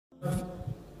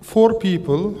four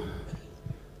people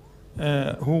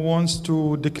who wants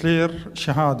to declare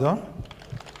Shahada.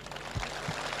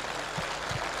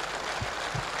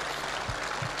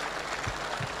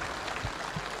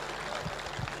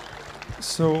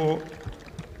 So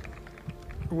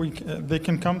they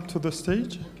can come to the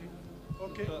stage.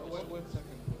 Okay. One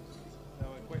second.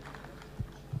 Wait.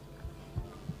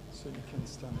 So you can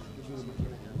stand. Can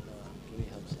we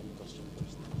have some question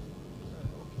first?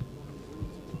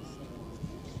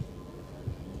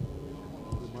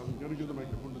 Can you give the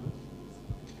microphone to them?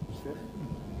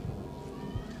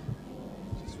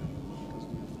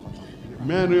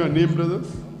 May I know your name,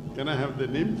 brothers? Can I have the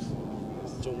names?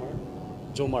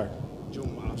 Jomar.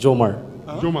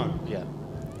 Yeah.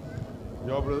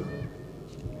 Your brother?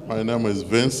 My name is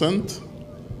Vincent.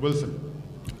 Wilson.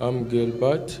 I'm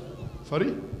Gilbert.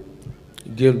 Sorry?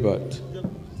 Gilbert.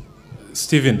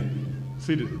 Stephen.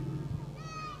 Seated.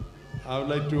 I would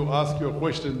like to ask you a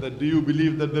question that do you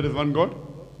believe that there is one God?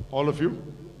 All of you?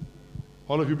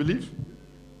 All of you believe?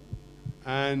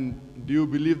 And do you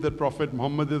believe that Prophet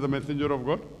Muhammad is a messenger of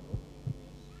God?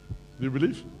 Do you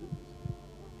believe?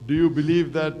 Do you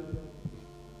believe that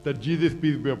Jesus,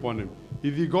 peace be upon him,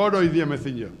 is he God or is he a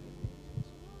messenger?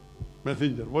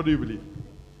 Messenger. What do you believe?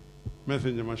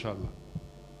 Messenger, mashallah.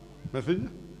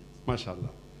 Messenger? Mashallah.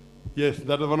 Yes,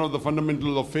 that is one of the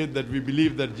fundamentals of faith, that we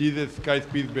believe that Jesus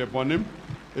Christ, peace be upon him,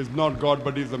 is not God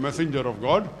but is the messenger of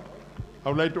God. I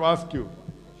would like to ask you.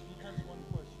 He has one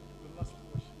question, the last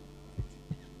question.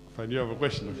 Fine, you have a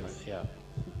question. Yeah.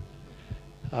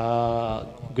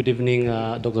 Good evening,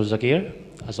 Dr. Zakir.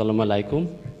 Assalamu alaikum.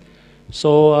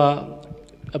 So,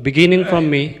 beginning from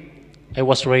me, I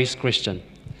was raised Christian.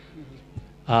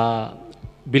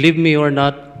 Believe me or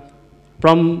not,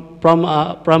 from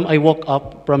I woke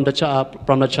up from the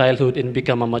childhood and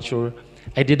become a mature,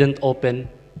 I didn't open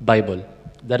Bible.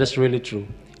 That is really true.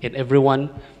 And everyone,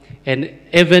 and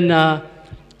even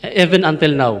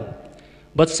until now.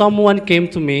 But someone came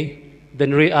to me,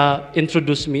 then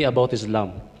introduced me about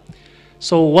Islam.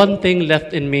 So one thing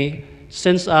left in me,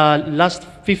 since last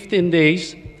 15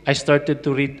 days, I started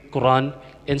to read Quran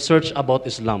and search about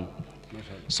Islam.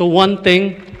 So one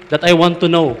thing that I want to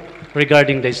know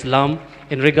regarding the Islam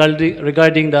and regarding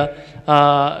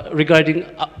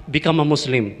become a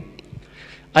Muslim.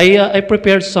 I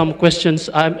prepared some questions.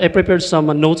 I prepared some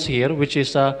notes here, which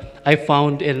is I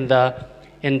found in the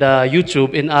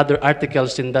YouTube, in other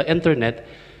articles in the internet,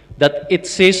 that it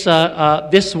says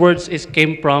these words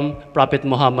came from Prophet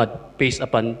Muhammad, peace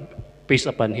upon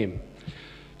him.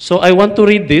 So I want to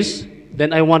read this.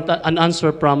 Then I want an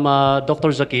answer from Dr.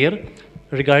 Zakir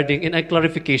regarding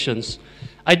clarifications.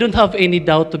 I don't have any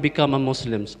doubt to become a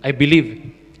Muslim. I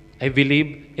believe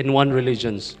in one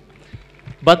religion.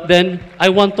 But then I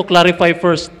want to clarify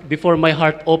first before my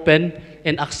heart open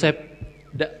and accept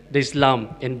the Islam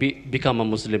and become a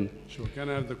Muslim. Sure. Can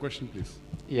I have the question, please?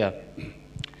 Yeah.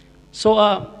 So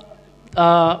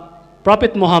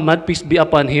Prophet Muhammad, peace be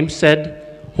upon him, said,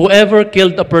 "Whoever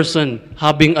killed a person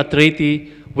having a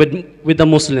treaty with the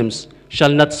Muslims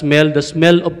shall not smell the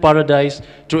smell of paradise,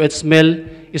 through its smell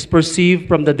is perceived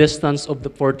from the distance of the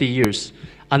 40 years.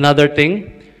 Another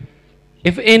thing,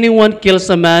 if anyone kills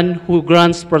a man who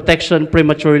grants protection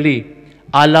prematurely,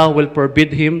 Allah will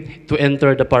forbid him to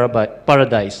enter the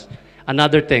paradise.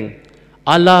 Another thing,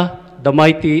 Allah the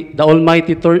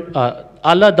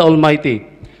Almighty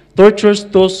tortures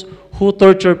those who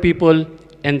torture people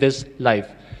in this life."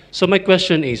 So my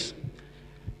question is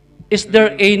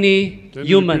there any Can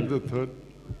you human... repeat the third?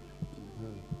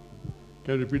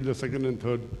 Can you repeat the second and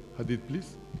third hadith,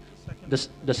 please?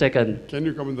 The second. Can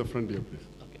you come in the front here, please?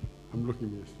 Okay. I'm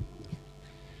looking, yes.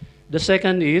 The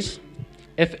second is,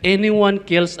 if anyone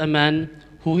kills a man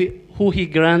who he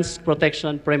grants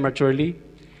protection prematurely,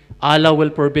 Allah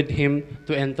will forbid him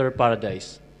to enter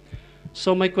paradise.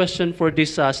 So my question for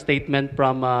this statement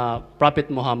from Prophet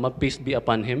Muhammad, peace be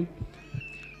upon him,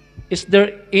 is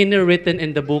there any written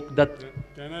in the book that...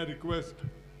 Can I request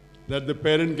that the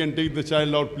parent can take the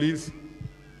child out, please?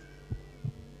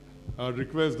 I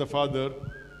request the father,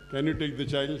 can you take the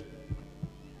child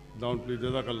down, please?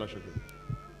 Jazakallah shukr.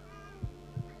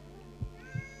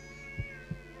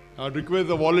 I request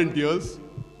the volunteers.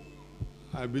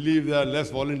 I believe there are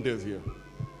less volunteers here.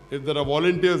 If there are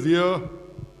volunteers here,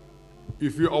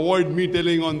 if you avoid me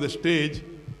telling on the stage,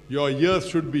 your ears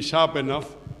should be sharp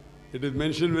enough. It is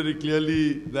mentioned very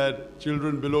clearly that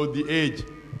children below the age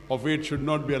of 8 should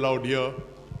not be allowed here.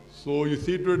 So you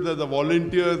see to it that the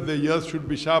volunteers, their ears should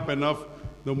be sharp enough.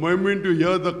 The moment you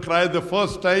hear the cry the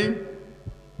first time,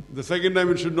 the second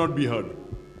time it should not be heard.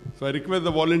 So I request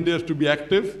the volunteers to be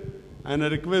active, and I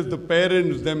request the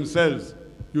parents themselves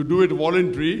you do it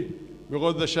voluntary,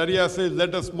 because the Sharia says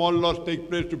let a small loss take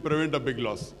place to prevent a big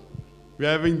loss. We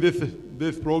are having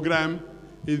this program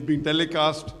is being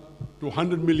telecast to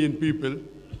 100 million people.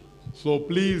 So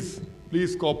please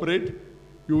cooperate.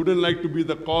 You wouldn't like to be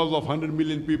the cause of 100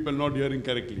 million people not hearing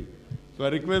correctly. So I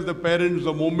request the parents,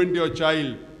 the moment your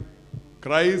child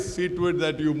cries, see to it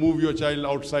that you move your child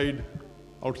outside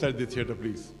the theater,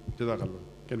 please. Jazakallah.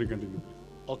 Can you continue?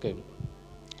 Okay.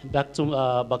 Back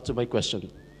to my question.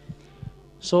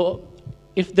 So,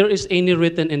 if there is any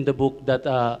written in the book that,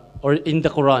 or in the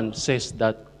Quran says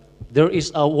that there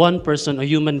is one person, a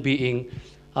human being,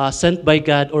 sent by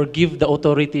God or give the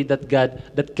authority that God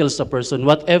that kills a person,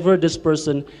 whatever this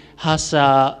person has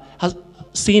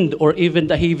sinned or even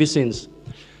the heavy sins.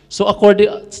 So according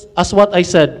as what I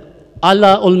said,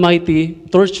 Allah Almighty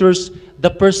tortures the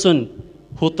person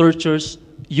who tortures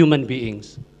human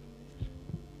beings.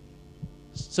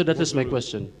 So that is my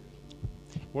question.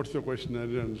 What's your question? I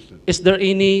didn't understand. Is there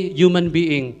any human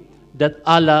being that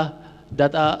Allah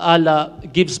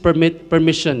gives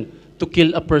permission to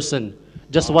kill a person?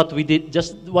 Just what we did,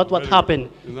 just what happened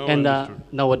and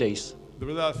nowadays. The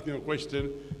brother asking a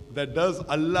question that does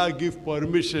Allah give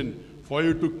permission for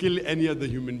you to kill any other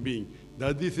human being? The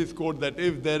hadith is quoted that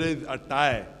if there is a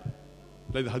tie,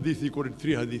 like the hadith, he quoted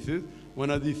 3 hadiths. One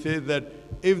hadith says that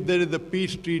if there is a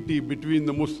peace treaty between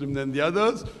the Muslims and the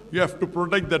others, you have to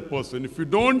protect that person. If you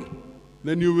don't,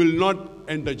 then you will not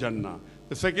enter Jannah.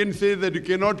 The second says that you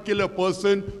cannot kill a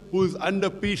person who is under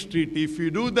peace treaty. If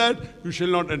you do that, you shall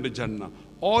not enter Jannah.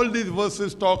 All these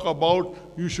verses talk about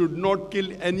you should not kill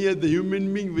any other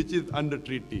human being which is under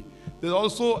treaty. There's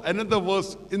also another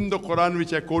verse in the Quran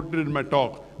which I quoted in my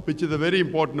talk, which is a very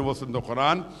important verse in the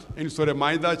Quran. In Surah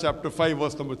Ma'idah, chapter 5,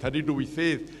 verse number 32, which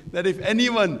says that if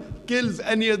anyone kills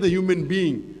any other human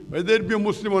being, whether it be a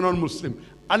Muslim or non-Muslim,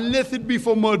 unless it be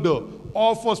for murder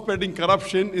or for spreading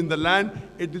corruption in the land,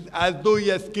 it is as though he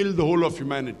has killed the whole of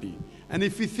humanity. And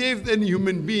if he saves any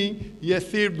human being, he has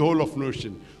saved the whole of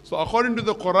nation. So according to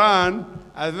the Quran,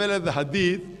 as well as the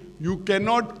Hadith, you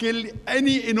cannot kill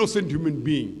any innocent human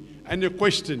being. And your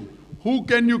question, who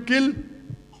can you kill?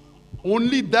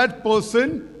 Only that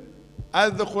person,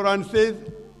 as the Quran says,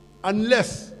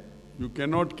 unless, you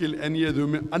cannot kill any other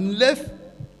human, unless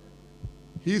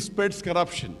he spreads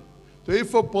corruption. So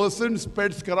if a person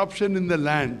spreads corruption in the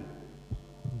land,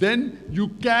 then you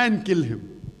can kill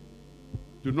him.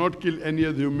 Do not kill any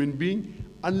other human being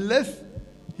unless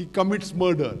he commits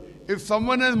murder. If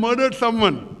someone has murdered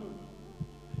someone,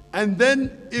 and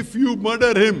then if you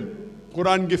murder him,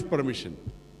 Quran gives permission.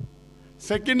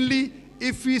 Secondly,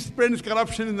 if he spreads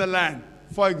corruption in the land,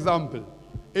 for example,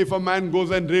 if a man goes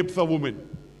and rapes a woman,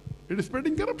 it is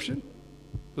spreading corruption.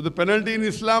 So the penalty in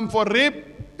Islam for rape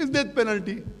is death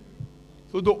penalty.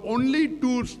 So the only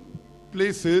 2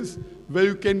 places where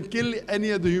you can kill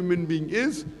any other human being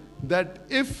is that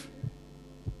if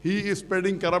he is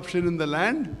spreading corruption in the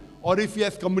land or if he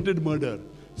has committed murder.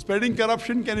 Spreading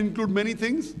corruption can include many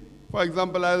things. For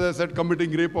example, as I said,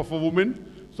 committing rape of a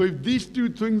woman. So if these 2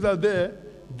 things are there,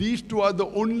 these 2 are the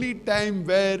only time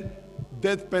where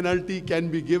death penalty can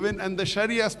be given, and the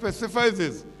Sharia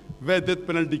specifies where death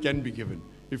penalty can be given.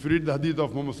 If you read the hadith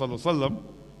of Muhammad sallallahu alaihi wasallam,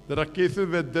 there are cases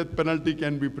where death penalty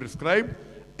can be prescribed.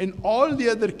 In all the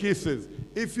other cases,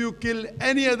 if you kill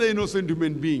any other innocent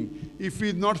human being, if he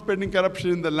is not spreading corruption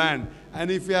in the land,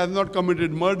 and if he has not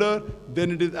committed murder,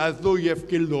 then it is as though you have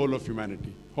killed the whole of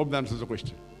humanity. Hope that answers the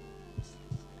question.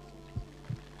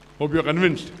 Hope you are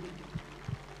convinced.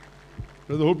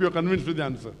 I hope you are convinced with the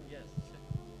answer. Yes.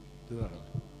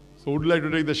 So would you like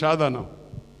to take the Shahada now?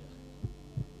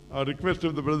 A request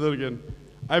of the brother again.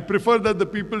 I prefer that the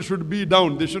people should be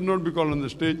down. They should not be called on the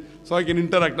stage so I can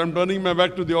interact. I'm turning my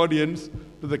back to the audience,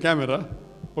 to the camera.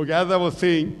 Okay, as I was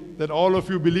saying, that all of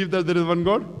you believe that there is one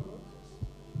God?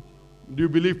 Do you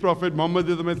believe Prophet Muhammad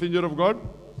is the messenger of God?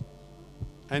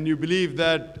 And you believe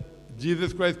that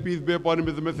Jesus Christ, peace be upon him,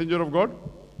 is the messenger of God?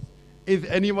 Is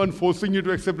anyone forcing you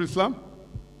to accept Islam?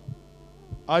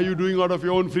 Are you doing out of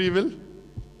your own free will?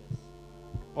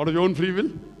 Out of your own free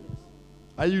will?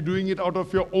 Are you doing it out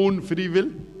of your own free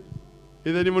will?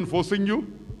 Is anyone forcing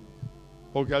you?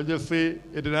 Okay, I'll just say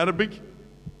it in Arabic.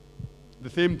 The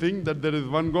same thing, that there is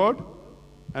one God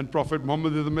and Prophet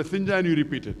Muhammad is the messenger, and you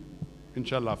repeat it,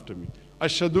 inshallah, after me.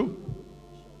 Ashhadu.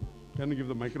 Can you give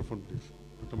the microphone, please?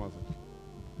 Dr. Mazin.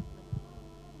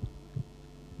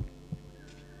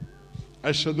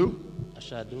 Ashhadu.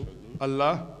 Ashhadu.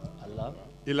 Allah. Allah.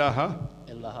 Ilaha.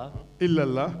 Ilaha.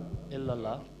 Illallah.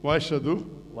 Illallah. Wa ashhadu.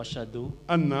 Washhadu.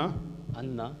 Anna.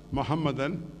 Anna.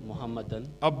 Muhammadan. Muhammadan.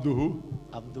 Abduhu.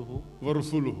 Abduhu. Wa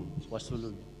rasuluhu.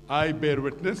 Wasuluhu. I bear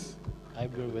witness I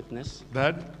bear witness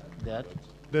that that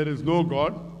there is no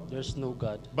God there's no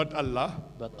God but Allah,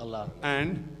 but Allah,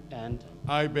 and and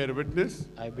I bear witness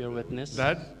I bear witness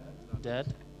that that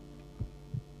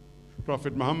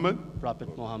Prophet Muhammad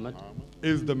Prophet Muhammad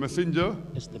is the messenger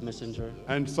is the messenger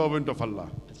and servant of Allah.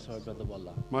 and servant of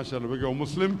Allah. MashaAllah, we go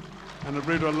Muslim, and I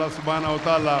pray to Allah subhanahu wa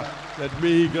ta'ala that may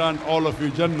He grant all of you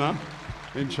Jannah,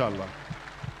 inshallah.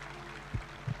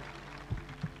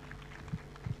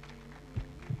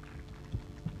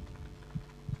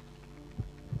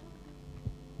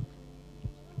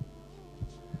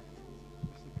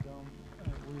 Sit down.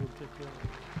 We will take care of it.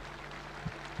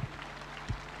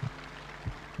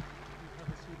 You have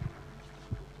a seat.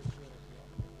 We'll take care of you.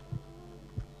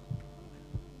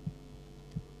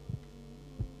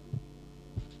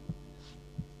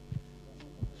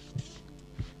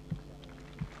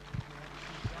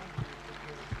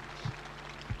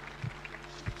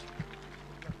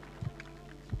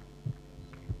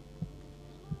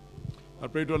 I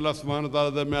pray to Allah subhanahu wa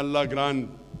ta'ala that may Allah grant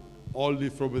all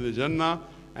these for the Jannah,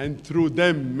 and through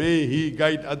them may He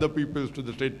guide other peoples to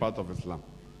the straight path of Islam.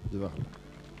 Jazakallah.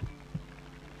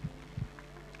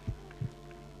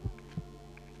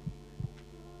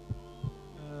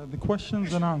 The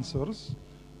questions and answers.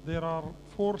 There are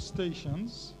 4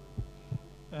 stations.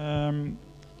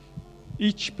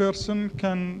 Each person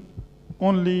can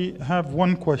only have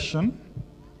 1 question,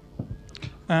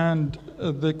 and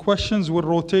the questions will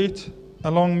rotate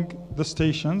along the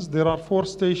stations. There are 4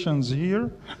 stations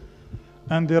here,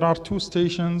 and there are 2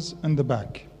 stations in the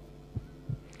back.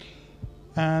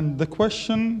 And the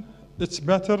question, it's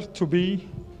better to be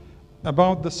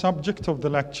about the subject of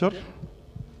the lecture.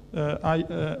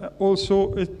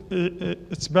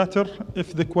 It's better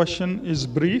if the question is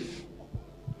brief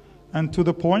and to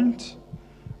the point,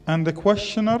 and the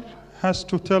questioner has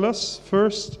to tell us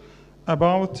first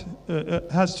about,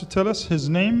 has to tell us his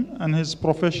name and his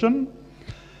profession.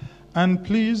 And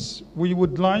please, we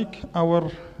would like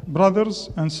our brothers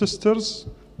and sisters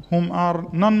whom are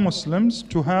non-Muslims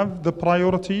to have the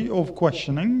priority of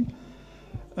questioning.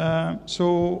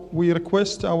 So we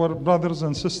request our brothers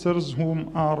and sisters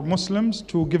whom are Muslims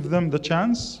to give them the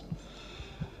chance.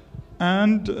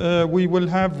 And we will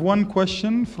have 1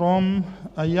 question from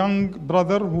a young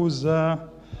brother who's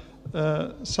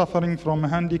suffering from a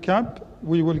handicap.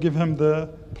 We will give him the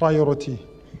priority.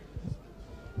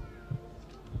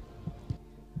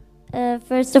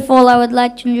 First of all, I would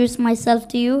like to introduce myself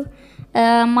to you.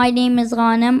 My name is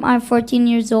Ghanem. I'm 14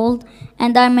 years old,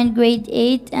 and I'm in grade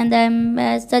 8, and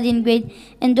I'm studying grade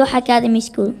in Doha Academy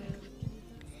School.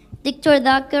 Dr.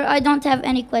 Zakir, I don't have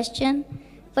any question,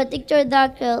 but Dr.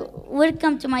 Zakir,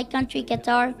 welcome to my country,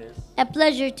 Qatar. A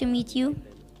pleasure to meet you.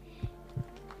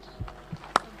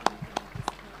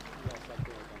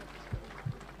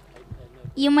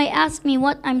 You may ask me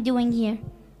what I'm doing here.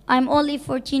 I'm only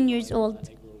 14 years old.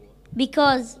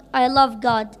 Because I love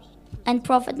God and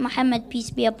Prophet Muhammad, peace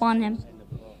be upon him,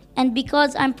 and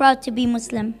because I'm proud to be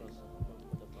Muslim.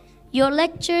 Your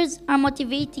lectures are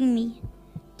motivating me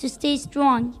to stay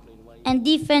strong and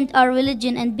defend our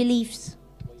religion and beliefs.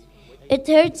 It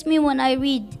hurts me when I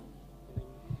read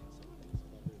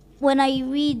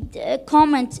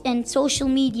comments in social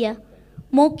media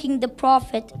mocking the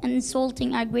Prophet and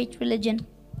insulting our great religion.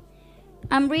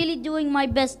 I'm really doing my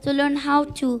best to learn how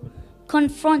to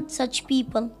confront such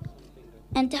people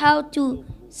and how to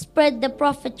spread the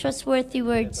Prophet trustworthy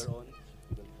words.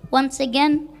 Once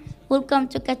again, welcome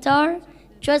to Qatar.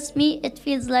 Trust me, it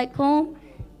feels like home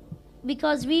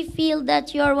because we feel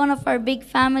that you are one of our big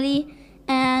family,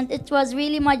 and it was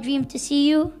really my dream to see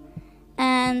you.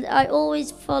 And I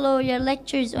always follow your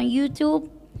lectures on YouTube,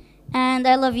 and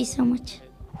I love you so much.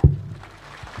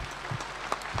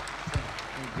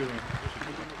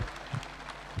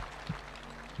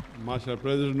 MashaAllah,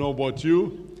 pleasure to know about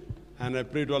you, and I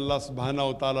pray to Allah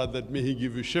subhanahu wa ta'ala that may He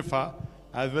give you shifa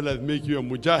as well as make you a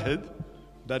mujahid.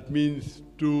 That means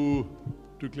to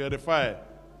clarify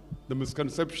the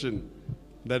misconception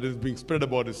that is being spread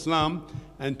about Islam.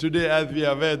 And today, as we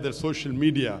are aware, that social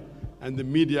media, and the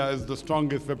media is the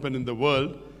strongest weapon in the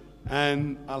world.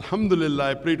 And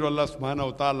alhamdulillah, I pray to Allah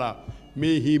subhanahu wa ta'ala,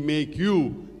 may He make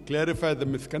you clarify the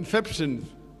misconceptions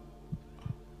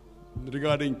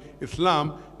regarding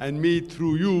Islam, and may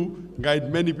through you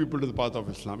guide many people to the path of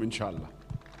Islam, inshallah.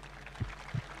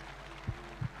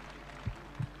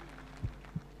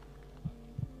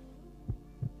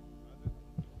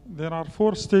 There are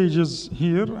 4 stages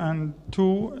here and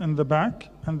 2 in the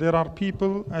back, and there are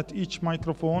people at each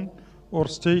microphone or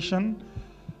station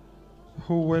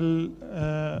who will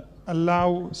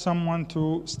allow someone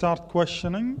to start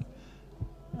questioning,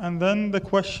 and then the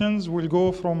questions will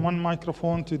go from one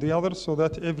microphone to the other so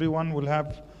that everyone will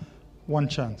have one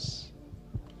chance.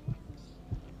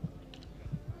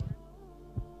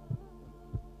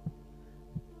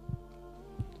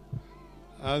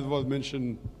 As was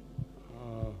mentioned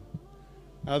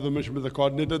by the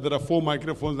coordinator, there are 4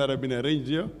 microphones that have been arranged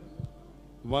here.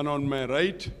 One on my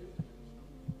right,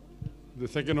 the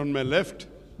second on my left.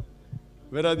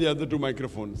 Where are the other 2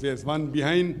 microphones? Yes, one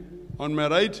behind on my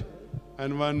right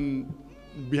and one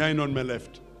behind on my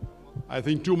left. I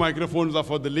think 2 microphones are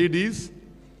for the ladies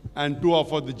and 2 are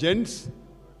for the gents.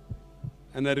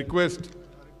 And I request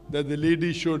that the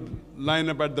ladies should line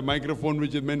up at the microphone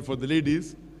which is meant for the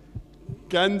ladies.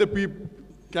 Can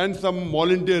some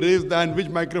volunteer raise the hand? Which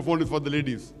microphone is for the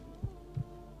ladies?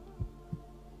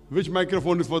 Which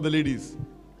microphone is for the ladies?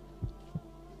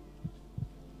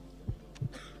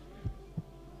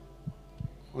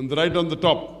 On the right on the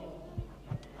top.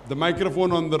 The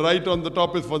microphone on the right on the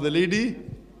top is for the lady.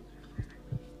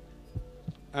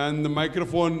 And the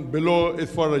microphone below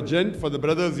is for a gent, for the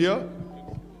brothers here.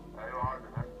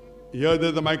 Here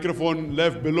there's a microphone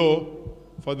left below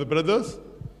for the brothers.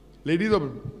 Ladies or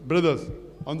brothers?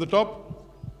 On the top?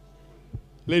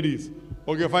 Ladies.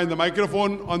 Okay, fine. The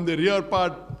microphone on the rear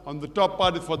part, on the top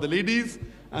part is for the ladies,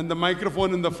 and the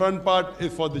microphone in the front part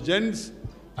is for the gents.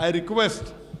 I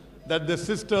request that the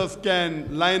sisters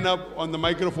can line up on the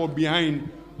microphone behind,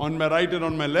 on my right and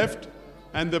on my left,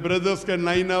 and the brothers can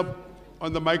line up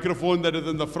on the microphone that is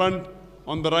in the front,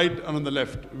 on the right and on the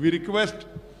left. We request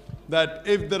that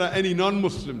if there are any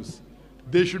non-Muslims,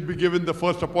 they should be given the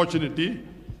first opportunity.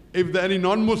 If there are any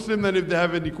non-Muslims and if they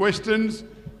have any questions,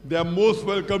 they are most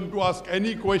welcome to ask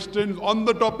any questions on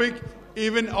the topic,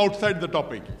 even outside the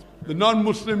topic. The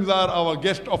non-Muslims are our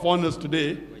guest of honors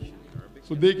today,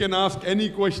 so they can ask any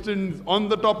questions on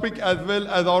the topic as well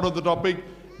as out of the topic.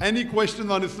 Any questions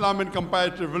on Islam and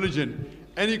comparative religion,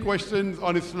 any questions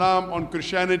on Islam, on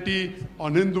Christianity,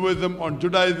 on Hinduism, on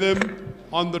Judaism,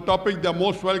 on the topic, they are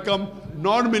most welcome.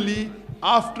 Normally,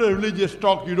 after a religious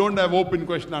talk, you don't have open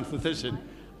question answer session.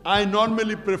 I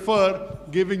normally prefer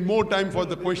giving more time for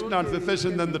the question answer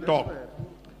session than the talk.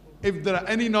 If there are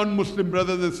any non-Muslim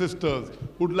brothers and sisters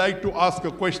who would like to ask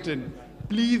a question,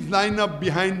 please line up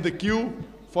behind the queue.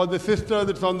 For the sisters,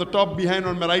 it's on the top behind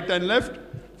on my right and left.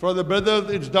 For the brothers,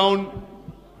 it's down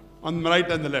on my right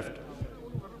and the left.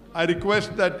 I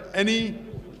request that any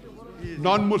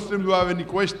non-Muslims who have any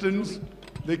questions,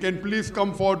 they can please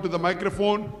come forward to the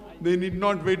microphone. They need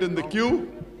not wait in the queue.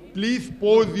 Please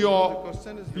pose your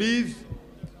question.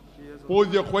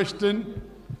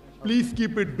 Please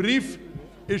keep it brief.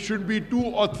 It should be 2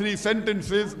 or 3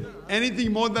 sentences.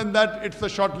 Anything more than that, it's a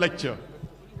short lecture.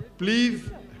 Please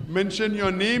mention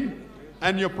your name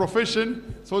and your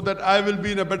profession so that I will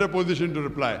be in a better position to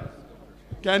reply.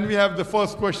 Can we have the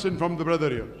first question from the brother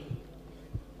here?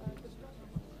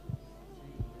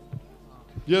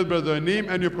 Yes, brother, name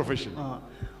and your profession.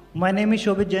 My name is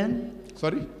Shobit Jain.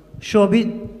 Sorry?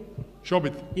 Shobit.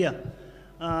 Shobit. Yeah.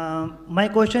 My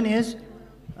question is,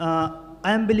 I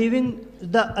am believing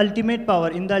the ultimate power,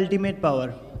 in the ultimate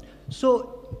power.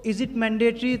 So, is it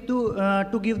mandatory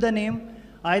to give the name?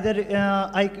 Either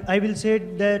I will say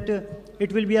that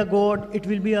it will be a God, it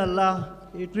will be Allah,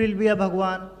 it will be a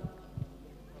Bhagwan.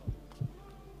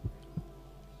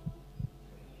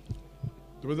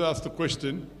 The brother asked the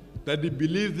question that he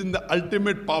believes in the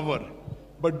ultimate power,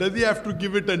 but does he have to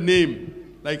give it a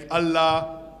name like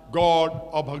Allah, God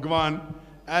or Bhagwan?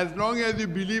 As long as you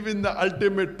believe in the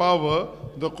ultimate power,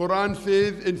 the Quran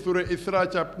says in Surah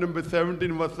Isra chapter number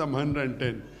 17 verse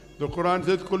 110. The Quran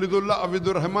says, Qulidullah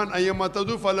avidur Rahman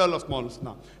ayyamatadu falal asmaul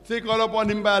husna. Say, call upon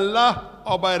him by Allah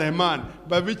or by Rahman.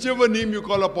 By whichever name you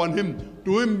call upon him,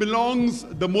 to him belongs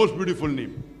the most beautiful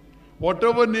name.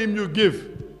 Whatever name you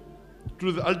give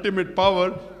to the ultimate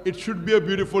power, it should be a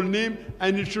beautiful name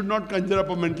and it should not conjure up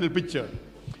a mental picture.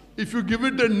 If you give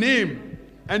it a name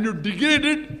and you degrade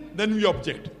it, then we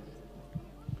object.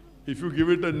 If you give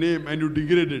it a name and you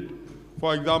degrade it,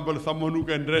 for example, someone who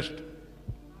can rest,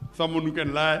 someone who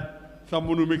can lie,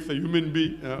 someone who makes a human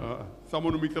being,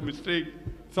 someone who makes a mistake,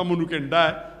 someone who can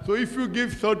die. So if you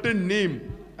give certain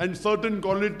name and certain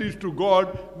qualities to God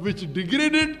which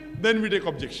degrade it, then we take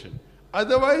objection.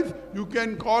 Otherwise, you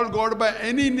can call God by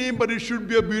any name, but it should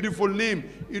be a beautiful name.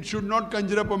 It should not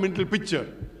conjure up a mental picture.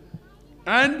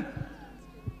 And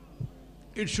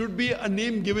it should be a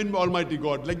name given by Almighty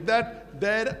God. Like that,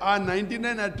 there are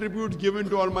 99 attributes given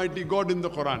to Almighty God in the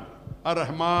Quran.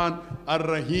 Ar-Rahman,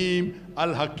 Ar-Rahim,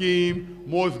 Al-Hakim,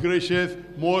 most gracious,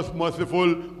 most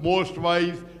merciful, most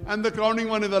wise, and the crowning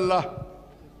one is Allah.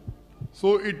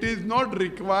 So it is not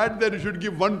required that you should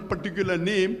give one particular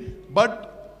name,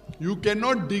 but you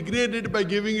cannot degrade it by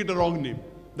giving it a wrong name.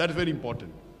 That's very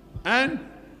important. And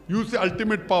you say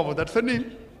ultimate power, that's a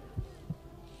name.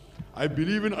 I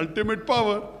believe in ultimate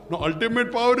power. Now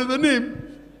ultimate power is a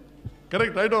name.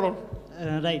 Correct, right or wrong?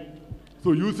 Right.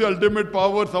 So you say ultimate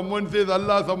power, someone says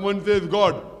Allah, someone says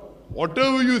God.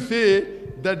 Whatever you say,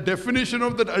 that definition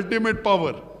of that ultimate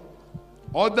power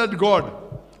or that God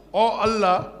or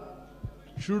Allah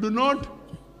should not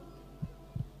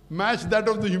match that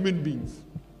of the human beings.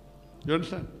 You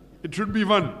understand? It should be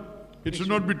one. It should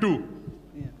not be two.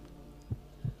 Yeah.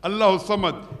 Allah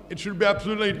Samad. It should be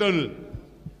absolutely eternal.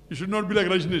 It should not be like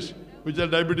Rajnish, which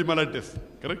has diabetes mellitus.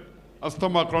 Correct?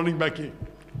 Asthma, chronic backache.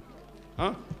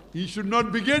 Huh? He should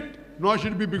not beget, nor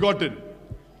should be begotten.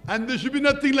 And there should be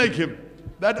nothing like him.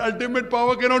 That ultimate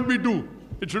power cannot be two.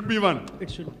 It should be one. It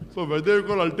should. So whether you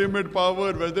call ultimate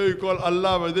power, whether you call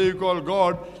Allah, whether you call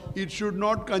God, it should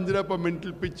not conjure up a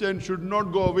mental picture and should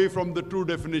not go away from the true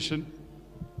definition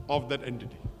of that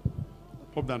entity.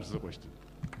 Hope that answers the question.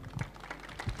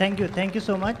 Thank you. Thank you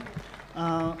so much.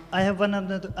 I have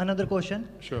another question.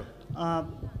 Sure.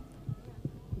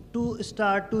 To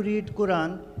start to read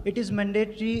Quran, it is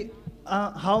mandatory.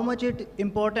 How much it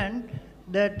important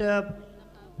that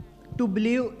to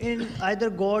believe in either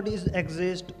God is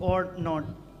exist or not?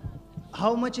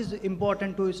 How much is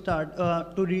important to start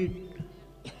to read?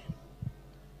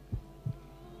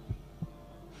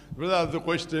 Brother asked the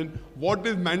question, what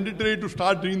is mandatory to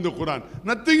start reading the Quran?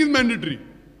 Nothing is mandatory.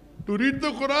 To read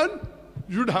the Quran,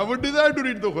 you should have a desire to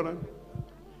read the Quran.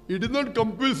 It is not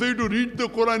compulsory to read the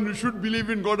Quran. You should believe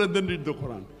in God and then read the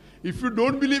Quran. If you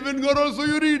don't believe in God also,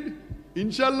 you read.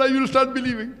 Inshallah, you will start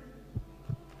believing.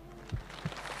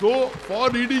 So, for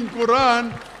reading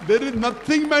Quran, there is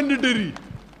nothing mandatory.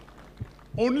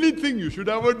 Only thing, you should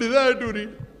have a desire to read.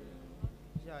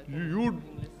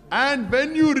 And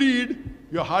when you read,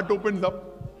 your heart opens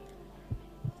up.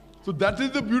 So that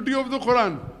is the beauty of the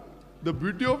Quran. The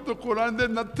beauty of the Quran, there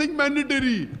is nothing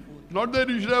mandatory. Not that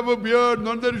you should have a beard,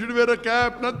 not that you should wear a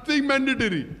cap, nothing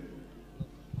mandatory.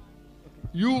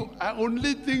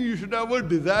 Only thing you should have a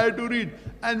desire to read.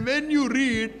 And when you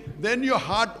read, then your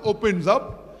heart opens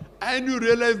up and you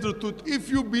realize the truth. If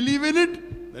you believe in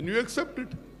it, then you accept it.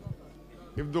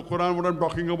 If the Quran, what I'm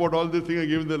talking about, all this thing I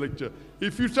gave in the lecture.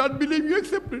 If you start believing, you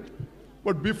accept it.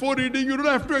 But before reading, you don't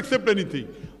have to accept anything.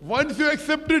 Once you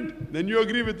accept it, then you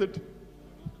agree with it.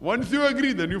 Once you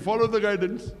agree, then you follow the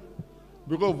guidance.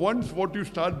 Because once what you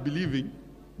start believing,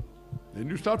 then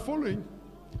you start following.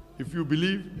 If you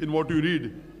believe in what you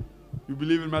read, you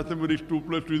believe in mathematics 2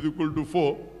 plus 2 is equal to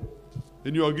 4,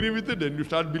 then you agree with it, then you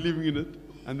start believing in it,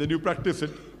 and then you practice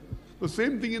it. The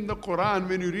same thing in the Quran,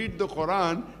 when you read the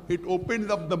Quran, it opens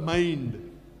up the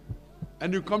mind.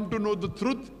 And you come to know the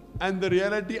truth and the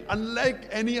reality, unlike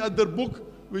any other book,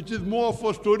 which is more of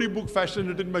a storybook fashion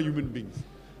written by human beings.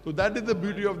 So that is the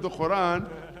beauty of the Quran.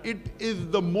 It is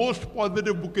the most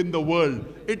positive book in the world.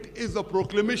 It is a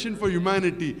proclamation for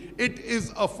humanity. It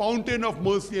is a fountain of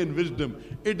mercy and wisdom.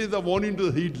 It is a warning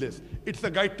to the heedless. It's a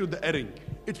guide to the erring.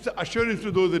 It's the assurance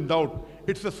to those in doubt.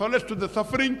 It's a solace to the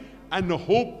suffering and a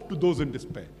hope to those in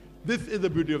despair. This is the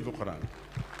beauty of the Quran.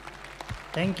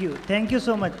 Thank you. Thank you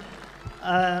so much.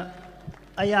 I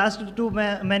asked to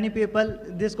many people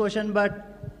this question,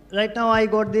 but right now I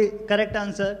got the correct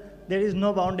answer. There is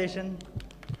no foundation.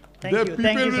 Thank you. People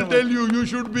Thank you so will much. tell you, you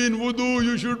should be in wudu,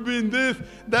 you should be in this.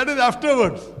 That is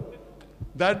afterwards.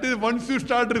 That is once you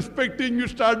start respecting, you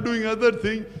start doing other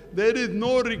things. There is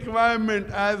no requirement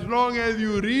as long as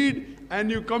you read and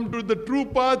you come to the true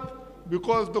path,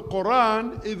 because the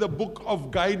Quran is a book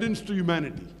of guidance to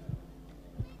humanity.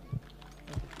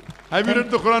 Have you read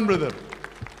the Quran, brother?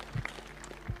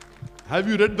 Have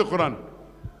you read the Quran?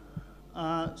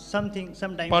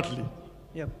 Sometime. Partly.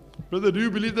 Yep. Brother, do you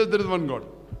believe that there is one God?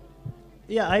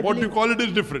 Yeah, I What believe. you call it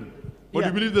is different. But Yeah.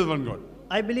 you believe there is one God.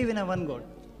 I believe in a one God.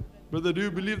 Brother, do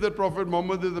you believe that Prophet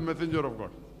Muhammad is the messenger of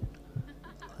God?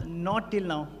 Not till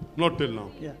now. Not till now.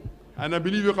 Yeah. And I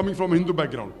believe you're coming from a Hindu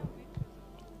background.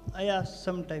 Yeah,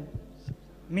 sometime.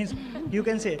 Means you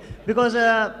can say. Because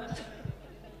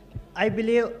I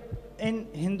believe in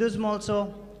Hinduism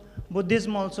also,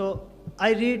 Buddhism also.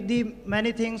 I read the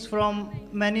many things from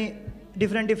many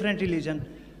different religion.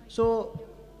 So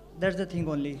that's the thing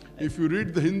only. If you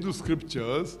read the Hindu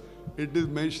scriptures, it is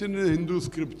mentioned in Hindu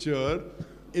scripture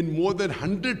in more than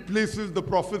 100 places the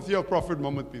prophecy of Prophet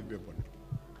Muhammad, peace be upon him.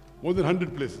 More than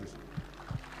 100 places.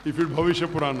 If you read Bhavishya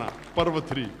Purana, Parva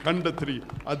 3, Khanda 3,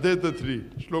 Advaita 3,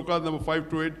 Shlokas number 5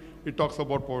 to 8, it talks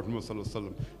about Prophet Muhammad sallallahu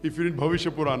alaihi wasallam. If you read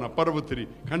Bhavishya Purana, Parva 3,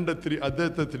 Khanda 3,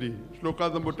 Advaita 3,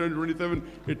 Shlokas number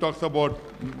 27, it talks about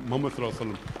Muhammad sallallahu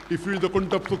alaihi wasallam. If you read the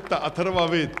Kuntab Sukta, Atharva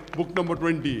Ved, book number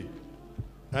 20,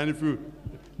 and if you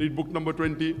read book number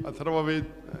 20, Atharva Ved,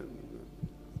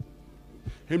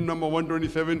 hymn number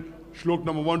 127, Shlok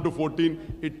number 1 to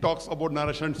 14, it talks about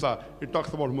Narashansa, it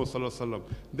talks about Muhammad sallallahu alaihi wasallam.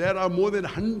 There are more than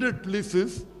 100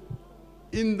 places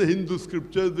in the Hindu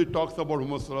scriptures that talks about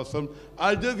Muhammad sallallahu alaihi wasallam.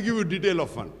 I'll just give you detail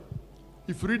of one.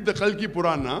 If you read the Kalki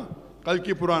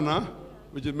Purana,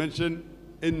 which is mentioned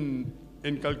in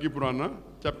Kalki Purana,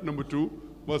 chapter number 2,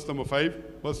 verse number 5,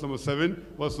 verse number 7,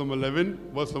 verse number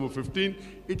 11, verse number 15,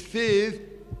 it says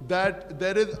that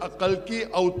there is a Kalki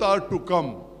avatar to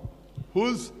come,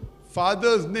 whose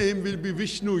father's name will be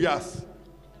Vishnu Yas.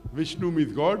 Vishnu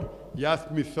means God, Yas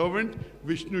means servant.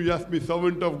 Vishnu Yas means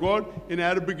servant of God. In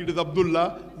Arabic it is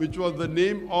Abdullah, which was the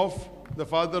name of the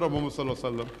father of Muhammad sallallahu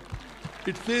alaihi wasallam.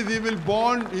 It says he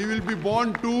will be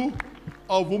born to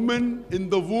a woman in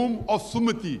the womb of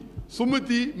Sumati.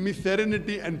 Sumati means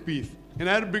serenity and peace. In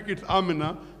Arabic it's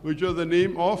Amina, which was the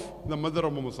name of the mother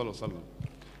of Muhammad sallallahu alaihi wasallam.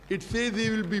 It says he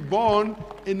will be born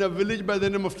in a village by the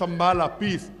name of Sambala,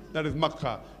 peace, that is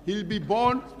Makkah. He will be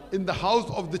born in the house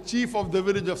of the chief of the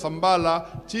village of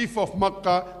Sambala, chief of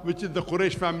Makkah, which is the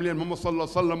Quraysh family, and Muhammad sallallahu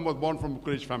alaihi wasallam was born from the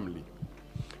Quraysh family.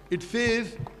 It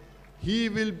says he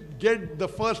will get the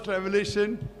first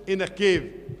revelation in a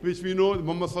cave, which we know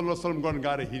Muhammad sallallahu alaihi wasallam got in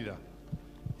Gare Hira.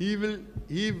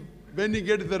 When he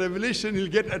gets the revelation, he'll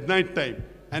get at night time.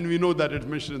 And we know that it's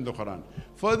mentioned in the Quran.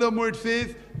 Furthermore, it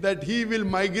says that he will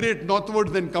migrate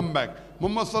northwards and come back.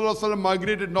 Muhammad sallallahu alaihi wasallam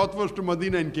migrated northwards to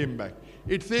Medina and came back.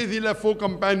 It says he'll have 4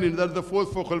 companions, that's the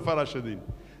 4th for Khulfa Rashidin.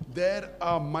 There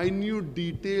are minute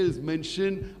details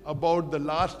mentioned about the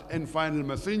last and final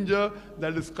messenger,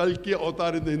 that is Kalki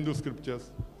Avatar in the Hindu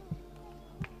scriptures.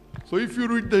 So if you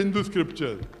read the Hindu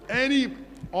scriptures,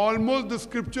 almost the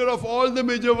scripture of all the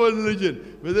major world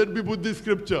religion, whether it be Buddhist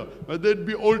scripture, whether it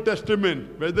be Old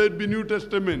Testament, whether it be New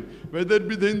Testament, whether it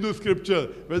be the Hindu scripture,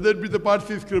 whether it be the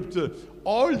Parsi scripture,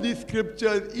 all these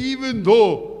scriptures, even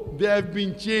though they have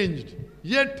been changed,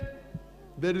 yet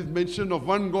there is mention of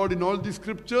one God in all these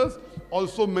scriptures,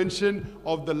 also mention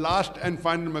of the last and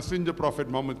final messenger, Prophet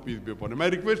Muhammad, peace be upon him. My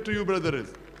request to you, brother,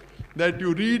 is that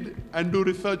you read and do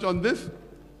research on this,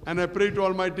 and I pray to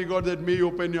Almighty God that may He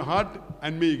open your heart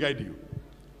and may He guide you.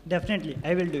 Definitely,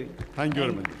 I will do it. Thank you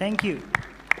very much. Thank you.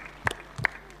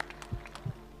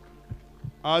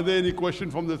 Are there any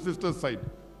questions from the sisters' side?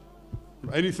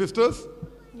 Any sisters?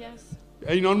 Yes.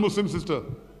 Any non-Muslim sister?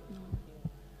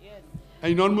 Yes.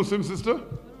 Any non-Muslim sister?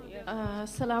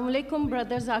 Assalamu alaikum,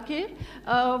 Brother Zakir.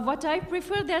 What I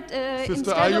prefer that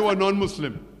Sister, are you a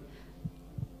non-Muslim?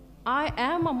 I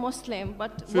am a Muslim,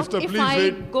 but Sister, what if I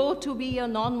go to be a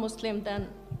non-Muslim then?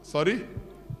 Sorry?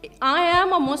 I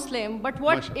am a Muslim, but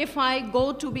what if I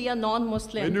go to be a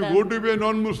non-Muslim? When you go to be a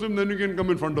non-Muslim, then you can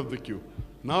come in front of the queue.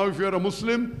 Now, if you are a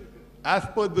Muslim, as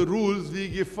per the rules, we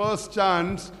give first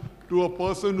chance to a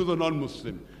person who's a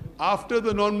non-Muslim. After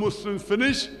the non-Muslims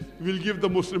finish, we'll give the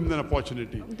Muslim an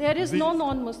opportunity. There is no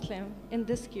non-Muslim in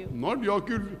this queue. Not your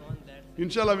queue.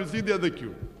 Inshallah, we'll see the other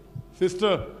queue.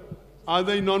 Sister, are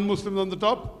there non-Muslims on the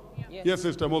top? Yes. Yes,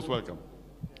 sister, most welcome.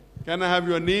 Can I have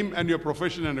your name and your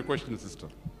profession and a question, sister?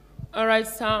 All right,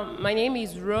 so my name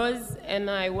is Rose, and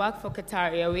I work for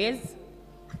Qatar Airways.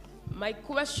 My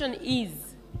question is,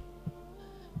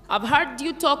 I've heard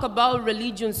you talk about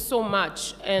religion so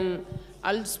much, and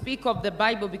I'll speak of the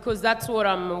Bible because that's what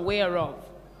I'm aware of.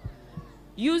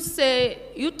 You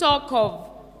talk of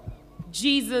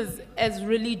Jesus as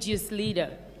religious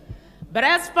leader. But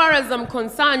as far as I'm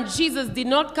concerned, Jesus did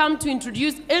not come to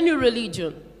introduce any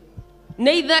religion.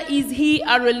 Neither is he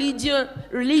a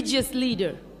religious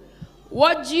leader.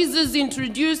 What Jesus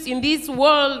introduced in this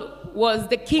world was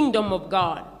the kingdom of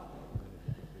God.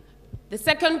 The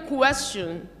second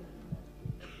question,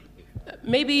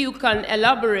 maybe you can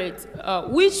elaborate,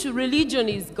 which religion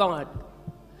is God?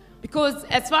 Because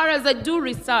as far as I do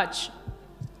research,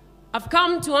 I've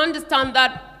come to understand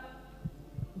that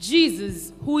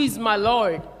Jesus, who is my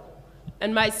Lord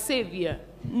and my Savior,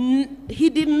 he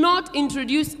did not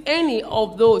introduce any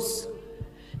of those.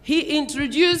 He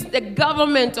introduced the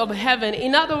government of heaven.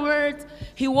 In other words,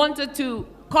 he wanted to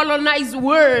colonize the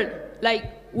world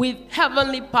like with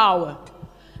heavenly power.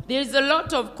 There's a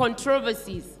lot of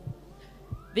controversies.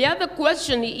 The other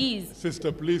question is...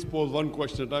 Sister, please pose one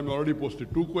question at a time. I already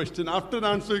posted 2 questions. After the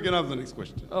answer, you can ask the next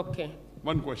question. Okay.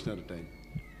 1 question at a time.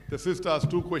 The sister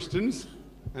asked 2 questions,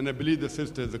 and I believe the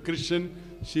sister is a Christian.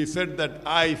 She said that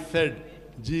I said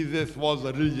Jesus was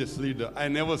a religious leader. I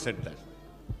never said that.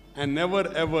 and never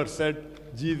ever said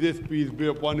Jesus, peace be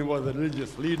upon him, was a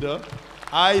religious leader.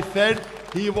 I said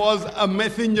he was a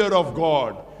messenger of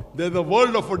God. There's a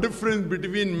world of a difference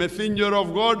between messenger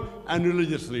of God and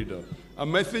religious leader. A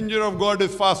messenger of God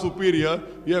is far superior.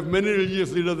 We have many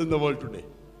religious leaders in the world today.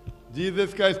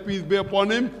 Jesus Christ, peace be upon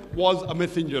him, was a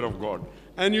messenger of God.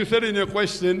 And you said in your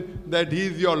question that he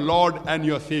is your Lord and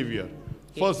your Savior.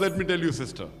 First, let me tell you,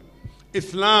 sister,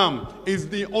 Islam is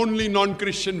the only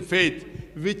non-Christian faith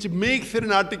which makes it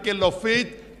an article of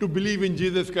faith to believe in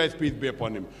Jesus Christ, peace be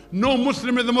upon him. No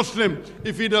Muslim is a Muslim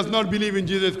if he does not believe in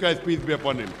Jesus Christ, peace be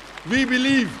upon him. We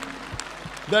believe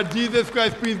that Jesus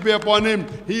Christ, peace be upon him,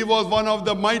 he was one of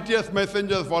the mightiest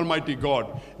messengers of Almighty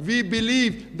God. We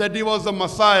believe that he was the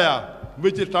Messiah,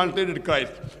 which is translated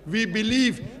Christ. We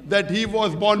believe that he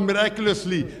was born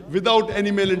miraculously without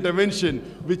any male intervention,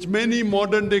 which many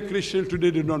modern day Christians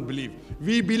today do not believe.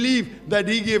 We believe that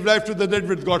he gave life to the dead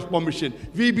with God's permission.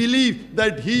 We believe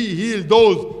that he healed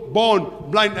those born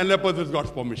blind and lepers with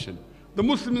God's permission. The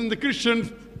Muslims and the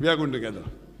Christians, we are going together.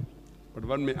 But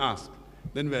one may ask,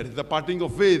 then where is the parting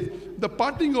of ways? The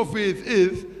parting of ways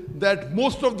is that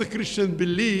most of the Christians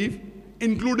believe,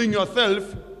 including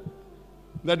yourself,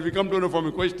 that we come to know from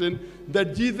a question,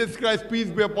 that Jesus Christ, peace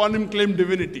be upon him, claimed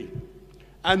divinity.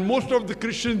 And most of the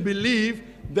Christians believe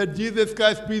that Jesus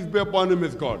Christ, peace be upon him,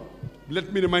 is God.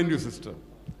 Let me remind you, sister,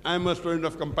 I am a student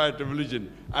of comparative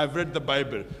religion. I've read the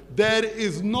Bible. There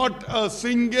is not a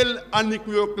single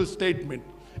unequivocal statement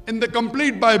in the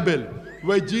complete Bible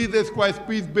where Jesus Christ,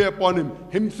 peace be upon him,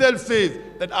 himself says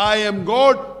that I am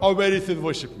God, or where he says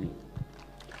worship me.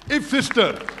 If,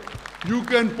 sister, you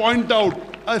can point out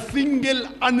a single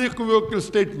unequivocal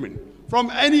statement from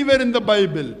anywhere in the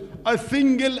Bible, a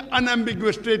single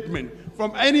unambiguous statement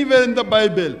from anywhere in the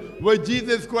Bible where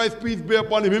Jesus Christ, peace be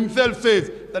upon him, himself says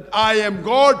that I am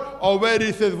God, or where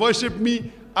he says worship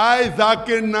me, I,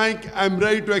 Zakir, Naik, am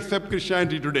ready to accept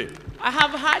Christianity today. I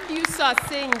have heard you, sir,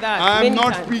 saying that I am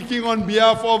not times. speaking on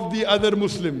behalf of the other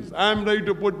Muslims. I am ready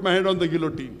to put my head on the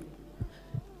guillotine.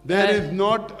 There is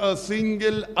not a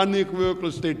single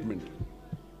unequivocal statement.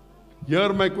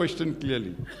 Hear my question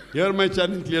clearly. Hear my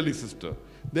challenge clearly, sister.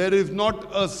 There is not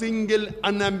a single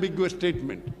unambiguous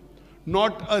statement,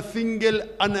 not a single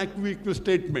unequivocal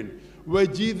statement where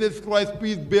Jesus Christ,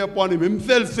 peace be upon him,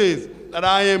 himself says that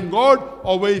I am God,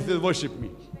 or where he says worship me.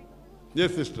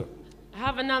 Yes, sister. I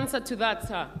have an answer to that,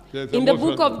 sir. Yes, in the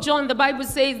book of John, the Bible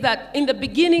says that in the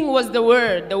beginning was the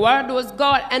Word was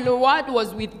God, and the Word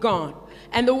was with God,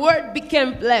 and the Word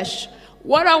became flesh.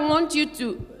 What I want you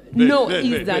to know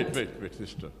is that... Wait,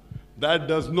 sister. That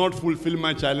does not fulfill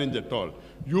my challenge at all.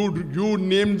 You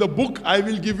name the book, I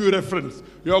will give you reference.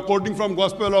 You are quoting from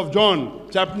Gospel of John,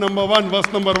 chapter number 1,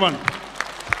 verse number 1.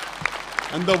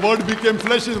 And the Word became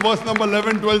flesh is verse number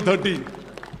 11, 12, 13.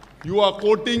 You are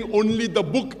quoting only the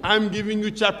book. I am giving you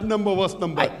chapter number, verse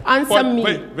number. Answer me.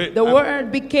 Wait. The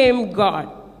Word became God.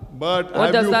 But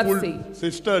what does that say?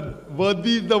 Sister, were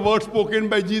these the words spoken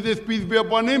by Jesus, peace be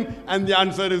upon him? And the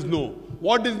answer is no.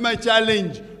 What is my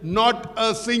challenge? Not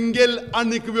a single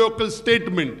unequivocal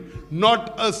statement,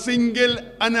 not a single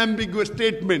unambiguous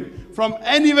statement from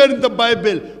anywhere in the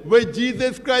Bible where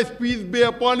Jesus Christ, peace be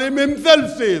upon him,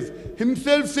 himself says.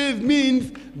 Himself says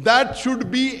means that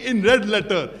should be in red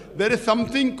letter. There is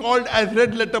something called as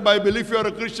red letter Bible. If you are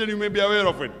a Christian, you may be aware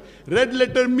of it. Red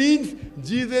letter means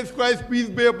Jesus Christ, peace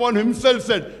be upon him, himself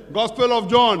said. Gospel of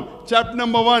John, chapter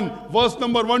number 1, verse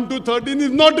number 1 to 13 is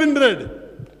not in red.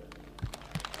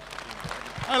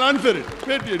 I'll answer it.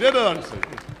 Wait, let us answer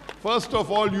it. First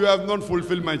of all, you have not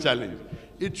fulfilled my challenge.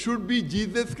 It should be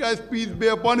Jesus Christ, peace be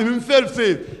upon him, himself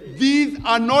says. These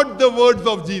are not the words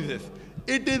of Jesus.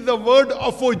 It is the word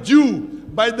of a Jew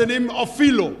by the name of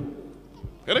Philo.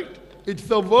 Correct? It's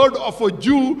the word of a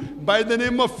Jew by the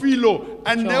name of Philo.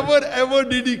 And never ever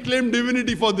did he claim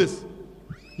divinity for this.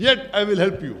 Yet I will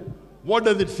help you. What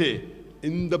does it say?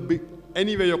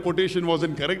 Anyway, your quotation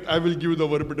wasn't correct. I will give you the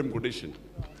verbatim quotation.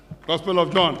 Gospel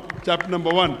of John, chapter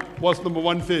number 1, verse number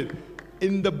 1 says,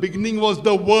 in the beginning was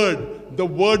the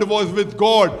Word was with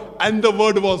God, and the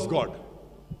Word was God.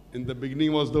 In the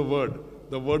beginning was the Word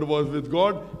was with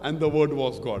God, and the Word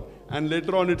was God. And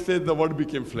later on it says the Word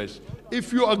became flesh.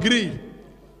 If you agree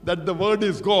that the Word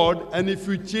is God, and if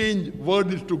you change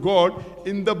Word is to God,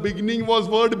 in the beginning was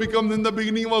Word becomes in the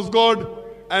beginning was God,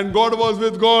 and God was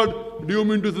with God, do you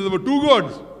mean to say there were two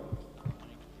gods?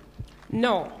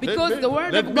 No, because the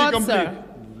word of God, sir.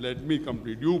 Let me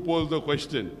complete. You pose the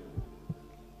question.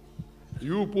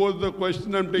 You pose the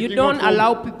question, I'm taking. You don't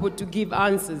allow people to give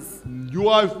answers.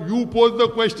 You pose the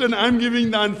question, I'm giving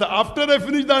the answer. After I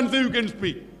finish the answer, you can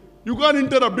speak. You can't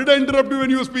interrupt. Did I interrupt you when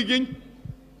you were speaking?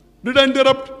 Did I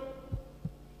interrupt?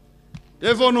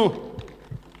 Yes or no?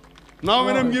 Now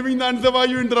when I'm giving the answer, why are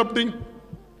you interrupting?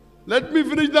 Let me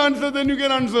finish the answer, then you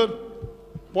can answer.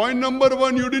 Point number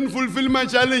 1, you didn't fulfill my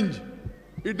challenge.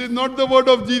 It is not the word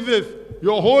of Jesus.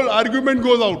 Your whole argument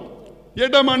goes out.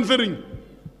 Yet I'm answering.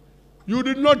 You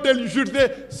did not tell, you should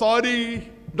say,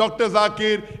 sorry, Dr.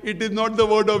 Zakir, it is not the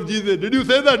word of Jesus. Did you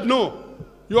say that? No.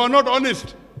 You are not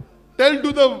honest. Tell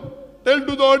to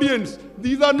the audience,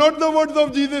 these are not the words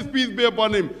of Jesus, peace be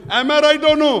upon him. Am I right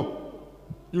or no?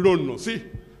 You don't know. See,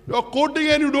 you are quoting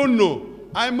and you don't know.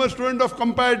 I am a student of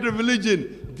comparative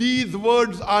religion. These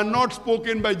words are not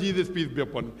spoken by Jesus, peace be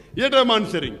upon him. Yet I am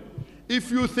answering. If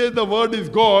you say the word is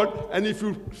God, and if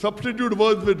you substitute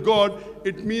words with God,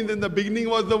 it means in the beginning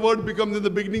was the word, becomes in the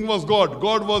beginning was God.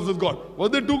 God was with God. Were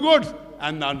there two gods?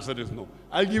 And the answer is no.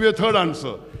 I'll give you a third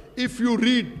answer. If you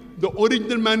read the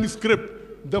original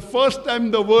manuscript, the first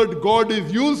time the word God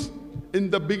is used, in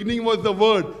the beginning was the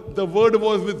word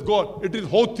was with God. It is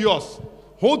hotheos.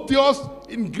 Hotheos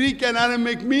in Greek and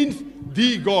Aramaic means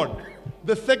the God.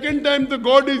 The second time the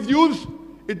God is used,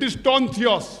 it is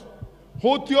tontheos.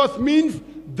 Hotheos means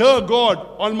the God,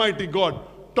 Almighty God.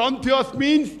 Tontheos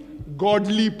means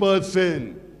godly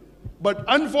person. But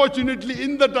unfortunately,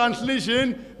 in the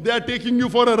translation, they are taking you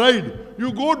for a ride.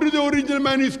 You go to the original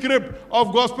manuscript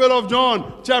of Gospel of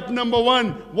John, chapter number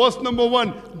 1, verse number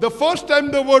 1. The first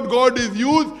time the word God is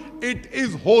used, it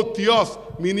is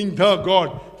hotheos, meaning the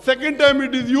God. Second time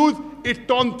it is used, it's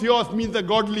tontheos, means a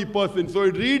godly person. So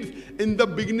it reads, in the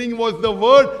beginning was the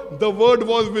word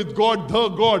was with God, the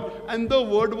God. And the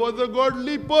word was a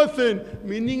godly person,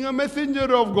 meaning a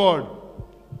messenger of God.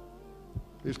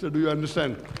 Sister, do you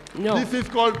understand? No. This is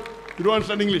called, you don't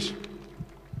understand English.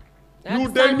 You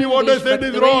That's tell me what I English, said but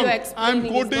is the way wrong. you're explaining I'm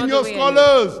is quoting not your the way I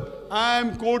scholars.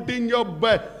 I'm quoting your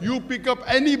Bible. You pick up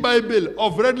any Bible,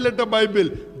 of red letter Bible.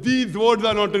 These words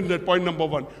are not in that, point number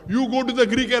 1. You go to the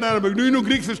Greek and Aramaic. Do you know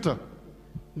Greek, sister?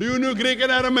 Do you know Greek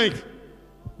and Aramaic?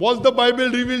 Was the Bible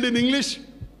revealed in English?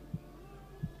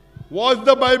 Was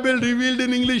the Bible revealed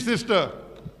in English, sister?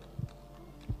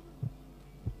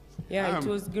 Yeah, it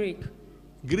was Greek.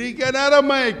 Greek and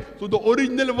Aramaic. So the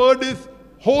original word is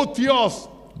hotheos.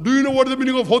 Do you know what is the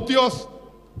meaning of hotheos?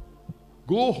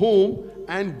 Go home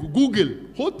and Google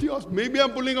hotheos. Maybe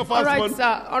I'm pulling a fast one.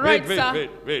 Sir. All right, sir.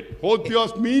 Wait.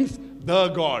 Hotheos means the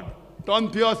God.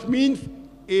 Tontheos means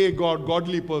a God,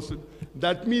 godly person.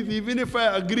 That means even if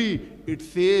I agree, it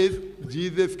says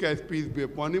Jesus Christ, peace be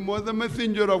upon him, was a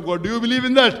messenger of God. Do you believe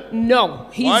in that? No,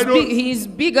 he's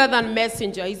bigger than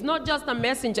messenger. He's not just a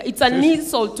messenger. It's an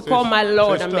insult to call my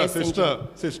Lord a messenger.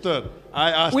 Sister,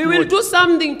 I asked we you. will what, do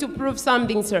something to prove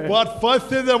something, sir. But first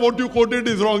say that what you quoted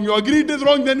is wrong. You agree it is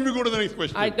wrong, then we go to the next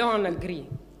question. I don't agree.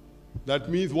 That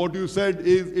means what you said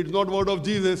is it's not word of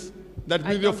Jesus. That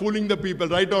means you're fooling the people,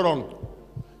 right or wrong?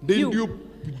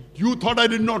 You thought I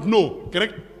did not know,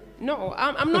 correct? No,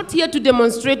 I'm not here to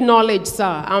demonstrate knowledge,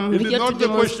 sir. It is not the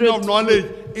question of knowledge.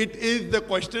 It is the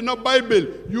question of Bible.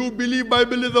 You believe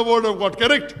Bible is the word of God,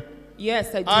 correct?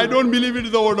 Yes, I do. I don't believe it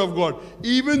is the word of God.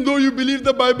 Even though you believe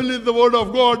the Bible is the word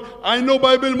of God, I know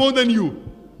Bible more than you,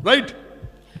 right?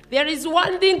 There is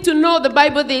one thing to know the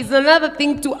Bible, there is another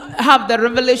thing to have the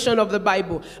revelation of the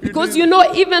Bible. Because you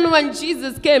know, even when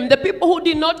Jesus came, the people who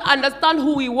did not understand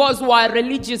who he was were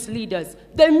religious leaders.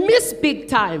 They missed big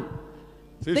time.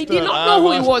 Sister, they did not know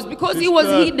who he was because he was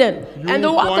hidden. And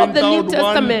the work of the New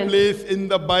Testament. One place in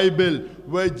the Bible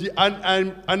where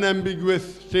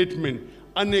unambiguous statement,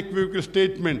 unequivocal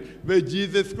statement, where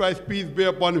Jesus Christ, peace be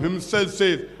upon him, himself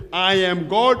says, I am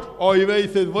God, or where he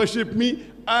says, worship me,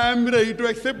 I am ready to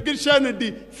accept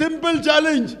Christianity. Simple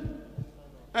challenge.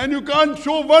 And you can't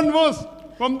show one verse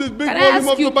from this big volume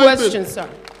of the Bible. Can I ask you a question, sir?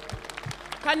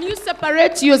 Can you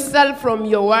separate yourself from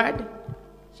your word?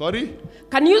 Sorry?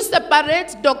 Can you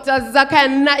separate Dr.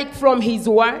 Zakir Naik from his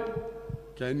word?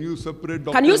 Can you separate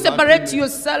Dr. Can you separate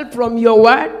yourself from your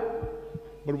word?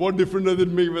 But what difference does it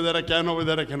make whether I can or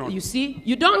whether I cannot? You see,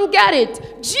 you don't get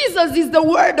it. Jesus is the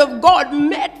word of God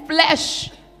made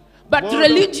flesh. But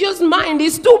religious mind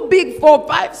is too big for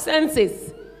 5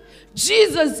 senses.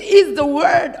 Jesus is the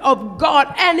word of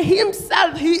God, and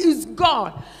himself, he is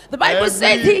God. The Bible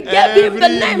says he gave him the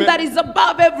name that is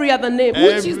above every other name,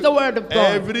 which is the word of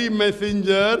God. Every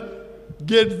messenger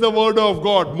gets the word of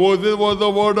God. Moses was the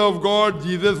word of God.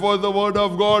 Jesus was the word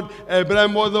of God.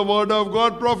 Abraham was the word of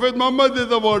God. Prophet Muhammad is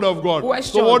the word of God.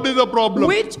 Question. So what is the problem?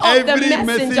 Which of Every the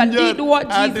messenger did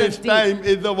what at Jesus his time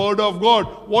is the word of God.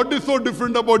 What is so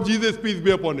different about Jesus, peace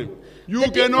be upon him? You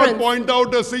cannot point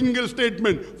out a single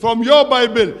statement from your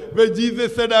Bible where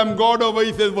Jesus said, I am God, or where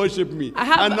he says, worship me. I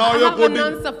have an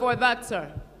answer for that,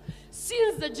 sir.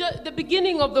 since the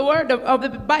beginning of the word of the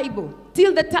Bible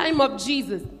till the time of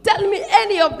Jesus, tell me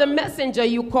any of the messenger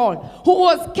you call who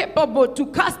was capable to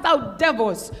cast out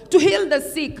devils, to heal the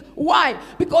sick. Why?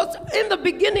 Because in the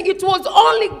beginning it was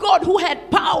only God who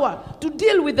had power to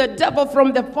deal with the devil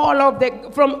from the fall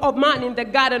of man in the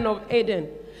Garden of Eden.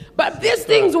 But these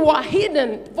things were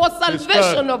hidden for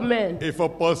salvation of men. If a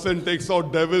person takes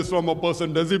out devils from a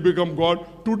person, does he become God?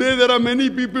 Today there are many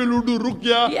people who do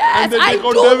ruqya and they take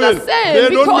out devils. They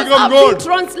don't become God. Been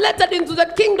translated into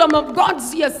the kingdom of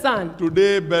God's dear Son.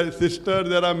 Today, sister,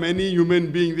 there are many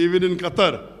human beings, even in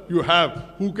Qatar, you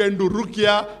have, who can do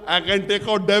ruqya and can take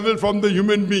out devil from the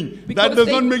human being. Because that does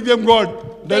not make them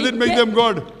God. Does it make them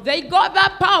God? They got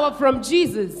that power from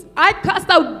Jesus. I cast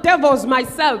out devils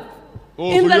myself.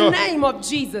 In the name of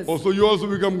Jesus. Oh, so you also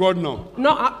become God now?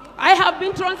 No, I have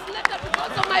been translated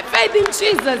because of my faith in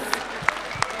Jesus.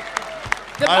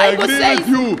 The Bible says, with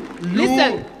you.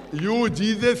 Listen. You,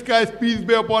 Jesus Christ, peace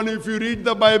be upon him. If you read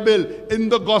the Bible, in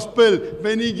the gospel,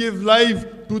 when he gives life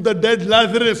to the dead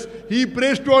Lazarus, he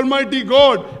prays to Almighty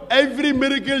God. Every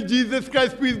miracle Jesus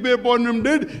Christ, peace be upon him,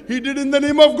 did, he did in the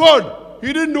name of God.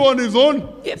 He didn't do on his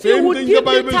own. If Same you would thing give the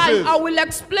Bible me time, says. I will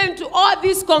explain to all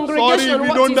these congregations Sorry,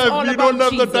 we don't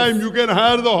have the time. You can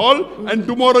hire the hall and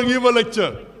tomorrow give a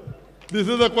lecture. This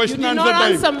is a question and answer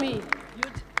time. You did not answer me.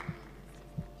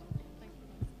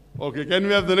 Okay, can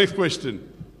we have the next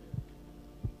question?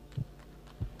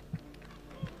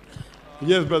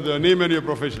 Yes, brother, your name and your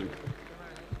profession.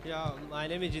 Yeah, my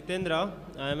name is Jitendra.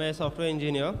 I am a software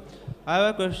engineer. I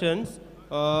have a question.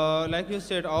 Like you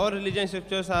said, our religion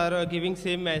scriptures are giving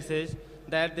same message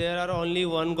that there are only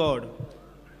one God.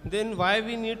 Then why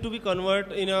we need to be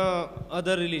convert in a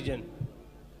other religion?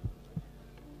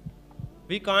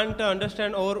 We can't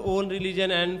understand our own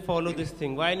religion and follow this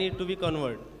thing. Why need to be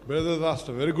convert? Brothers asked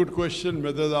a very good question.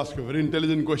 Brothers asked a very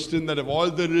intelligent question that if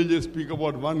all the religions speak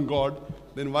about one God,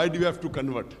 then why do you have to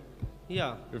convert?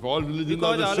 Yeah. If all religions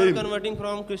because are the all same. are converting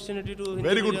from Christianity to Hinduism,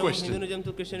 very good question. Hinduism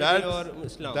to Christianity or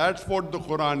Islam. That's what the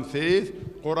Quran says.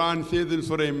 Quran says in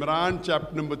Surah Imran,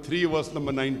 chapter number 3, verse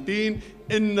number 19,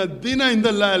 Inna dina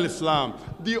indallah al-Islam.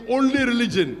 The only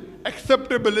religion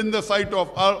acceptable in the sight of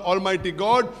our Almighty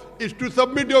God is to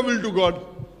submit your will to God.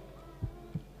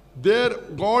 There,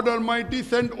 God Almighty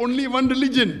sent only one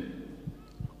religion.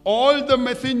 All the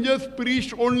messengers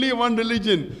preached only one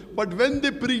religion. But when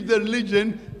they preached the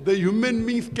religion, the human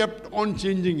beings kept on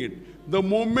changing it. The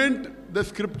moment the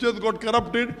scriptures got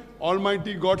corrupted,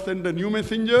 Almighty God sent a new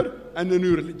messenger and a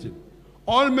new religion.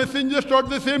 All messengers taught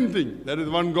the same thing. There is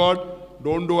one God,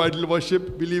 don't do idol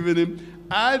worship, believe in him.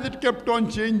 As it kept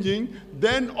on changing,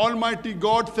 then Almighty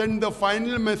God sent the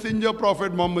final messenger,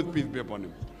 Prophet Muhammad, peace be upon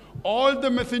him. All the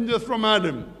messengers from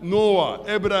Adam, Noah,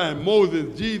 Abraham,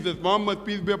 Moses, Jesus, Muhammad,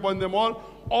 peace be upon them all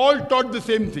taught the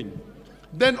same thing.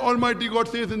 Then Almighty God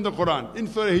says in the Quran, in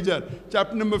Surah Hijr,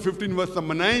 chapter number 15, verse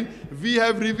number 9, we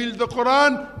have revealed the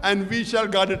Quran and we shall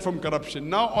guard it from corruption.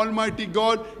 Now Almighty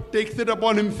God takes it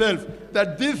upon himself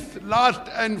that this last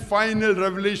and final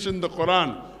revelation, the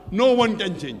Quran, no one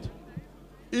can change.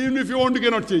 Even if you want, you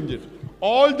cannot change it.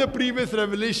 All the previous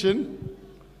revelation,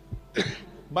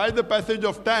 by the passage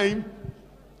of time,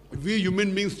 we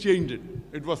human beings changed it.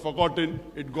 It was forgotten,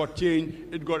 it got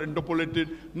changed, it got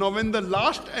interpolated. Now when the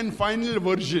last and final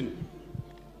version,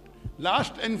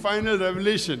 last and final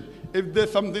revelation, if there's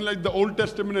something like the Old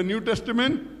Testament and New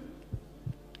Testament,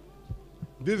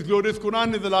 this glorious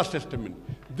Quran is the last testament.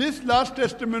 This last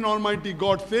testament, Almighty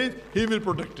God says, He will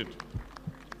protect it.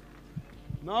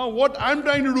 Now what I'm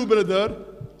trying to do, brother,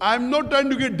 I'm not trying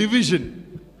to get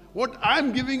division. What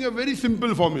I'm giving a very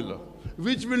simple formula,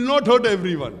 which will not hurt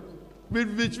everyone,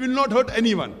 which will not hurt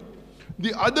anyone.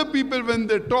 The other people, when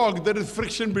they talk, there is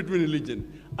friction between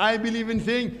religion. I believe in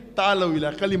saying, Ta'alaw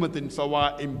ila kalimatin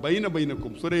sawa'im bayna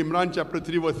baynakum. Surah Imran chapter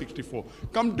 3 verse 64.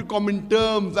 Come to common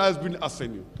terms as been us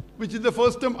and you. Which is the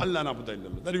first term, Allah na'budu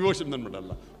illallah. That we worship none but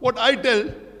Allah. What I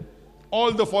tell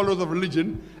all the followers of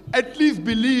religion, at least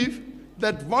believe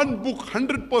that one book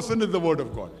 100% is the word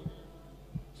of God.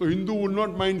 So Hindu would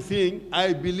not mind saying,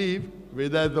 I believe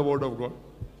Veda is the word of God.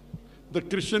 The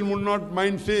Christian would not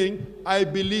mind saying, I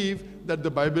believe that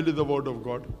the Bible is the word of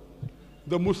God.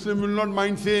 The Muslim will not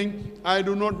mind saying, I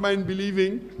do not mind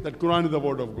believing that Quran is the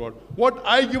word of God. What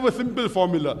I give a simple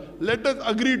formula. Let us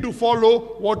agree to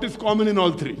follow what is common in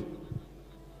all three.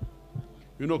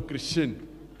 You know, Christian,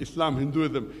 Islam,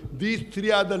 Hinduism, these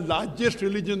three are the largest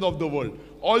religions of the world.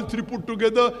 All three put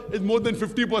together is more than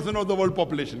 50% of the world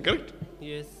population, correct?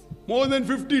 Yes. More than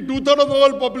 50, two-thirds of the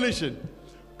world population.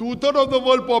 Two-thirds of the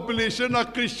world population are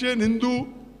Christian, Hindu,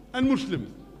 and Muslims.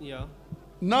 Yeah.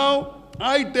 Now,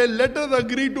 I tell, let us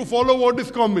agree to follow what is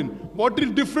common. What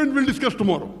is different, we'll discuss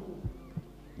tomorrow.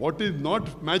 What is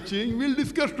not matching, we'll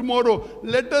discuss tomorrow.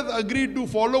 Let us agree to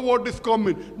follow what is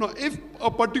common. Now, if a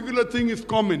particular thing is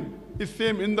common, is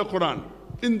same in the Quran,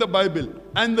 in the Bible,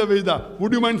 and the Veda,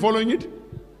 would you mind following it?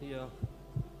 Yeah.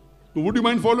 Would you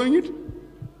mind following it?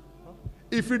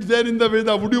 If it's there in the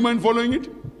Veda, would you mind following it?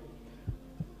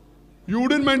 You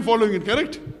wouldn't mind following it,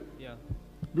 correct? Yeah.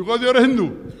 Because you're a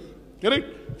Hindu,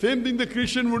 correct? Same thing, the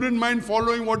Christian wouldn't mind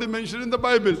following what is mentioned in the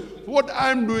Bible. What I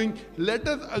am doing, let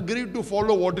us agree to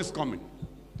follow what is common.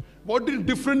 What is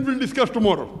different, we'll discuss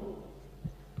tomorrow.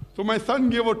 So my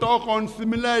son gave a talk on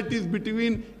similarities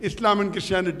between Islam and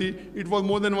Christianity. It was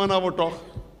more than 1 hour talk.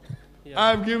 Yeah.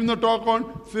 I have given a talk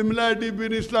on similarity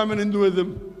between Islam and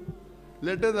Hinduism.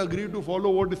 Let us agree to follow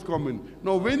what is common.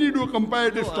 Now when you do a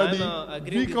comparative study,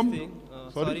 we come...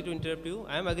 Sorry to interrupt you.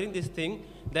 I am agreeing this thing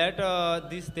that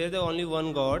there is the only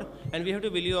one God and we have to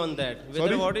believe on that.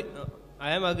 Whether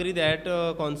I am agree that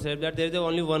concept that there is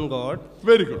only one God.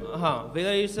 Very good.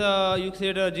 Whether it's you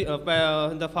said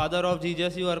the father of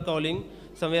Jesus you are calling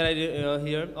somewhere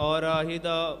here, or he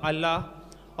the Allah,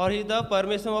 or he the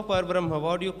permission of Parbrahma,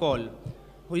 what do you call?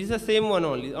 Who is the same one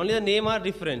only? Only the name are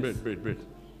different. Wait.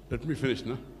 Let me finish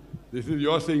now. This is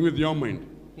your saying with your mind.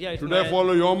 Yeah, should I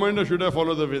follow your mind or should I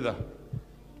follow the Veda?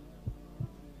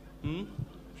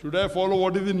 Should I follow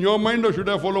what is in your mind or should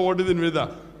I follow what is in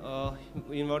Veda?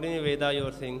 In what in Veda you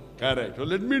are saying. Correct. So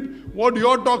what you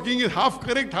are talking is half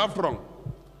correct, half wrong.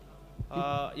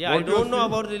 Yeah, I don't know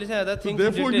about religion, other things. So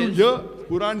therefore you hear,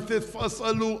 Quran says,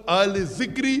 Fasalu ahli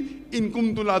zikri in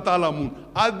kuntum la ta'lamun.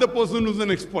 Ask the person who's an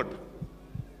expert.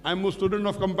 I'm a student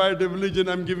of comparative religion,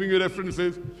 I'm giving you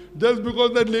references. Just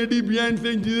because that lady behind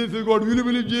saying Jesus is God, will you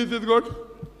believe Jesus is God?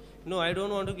 No, I don't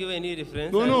want to give any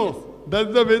reference. No.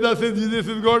 Does the Veda say Jesus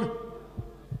is God?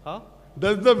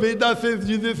 Does the Veda say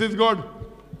Jesus is God?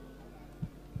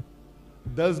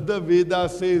 Does the Veda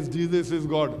say Jesus is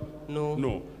God?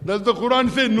 No. Does the Quran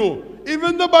say no?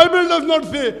 Even the Bible does not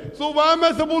say. So why am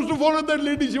I supposed to follow that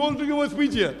lady? She wants to give a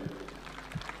speech here.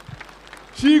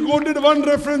 She quoted one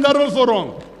reference, that was so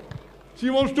wrong. She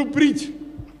wants to preach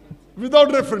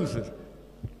without references.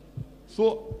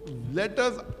 So let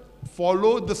us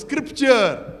follow the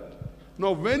scripture.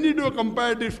 Now when you do a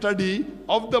comparative study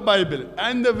of the Bible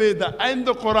and the Veda and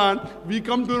the Quran, we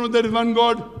come to know there is one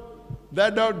God.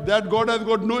 That God has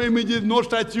got no images, no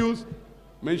statues.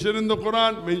 Mentioned in the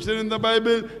Quran, mentioned in the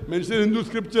Bible, mentioned in Hindu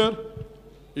scripture.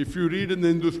 If you read in the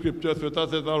Hindu scripture,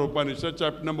 Sveta Upanishad,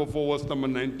 chapter number 4, verse number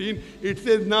 19, it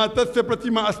says, Na tasya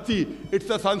pratima asti. It's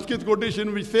a Sanskrit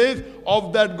quotation which says,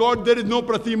 of that God there is no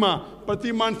pratima.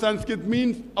 Pratima in Sanskrit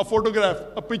means a photograph,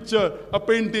 a picture, a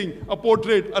painting, a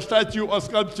portrait, a statue, a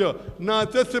sculpture. Na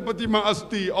tasya pratima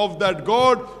asti. Of that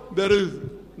God there is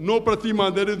no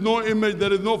pratima, there is no image,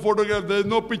 there is no photograph, there is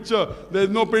no picture, there is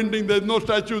no painting, there is no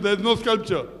statue, there is no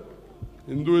sculpture.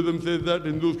 Hinduism says that,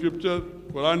 Hindu scripture,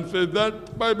 Quran says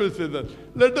that, Bible says that.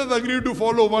 Let us agree to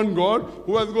follow one God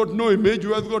who has got no image,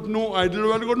 who has got no idol,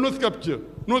 who has got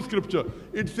no scripture.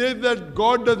 It says that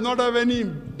God does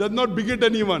not beget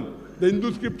anyone. The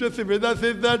Hindu scripture says, Veda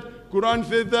says that, Quran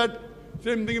says that,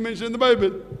 same thing mentioned in the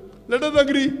Bible. Let us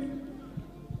agree.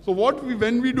 So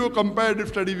when we do a comparative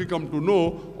study, we come to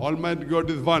know Almighty God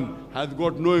is one, has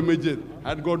got no images,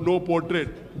 has got no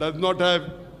portrait, does not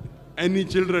have any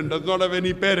children, does not have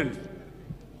any parents.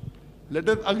 Let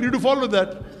us agree to follow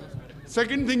that.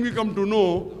 Second thing we come to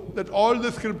know that all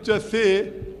the scriptures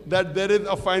say that there is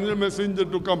a final messenger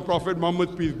to come, Prophet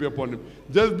Muhammad, peace be upon him.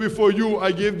 Just before you,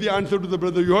 I gave the answer to the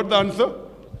brother. You heard the answer?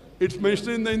 It's mentioned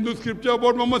in the Hindu scripture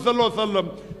about Muhammad sallallahu alaihi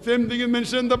wasallam. Same thing is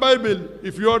mentioned in the Bible.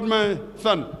 If you heard my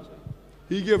son,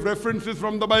 he gave references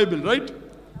from the Bible, right?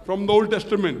 From the Old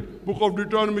Testament. Book of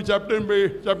Deuteronomy, chapter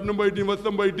number 18, verse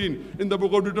number 18. In the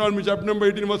book of Deuteronomy, chapter number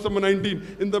 18, verse number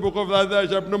 19. In the book of Isaiah,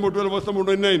 chapter number 12, verse number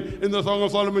 29. In the Song of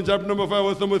Solomon, chapter number 5,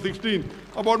 verse number 16.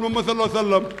 About Muhammad sallallahu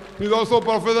alaihi wasallam. He's also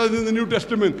prophesied in the New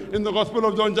Testament. In the Gospel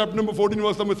of John, chapter number 14,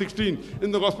 verse number 16.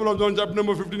 In the Gospel of John, chapter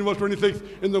number 15, verse 26.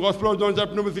 In the Gospel of John,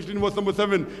 chapter number 16, verse number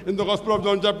 7. In the Gospel of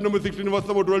John, chapter number 16, verse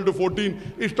number 12 to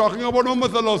 14. It's talking about Muhammad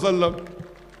sallallahu alaihi wasallam.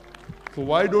 So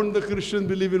why don't the Christians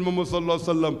believe in Muhammad sallallahu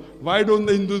alaihi wasallam? Why don't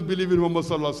the Hindus believe in Muhammad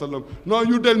sallallahu alaihi wasallam? Now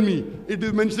you tell me, it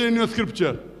is mentioned in your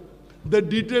scripture. The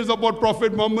details about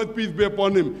Prophet Muhammad, peace be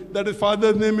upon him, that his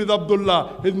father's name is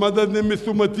Abdullah, his mother's name is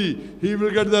Sumati. He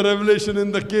will get the revelation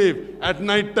in the cave at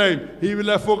night time. He will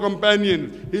have 4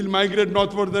 companions. He'll migrate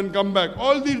northward and come back.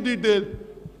 All these details.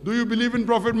 Do you believe in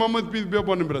Prophet Muhammad, peace be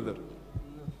upon him, brother?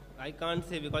 I can't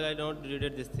say because I don't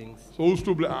read these things. So who's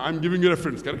to blame? I'm giving you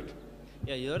reference, correct?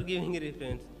 Yeah, you're giving a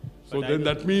reference. So then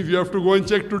that means you have to go and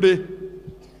check today.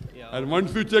 Yeah. And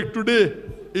once you check today,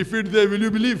 if it's there, will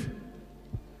you believe?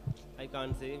 I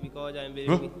can't say because I'm Huh?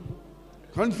 believing.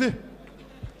 Can't say.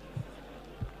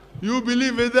 You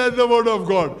believe whether it's the word of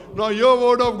God. Now your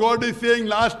word of God is saying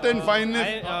last and final.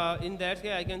 In that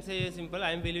case, I can say simple.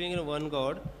 I'm believing in one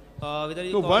God. Whether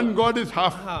you So call one God is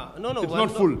half. No, It's one not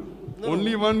God- full. no,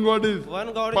 Only one God is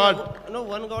one God part.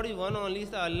 one God is one only, is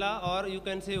the Allah, or you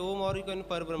can say Om, or you can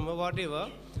Parabrahma, whatever.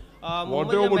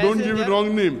 Whatever, but don't give it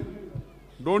wrong name.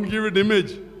 Don't give it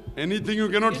image. Anything you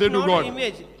cannot say to not God.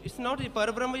 Image. It's not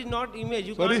Parabrahma is not image.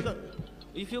 You Sorry? can't,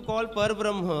 if you call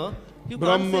Parabrahma, you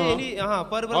Brahma. can't say any.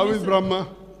 Parabrahma How is Brahma?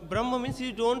 Brahma means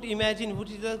you don't imagine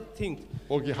which is the thing.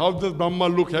 Okay, how does Brahma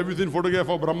look? Have you seen photograph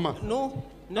of Brahma? No,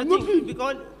 not nothing. seen.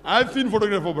 Because I've seen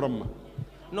photograph of Brahma.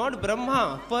 not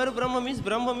Brahma. Brahma means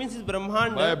is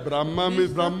Brahmanda. By Brahma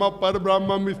means Brahma,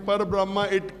 Brahma means Brahma.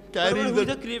 It carries Who is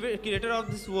the the creator of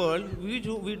this world?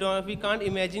 We can't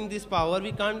imagine this power.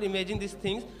 We can't imagine these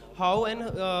things.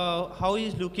 How he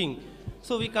is looking.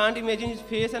 So we can't imagine his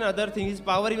face and other things. His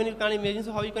power even you can't imagine.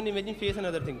 So how you can imagine face and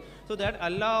other things? So that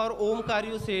Allah or Omkar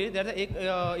you say that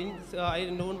I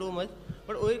don't know much.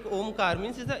 But Omkar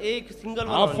means it's a single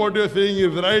one. half what you're saying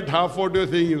is right, half what you're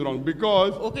saying is wrong.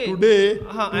 Because today, today,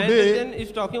 and then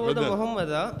if talking about the Muhammad,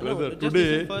 brother, just today,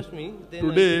 listen first me. Then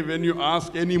today when you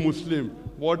ask any Muslim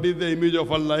what is the image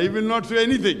of Allah, he will not say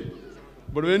anything.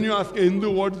 But when you ask a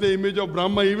Hindu what is the image of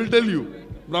Brahma, he will tell you.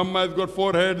 Brahma has got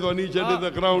 4 heads, on each head is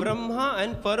a crown. Brahma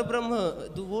and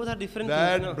Parabrahma, both are different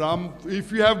That things. Brahma, if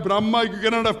you have Brahma, you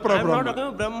cannot have I'm not Parabrahma. talking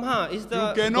about Brahma. It's the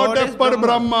You cannot goddess have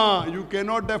Parabrahma. You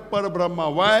cannot have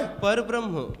Parabrahma. Why?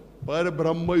 Parabrahma.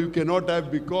 Parabrahma you cannot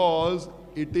have because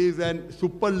it is an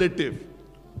superlative.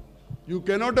 You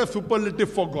cannot have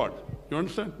superlative for God. You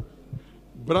understand?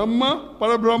 Brahma,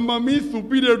 Parabrahma means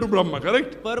superior to Brahma,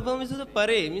 correct? Parabrahma means the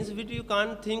pare, means which you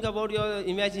can't think about your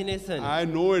imagination. I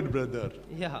know it, brother.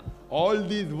 Yeah. All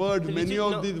these words, many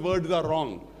of these words are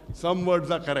wrong. Some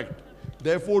words are correct.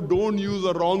 Therefore, don't use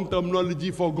a wrong terminology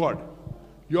for God.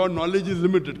 Your knowledge is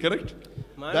limited, correct?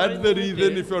 That's the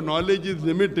reason if your knowledge is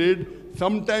limited,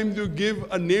 sometimes you give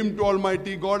a name to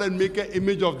Almighty God and make an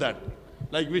image of that.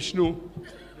 Like Vishnu,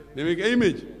 they make an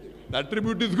image. The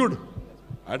attribute is good.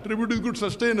 Attribute is good,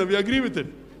 sustainer, we agree with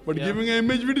it. But giving an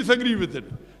image, we disagree with it.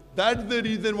 That's the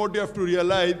reason what you have to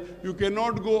realize, you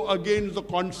cannot go against the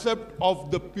concept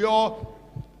of the pure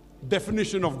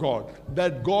definition of God.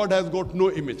 That God has got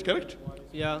no image, correct?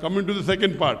 Yeah. Coming to the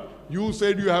second part. You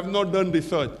said you have not done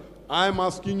research. I am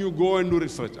asking you go and do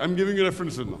research. I'm giving you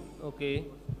references now. Okay.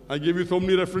 I gave you so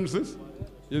many references.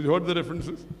 You heard the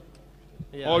references?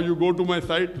 Yeah. Or you go to my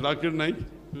site, Zakir Naik.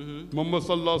 Muhammad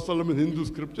Sallallahu Alaihi Wasallam in Hindu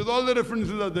scriptures. All the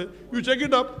references are there. You check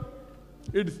it up.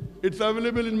 It's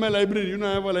available in my library. You know,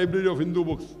 I have a library of Hindu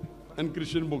books and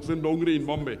Christian books in Dongri in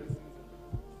Bombay.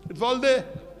 It's all there.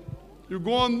 You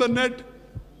go on the net.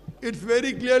 It's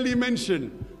very clearly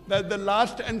mentioned that the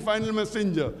last and final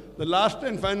messenger, the last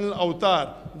and final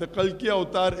avatar, the Kalki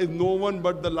avatar is no one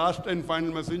but the last and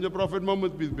final messenger, Prophet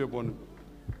Muhammad, peace be upon him.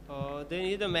 Then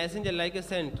he's a messenger like a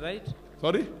saint, right?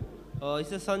 Sorry?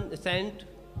 It's a saint.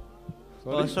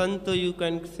 Sorry? Sant, you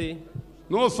can say.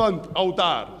 No sant,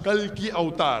 avatar, Kalki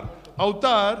avatar.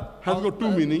 Avatar has got two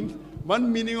meanings.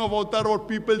 One meaning of avatar, what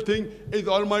people think is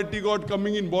Almighty God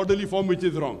coming in bodily form, which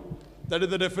is wrong. That is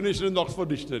the definition in the Oxford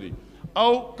Dictionary.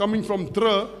 Av coming from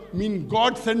tra mean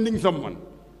God sending someone.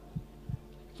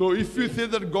 So if you say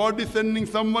that God is sending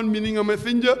someone, meaning a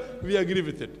messenger, we agree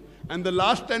with it. And the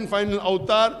last and final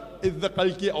avatar is the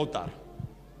Kalki avatar.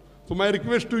 So my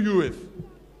request to you is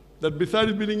that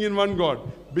besides believing in one God,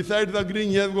 besides agreeing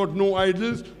he has got no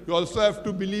idols, you also have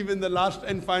to believe in the last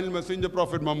and final messenger,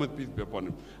 Prophet Muhammad, peace be upon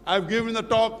him. I've given a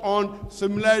talk on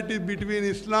similarities between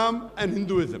Islam and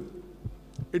Hinduism.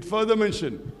 It further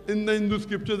mentioned in the Hindu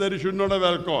scripture that you should not have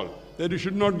alcohol, that you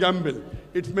should not gamble.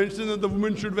 It's mentioned that the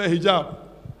woman should wear hijab.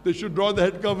 They should draw the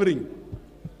head covering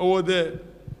over the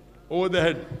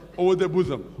head, over the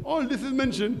bosom. All this is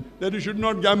mentioned that you should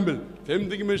not gamble. Same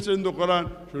thing mentioned in the Quran,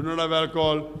 should not have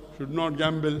alcohol, should not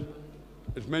gamble.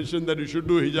 It's mentioned that you should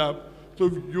do hijab.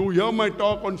 So you hear my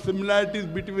talk on similarities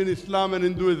between Islam and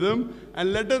Hinduism,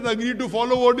 and let us agree to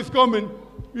follow what is common.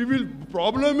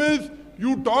 Problem is,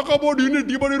 you talk about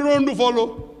unity, but you don't want to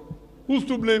follow. Who's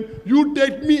to blame? You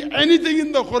take me anything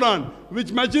in the Quran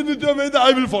which matches with your Veda,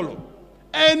 I will follow.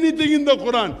 Anything in the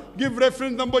Quran. Give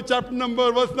reference number, chapter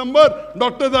number, verse number,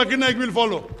 Dr. Zakir Naik will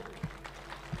follow.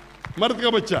 Mard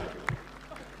ka bachcha.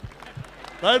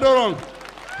 Right or wrong?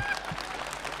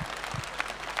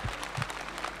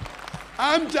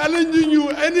 I am challenging you.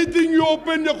 Anything you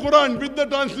open your Quran with the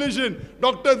translation,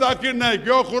 Dr. Zakir Naik,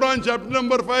 your Quran chapter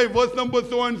number 5, verse number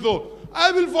so and so.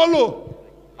 I will follow.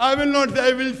 I will not say,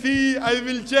 I will see, I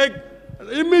will check.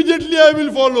 Immediately I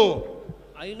will follow.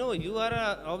 I know you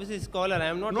are obviously a scholar. I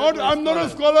am not. I'm not a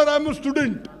scholar, I am a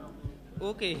student.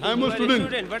 Okay, I am you a are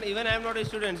student. But even I am not a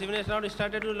student. Even I have not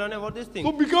started to learn about this thing.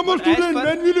 So become a But as student.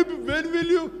 per- When will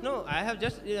you? No, I have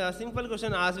just a simple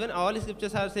question asked. When all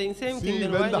scriptures are saying same thing, See,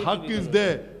 then when why the need haqq to be is converted?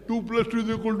 there, 2 plus 2 is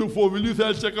equal to 4. Will you say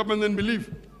I'll check up and then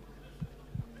believe?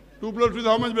 2 plus 2 is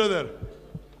how much, brother?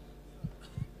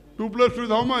 2 plus 2 is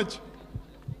how much?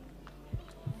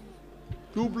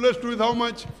 2 plus 2 is how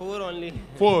much? 4 only.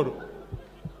 4.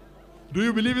 Do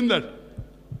you believe in that?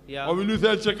 Yeah. Or will you say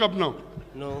I'll check up now?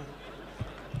 No.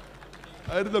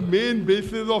 That is the main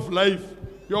basis of life.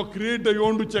 Your creator, you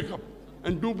want to check up.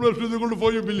 And 2 plus 2 is equal to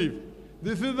 4, you believe.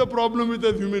 This is the problem with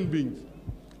us human beings.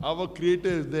 Our creator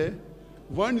is there.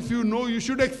 Once you know, you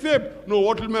should accept. No,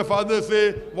 what will my father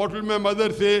say? What will my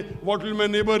mother say? What will my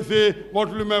neighbor say? What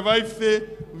will my wife say?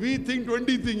 We think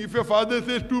 20 things. If your father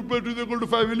says 2 plus 2 is equal to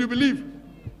 5, will you believe?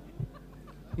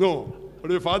 No.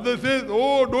 But if father says,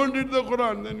 oh, don't read the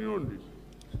Quran, then you don't read.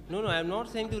 No, I am not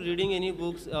saying to reading any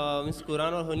books, means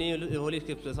Quran or holy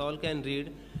scriptures. All can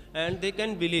read and they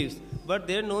can believe. But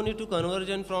there is no need to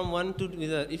conversion from one to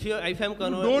other. If I am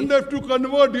converted, You don't have to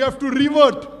convert, you have to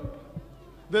revert.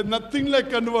 There's nothing like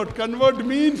convert. Convert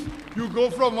means you go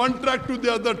from one track to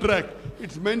the other track.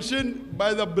 It's mentioned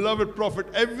by the beloved Prophet.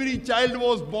 Every child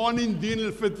was born in Deen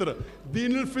al-Fitra.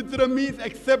 Deen al-Fitra means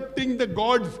accepting the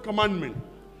God's commandment.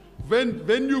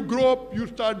 When you grow up, you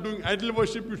start doing idol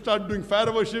worship, you start doing fire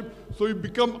worship, so you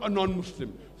become a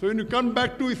non-Muslim. So when you come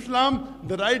back to Islam,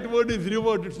 the right word is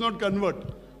revert, it's not convert.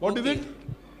 What is it?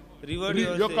 Revert,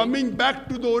 You're coming back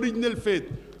to the original faith.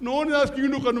 No one is asking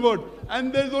you to convert.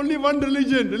 And there's only one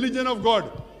religion, religion of God.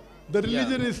 The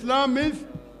religion Islam is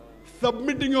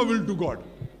submitting your will to God.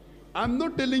 I'm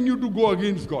not telling you to go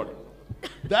against God.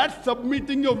 That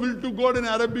submitting your will to God in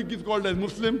Arabic is called as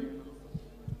Muslim.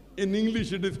 In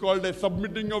English it is called as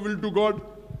submitting your will to God.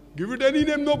 Give it any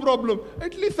name, no problem.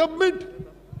 At least submit.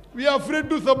 We are afraid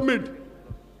to submit.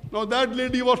 Now that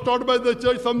lady was taught by the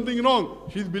church something wrong.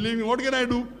 She's believing, what can I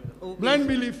do? Okay. Blind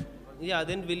belief. Yeah,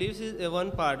 then beliefs is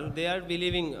one part. They are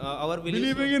believing our beliefs.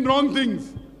 Believing in wrong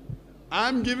things. I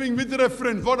am giving with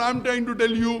reference. What I am trying to tell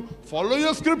you, follow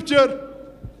your scripture.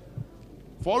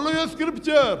 Follow your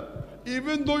scripture.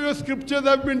 Even though your scriptures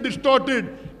have been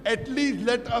distorted, at least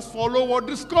let us follow what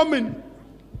is common.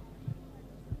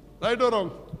 Right or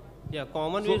wrong? Yeah,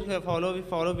 common we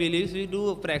follow beliefs, we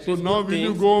do practice. So now good will you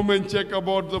things. go home and check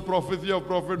about the prophecy of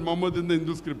Prophet Muhammad in the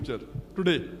Hindu scripture?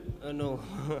 Today? No.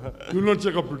 You will not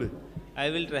check up today? I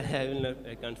will try, I will not,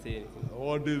 I can't say anything.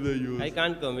 What is the use? I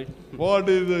can't commit. What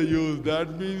is the use?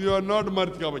 That means you are not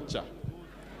Mard ka bacha.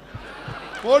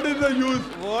 What is the use?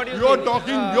 What do you You're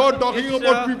think? talking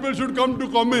about people should come to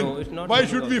comment. No, it's not Why like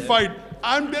should we that. fight?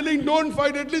 I'm telling don't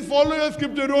fight, at least follow your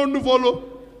scripture you want to follow.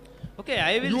 Okay,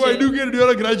 I will You are educated, you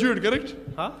are a graduate, correct?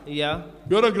 Huh? Yeah.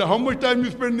 How much time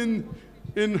you spend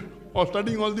in or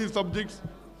studying all these subjects?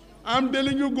 I'm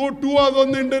telling you, go 2 hours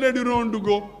on the internet, you don't want to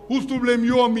go. Who's to blame,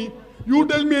 you or me? You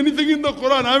tell me anything in the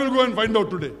Quran, I will go and find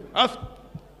out today. Ask.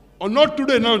 Or not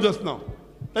today, now, just now.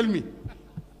 Tell me.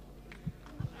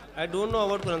 I don't know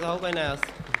about Quran, how can I ask?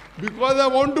 Because I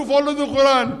want to follow the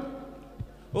Quran.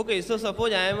 Okay, so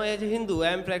suppose I am as a Hindu,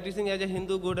 I am practicing as a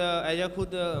Hindu good, as a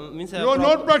khud, means You are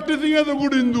not practicing as a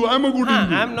good Hindu. I am a good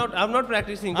Hindu. I'm not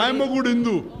practicing. I am a good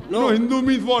Hindu. No. Hindu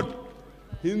means what?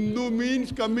 Hindu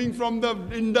means coming from the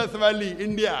Indus Valley,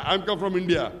 India. I am come from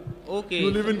India. Okay.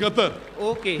 You live in Qatar.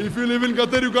 Okay. If you live in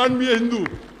Qatar, you can't be a Hindu.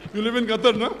 You live in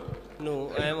Qatar, no?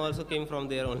 No, I am also came from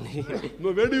there only.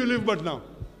 No, where do you live but now?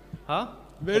 Huh?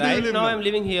 Where do you Right live now now? I am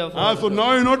living here. So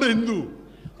now you're not a Hindu.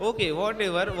 Okay,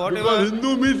 whatever. Because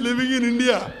Hindu means living in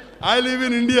India. I live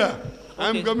in India. I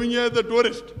am coming here as a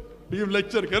tourist to give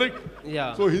lecture, correct?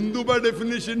 Yeah. So Hindu by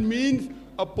definition means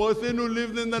a person who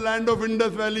lives in the land of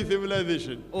Indus Valley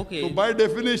civilization. Okay. So by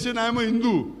definition, I am a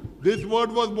Hindu. This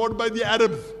word was bought by the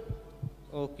Arabs.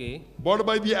 Okay. Bought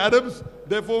by the Arabs.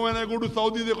 Therefore, when I go to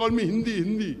Saudi, they call me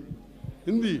Hindi.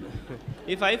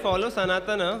 If I follow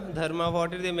Sanatana Dharma,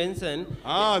 what did they mention?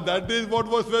 That is what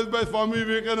was said by Swami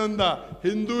Vivekananda.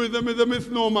 Hinduism is a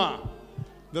misnomer.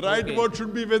 The right word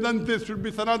should be Vedantist, should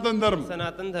be Sanatan Dharma.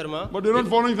 Sanatan Dharma. But you're not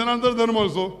following Sanatan Dharma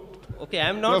also. Okay, I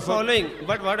am not following.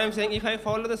 But what I am saying, if I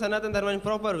follow the Sanatan Dharma in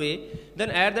proper way,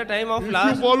 then at the time of If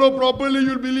last... you follow properly,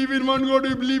 you'll believe in one God,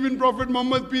 you believe in Prophet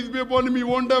Muhammad, peace be upon him. You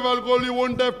won't have alcohol, you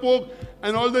won't have pork,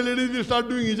 and all the ladies will start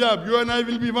doing hijab. You and I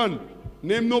will be one.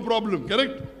 Name no problem,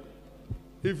 correct?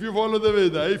 If you follow the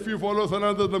Veda, if you follow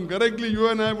Sanatana correctly, you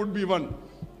and I would be one.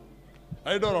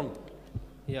 Right or wrong?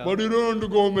 Yeah. But you don't want to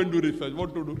go home and do research.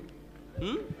 What to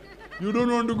do? You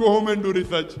don't want to go home and do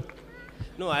research.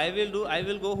 No, I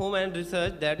will go home and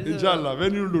research. That is. Inshallah.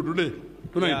 When you will do? Today?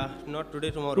 Tonight? Yeah, not today,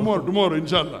 tomorrow. Tomorrow,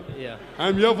 inshallah. Yeah. I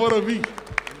am here for a week.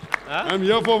 Huh? I am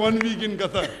here for 1 week in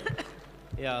Qatar.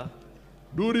 Yeah.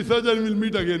 Do research and we'll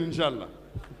meet again, inshallah.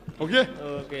 Okay?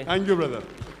 Okay. Thank you, brother.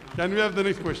 Can we have the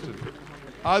next question?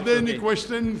 Are there any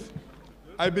questions?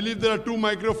 I believe there are 2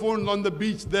 microphones on the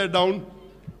beach there down.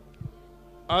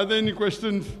 Are there any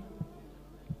questions?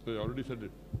 I already said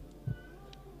it.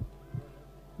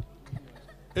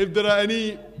 If there are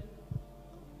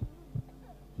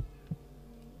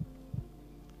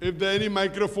any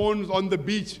microphones on the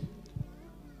beach,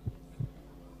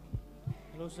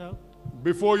 Hello, sir.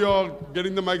 before you're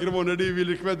getting the microphone ready, we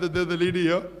request that there's a lady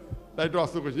here. Like to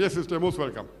ask the question. Yes, sister, most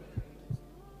welcome.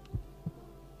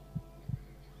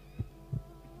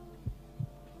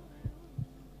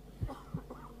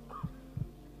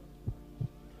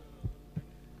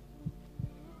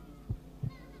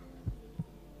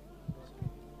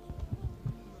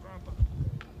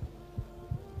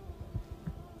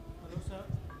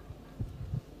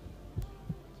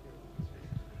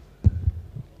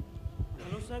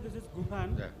 This is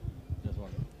Gufan. Yeah, just one.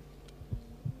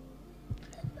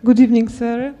 Good evening,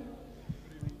 sir.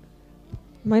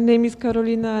 My name is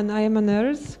Carolina and I am a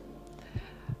nurse.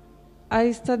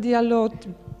 I study a lot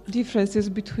differences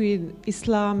between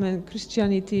Islam and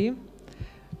Christianity,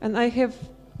 and I have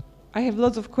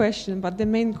lots of questions, but the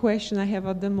main question I have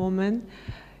at the moment,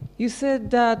 you said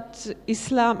that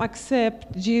Islam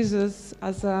accepts Jesus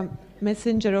as a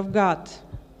messenger of God.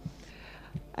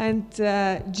 And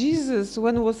Jesus,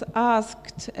 when was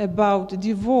asked about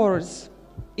divorce,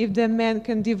 if the man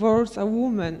can divorce a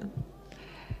woman,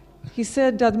 he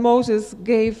said that Moses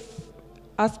gave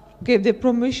the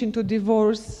permission to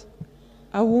divorce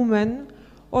a woman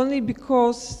only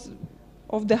because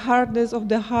of the hardness of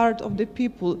the heart of the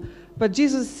people. But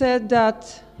Jesus said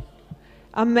that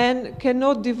a man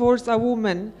cannot divorce a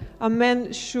woman. A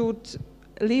man should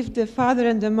leave the father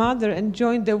and the mother and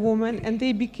join the woman, and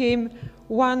they became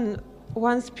one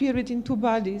spirit in 2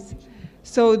 bodies.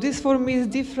 So this for me is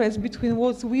difference between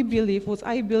what we believe, what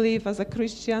I believe as a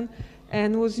Christian,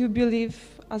 and what you believe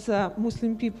as a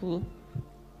Muslim people.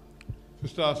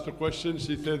 Sister asked a question.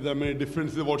 She said there are many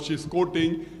differences. What she's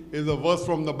quoting is a verse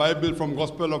from the Bible, from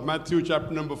Gospel of Matthew,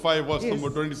 chapter number 5, verse number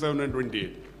 27 and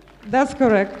 28. That's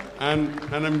correct. And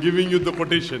I'm giving you the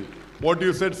quotation. What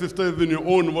you said, sister, is in your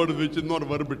own words, which is not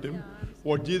verbatim.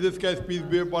 What Jesus Christ, peace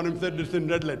be upon him, said is in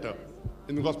red letter.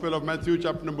 In the Gospel of Matthew,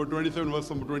 chapter number 27, verse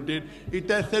number 28, it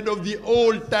has said of the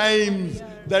old times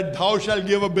that thou shalt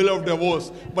give a bill of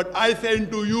divorce. But I say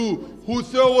unto you,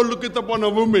 whosoever looketh upon a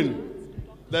woman,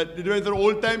 that it was an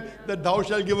old time that thou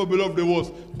shalt give a bill of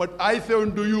divorce. But I say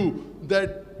unto you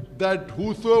that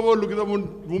whosoever looketh upon a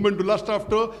woman to lust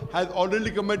after has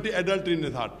already committed adultery in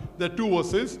his heart. There are 2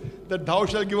 verses, that thou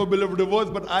shalt give a bill of divorce.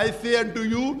 But I say unto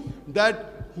you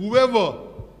that whoever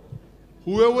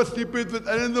sleepeth with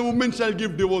another woman shall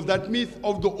give divorce. That means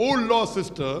of the old law,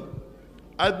 sister,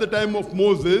 at the time of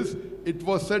Moses, it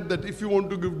was said that if you want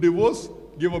to give divorce,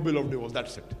 give a bill of divorce.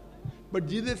 That's it. But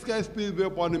Jesus Christ, peace be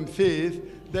upon him, says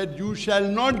that you shall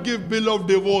not give bill of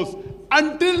divorce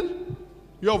until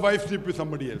your wife sleeps with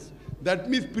somebody else. That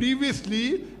means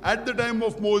previously, at the time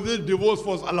of Moses, divorce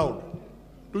was allowed.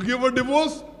 To give a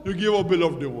divorce, you give a bill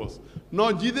of divorce.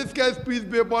 Now Jesus Christ, peace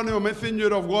be upon him, a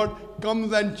messenger of God,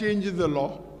 comes and changes the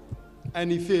law.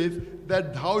 And he says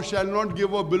that thou shalt not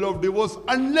give a bill of divorce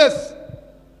unless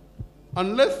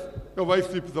your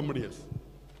wife sleeps with somebody else.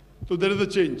 So there is a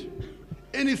change.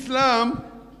 In Islam,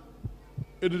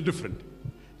 it is different.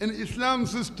 In Islam,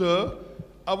 sister,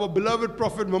 our beloved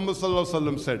Prophet Muhammad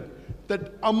said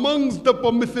that amongst the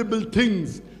permissible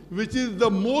things, which is the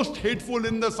most hateful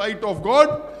in the sight of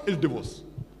God, is divorce.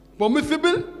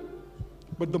 Permissible,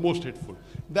 but the most hateful.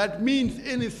 That means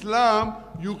in Islam,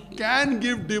 you can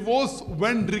give divorce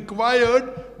when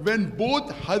required, when both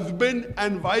husband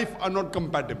and wife are not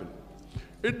compatible.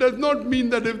 It does not mean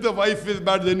that if the wife is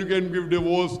bad, then you can give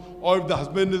divorce, or if the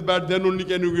husband is bad, then only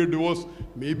can you give divorce.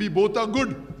 Maybe both are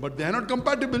good, but they are not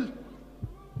compatible.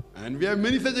 And we have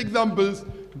many such examples.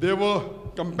 There were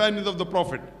companions of the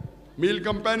Prophet, male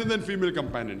companion and female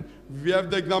companion. We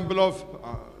have the example of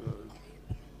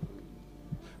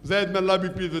Zayd, may Allah be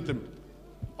pleased with him.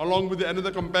 Along with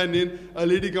another companion, a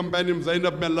lady companion,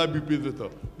 Zainab, may Allah be pleased with her.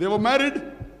 They were married.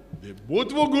 They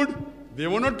both were good. They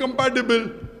were not compatible.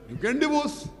 You can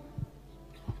divorce.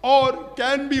 Or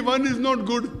can be one is not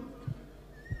good.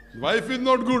 Wife is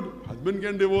not good. Husband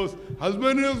can divorce.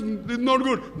 Husband is not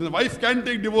good. The wife can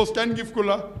take divorce, can give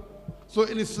kula. So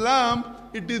in Islam,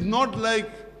 it is not like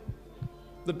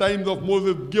the times of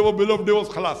Moses, give a bill of divorce,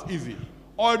 khalas, easy.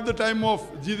 Or at the time of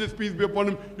Jesus, peace be upon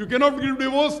him, you cannot give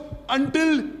divorce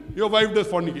until your wife does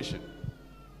fornication.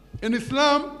 In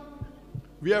Islam,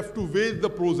 we have to weigh the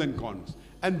pros and cons.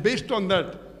 And based on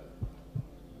that,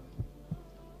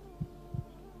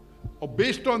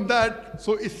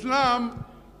 so Islam,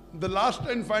 the last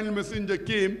and final messenger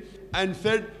came and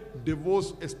said,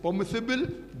 divorce is permissible,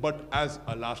 but as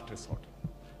a last resort.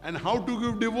 And how to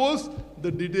give divorce,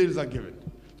 the details are given.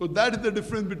 So that is the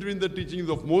difference between the teachings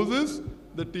of Moses,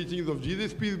 the teachings of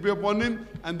Jesus, peace be upon him,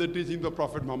 and the teachings of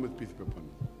Prophet Muhammad, peace be upon him.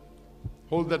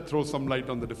 Hope that throws some light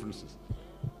on the differences.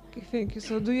 Okay, thank you.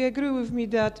 So do you agree with me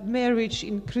that marriage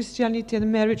in Christianity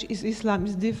and marriage in Islam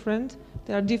is different?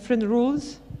 There are different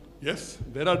rules? Yes,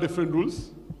 there are different rules.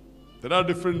 There are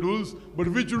different rules, but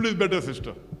which rule is better,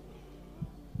 sister?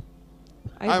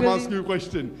 I'm asking you a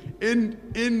question. In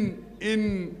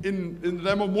the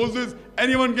time of Moses,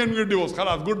 anyone can get divorced.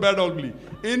 Khalas, good, bad, ugly.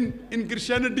 In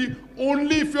Christianity,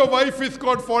 only if your wife is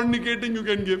caught fornicating, you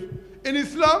can give. In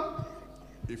Islam,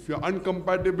 if you're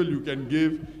incompatible, you can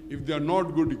give. If they are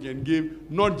not good, you can give.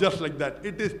 Not just like that.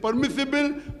 It is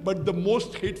permissible, but the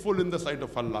most hateful in the sight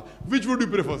of Allah. Which would you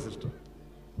prefer, sister?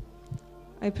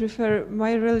 I prefer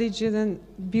my religion and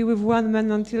be with one man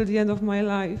until the end of my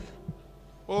life.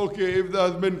 Okay, if the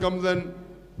husband comes and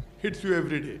hits you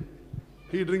every day,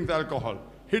 he drinks alcohol,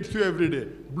 hits you every day,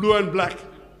 blue and black,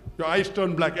 your eyes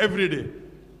turn black every day,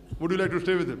 would you like to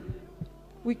stay with him?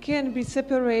 We can be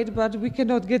separate, but we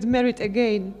cannot get married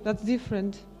again. That's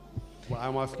different. Well,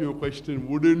 I'm asking you a question.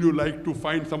 Wouldn't you like to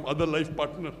find some other life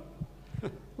partner?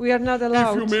 We are not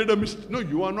allowed. If you made a mistake, no,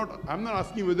 you are not. I'm not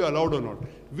asking whether you're allowed or not.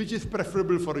 Which is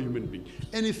preferable for a human being?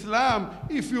 In Islam,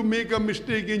 if you make a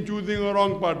mistake in choosing a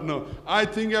wrong partner, I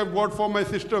think I've got for my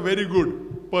sister a very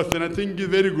good person. I think he's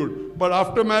very good. But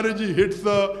after marriage, he hits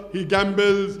her, he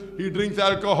gambles, he drinks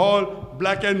alcohol,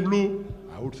 black and blue.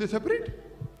 I would say separate.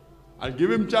 I'll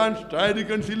give him chance, try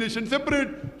reconciliation, separate.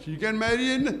 She can marry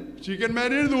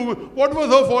the woman. What was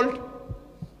her fault?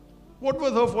 What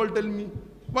was her fault? Tell me.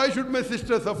 Why should my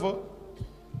sister suffer?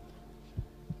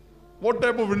 What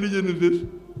type of religion is this?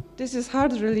 This is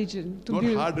hard religion. Not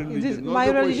hard religion. My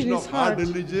religion is hard. Hard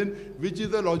religion, which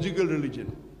is a logical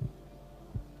religion.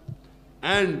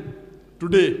 And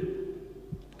today,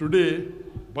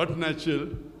 but natural,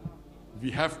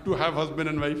 we have to have husband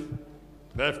and wife.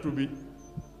 They have to be.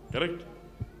 Correct?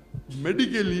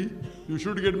 Medically, you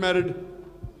should get married.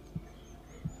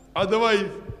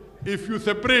 Otherwise, if you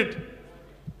separate,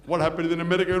 what happens in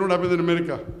America? You know what happens in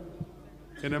America?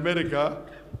 In America,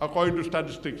 according to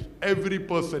statistics, every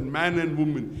person, man and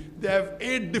woman, they have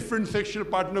 8 different sexual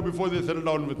partners before they settle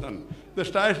down with one. The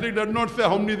statistic does not say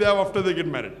how many they have after they get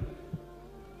married.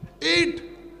 8.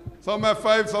 Some have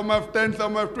 5, some have 10,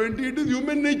 some have 20. It is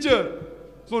human nature.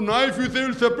 So now if you say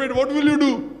you'll separate, what will you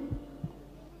do?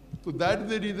 So that is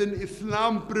the reason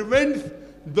Islam prevents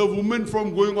the woman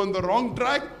from going on the wrong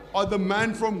track or the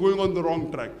man from going on the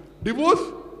wrong track. Divorce,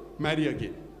 marry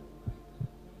again.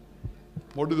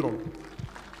 What is wrong?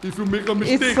 If you make a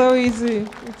mistake. It's so easy.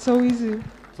 It's so easy.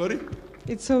 Sorry?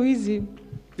 It's so easy.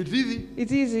 It's easy.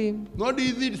 It's easy. Not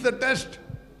easy, it's a test.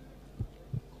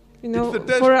 You know, it's a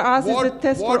test. for us, it's a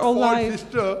test for all life.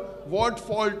 Sister, what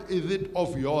fault is it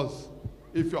of yours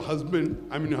if your husband,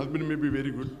 your husband may be very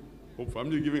good.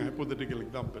 I'm just giving a hypothetical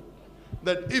example.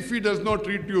 That if he does not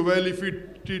treat you well, if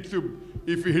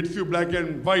he hits you black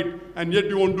and white, and yet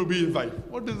you want to be his wife,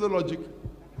 what is the logic?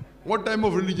 What type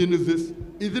of religion is this?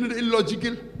 Isn't it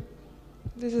illogical?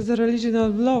 This is a religion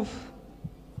of love.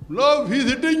 Love?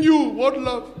 He's hitting you. What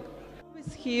love?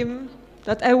 With him,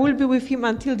 that I will be with him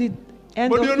until the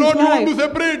end of his life. But you want to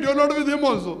separate. You're not with him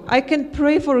also. I can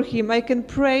pray for him. I can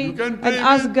pray and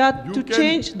ask God to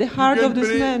change the heart of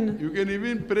this man. You can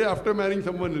even pray after marrying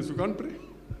someone else. You can't pray.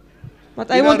 But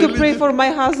I want to pray for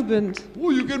my husband. Oh,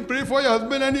 you can pray for your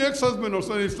husband and your ex-husband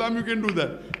also. In Islam, you can do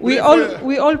that. We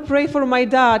all pray for my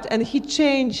dad, and he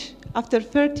changed after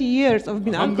 30 years of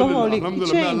being alcoholic. He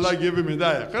changed. Allah gave him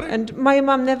hidayah, correct? And my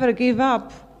mom never gave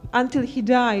up until he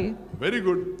died. Very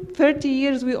good. 30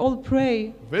 years we all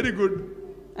pray. Very good.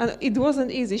 And it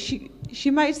wasn't easy.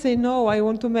 She might say, no, I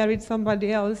want to marry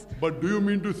somebody else. But do you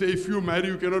mean to say if you marry,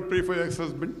 you cannot pray for your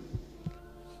ex-husband?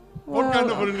 Well, what kind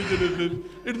of a religion is this?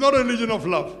 It's not a religion of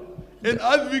love. In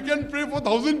us, we can pray for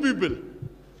 1,000 people.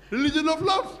 Religion of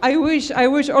love. I wish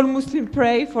all Muslims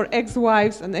pray for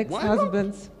ex-wives and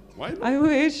ex-husbands. Why not? I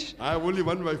wish. I have only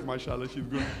one wife, mashallah. She's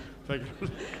good. Thank you.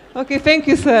 Okay, thank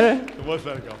you, sir. Most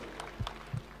welcome.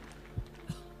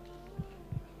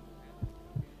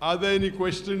 Are there any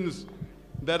questions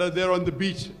that are there on the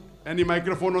beach? Any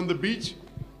microphone on the beach?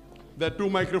 There are 2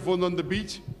 microphones on the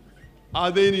beach.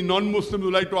 Are there any non-Muslims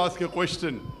who would like to ask a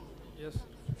question? Yes.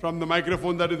 From the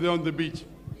microphone that is there on the beach.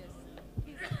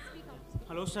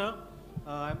 Hello, sir.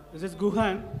 This is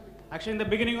Guhan. Actually, in the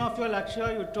beginning of your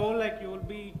lecture, you told like you will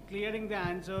be clearing the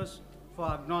answers for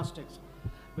agnostics,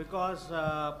 because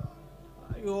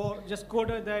you just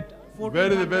quoted that.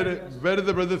 Where is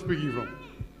the brother speaking from?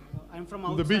 I'm from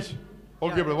outside. The beach.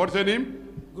 Okay, Yeah. brother. What's your name?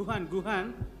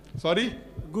 Guhan. Sorry?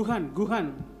 Guhan.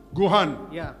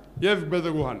 Guhan. Yeah. Yes,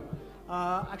 brother Guhan.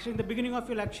 Actually, in the beginning of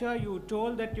your lecture, you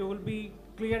told that you will be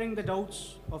clearing the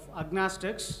doubts of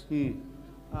agnostics.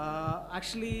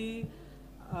 Actually,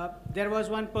 there was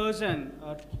one person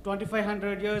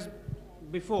 2500 years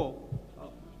before,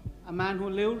 a man who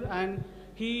lived, and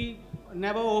he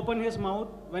never opened his mouth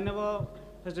whenever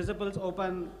his disciples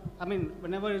open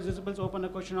a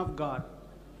question of God.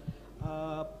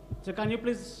 So can you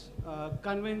please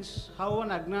convince how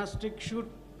an agnostic should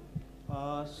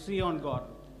see on God?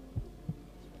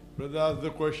 Brother asked the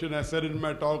question. I said in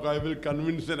my talk, I will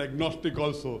convince an agnostic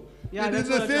also. Yeah, it is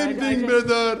that's the what same thing,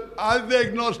 brother. Ask the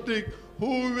agnostic.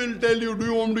 Who will tell you, do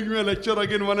you want to give me a lecture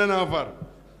again 1.5 hours?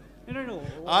 No.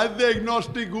 Ask the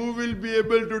agnostic who will be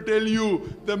able to tell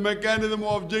you the mechanism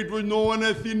of object which no one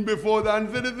has seen before. The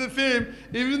answer is the same.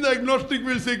 Even the agnostic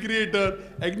will say creator.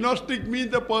 Agnostic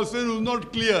means the person who is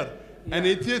not clear. Yeah. And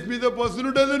atheist means the person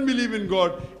who doesn't believe in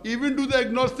God. Even to the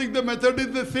agnostic, the method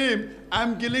is the same. I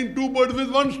am killing 2 birds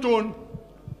with 1 stone.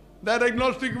 That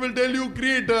agnostic will tell you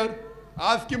creator.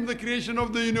 Ask him the creation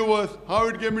of the universe, how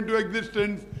it came into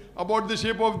existence, about the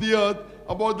shape of the earth,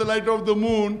 about the light of the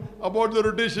moon, about the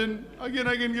rotation. Again,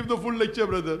 I can give the full lecture,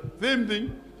 brother. Same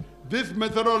thing. This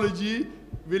methodology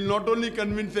will not only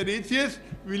convince an atheist,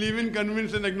 will even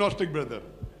convince an agnostic, brother.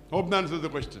 Hope that answers the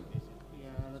question. Yeah,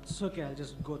 that's okay. I'll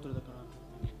just go through the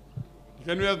Quran.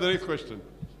 Can we have the next question?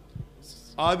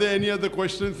 Are there any other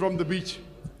questions from the beach?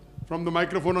 From the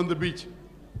microphone on the beach?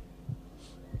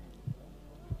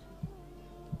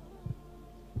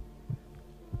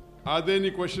 Are there any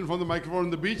questions from the microphone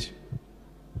on the beach?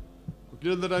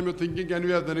 Till the time you're thinking, can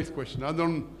we have the next question? Are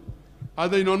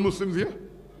there non-Muslims here?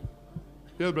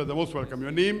 Yes, brother, most welcome.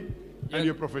 Your name and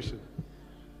your profession.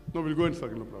 No, we'll go in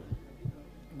circle, no problem.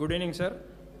 Good evening, sir.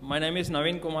 My name is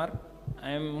Naveen Kumar.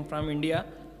 I am from India.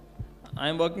 I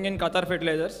am working in Qatar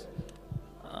Fertilizers.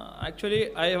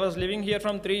 Actually, I was living here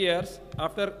from 3 years.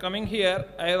 After coming here,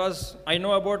 I was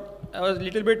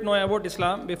little bit know about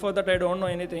Islam. Before that, I don't know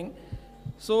anything.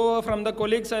 So from the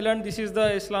colleagues, I learned this is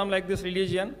the Islam, like this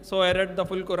religion. So I read the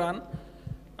full Quran.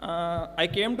 I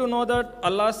came to know that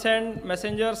Allah sent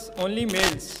messengers only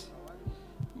males,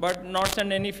 but not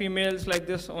send any females like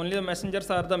this. Only the messengers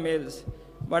are the males.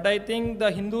 But I think the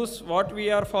Hindus, what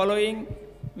we are following,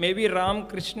 maybe Ram,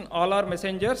 Krishna, all are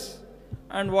messengers.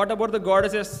 And what about the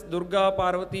goddesses, Durga,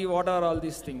 Parvati, what are all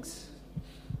these things?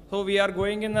 So we are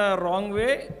going in the wrong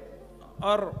way,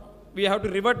 or we have to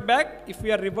revert back. If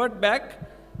we are revert back,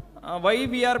 why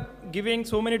we are giving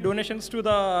so many donations to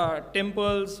the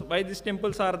temples? Why these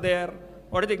temples are there?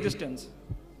 What is the existence?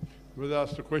 Brother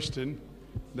asked a question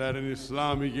that in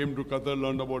Islam, he came to Qatar,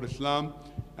 learned about Islam,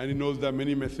 and he knows there are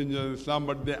many messengers in Islam,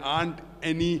 but there aren't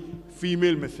any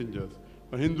female messengers.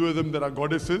 In Hinduism, there are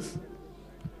goddesses.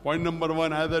 Point number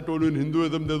 1, as I told you, in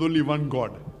Hinduism, there's only one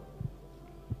God.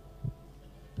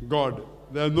 God.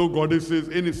 There are no goddesses.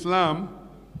 In Islam,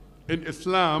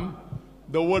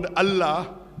 the word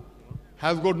Allah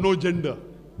has got no gender.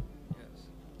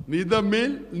 Neither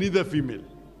male, neither female.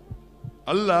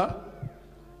 Allah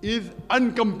is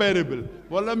uncomparable.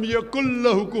 وَلَمْ يَكُلْ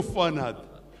لَهُ كُفُوًا أَحَدٌ.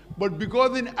 But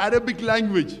because in Arabic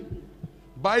language,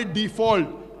 by default,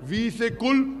 we say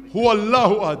Kul huwa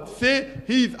Allahu ahad. Say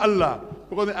He is Allah.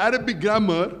 Because in Arabic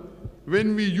grammar,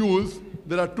 when we use,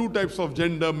 there are 2 types of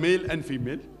gender, male and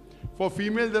female. For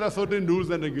female, there are certain rules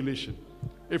and regulations.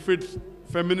 If it's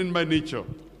feminine by nature,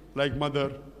 like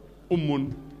mother,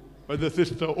 ummun, or the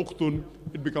sister, uktun,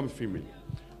 it becomes female.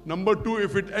 Number 2,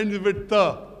 if it ends with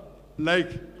ta,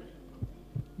 like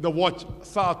the watch,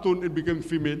 sa'atun, it becomes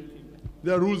female.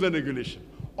 There are rules and regulations.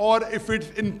 Or if it's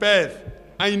in pairs,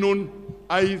 ainun,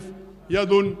 eyes,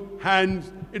 yadun,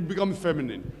 hands, it becomes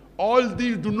feminine. All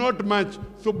these do not match.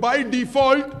 So by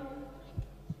default,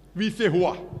 we say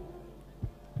huwa.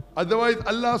 Otherwise,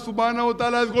 Allah subhanahu wa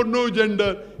ta'ala has got no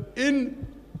gender. In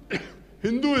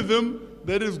Hinduism,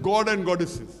 there is God and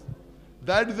goddesses.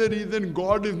 That is the reason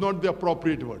God is not the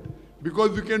appropriate word.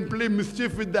 Because you can play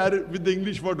mischief with the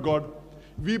English word God.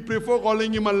 We prefer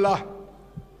calling him Allah.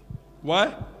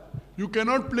 Why? You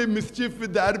cannot play mischief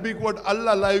with the Arabic word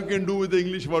Allah like you can do with the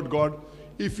English word God.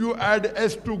 If you add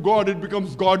S to God, it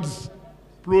becomes gods.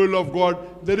 plural of God.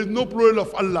 There is no plural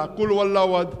of Allah. Kul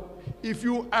wallahud. If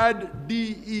you add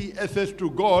D-E-S-S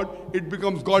to God, it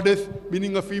becomes goddess,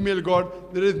 meaning a female God.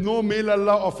 There is no male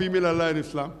Allah or female Allah in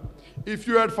Islam. If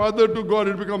you add father to God,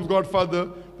 it becomes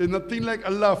Godfather. There's nothing like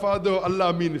Allah, Father, or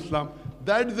Allah in Islam.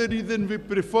 That's the reason we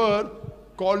prefer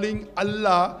calling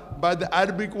Allah by the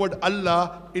Arabic word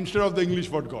Allah instead of the English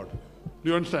word God.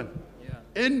 Do you understand? Yeah.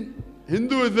 In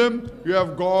Hinduism, you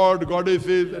have God,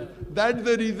 goddesses. Yeah. That's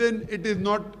the reason it is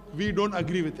not, we don't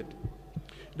agree with it.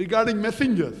 Regarding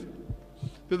messengers,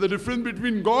 there's a difference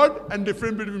between God and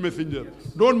difference between messengers.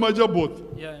 Yes. Don't merge up both.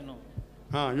 Yeah, I know.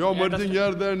 You're merging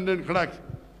here, then crack.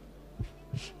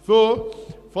 So,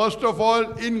 first of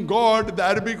all, in God, the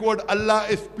Arabic word Allah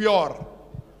is pure.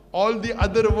 All the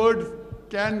other words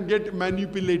can get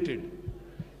manipulated.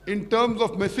 In terms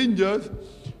of messengers,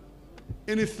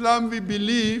 in Islam we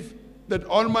believe that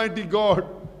Almighty God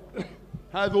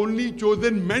has only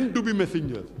chosen men to be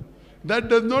messengers. That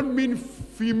does not mean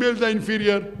females are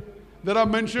inferior. There are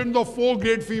mentions of 4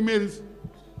 great females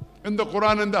in the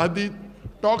Quran and the Hadith.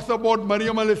 Talks about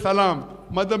Maryam alayhi salam,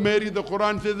 Mother Mary. The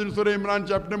Quran says in Surah Imran,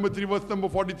 chapter number 3, verse number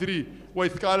 43,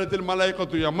 وَإِذْ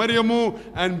الْمَلَائِكَةُ يَا مَرْيَمُ,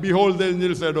 and behold, the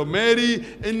angel said, O Mary,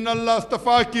 إِنَّ اللَّهَ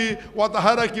اسْتَفَاكِ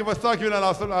وَطَهَرَكِ وَاسْتَاكِ مِنَ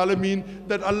الْعَالَمِينَ,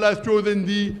 that Allah has chosen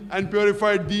thee and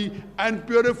purified thee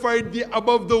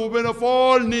above the women of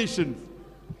all nations.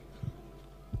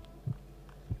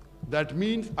 That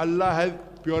means Allah has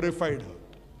purified her.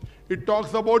 It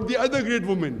talks about the other great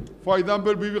women. For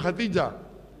example, Bibi Khatija,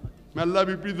 may Allah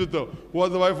be pleased with her, who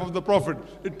was the wife of the Prophet.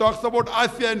 It talks about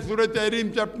Asya in Surah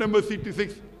Tahrim, chapter number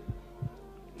 66.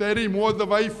 Tahrim was the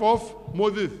wife of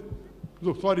Moses.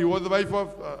 No, sorry, was the wife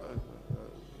of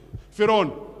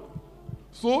Pharaoh.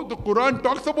 So the Quran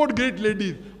talks about great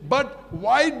ladies. But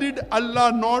why did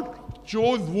Allah not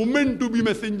choose women to be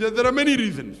messengers? There are many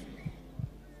reasons.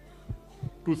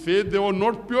 To say they were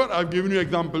not pure, I've given you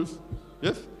examples.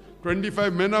 Yes?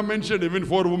 25 men are mentioned, even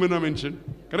 4 women are mentioned.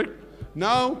 Correct?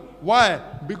 Now, why?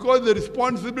 Because the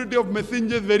responsibility of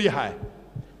messenger is very high.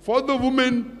 For the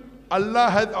woman, Allah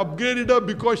has upgraded her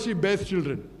because she bears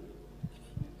children.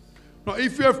 Now,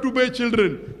 if you have to bear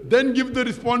children, then give the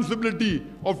responsibility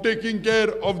of taking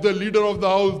care of the leader of the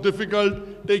house,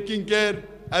 difficult. Taking care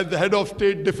as the head of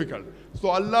state, difficult. So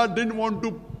Allah didn't want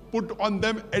to put on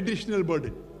them additional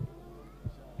burden.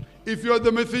 If you are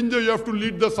the messenger, you have to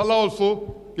lead the salah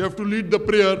also. You have to lead the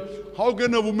prayer. How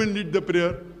can a woman lead the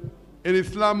prayer? In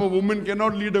Islam, a woman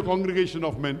cannot lead a congregation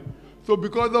of men. So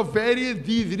because of various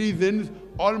these reasons,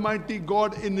 Almighty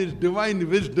God in His divine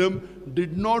wisdom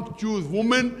did not choose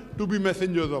women to be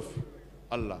messengers of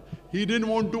Allah. He didn't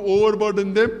want to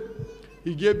overburden them.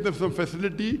 He gave them some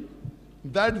facility.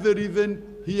 That's the reason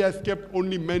He has kept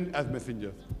only men as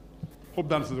messengers. Hope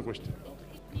that answers the question.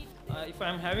 If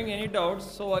I'm having any doubts,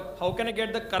 so how can I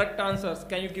get the correct answers?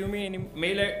 Can you give me any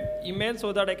email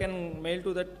so that I can mail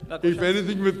to that? If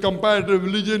anything with comparative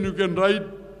religion, you can write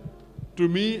to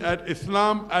me at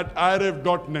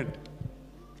islam@irf.net.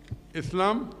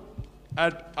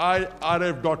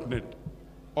 Islam@irf.net.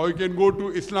 Or you can go to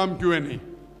Islam Q&A.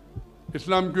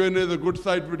 Islam Q&A is a good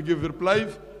site which gives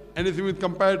replies. Anything with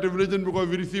comparative religion, because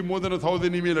we receive more than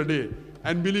 1,000 emails a day.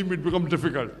 And believe me, it becomes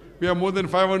difficult. We have more than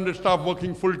 500 staff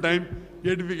working full time,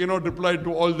 yet we cannot reply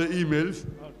to all the emails.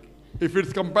 Okay. If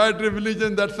it's comparative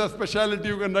religion, that's a specialty,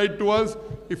 you can write to us.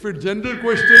 If it's general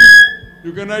question,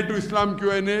 you can write to Islam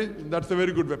Q&A. That's a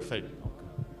very good website. Okay.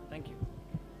 Thank you.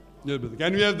 Yes,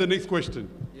 can we have the next question?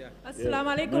 Yeah.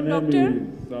 Assalamu alaikum, doctor.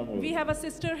 We have a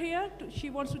sister here. She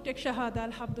wants to take Shahada,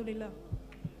 alhamdulillah.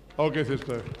 Okay,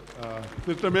 sister.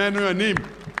 Sister, may I know your name?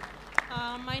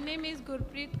 My name is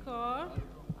Gurpreet Kaur.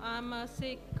 I'm a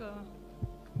Sikh.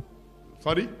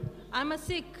 Sorry? I'm a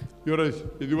Sikh. You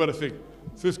are a Sikh.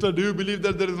 Sister, do you believe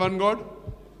that there is one God?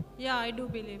 Yeah, I do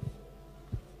believe.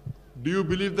 Do you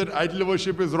believe that idol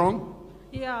worship is wrong?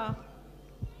 Yeah.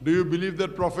 Do you believe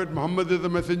that Prophet Muhammad is the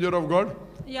messenger of God?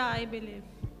 Yeah, I believe.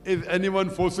 Is anyone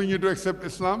forcing you to accept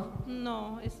Islam?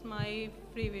 No, it's my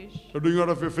free wish. You're doing it out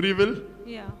of your free will?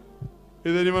 Yeah.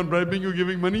 Is anyone bribing you,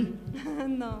 giving money?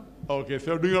 No. Okay,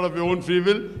 so you're doing it out of your own free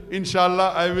will.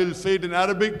 Inshallah, I will say it in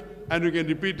Arabic and you can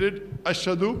repeat it.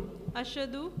 Ashhadu.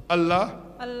 Ashhadu. Allah.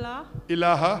 Allah.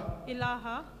 Ilaha.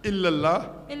 Ilaha. Illallah.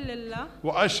 Illallah.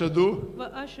 Wa ashhadu. Wa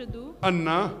ashhadu.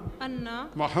 Anna. Anna.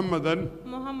 Muhammadan.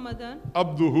 Muhammadan.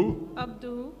 Abduhu.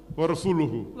 Abduhu. Wa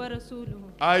rasuluhu. Wa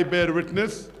rasuluhu. I bear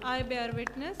witness. I bear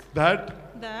witness. That.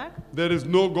 There is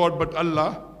no God but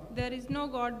Allah. There is no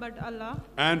God but Allah.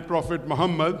 And Prophet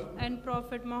Muhammad. And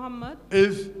Prophet Muhammad.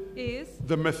 Is.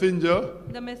 The messenger.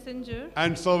 The messenger.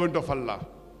 And servant of Allah.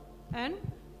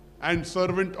 And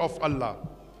servant of Allah.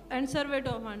 and servant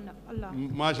of Allah.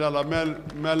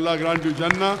 MashaAllah, may Allah grant you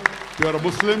Jannah. You are a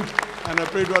Muslim, and I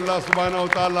pray to Allah subhanahu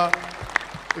wa ta'ala,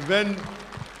 when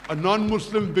a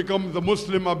non-Muslim becomes a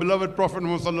Muslim, our beloved Prophet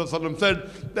Muhammad sallallahu alaihi wasallam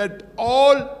said that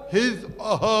all his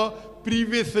or her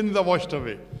previous sins are washed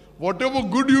away. Whatever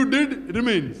good you did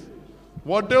remains.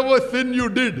 Whatever sin you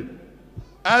did,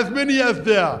 as many as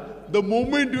they are, the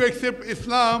moment you accept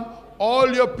Islam,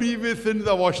 all your previous sins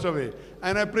are washed away.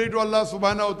 And I pray to Allah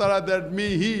subhanahu wa ta'ala that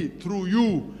may He, through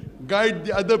you, guide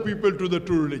the other people to the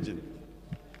true religion.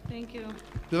 Thank you.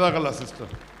 Jazakallah, sister.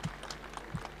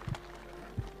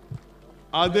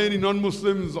 Are there any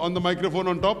non-Muslims on the microphone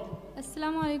on top?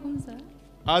 Assalamu alaikum, sir.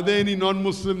 Are there any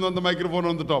non-Muslims on the microphone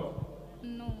on the top?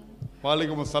 No. Wa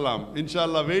alaikum assalam.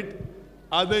 Inshallah, wait.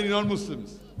 Are there any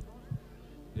non-Muslims?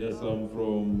 Yes, I'm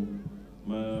from,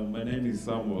 my name is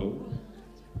Samuel,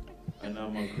 and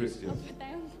I'm a Christian.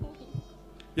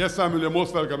 Yes, Samuel, you're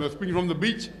most welcome. You're speaking from the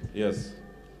beach? Yes.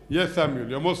 Yes, Samuel,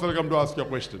 you're most welcome to ask your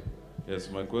question. Yes,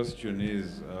 my question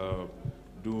is,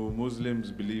 do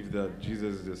Muslims believe that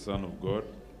Jesus is the Son of God?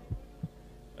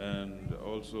 And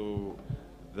also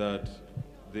that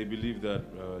they believe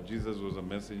that Jesus was a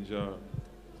messenger,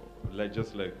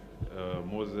 just like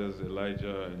Moses,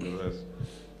 Elijah, and the rest.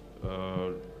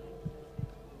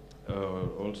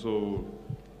 Also,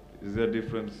 is there a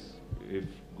difference if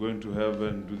going to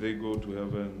heaven, do they go to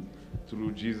heaven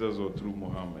through Jesus or through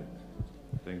Muhammad?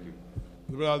 Thank you.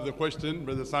 The question,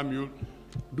 Brother Samuel,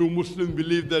 do Muslims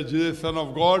believe that Jesus is Son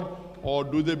of God, or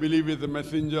do they believe he's a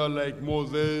messenger like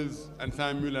Moses and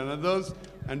Samuel and others,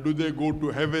 and do they go to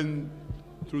heaven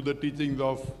through the teachings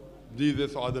of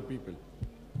Jesus or other people?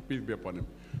 Peace be upon him.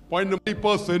 Point number,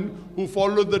 person who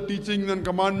follows the teachings and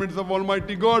commandments of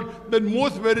Almighty God, then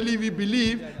most verily we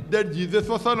believe that Jesus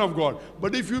was Son of God.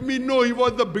 But if you mean no, he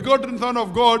was the begotten Son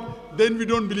of God, then we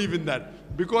don't believe in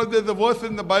that. Because there's a verse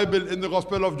in the Bible, in the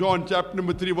Gospel of John, chapter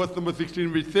number 3, verse number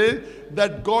 16, which says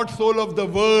that God so loved the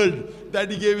world that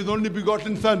he gave his only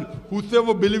begotten Son.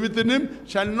 Whosoever believeth in him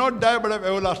shall not die but have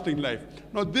everlasting life.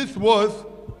 Now this verse,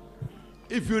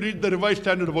 if you read the Revised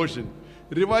Standard Version,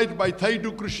 revised by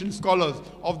 32 Christian scholars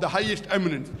of the highest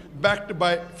eminence, backed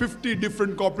by 50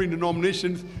 different corporate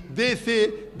denominations, they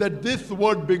say that this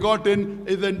word begotten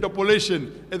is an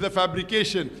interpolation, is a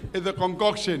fabrication, is a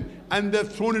concoction, and they've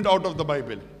thrown it out of the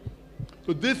Bible.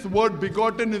 So this word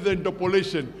begotten is an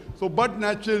interpolation. So but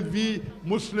naturally we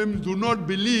Muslims do not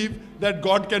believe that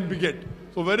God can beget.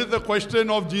 So where is the question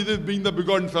of Jesus being the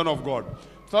begotten Son of God?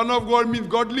 Son of God means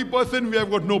godly person, we have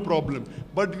got no problem.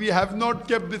 But we have not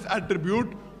kept this attribute.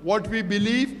 What we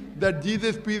believe, that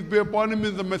Jesus, peace be upon him,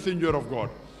 is the messenger of God.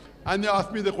 And they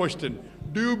asked me the question,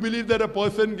 do you believe that a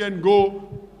person can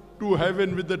go to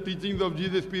heaven with the teachings of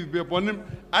Jesus, peace be upon him?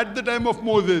 At the time of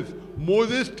Moses,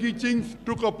 Moses' teachings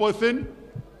took a person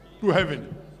to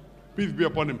heaven, peace be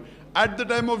upon him. At the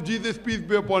time of Jesus, peace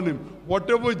be upon him,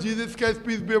 whatever Jesus Christ,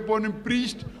 peace be upon him,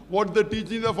 preached, what the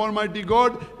teachings of Almighty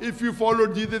God, if you follow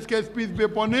Jesus Christ, peace be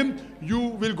upon him, you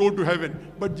will go to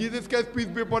heaven. But Jesus Christ, peace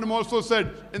be upon him, also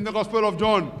said in the Gospel of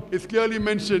John, it's clearly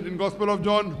mentioned in Gospel of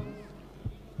John,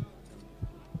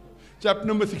 chapter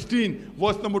number 16,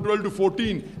 verse number 12 to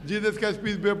 14, Jesus Christ,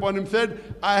 peace be upon him, said,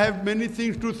 I have many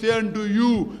things to say unto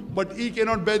you, but ye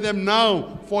cannot bear them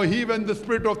now. For he, when the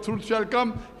Spirit of truth shall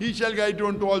come, he shall guide you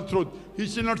unto all truth. He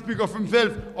shall not speak of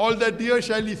himself. All that here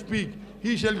shall he speak.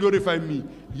 He shall glorify me.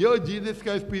 Here Jesus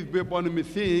Christ, peace be upon him, is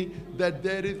saying that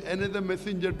there is another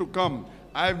messenger to come.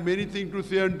 I have many things to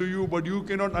say unto you, but you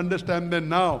cannot understand them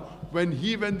now. When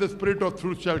the Spirit of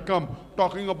truth shall come,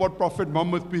 talking about Prophet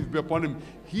Muhammad, peace be upon him,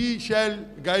 he shall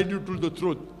guide you to the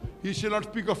truth. He shall not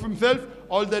speak of himself,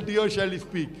 all that here shall he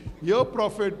speak. Here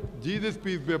Prophet Jesus,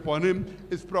 peace be upon him,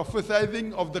 is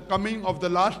prophesying of the coming of the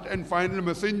last and final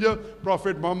messenger,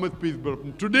 Prophet Muhammad, peace be upon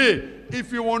him. Today,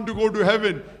 if you want to go to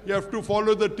heaven, you have to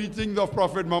follow the teachings of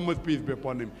Prophet Muhammad, peace be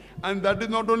upon him. And that is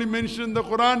not only mentioned in the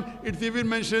Quran, it's even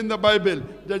mentioned in the Bible,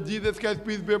 that Jesus Christ,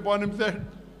 peace be upon him, said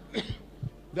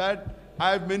that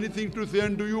I have many things to say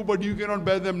unto you, but you cannot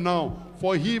bear them now.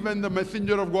 For he, when the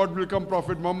messenger of God will come,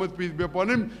 Prophet Muhammad, peace be upon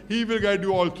him, he will guide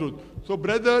you all truth. So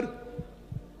brother,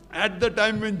 at the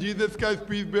time when Jesus Christ,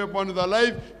 peace be upon him, is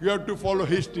alive, you have to follow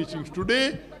his teachings.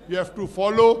 Today, you have to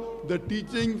follow the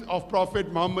teachings of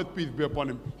Prophet Muhammad, peace be upon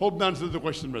him. Hope that answers the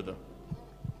question, brother.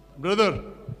 Brother,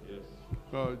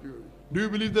 yes. Do you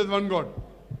believe there's one God?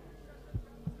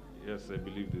 Yes, I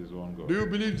believe there is one God. Do you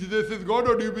believe Jesus is God,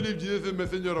 or do you believe Jesus is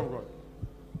messenger of God?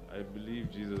 I believe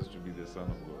Jesus to be the Son of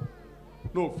God.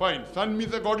 No, fine. Son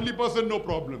means a godly person, no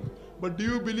problem. But do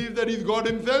you believe that he's God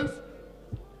himself?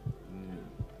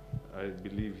 I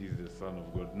believe he's the Son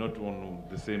of God, not on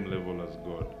the same level as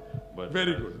God, But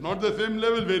Very good. Not the same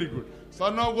level, very good.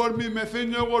 Son of God means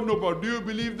messenger of God, no problem. Do you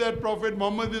believe that Prophet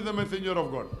Muhammad is the messenger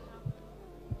of God?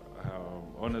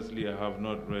 Honestly, I have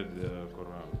not read the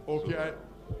Quran. Okay,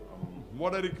 So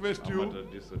what I request I'm you. at a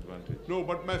disadvantage. No,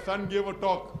 but my son gave a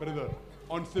talk, brother,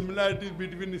 on similarities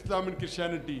between Islam and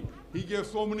Christianity. He gave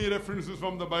so many references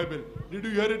from the Bible. Did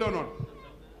you hear it or not?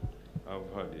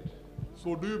 I've heard it.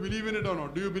 So do you believe in it or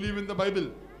not? Do you believe in the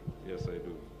Bible? Yes, I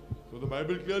do. So the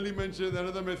Bible clearly mentions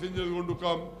another messenger is going to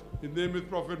come. His name is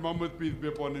Prophet Muhammad, peace be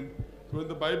upon him. So when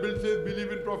the Bible says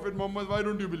believe in Prophet Muhammad, why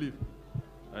don't you believe?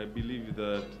 I believe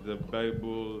that the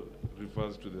Bible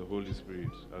refers to the Holy Spirit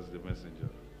as the messenger.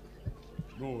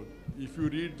 No. If you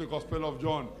read the Gospel of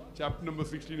John, chapter number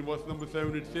 16, verse number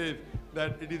 7, it says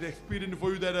that it is expedient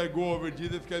for you that I go away.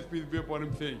 Jesus Christ, peace be upon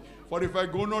him, saying, for if I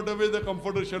go not away, the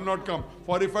Comforter shall not come.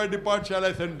 For if I depart, shall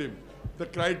I send him. The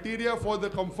criteria for the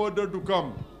Comforter to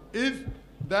come is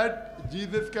that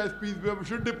Jesus Christ, peace be upon him,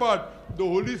 should depart. The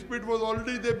Holy Spirit was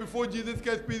already there before Jesus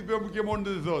Christ, peace be upon him, came on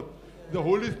this earth. The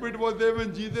Holy Spirit was there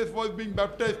when Jesus was being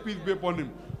baptized, peace be upon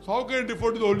him. So how can it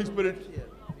refer to the Holy Spirit?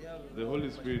 The Holy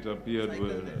Spirit appeared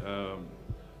when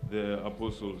the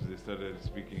apostles, they started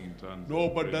speaking in tongues. No,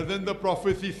 but doesn't the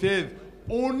prophecy says,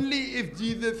 only if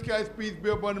Jesus Christ, peace be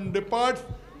upon him, departs,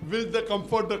 will the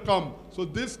Comforter come. So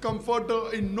this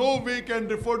Comforter in no way can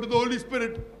refer to the Holy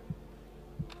Spirit.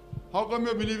 How come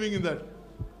you're believing in that?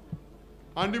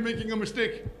 Aren't you making a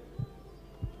mistake?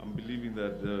 I'm believing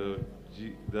that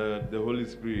the Holy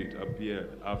Spirit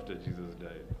appeared after Jesus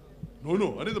died.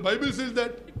 No. The Bible says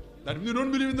that. That means you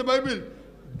don't believe in the Bible.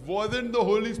 Wasn't the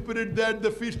Holy Spirit there at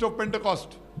the Feast of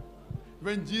Pentecost?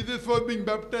 When Jesus was being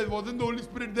baptized, wasn't the Holy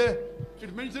Spirit there?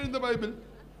 It's mentioned in the Bible.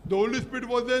 The Holy Spirit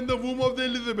was there in the womb of the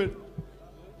Elizabeth.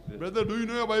 Brother, do you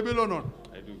know your Bible or not?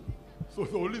 I do. So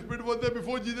the Holy Spirit was there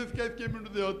before Jesus Christ came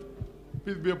into the earth.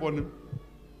 Peace be upon him.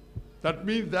 That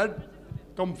means that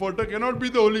Comforter cannot be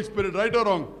the Holy Spirit, right or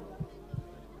wrong?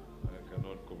 I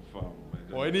cannot confirm.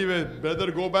 Oh, anyway,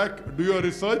 brother, go back, do your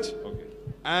research. Okay.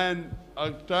 And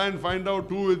try and find out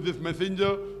who is this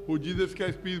messenger who Jesus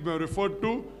Christ, peace be referred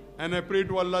to. And I pray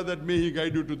to Allah that may He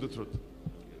guide you to the truth. Okay,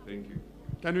 thank you.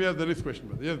 Can we have the next question,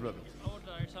 brother? Yes, brother.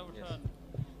 It's our turn.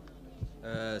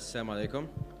 Assalamu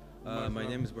alaikum. My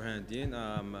name is Burhanuddin.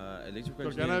 I'm electrical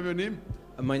engineer. Can I have your name?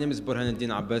 My name is Burhanuddin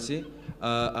Abbasi.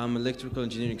 I'm electrical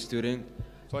engineering student.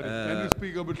 Sorry, can you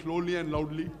speak a bit slowly and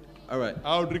loudly? All right.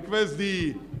 I would request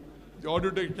the audio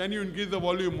tech. Can you increase the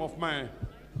volume of my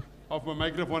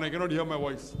microphone? I cannot hear my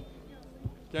voice.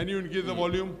 Can you increase the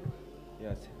volume?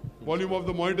 Yes. Volume of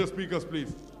the monitor speakers,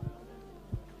 please.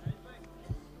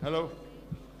 Hello?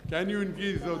 Can you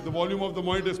increase the volume of the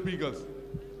monitor speakers?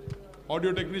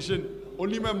 Audio technician,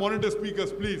 only my monitor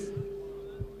speakers, please.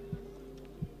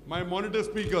 My monitor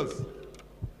speakers.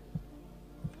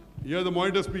 Here are the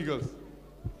monitor speakers.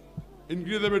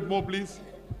 Increase a bit more, please.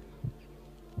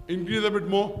 Increase a bit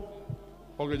more.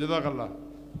 Okay, Jazakallah.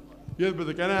 Yes,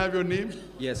 brother, can I have your name?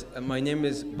 Yes, my name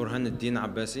is Burhanuddin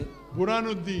Abbasi.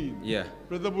 Burhanuddin. Yeah.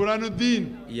 Brother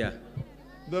Burhanuddin. Yeah.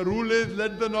 The rule is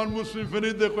let the non-Muslim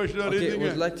finish the question. Okay,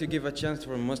 would like to give a chance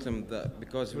for a Muslim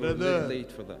because we're a little late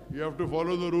for that. You have to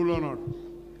follow the rule or not?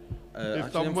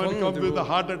 If someone comes with a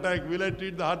heart attack, will I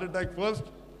treat the heart attack first?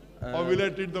 Or will I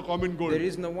treat the common cold? There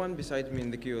is no one beside me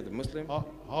in the queue, the Muslim.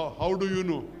 How do you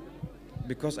know?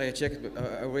 Because I checked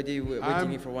already waiting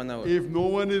here for 1 hour. If no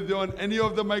one is on any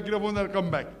of the microphones, I'll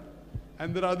come back.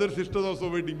 And there are other sisters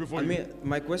also waiting before you.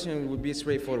 My question would be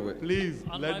straightforward. Please,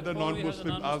 let the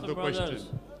non-Muslims ask the question.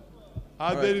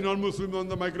 Are there any non-Muslims on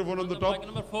the microphone on the top? Mic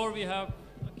number 4, we have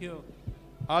a queue.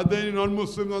 Are there any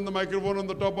non-Muslims on the microphone on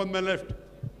the top on my left?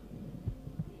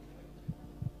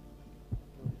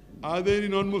 Are there any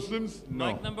non-Muslims? No.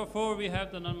 Mic number 4, we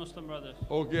have the non-Muslim brothers.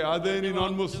 Okay, are there any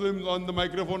non-Muslims on the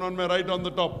microphone on my right on the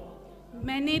top?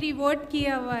 मैंने revolt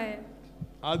किया हुआ है.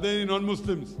 Are there any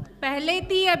non-Muslims? पहले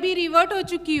थी अभी revolt हो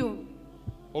चुकी हूँ.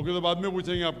 Okay, तो बाद में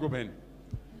पूछेंगे आपको बहन.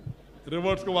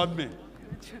 Reverts को बाद में.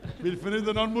 We'll finish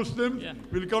the non-Muslims,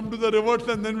 we'll come to the reverts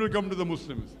and then we'll come to the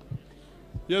Muslims.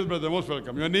 Yes, brother, most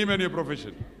welcome. Your name and your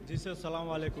profession. Ji sir, सलाम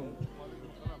वालेकुम.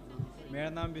 मेरा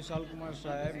नाम विशाल कुमार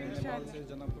शाह है. मैं नेपाल से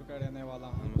जनकपुर का रहने वाला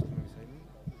हूँ.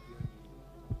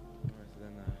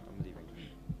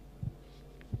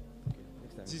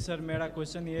 जी सर, मेरा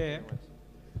क्वेश्चन ये है,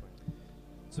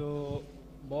 जो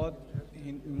बहुत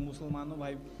मुसलमानों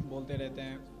भाई बोलते रहते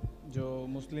हैं, जो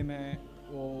मुस्लिम है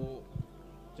वो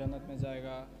जन्नत में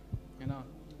जाएगा, है ना,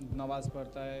 नमाज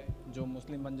पढ़ता है, जो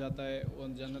मुस्लिम बन जाता है वो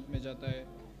जन्नत में जाता है,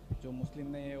 जो मुस्लिम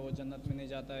नहीं है वो जन्नत में नहीं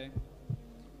जाता है,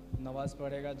 नमाज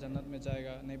पढ़ेगा जन्नत में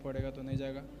जाएगा, नहीं पढ़ेगा तो नहीं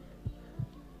जाएगा.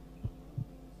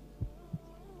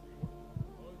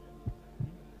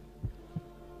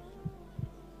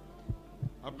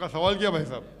 आपका सवाल क्या भाई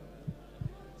साहब?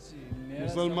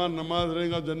 मुसलमान नमाज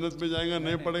रहेगा जन्नत में जाएगा,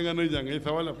 नहीं पढ़ेगा नहीं जाएगा, ये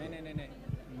सवाल है?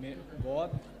 नहीं, बहुत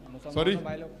सॉरी,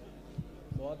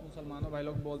 बहुत मुसलमानों भाई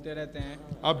लोग बोलते रहते हैं।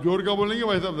 आप जोर का बोलेंगे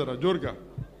भाई साहब, जरा जोर का,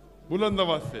 बुलंद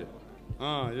आवाज से।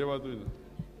 हाँ ये बात हुई ना,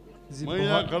 मैं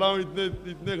यहाँ खड़ा हूँ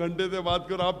इतने घंटे से बात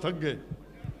कर, आप थक गए।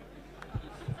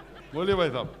 बोलिए भाई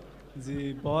साहब।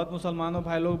 जी, बहुत मुसलमानों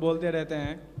भाई लोग बोलते रहते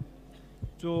हैं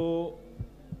जो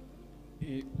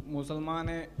मुसलमान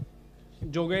है,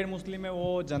 जो गैर मुस्लिम है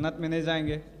वो जन्नत में नहीं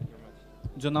जाएंगे,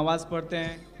 जो नमाज पढ़ते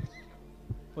हैं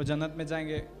वो जन्नत में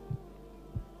जाएंगे।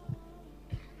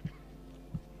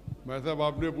 भाई साहब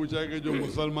आपने पूछा कि जो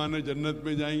मुसलमान है जन्नत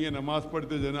में जाएंगे, नमाज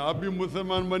पढ़ते जन्नत, आप भी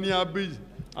मुसलमान बनिए, आप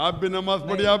भी नमाज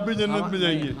पढ़िए, आप भी जन्नत में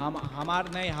जाएंगे।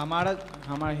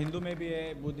 हमारा हिंदू में भी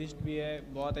है, बुद्धिस्ट भी है,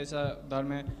 बहुत ऐसा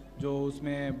धर्म है जो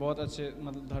उसमें बहुत अच्छे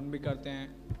मतलब धर्म भी करते हैं।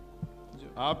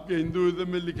 आपके हिंदुइज्म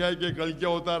में लिखा है कि कल क्या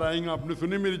अवतार आएंगे, आपने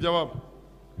सुने मेरी जवाब?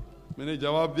 मैंने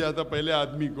जवाब दिया था पहले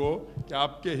आदमी को कि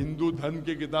आपके हिंदू धर्म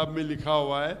की किताब में लिखा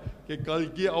हुआ है कि कल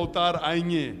के अवतार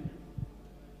आएंगे।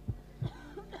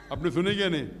 आपने सुने क्या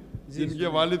नहीं? जिनके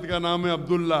वालिद का नाम है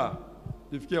अब्दुल्ला,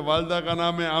 जिसके वालिदा का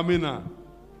नाम है आमिना,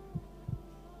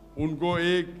 उनको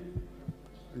एक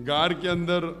गार के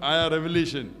अंदर आया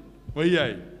रेवलेशन, वही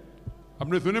आई।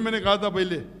 आपने सुने? मैंने कहा था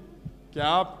पहले कि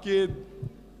आपके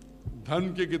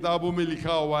धर्म की किताबों में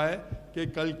लिखा हुआ है कि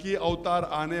कल की अवतार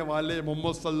आने वाले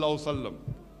मोहम्मद सल्लल्लाहु अलैहि वसल्लम,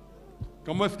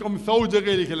 कम से कम 100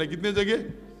 जगह लिखे, कितने जगह?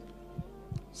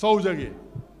 100 जगह।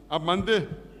 आप मानते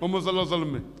मोहम्मद सल्लल्लाहु अलैहि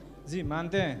वसल्लम में? जी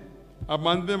मानते हैं। आप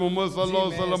मानते हैं मोहम्मद सल्लल्लाहु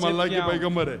अलैहि वसल्लम अल्लाह के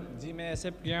पैगंबर है? जी मैं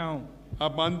एक्सेप्ट किया हूँ।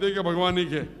 आप मानते हैं कि भगवान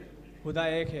एक है? खुदा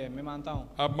एक है, मैं मानता हूँ।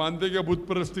 आप मानते हैं कि बुत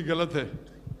परस्ती गलत है?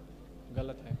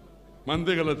 गलत है।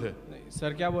 मानते गलत है? नहीं,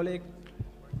 सर क्या बोले?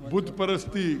 बुत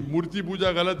परस्ती, मूर्ति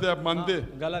पूजा गलत है, आप मानते?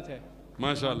 गलत है।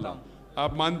 माशाल्लाह।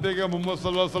 आप मानते हैं कि मोहम्मद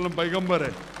सल्लल्लाहु अलैहि वसल्लम पैगंबर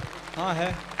है? हाँ है।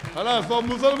 खलास, तो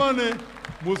मुसलमान है।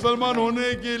 मुसलमान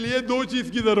होने के लिए 2 चीज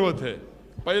की जरूरत है।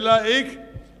 पहला एक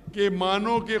कि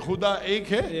मानो कि खुदा एक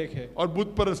है और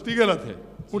बुत परस्ती गलत है,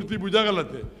 मूर्ति पूजा गलत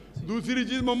है। दूसरी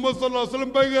चीज मोहम्मद सल्लल्लाहु अलैहि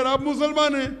वसल्लम पैगंबर, आप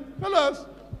मुसलमान हैं, खलास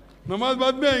नमाज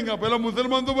बाद में आएगा, पहला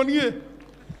मुसलमान तो बनिए।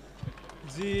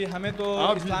 जी हमें तो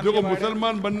आप देखो,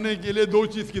 मुसलमान बनने के लिए 2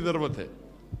 चीज की जरूरत है,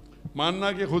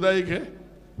 मानना कि खुदा एक है,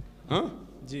 हाँ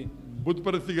जी, बुत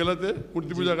परस्ती गलत है,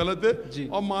 मूर्ति पूजा गलत है,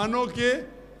 और मानो कि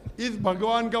इस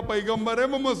भगवान का पैगंबर है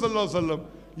मोहम्मद सल्लल्लाहु अलैहि वसल्लम।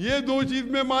 ये 2 चीज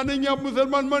में मानेंगे आप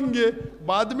मुसलमान बन गए।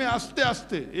 बाद में आस्ते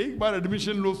आस्ते, एक बार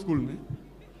एडमिशन लो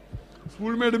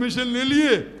स्कूल में एडमिशन ले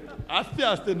लिए, आस्ते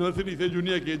आस्ते नर्सरी से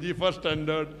junior KG, first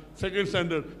standard, second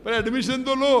standard, पर एडमिशन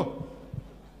तो लो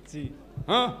जी।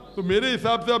 हाँ, तो मेरे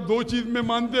हिसाब से आप 2 चीज में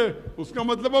मानते, उसका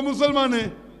मतलब आप मुसलमान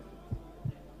हैं।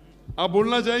 आप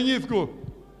बोलना चाहेंगे इसको?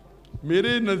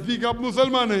 मेरे नजदीक आप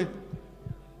मुसलमान हैं।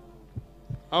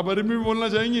 आप अरबी में बोलना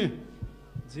चाहेंगे?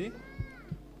 जी,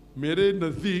 मेरे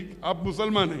नजदीक आप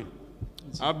मुसलमान हैं।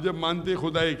 आप जब मानते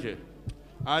खुदा एक है,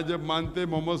 आज जब मानते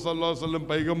मोहम्मद सल्लल्लाहु अलैहि वसल्लम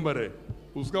पैगंबर है,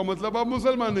 उसका मतलब आप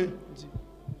मुसलमान हैं।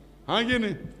 हाँ कि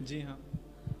नहीं? जी हाँ।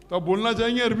 तो आप बोलना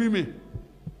चाहेंगे अरबी में?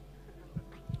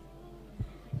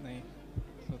 नहीं,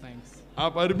 so thanks।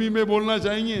 आप अरबी में बोलना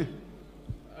चाहेंगे?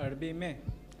 अरबी में?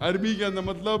 अरबी के अंदर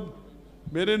मतलब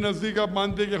मेरे नजदीक आप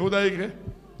मानते कि खुदा एक है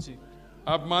जी,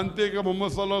 आप मानते कि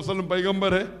मोहम्मद सल्लल्लाहु अलैहि वसल्लम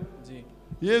पैगंबर है जी।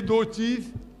 ये 2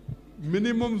 चीज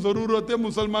मिनिमम जरूरत है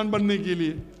मुसलमान बनने के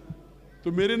लिए।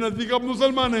 तो मेरे नजदीक आप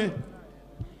मुसलमान हैं,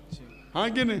 हाँ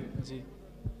कि नहीं? जी।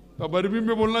 तो आप अरबी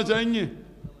में बोलना चाहेंगे?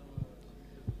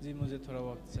 जी मुझे थोड़ा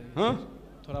वक्त चाहिए। हाँ,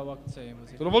 थोड़ा वक्त चाहिए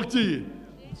मुझे। थोड़ा वक्त चाहिए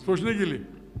सोचने के लिए?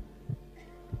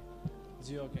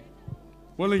 जी ओके।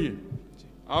 बोलेंगे?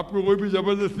 आपको कोई भी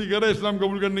जबरदस्ती करे इस्लाम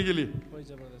कबूल करने के लिए? कोई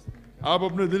जबरदस्ती नहीं। आप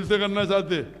अपने दिल से करना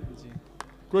चाहते? जी।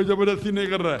 कोई जबरदस्ती नहीं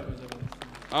कर रहा है,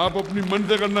 आप अपनी मन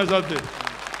से करना चाहते?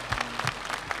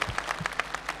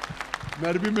 मैं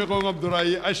अरबी में कहूँगा आप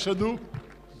दोहराइए अशहदु।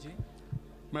 जी।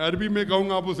 मैं अरबी में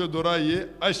कहूँगा आप उसे दोहराइए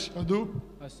अशहदु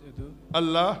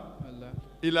अल्लाह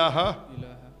इलाहा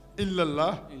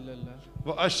इल्लल्लाह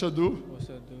व अशहदु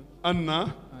अन्ना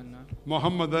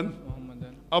मुहम्मदन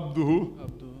अब्दुहु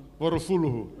व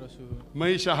रसूलुहु।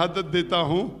 मैं शहादत देता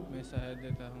हूँ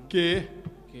कि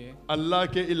अल्लाह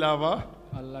के अलावा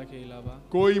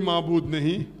कोई माबूद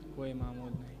नहीं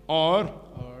और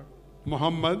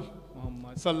मोहम्मद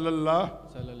सल्लल्लाहु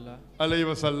अलैहि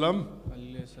वसल्लम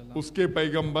उसके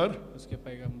पैगंबर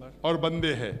और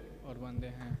बंदे हैं।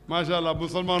 माशाल्लाह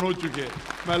मुसलमान हो चुके।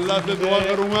 मैं अल्लाह से दुआ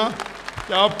करूँगा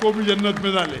कि आपको भी जन्नत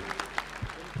में डाले।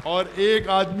 और एक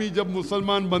आदमी जब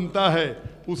मुसलमान बनता है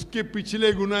उसके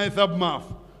पिछले गुनाह सब माफ़,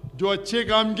 जो अच्छे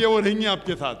काम किए वो रहेंगे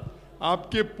आपके साथ,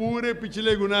 आपके पूरे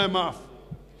पिछले गुनाह माफ़।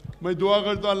 मैं दुआ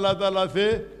करता हूँ अल्लाह ताला से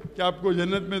कि आपको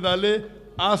जन्नत में डाले।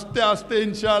 आस्ते आस्ते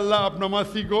इंशाअल्लाह आप नमाज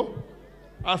सीखो,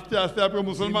 आस्ते आस्ते। आपके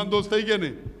मुसलमान दोस्त है क्या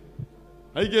नहीं,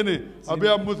 है क्या नहीं? अभी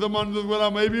आप मुसलमान दोस्त बोला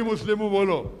मैं भी मुस्लिम हूँ,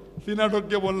 बोलो, सीना ठोक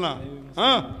के बोलना,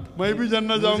 हाँ मैं भी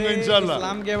जन्नत जाऊंगा इंशाअल्लाह।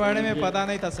 इस्लाम के बारे में पता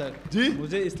नहीं था सर जी,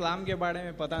 मुझे इस्लाम के बारे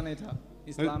में पता नहीं था,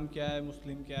 इस्लाम क्या है,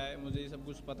 मुस्लिम क्या है, मुझे ये सब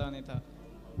कुछ पता नहीं था।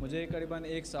 मुझे करीबन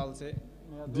 1 साल से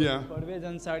जी हाँ, परवेज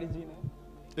अंसारी जी ने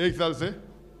 1 साल से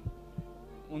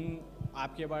उन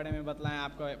आपके बारे में बतलाएं।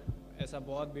 आपका ऐसा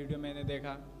बहुत वीडियो मैंने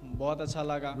देखा, बहुत अच्छा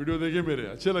लगा। वीडियो देखे मेरे,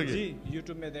 अच्छे लगे जी?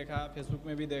 यूट्यूब में देखा, फेसबुक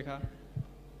में भी देखा।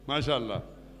 माशाअल्लाह।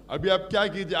 अभी आप क्या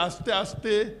कीजिए, आस्ते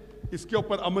आस्ते इसके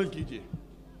ऊपर अमल कीजिए,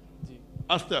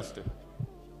 आस्ते आस्ते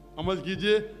अमल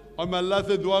कीजिए। और मैं अल्लाह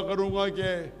से दुआ करूंगा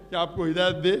कि आपको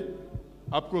हिदायत दे,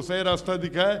 आपको सही रास्ता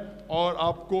दिखाए और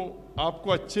आपको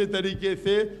अच्छे तरीके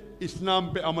से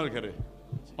इस्लाम पे अमल करे।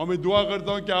 और मैं दुआ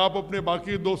करता हूं कि आप अपने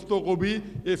बाकी दोस्तों को भी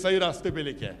ये सही रास्ते पे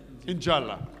लेके आए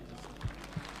इंशाअल्लाह।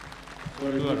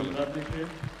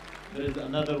 There is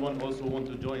another one also want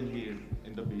to join here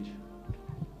in the beach.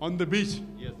 On the beach?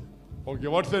 Yes. Okay,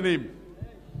 what's the name?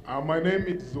 My name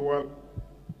is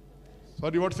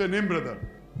Sorry, what's your name, brother?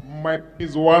 My name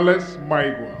is Wallace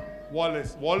Maigwa.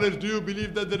 Wallace. Wallace, do you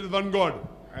believe that there is one God?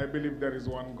 I believe there is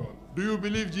one God. Do you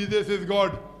believe Jesus is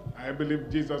God? I believe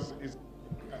Jesus is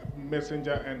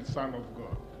messenger and son of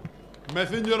God.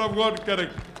 Messenger of God,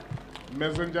 correct.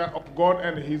 Messenger of God,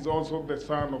 and he's also the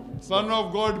son of God. Son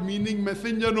of God meaning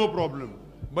messenger, no problem.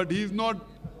 But he's not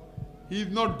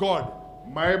God.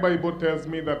 My Bible tells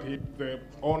me that he's the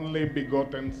only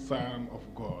begotten son of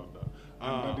God.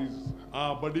 And that is...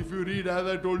 but if you read, as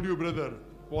I told you, brother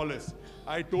Wallace,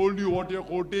 I told you what you're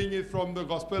quoting is from the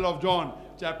Gospel of John,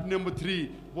 chapter number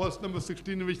 3, verse number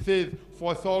 16, which says,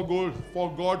 For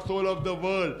God so loved the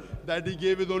world, that he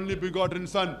gave his only begotten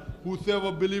Son.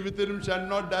 Whosoever believeth in him shall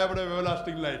not die but have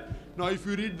everlasting life. Now, if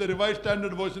you read the Revised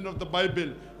Standard Version of the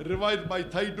Bible, revised by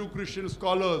 32 Christian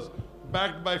scholars,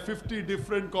 backed by 50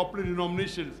 different corporate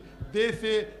denominations, they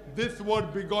say this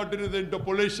word begotten is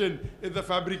interpolation, is a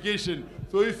fabrication.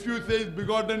 So if you say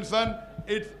begotten Son,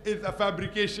 it's a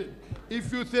fabrication.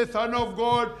 If you say Son of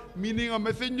God, meaning a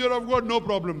messenger of God, no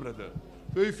problem, brother.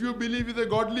 So if you believe he's a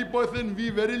godly person, we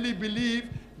verily believe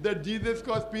that Jesus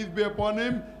Christ, peace be upon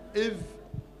him,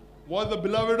 was the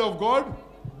beloved of God,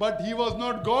 but he was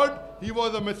not God, he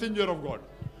was a messenger of God.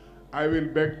 I will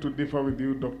beg to differ with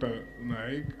you, Dr.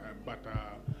 Naik, but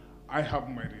I have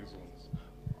my reasons.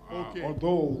 Okay.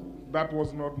 Although that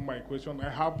was not my question, I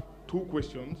have 2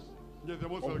 questions, yes,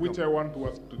 of which I want to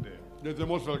ask today. Yes, you're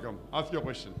most welcome. Ask your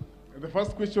question. The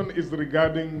first question is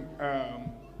regarding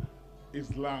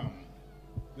Islam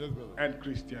and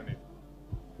Christianity.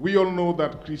 We all know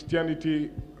that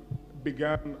Christianity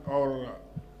began or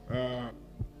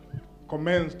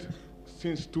commenced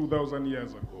since 2,000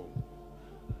 years ago,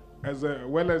 as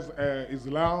well as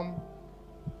Islam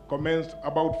commenced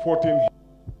about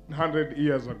 1,400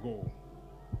 years ago.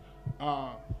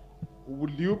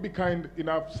 Would you be kind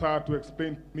enough, sir, to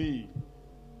explain to me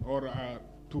or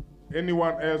to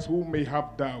anyone else who may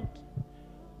have doubt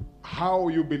how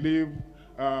you believe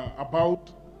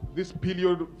about this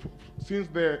period since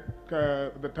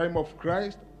the time of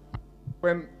Christ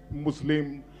when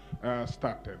Muslim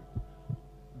started?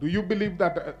 Do you believe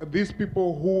that these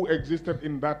people who existed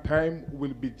in that time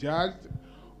will be judged,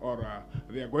 or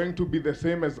they are going to be the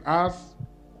same as us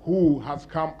who has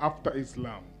come after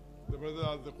Islam? The brother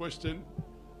asked the question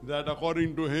that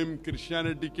according to him,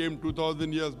 Christianity came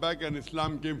 2,000 years back and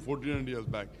Islam came 1,400 years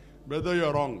back. Brother,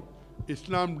 you're wrong.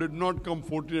 Islam did not come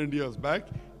 1,400 years back.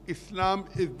 Islam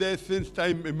is there since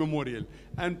time immemorial.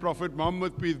 And Prophet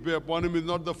Muhammad, peace be upon him, is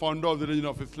not the founder of the religion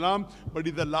of Islam, but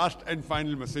he's the last and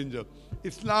final messenger.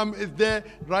 Islam is there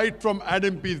right from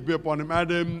Adam, peace be upon him.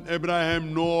 Adam,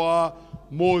 Abraham, Noah,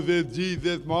 Moses,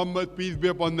 Jesus, Muhammad, peace be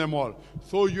upon them all.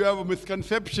 So you have a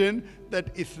misconception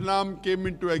that Islam came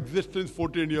into existence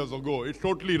 1,400 years ago. It's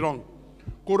totally wrong.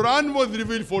 Quran was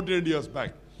revealed 1,400 years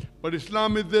back. But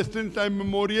Islam is there since time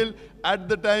memorial. At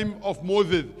the time of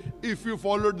Moses, if you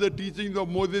followed the teachings of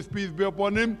Moses, peace be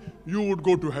upon him, you would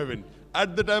go to heaven.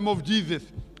 At the time of Jesus,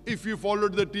 if you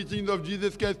followed the teachings of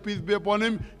Jesus Christ, peace be upon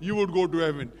him, you would go to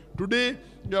heaven. Today,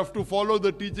 you have to follow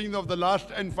the teachings of the last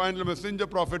and final messenger,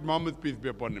 Prophet Muhammad, peace be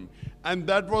upon him. And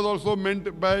that was also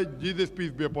meant by Jesus,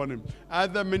 peace be upon him.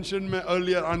 As I mentioned in my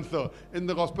earlier answer, in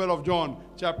the Gospel of John,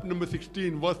 chapter number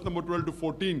 16, verse number 12 to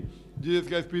 14, Jesus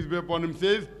Christ, peace be upon him,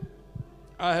 says,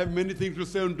 I have many things to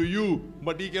say unto you,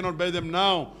 but ye cannot bear them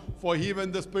now. For he,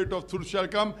 when the Spirit of truth shall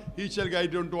come, he shall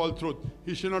guide you unto all truth.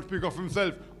 He shall not speak of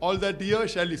himself. All that he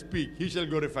hears shall he speak. He shall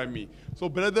glorify me. So,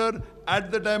 brother,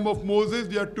 at the time of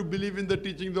Moses, you have to believe in the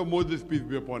teachings of Moses, peace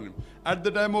be upon him. At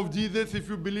the time of Jesus, if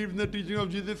you believe in the teaching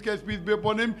of Jesus Christ, peace be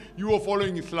upon him, you are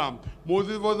following Islam.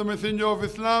 Moses was the messenger of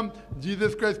Islam.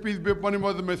 Jesus Christ, peace be upon him,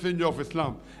 was the messenger of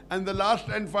Islam. And the last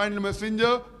and final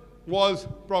messenger was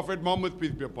Prophet Muhammad,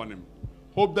 peace be upon him.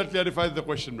 Hope that clarifies the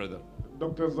question, brother.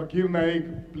 Dr. Zakir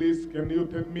Naik, please, can you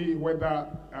tell me whether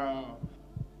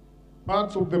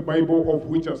parts of the Bible of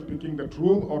which are speaking the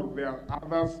truth, or there are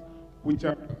others which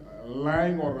are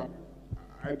lying, or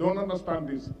I don't understand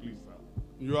this, please, sir.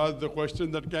 You asked the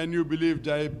question that can you believe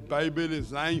the Bible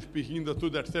is lying, speaking the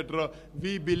truth, etc.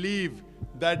 We believe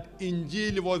that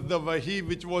Injil was the Wahi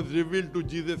which was revealed to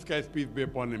Jesus Christ, peace be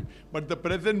upon him. But the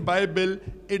present Bible,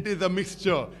 it is a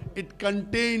mixture. It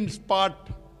contains part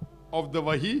of the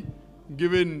Wahi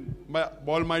given by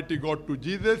Almighty God to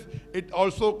Jesus. It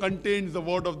also contains the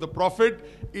word of the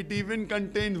prophet. It even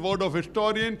contains word of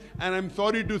historian. And I'm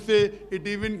sorry to say, it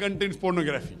even contains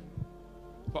pornography.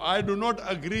 So I do not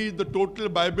agree the total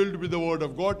Bible to be the word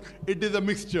of God. It is a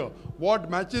mixture. What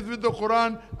matches with the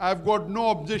Quran, I've got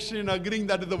no objection in agreeing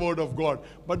that is the word of God.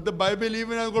 But the Bible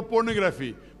even has got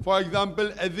pornography. For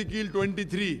example, Ezekiel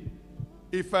 23.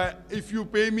 If you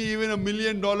pay me even $1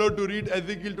 million to read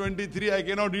Ezekiel 23, I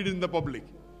cannot read in the public.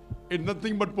 It's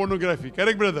nothing but pornography.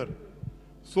 Correct, brother?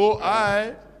 So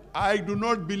I do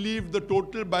not believe the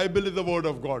total Bible is the word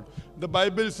of God. The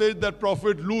Bible says that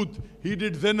Prophet Lut, he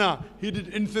did zina, he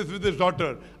did incest with his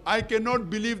daughter. I cannot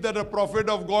believe that a prophet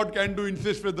of God can do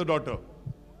incest with the daughter.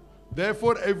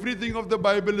 Therefore, everything of the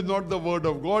Bible is not the word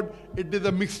of God. It is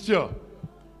a mixture.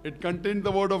 It contains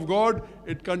the word of God,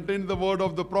 it contains the word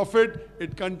of the prophet,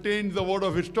 it contains the word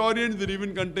of historians, it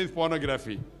even contains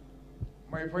pornography.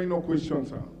 My final question,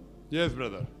 sir. Yes,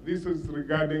 brother. This is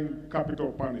regarding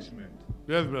capital punishment.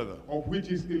 Yes, brother. Of which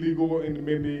is illegal in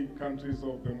many countries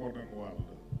of the modern world.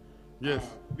 Yes.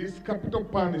 This capital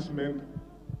punishment,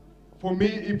 for me,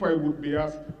 if I would be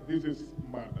asked, this is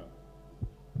murder.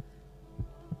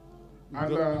 And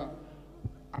I'd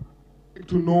like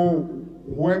to know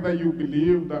whether you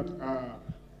believe that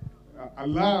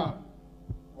Allah,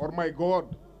 or my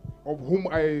God, of whom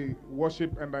I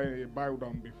worship and I bow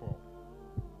down before,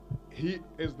 he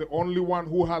is the only one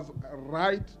who has a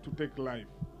right to take life,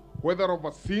 whether of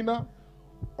a sinner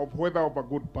or whether of a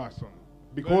good person.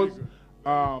 Because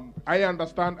I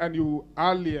understand, and you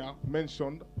earlier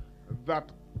mentioned,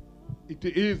 that it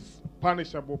is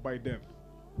punishable by death,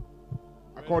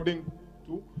 according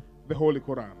to the Holy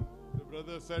Quran. The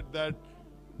brother said that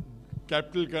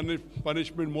capital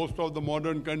punishment, most of the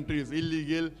modern countries, is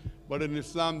illegal, but in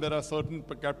Islam there are certain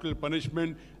capital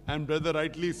punishment, and brother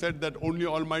rightly said that only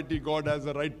Almighty God has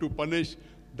a right to punish.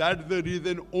 That's the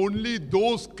reason only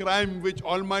those crimes which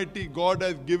Almighty God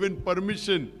has given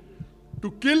permission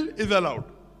to kill is allowed.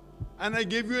 And I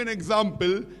gave you an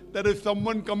example that if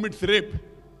someone commits rape,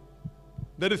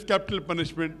 there is capital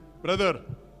punishment. Brother,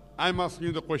 I'm asking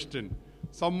you the question.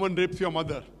 Someone rapes your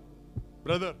mother.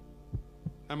 Brother,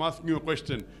 I'm asking you a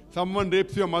question. Someone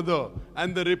rapes your mother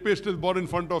and the rapist is brought in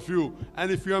front of you,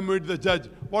 and if you are made the judge,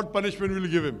 what punishment will you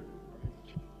give him?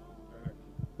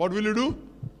 What will you do?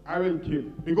 I will kill,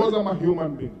 because I'm a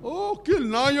human being. Oh, kill.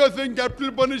 Now you are saying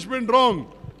capital punishment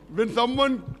wrong. When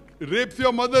someone rapes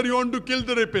your mother, you want to kill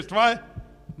the rapist. Why?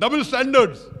 Double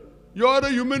standards. You are a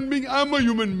human being, I'm a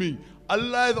human being.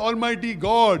 Allah is Almighty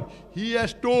God. He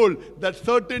has told that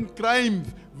certain crimes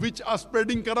which are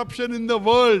spreading corruption in the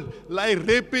world, like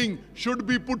raping, should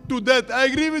be put to death. I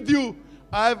agree with you.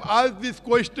 I have asked this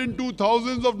question to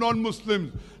thousands of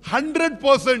non-Muslims.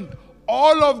 100%,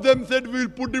 all of them said we will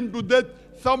put him to death.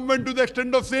 Some went to the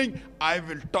extent of saying, I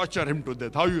will torture him to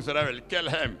death. How you said, I will kill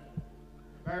him.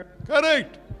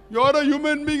 Correct. You are a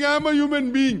human being, I am a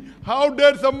human being. How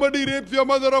dare somebody rape your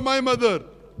mother or my mother?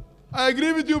 I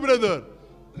agree with you, brother.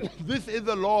 This is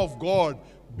the law of God,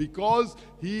 because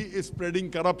he is spreading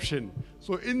corruption.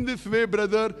 So in this way,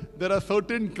 brother, there are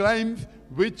certain crimes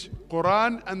which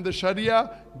Quran and the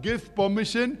Sharia gives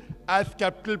permission as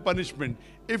capital punishment.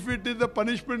 If it is a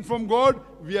punishment from God,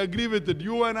 we agree with it.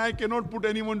 You and I cannot put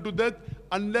anyone to death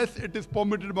unless it is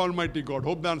permitted by Almighty God.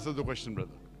 Hope that answers the question,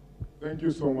 brother. Thank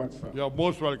you so much, sir. You are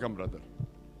most welcome, brother.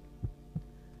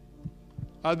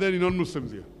 Are there any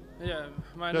non-Muslims here? Yeah,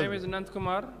 my name is Nand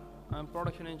Kumar. I'm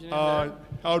production engineer.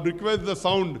 I would request the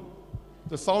sound.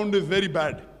 The sound is very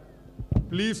bad.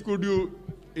 Please could you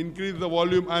increase the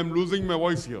volume? I'm losing my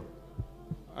voice here.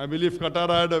 I believe Qatar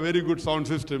had a very good sound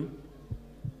system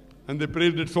and they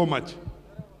praised it so much.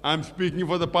 I'm speaking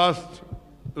for the past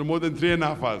more than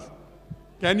 3.5 hours.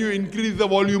 Can you increase the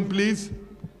volume, please?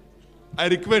 I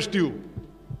request you.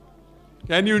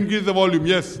 Can you increase the volume?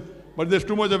 Yes, but there's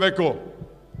too much of echo.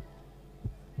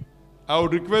 I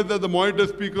would request that the monitor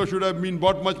speaker should have been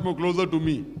brought much more closer to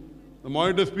me. The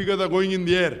monitor speakers are going in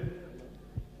the air.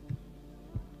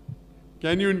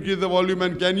 Can you increase the volume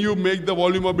and can you make the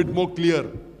volume a bit more clear?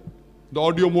 The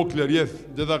audio more clear? Yes,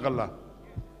 Jazakallah.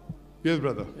 Yes,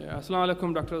 brother. Yeah, Assalamu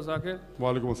alaikum, Dr. Zakir.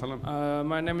 Wa alaikum assalam.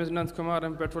 My name is Nand Kumar.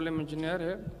 I'm a petroleum engineer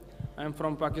here. I'm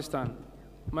from Pakistan.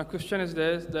 My question is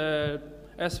this, that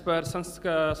as per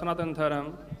Sanatan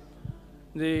Dharam,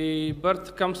 the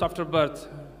birth comes after birth.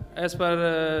 As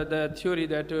per the theory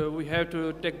that we have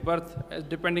to take birth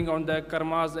depending on the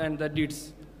karmas and the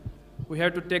deeds. We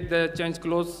have to take the change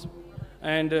clothes.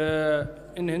 And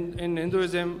in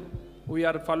Hinduism, we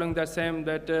are following the same,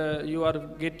 that you are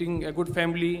getting a good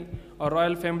family, or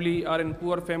royal family, or in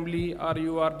poor family, or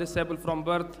you are disabled from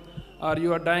birth, or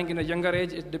you are dying in a younger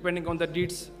age, it's depending on the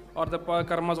deeds or the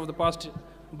karmas of the past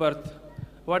birth.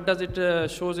 What does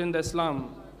it shows in the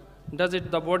Islam? Does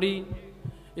it the body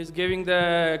is giving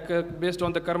the based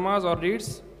on the karmas or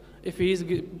deeds? If he is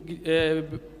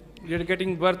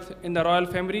getting birth in the royal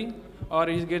family, or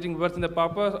he is getting birth in the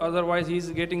pauper, otherwise he is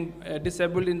getting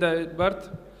disabled in the birth.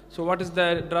 So what is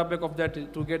the drawback of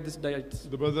that to get this diet?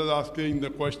 The brother is asking the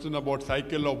question about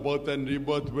cycle of birth and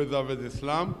rebirth with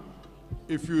Islam.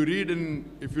 If you read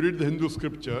the Hindu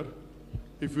scripture,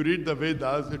 if you read the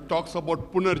Vedas, it talks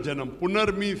about punarjanam.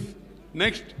 Punar means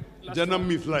next, janam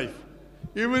means life.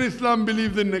 Even Islam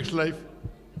believes in next life.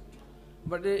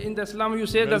 But in the Islam you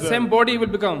say the same body will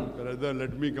become. Brother,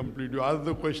 let me complete. You asked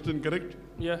the question, correct?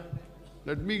 Yeah.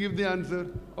 Let me give the answer.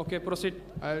 Okay, proceed.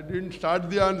 I didn't start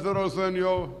the answer also and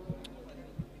you...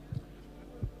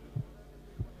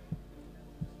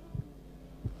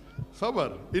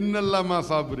 Sabr. Inna Allah ma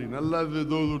sabrin. Allah is with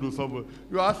those who do sabr.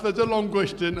 You asked such a long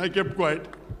question, I kept quiet.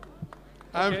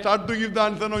 I am start to give the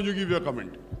answer, now you give your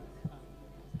comment.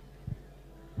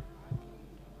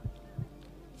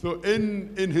 So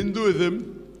in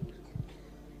Hinduism,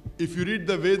 if you read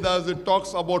the Vedas, it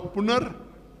talks about punar,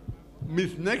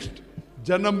 means next,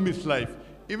 janam means life.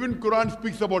 Even Quran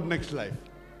speaks about next life.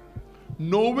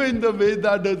 Nowhere in the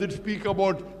Veda does it speak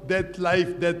about death,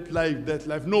 life, death, life, death,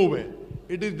 life. Nowhere.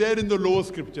 It is there in the lower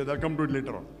scriptures. I'll come to it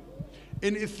later on.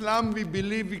 In Islam, we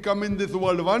believe we come in this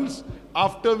world once.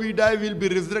 After we die, we'll be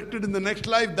resurrected in the next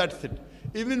life. That's it.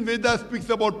 Even Veda speaks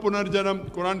about Punarjanam.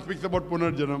 Quran speaks about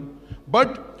Punarjanam.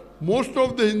 But most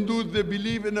of the Hindus, they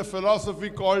believe in a philosophy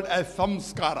called as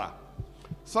samskara.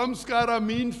 Samskara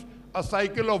means a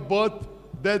cycle of birth,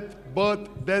 death, birth,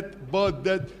 death, birth,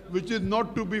 death, which is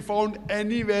not to be found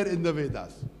anywhere in the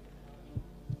Vedas.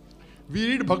 We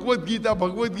read Bhagavad Gita.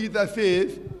 Bhagavad Gita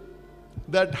says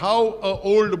that how an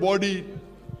old body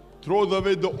throws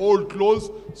away the old clothes,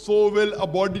 so will a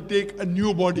body take a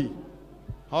new body.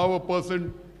 How a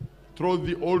person throws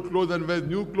the old clothes and wears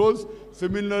new clothes,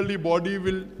 similarly body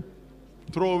will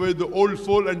throw away the old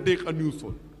soul and take a new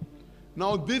soul.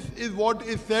 Now this is what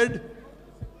is said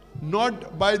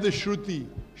not by the Shruti.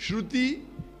 Shruti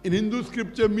in Hindu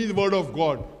scripture means word of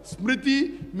God.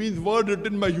 Smriti means word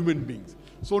written by human beings.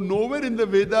 So nowhere in the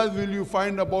Vedas will you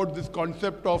find about this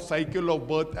concept of cycle of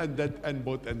birth and death and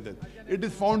birth and death. It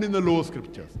is found in the lower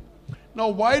scriptures. Now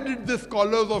why did the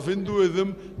scholars of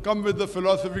Hinduism come with the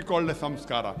philosophy called a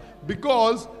samskara?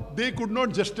 Because they could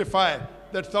not justify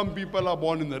that some people are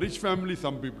born in a rich family,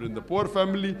 some people in the poor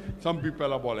family, some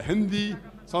people are born Hindi,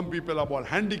 some people are born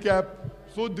handicapped.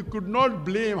 So they could not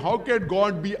blame, how can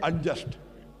God be unjust?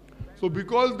 So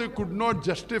because they could not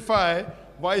justify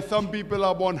why some people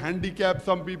are born handicapped,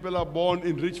 some people are born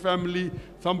in rich family,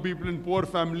 some people in poor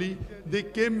family, they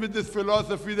came with this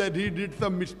philosophy that he did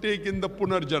some mistake in the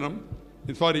punarjanam,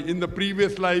 in the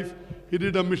previous life, he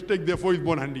did a mistake, therefore he's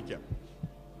born handicapped.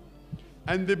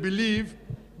 And they believe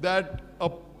that a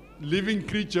living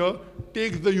creature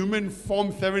takes the human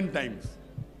form 7 times.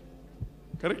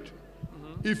 Correct?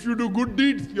 If you do good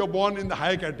deeds, you're born in the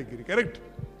higher category. Correct?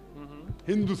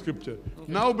 Hindu scripture.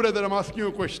 Now, brother, I'm asking you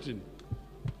a question.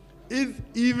 Is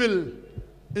evil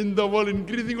in the world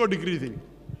increasing or decreasing?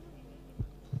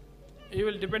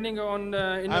 Evil depending on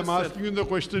I'm asking you the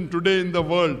question today in the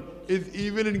world. Is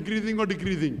evil increasing or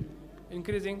decreasing?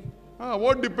 Increasing.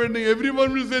 What depending?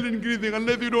 Everyone will say increasing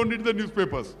unless you don't read the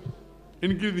newspapers.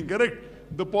 Increasing, correct?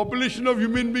 The population of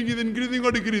human beings is increasing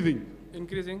or decreasing?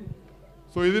 Increasing.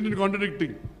 So isn't it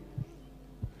contradicting?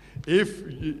 If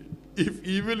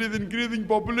evil is increasing,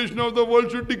 population of the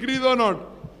world should decrease or not?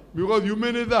 Because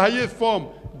human is the highest form.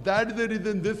 That is the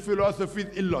reason this philosophy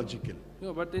is illogical.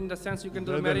 No, but in the sense you can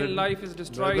do Brother, marine life is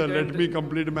destroyed. Brother, let and me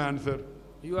complete my answer.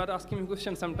 You are asking me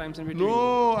questions sometimes in between.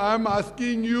 No, I am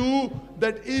asking you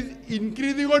that is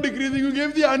increasing or decreasing. You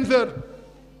gave the answer.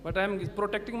 But I am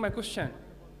protecting my question.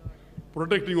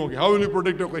 Protecting, okay. How will you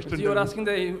protect your question? So you are asking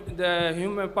the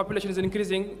human population is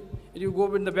increasing. You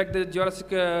go in the back the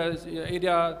Jurassic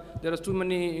area. There are too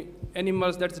many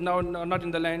animals that's now not in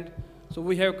the land. So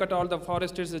we have cut all the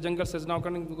forests, the jungles is now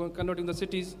converting the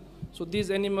cities. So these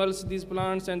animals, these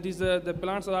plants, and these the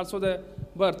plants are also the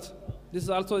birth. This is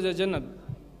also the Jannah.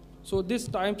 So these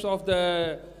types of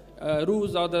the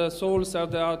rules or the souls or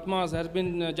the atmas has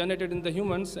been generated in the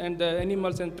humans, and the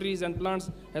animals and trees and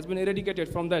plants has been eradicated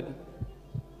from that.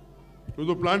 So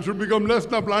the plants should become less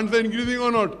now. Plants are increasing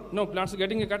or not? No, plants are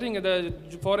cutting. The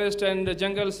forest and the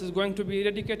jungles is going to be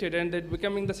eradicated and it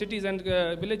becoming the cities and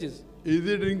villages. Is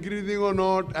it increasing or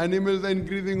not? Animals are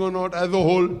increasing or not as a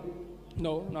whole?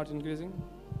 No, not increasing.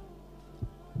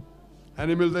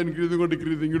 Animals are increasing or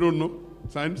decreasing? You don't know.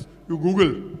 Science? You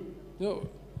Google. No.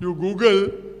 You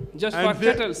Google. Just for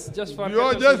cattle. Just for you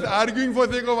are just arguing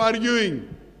for sake of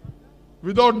arguing.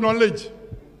 Without knowledge.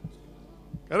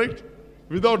 Correct?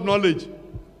 Without knowledge.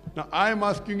 Now I am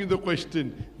asking you the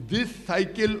question. This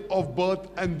cycle of birth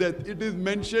and death, it is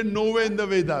mentioned nowhere in the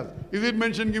Vedas. Is it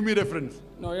mentioned? Give me reference.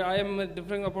 No, I am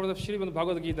differing about the Srimad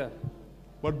Bhagavad Gita.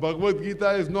 But Bhagavad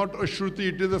Gita is not a Shruti,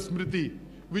 it is a Smriti.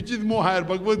 Which is more higher,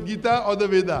 Bhagavad Gita or the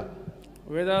Veda?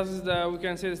 Vedas is the, we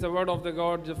can say it's the word of the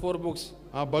God, the 4 books.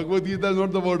 Bhagavad Gita is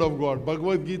not the word of God.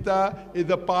 Bhagavad Gita is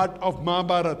a part of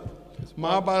Mahabharata.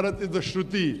 Mahabharata is the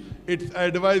Shruti. It's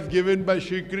advice given by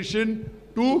Shri Krishna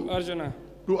to Arjuna.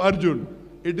 To Arjun.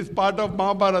 It is part of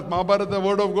Mahabharata. Mahabharata, the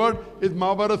word of God, is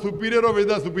Mahabharata superior or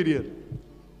Veda superior?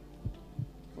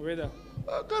 Veda.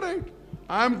 Correct.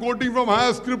 I am quoting from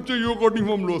higher scripture, you are quoting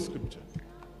from low scripture.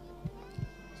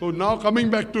 So now coming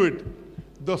back to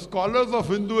it, the scholars of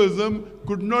Hinduism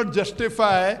could not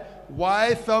justify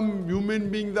why some human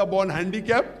beings are born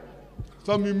handicapped,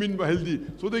 some human are healthy.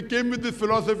 So they came with this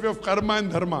philosophy of karma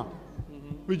and dharma,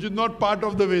 which is not part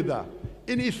of the Veda.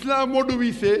 In Islam, what do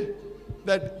we say?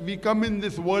 That we come in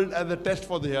this world as a test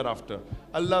for the hereafter.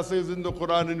 Allah says in the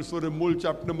Quran in Surah Mulk,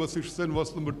 chapter number 6 and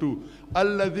verse number 2,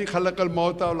 Alladhi khalaqal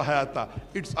mawta wal hayata.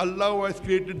 It's Allah who has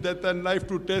created death and life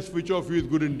to test which of you is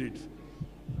good in deeds.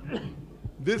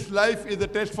 This life is a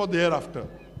test for the hereafter.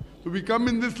 So we come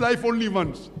in this life only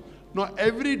once. Now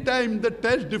every time the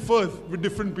test differs with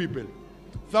different people.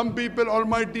 Some people,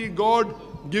 Almighty God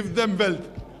gives them wealth.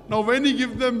 Now when He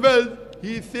gives them wealth,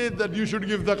 He says that you should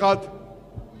give zakat.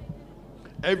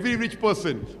 Every rich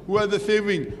person who has a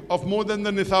saving of more than the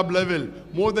nisab level,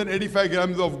 more than 85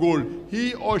 grams of gold,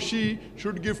 he or she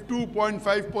should give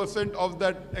 2.5% of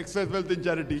that excess wealth in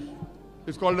charity.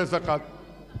 It's called as zakat.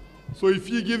 So if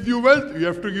He gives you wealth, you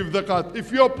have to give zakat.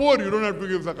 If you are poor, you don't have to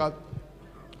give zakat.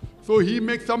 So He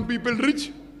makes some people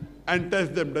rich and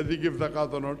test them. Does He give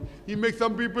zakat or not? He makes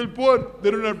some people poor, they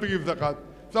don't have to give zakat.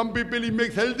 Some people He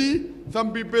makes healthy,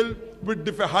 some people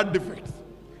with heart defects.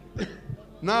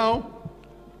 Now,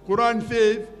 Quran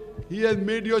says He has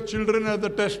made your children as a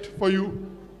test for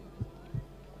you.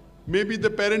 Maybe the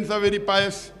parents are very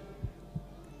pious.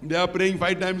 They are praying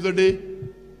 5 times a day.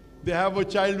 They have a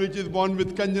child which is born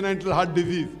with congenital heart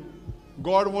disease.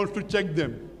 God wants to check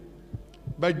them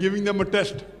by giving them a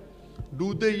test.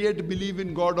 Do they yet believe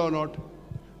in God or not?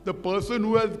 The person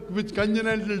who has with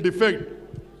congenital defect,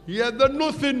 he has done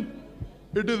no sin.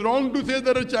 It is wrong to say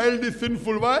that a child is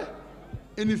sinful. Why?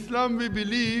 In Islam we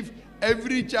believe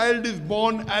every child is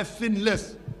born as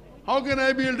sinless. How can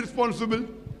I be held responsible?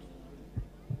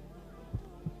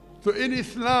 So in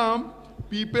Islam,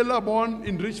 people are born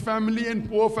in rich family and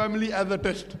poor family as a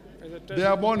test. They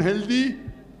are born healthy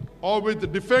or with a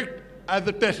defect as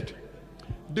a test.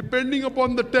 Depending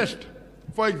upon the test,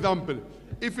 for example,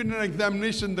 if in an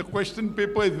examination the question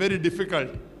paper is very difficult,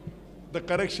 the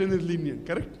correction is lenient,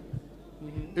 correct?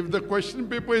 If the question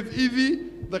paper is easy,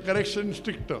 the correction is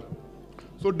stricter.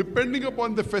 So depending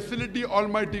upon the facility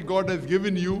Almighty God has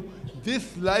given you,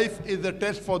 this life is a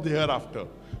test for the hereafter.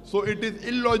 So it is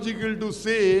illogical to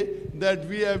say that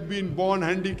we have been born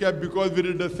handicapped because we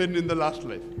did a sin in the last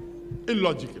life.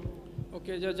 Illogical.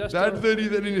 Okay, just that's the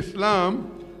reason in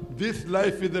Islam, this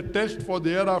life is a test for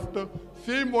the hereafter.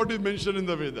 Same what is mentioned in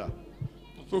the Veda.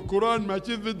 So Quran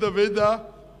matches with the Veda.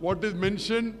 What is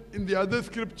mentioned in the other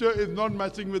scripture is not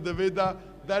matching with the Veda.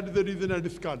 That is the reason I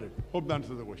discarded. Hope that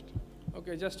answers the question.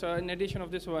 Okay, just in addition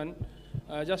of this one,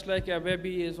 just like a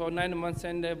baby is for 9 months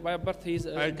and by birth he is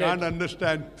I dead. can't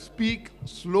understand. Speak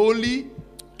slowly,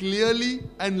 clearly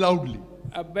and loudly.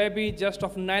 A baby just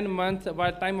of 9 months,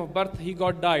 by the time of birth he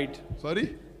got died.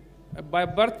 Sorry? By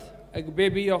birth, a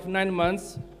baby of 9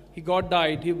 months, he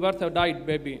died, he birthed a died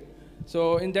baby.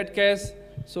 So in that case,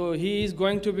 so he is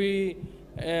going to be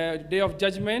day of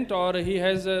judgment, or he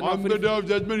has on the day of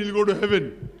judgment he'll go to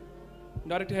heaven.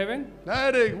 Direct to heaven?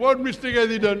 Direct. What mistake has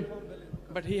he done?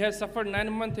 But he has suffered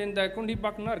 9 months in the Kundi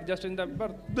Pak Nark, just in the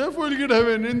birth. Therefore he'll get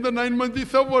heaven. In the 9 months he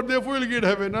suffered, therefore he'll get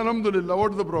heaven. Alhamdulillah.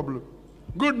 What's the problem?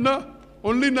 Good, na?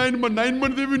 Only 9 months. 9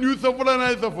 months even you suffered and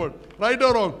I suffered. Right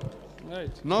or wrong?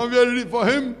 Right. Now we are ready for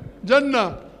him,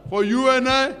 Jannah. For you and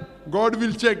I, God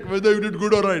will check whether you did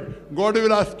good or right. God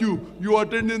will ask you, you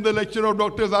attended the lecture of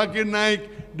Dr. Zakir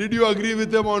Naik, did you agree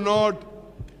with him or not?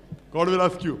 God will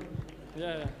ask you.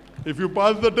 Yeah. If you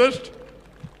pass the test,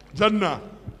 Jannah.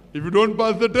 If you don't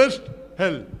pass the test,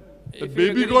 hell. The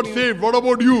baby got saved. What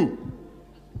about you?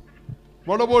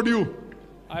 What about you?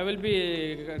 I will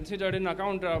be considered in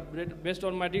account based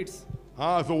on my deeds.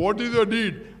 So what is your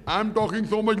deed? I am talking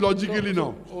so much logically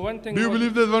now. One thing. Do you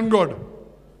believe there is one God?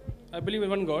 I believe in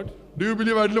one God. Do you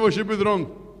believe idol worship is wrong?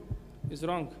 It's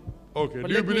wrong. Okay. But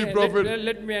Do you believe Prophet?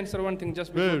 Let me answer one thing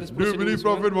just before this. Do you believe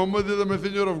Prophet Muhammad is a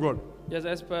messenger of God? Yes,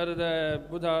 as per the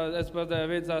Buddha, as per the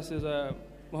Vedas, is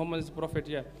Muhammad is a prophet.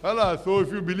 Yeah. Allah. So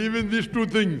if you believe in these two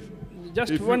things,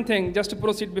 just one thing, just to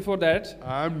proceed before that.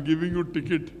 I am giving you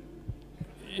ticket.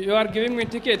 You are giving me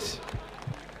tickets.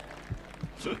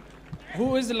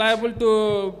 Who is liable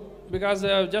to? Because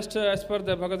just as per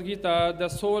the Bhagavad Gita, the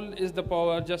soul is the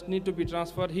power, just need to be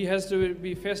transferred. He has to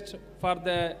be faced for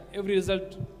the every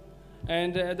result.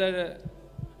 And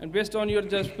based on your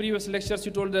just previous lectures,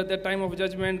 you told that the time of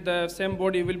judgment, the same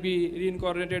body will be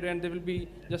reincarnated and they will be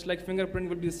just like fingerprint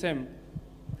will be the same.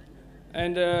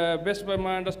 And based by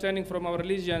my understanding from our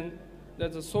religion,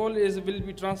 that the soul will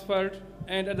be transferred,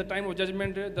 and at the time of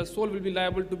judgment, the soul will be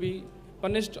liable to be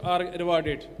punished or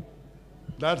rewarded.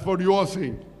 That's what you are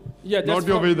saying. Yeah, not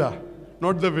your Veda,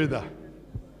 not the Veda.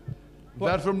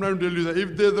 That's what I'm telling you. That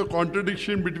if there's a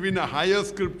contradiction between a higher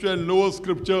scripture and lower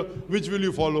scripture, which will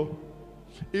you follow?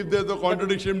 If there's a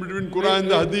contradiction between Quran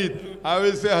and the Hadith, I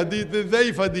will say Hadith is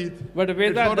Zaif Hadith. But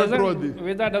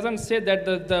Veda doesn't say that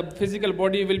the physical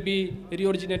body will be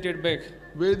reoriginated back.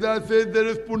 Veda says there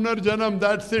is Punar Janam,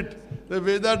 that's it. The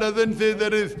Veda doesn't say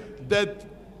there is death,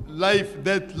 life,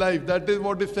 death, life. That is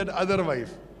what is said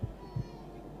otherwise.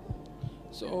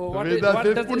 So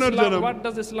what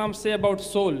does Islam say about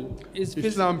soul?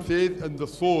 Islam says the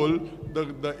soul,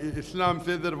 Islam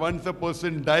says that once a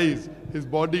person dies, his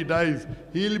body dies,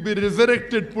 he will be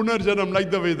resurrected, Punar Janam,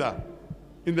 like the Veda.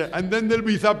 And then there will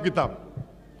be Hisab Kitab.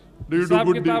 Do you do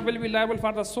good deeds? Hisab Kitab will be liable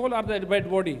for the soul or the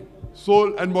dead body?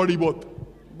 Soul and body both.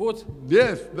 Both?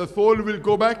 Yes, the soul will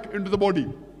go back into the body.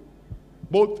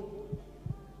 Both.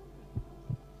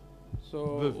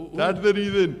 So that's the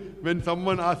reason when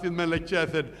someone asked in my lecture, I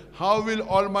said, how will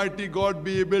Almighty God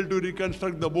be able to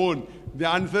reconstruct the bone? The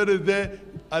answer is there.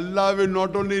 Allah will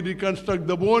not only reconstruct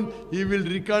the bone, He will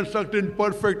reconstruct in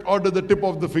perfect order the tip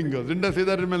of the fingers. Didn't I say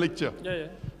that in my lecture? Yeah.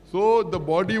 So the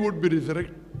body would be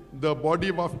resurrected. The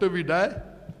body after we die,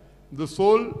 the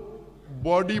soul,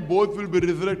 body both will be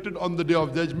resurrected on the day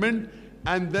of judgment,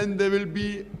 and then there will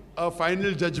be a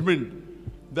final judgment.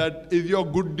 That is your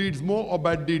good deeds more or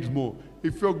bad deeds more.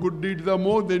 If your good deeds are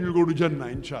more, then you'll go to Jannah,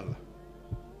 inshallah.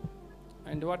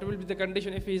 And what will be the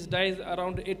condition if he dies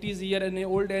around 80s year and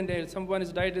old and someone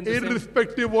is died in the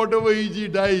irrespective whatever age he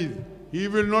dies, he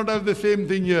will not have the same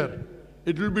thing here.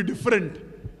 It will be different.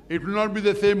 It will not be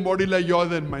the same body like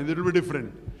yours and mine. It will be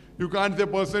different. You can't say a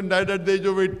person died at the age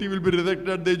of 80 will be resurrected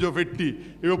at the age of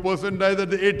 80. If a person dies at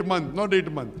the 8th month, not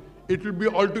 8th month, it will be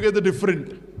altogether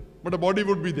different. But a body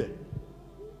would be there.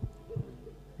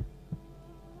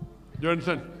 You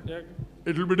understand? Yeah.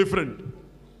 It will be different.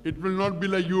 It will not be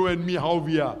like you and me, how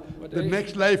we are. But the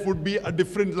next life would be a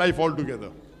different life altogether.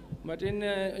 But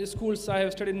in schools, I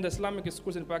have studied in the Islamic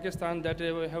schools in Pakistan that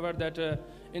however that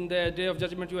in the day of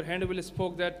judgment your hand will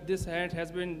speak that this hand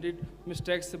has been did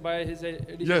mistakes by his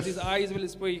his eyes will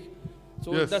speak.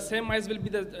 So the same eyes will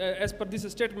be as per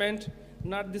this statement,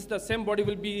 not this the same body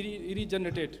will be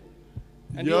regenerated.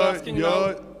 And you are asking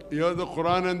now, here the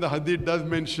Quran and the Hadith does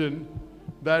mention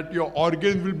that your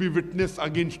organs will be witness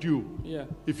against you. Yeah.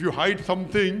 If you hide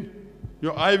something,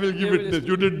 your eye will give witness.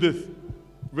 You did this,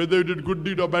 whether you did good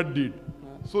deed or bad deed.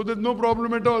 So there's no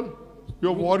problem at all.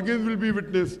 Your organs will be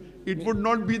witness. It would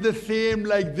not be the same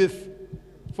like this.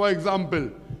 For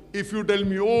example, if you tell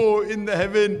me, oh, in the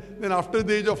heaven, then after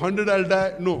the age of 100 I'll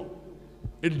die. No,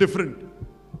 it's different.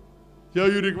 Here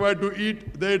you require to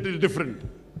eat, there it is different.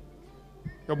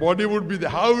 Your body would be there.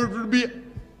 How it will be,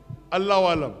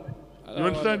 Allahu Alam. You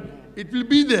understand? It will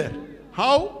be there.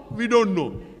 How? We don't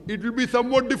know. It will be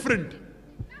somewhat different.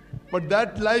 But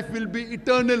that life will be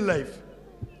eternal life.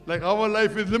 Like our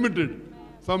life is limited.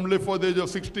 Some live for the age of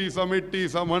 60, some 80,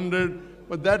 some 100.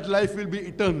 But that life will be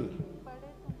eternal.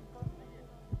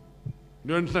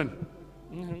 Do you understand?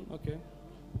 Okay.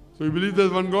 So you believe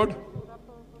there's one God?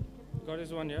 God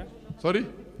is one, yeah. Sorry?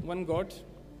 One God.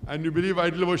 And you believe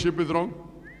idol worship is wrong?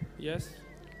 Yes.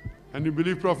 And you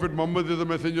believe Prophet Muhammad is the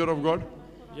messenger of God?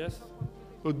 Yes.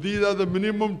 So these are the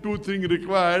minimum two things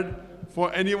required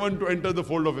for anyone to enter the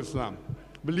fold of Islam.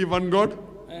 Believe one God?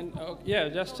 And yeah,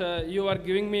 just you are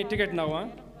giving me ticket now, huh?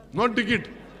 Not ticket.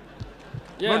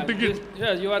 Yeah, Not ticket.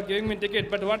 Yes, you are giving me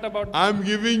ticket, but what about... I'm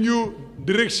giving you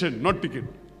direction, not ticket.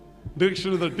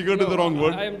 Direction is the ticket is the wrong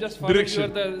word. I am just following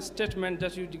direction. the statement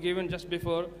that you given just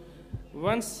before.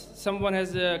 Once someone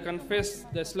has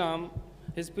confessed the Islam,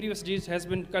 his previous deeds has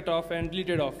been cut off and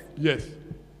deleted off. Yes.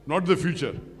 Not the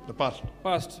future, the past.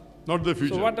 Past. Not the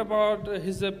future. So what about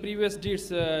his previous deeds?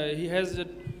 He has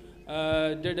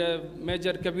did a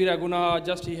major kabira guna,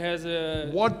 just he has...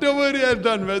 Whatever he has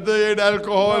done, whether he had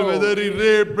alcohol, whether he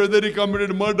raped, whether he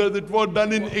committed murder, it was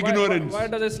done in ignorance. Why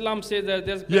does Islam say that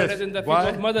there's Yes. paradise in the feet Why?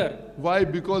 of mother? Why?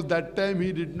 Because that time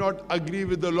he did not agree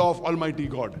with the law of Almighty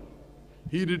God.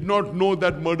 He did not know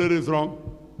that murder is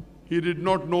wrong. He did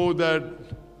not know that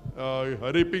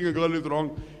raping a girl is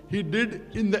wrong. He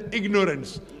did in the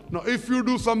ignorance. Now, if you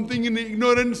do something in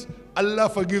ignorance, Allah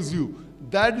forgives you.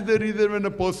 That is the reason when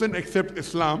a person accepts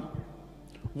Islam,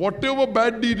 whatever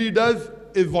bad deed he does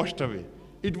is washed away.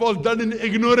 It was done in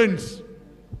ignorance.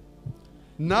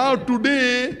 Now,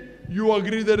 today, you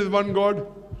agree there is one God.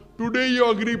 Today, you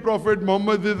agree Prophet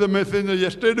Muhammad is the messenger.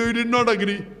 Yesterday, you did not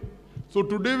agree. So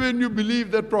today, when you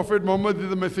believe that Prophet Muhammad is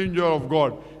the messenger of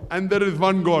God and there is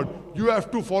one God, you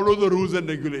have to follow the rules and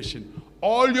regulations.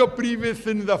 All your previous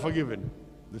sins are forgiven.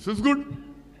 This is good.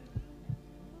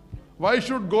 Why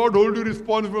should God hold you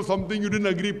responsible for something you didn't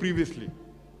agree previously?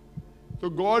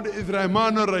 So God is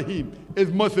Rahman or Rahim,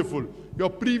 is merciful. Your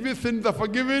previous sins are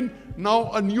forgiven.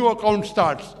 Now a new account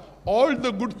starts. All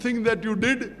the good things that you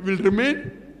did will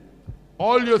remain.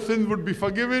 All your sins would be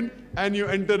forgiven and you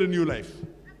enter a new life.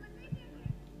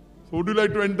 So would you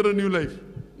like to enter a new life?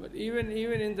 But even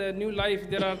in the new life,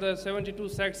 there are the 72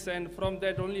 sects, and from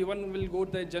that only one will go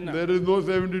to the Jannah. There is no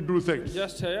 72 sects.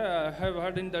 Just I have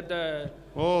heard in that.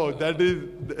 Oh, that is,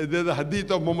 there's a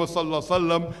hadith of Muhammad sallallahu alaihi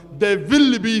wasallam. There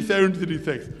will be 73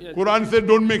 sects. Yes. Quran said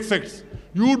don't make sects.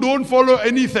 You don't follow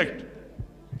any sect.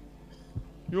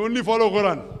 You only follow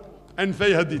Quran and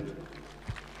say hadith.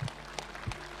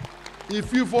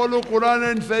 If you follow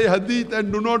Quran and say hadith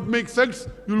and do not make sects,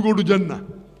 you will go to Jannah.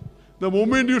 The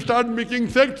moment you start making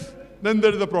sects, then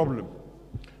there is a problem.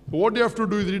 So what you have to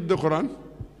do is read the Quran,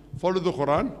 follow the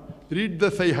Quran, read the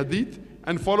Sahih Hadith,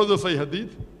 and follow the Sahih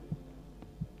Hadith.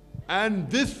 And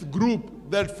this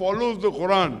group that follows the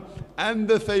Quran and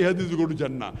the Sahih Hadith will go to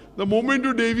Jannah. The moment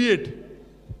you deviate,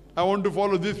 I want to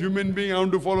follow this human being, I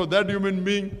want to follow that human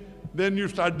being, then you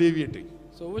start deviating.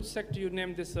 So which sect you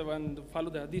name this one,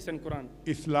 follow the Hadith and Quran?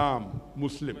 Islam,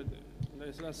 Muslim.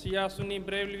 Shia, Sunni,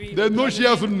 Brahmi. There is no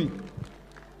Shia Sunni.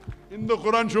 In the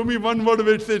Quran, show me one word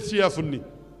where it says Shia Sunni.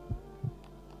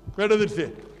 Where does it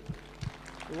say?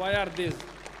 Why are these?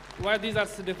 Why these are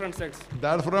different sects?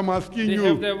 That's what I'm asking you. They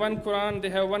have the one Quran, they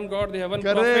have one God, they have one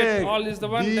Correct. Prophet, all is the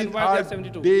one, These then why are there are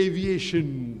 72?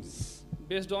 Deviations.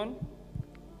 Based on?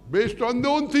 Based on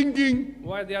their own thinking.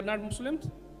 Why they are not Muslims?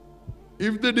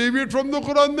 If they deviate from the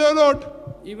Quran, they are not.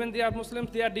 Even they are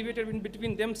Muslims, they are deviated in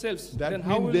between themselves. That then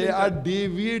how means will they are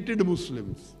deviated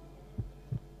Muslims.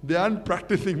 They aren't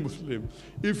practicing Muslim.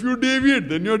 If you deviate,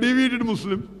 then you're deviated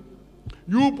Muslim.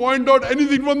 You point out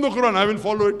anything from the Quran, I will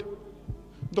follow it.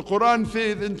 The Quran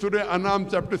says in Surah Anam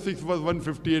chapter 6 verse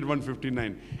 158,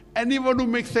 159, anyone who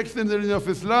makes sects in the religion of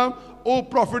Islam, oh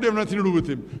Prophet, you have nothing to do with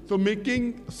him. So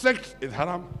making sects is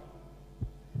haram.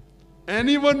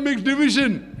 Anyone makes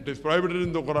division, it is prohibited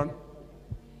in the Quran.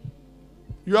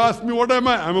 You ask me, what am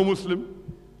I? I'm a Muslim.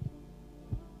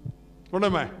 What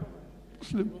am I?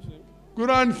 Muslim.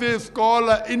 Quran says,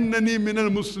 Qala innani minal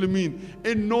muslimin.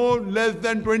 In no less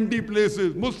than 20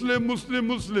 places. Muslim, Muslim,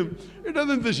 Muslim. It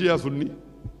doesn't say Shia Sunni.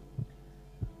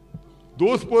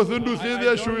 Those persons who say they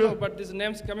are Shia. But these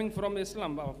names coming from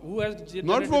Islam. Who has generated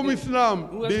Not from Islam.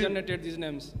 Who has generated these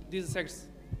names, these sects?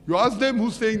 You ask them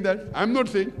who's saying that. I'm not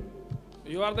saying.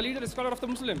 You are the leader, scholar of the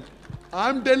Muslim.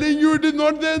 I'm telling you it is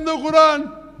not there in the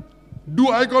Quran. Do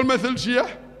I call myself Shia?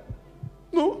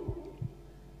 No.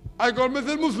 I call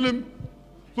myself Muslim.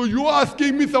 So you are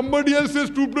asking me, somebody else says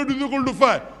 2 plus 2 is equal to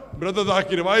 5. Brother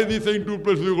Zakir, why is he saying 2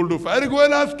 plus 2 is equal to 5? I go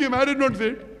and ask him. I did not say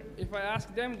it. If I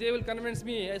ask them, they will convince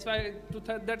me. If I to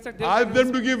that sect, Ask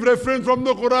them to give reference from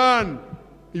the Quran.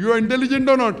 You are intelligent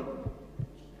or not?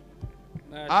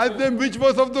 Ask them which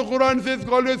verse of the Quran says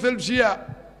call yourself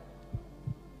Shia.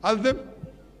 Ask them.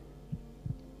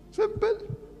 Simple.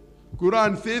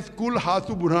 Quran says Kul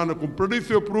hasu burhanakum. Produce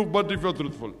your proof, but if you are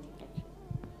truthful.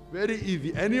 Very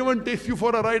easy. Anyone takes you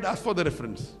for a ride, ask for the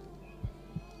reference.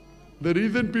 The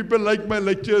reason people like my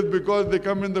lectures because they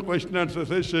come in the question and answer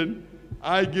session.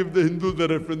 I give the Hindus the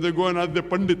reference. They go and ask the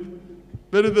Pandit.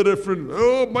 Where is the reference?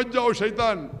 Oh, majjao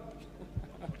shaitan.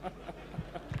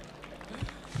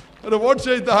 What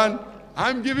shaitan? I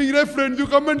am giving reference. You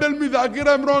come and tell me, Zakir,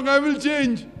 I am wrong. I will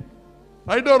change.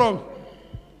 Right or wrong?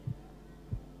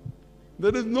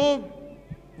 There is no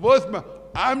verse.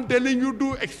 I am telling you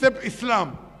to accept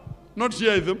Islam, not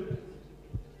Shiaism.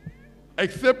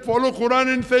 Accept, follow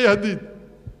Quran and say Hadith.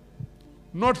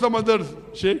 Not some other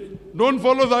sheikh. Don't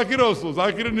follow Zakir also.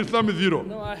 Zakir in Islam is zero.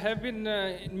 No, I have been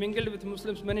mingled with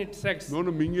Muslims many sects. No,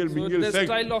 mingle the sect.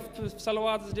 style of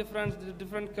salawat is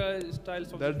different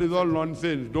styles of. That is all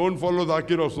nonsense. Don't follow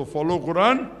Zakir also. Follow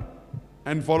Quran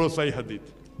and follow Sahih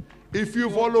Hadith. If you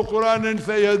follow Quran and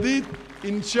Sahih Hadith,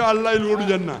 inshallah you'll go to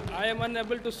Jannah. I am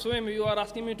unable to swim. You are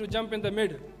asking me to jump in the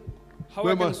mid. How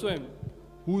Where I can swim?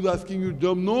 Who's asking you to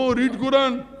jump? No, read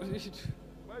Quran.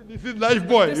 This is life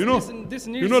boy, you know. This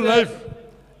you needs know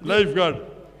lifeguard.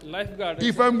 Lifeguard.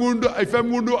 If I'm going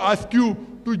to ask you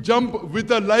to jump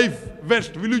with a life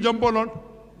vest, will you jump or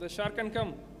not? The shark can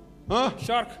come. Huh?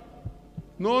 Shark.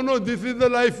 No, this is the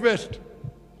life vest.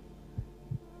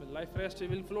 The life vest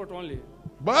will float only.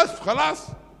 Bas,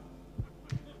 khalas.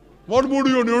 What mood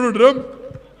you want? You want to drum?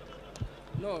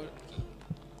 No.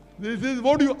 This is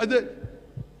what you.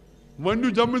 When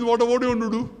you jump in water, what do you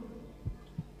want to do?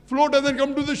 Float and then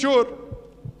come to the shore.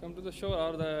 Come to the shore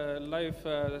or the life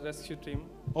rescue team.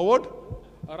 Or what?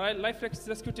 Or life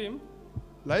rescue team.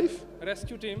 Life?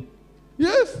 Rescue team.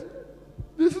 Yes.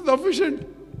 This is sufficient.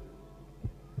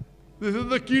 This is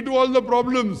the key to all the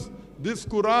problems. This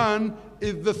Quran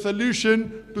is the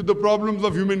solution to the problems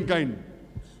of humankind.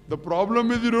 The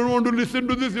problem is you don't want to listen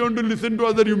to this, you want to listen to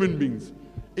other human beings.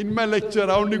 In my lecture,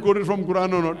 I only quoted from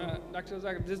Quran or not. Dr.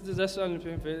 Zakir, this is just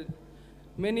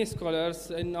many scholars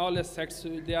in all the sects,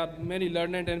 they are many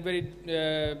learned and very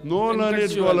no learned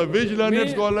scholar. Which learned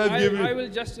scholar has given? I will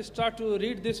just start to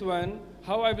read this one.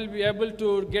 How I will be able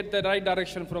to get the right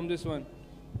direction from this one?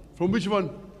 From which one?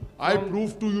 I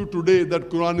proved to you today that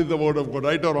Quran is the word of God.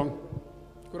 Right or wrong?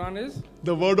 Quran is?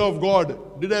 The word of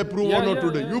God. Did I prove or not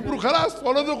today? You prove. Khalas,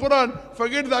 follow the Quran.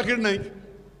 Forget Zakir Naik.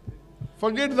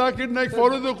 Forget Zakir Naik.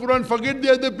 Follow the Quran. Forget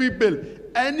the other people.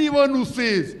 Anyone who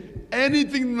says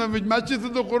anything which matches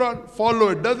with the Quran, follow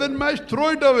it. Doesn't match, throw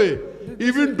it away.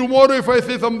 Even tomorrow if I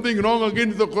say something wrong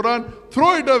against the Quran,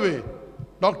 throw it away.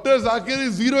 Dr. Zakir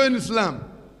is zero in Islam.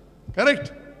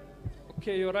 Correct?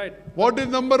 Okay, you're right. What is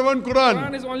number one? Quran.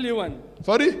 Quran is only one.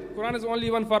 Sorry? Quran is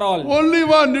only one for all. Only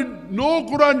one. No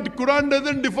Quran. Quran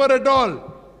doesn't differ at all.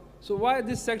 So why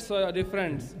these sects are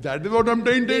different? That is what I'm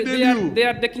trying to tell you. They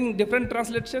are taking different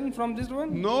translation from this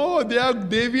one? No, they are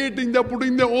deviating. They are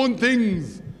putting their own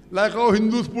things. Like how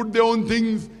Hindus put their own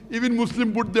things, even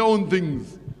Muslims put their own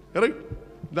things. Correct?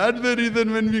 That's the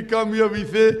reason when we come here, we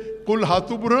say, Kul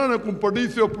hatu burhanakum,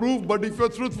 produce your proof, but if you're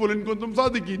truthful, in kuntum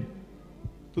sadiqin.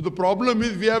 So the problem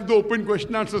is we have the open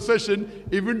question answer session,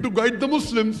 even to guide the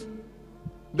Muslims.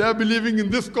 They are believing in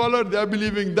this scholar, they are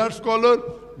believing in that scholar.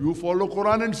 You follow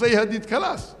Quran and say Hadith,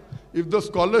 khalas. If the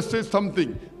scholar says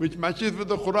something which matches with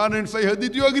the Quran and say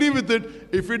Hadith, you agree with it.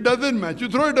 If it doesn't match, you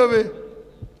throw it away.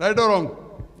 Right or wrong?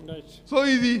 Right. So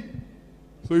easy.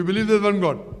 So you believe there's one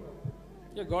God?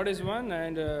 Yeah, God is one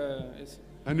and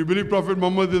and you believe Prophet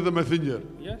Muhammad is the messenger?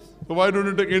 Yes. So why don't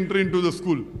you take entry into the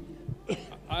school?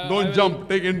 Don't jump,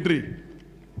 take entry.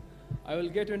 I will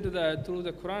get into through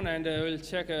the Quran and I will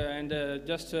check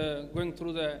just going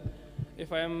through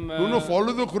if I am... No,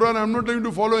 follow the Quran. I'm not trying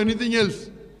to follow anything else.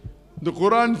 The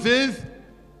Quran says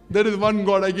there is one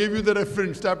God. I gave you the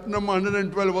reference, chapter number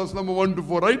 112, verse number 1 to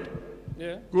 4, right?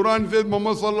 Yeah. Quran says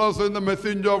Muhammad sallallahu alaihi wasallam, the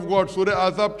messenger of God.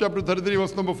 Surah Azab, chapter 33,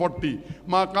 verse number 40.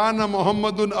 Ma kana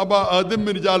Muhammadun aba adam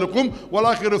min rijalikum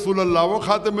walakin Rasulullah wa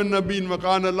khatamun nabiyyin wa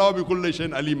kana Allah bi kulli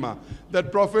shay'in alima.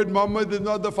 That Prophet Muhammad is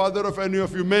not the father of any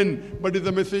of you men, but is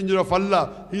the messenger of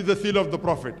Allah. He is the seal of the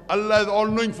Prophet. Allah is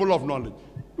all-knowing, full of knowledge.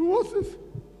 What's this?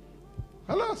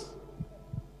 Halas.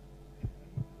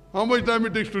 How much time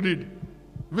it takes to read?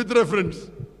 With reference.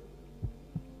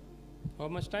 How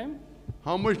much time?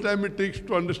 How much time it takes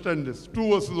to understand this? 2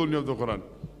 verses only of the Quran.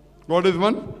 God is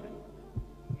one.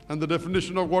 And the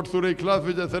definition of God, Surah Ikhlas,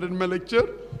 which I said in my lecture.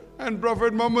 And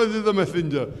Prophet Muhammad is the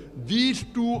messenger. These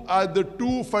two are the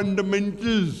two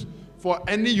fundamentals for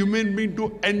any human being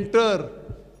to enter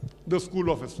the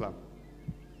school of Islam.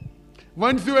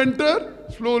 Once you enter,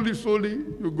 slowly, slowly,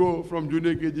 you go from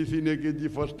junior KG, senior KG,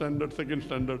 first standard, second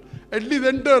standard. At least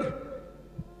enter.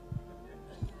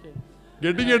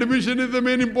 Getting admission is the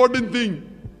main important thing.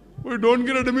 If you don't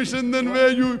get admission, then where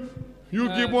you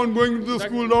keep on going to the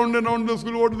school, round and round the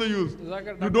school, what is the use?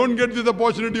 You don't get this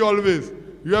opportunity always.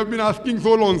 You have been asking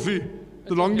so long, see,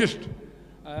 the longest.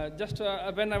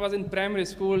 When I was in primary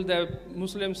school, the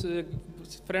Muslims,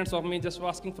 friends of me, just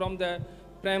asking from the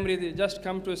primary, just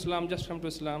come to Islam, just come to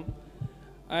Islam.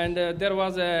 And there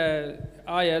was a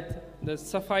ayat, the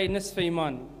Safai Nisf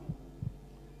Iman.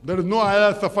 There is no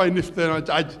ayah Safai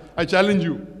Nisf, I challenge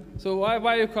you. So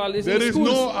why you call this? There is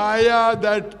no ayah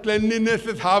that cleanliness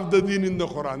is half the deen in the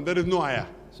Quran. There is no ayah.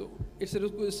 So it's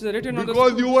written on the...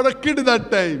 Because you were a kid that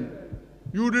time.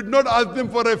 You did not ask them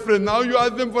for reference. Now you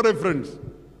ask them for reference.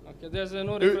 Okay, there's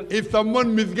no reference. If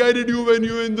someone misguided you when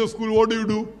you were in the school, what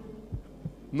do?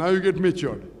 Now you get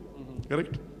matured.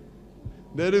 Correct?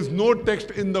 There is no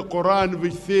text in the Quran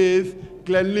which says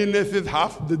cleanliness is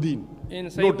half the deen. In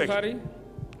Sahih Bukhari?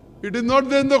 It is not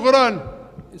there in the Quran.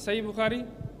 In Sahih Bukhari?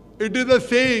 It is a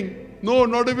saying. No,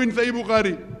 not even Sahih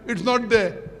Bukhari. It's not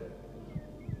there.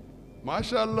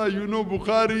 MashaAllah, you know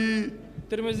Bukhari.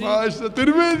 Tirmidhi.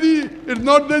 Tirmidhi. It's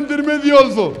not there in Tirmidhi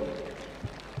also.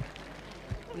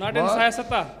 Not in Sahih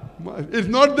Sitta. It's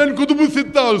not then Kutubu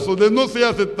Sitta also. There's no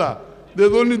Siyah Sitta.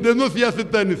 There's no Siyah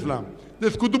Sitta in Islam.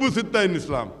 There's Kutubu Sitta in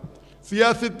Islam.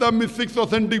 Siyah Sitta means 6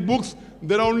 authentic books.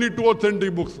 There are only 2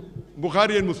 authentic books,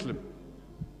 Bukhari and Muslim.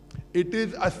 It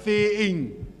is a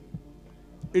saying.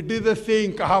 It is a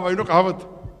saying. Kahawat. You know Kahawat?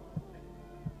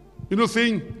 You know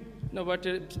saying? No, but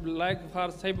like for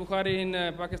Sahih Bukhari in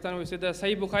Pakistan, we say the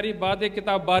Sahih Bukhari Baade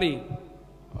Kitab Bari.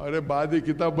 Arre Baade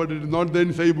Kitab, but it is not there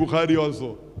in Sahih Bukhari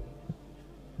also.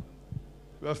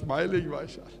 You are smiling,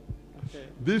 mashallah. Okay.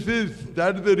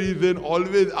 That's the reason,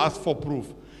 always ask for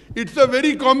proof. It's a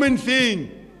very common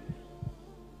saying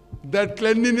that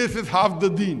cleanliness is half the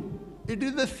deen. It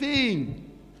is a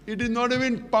saying. It is not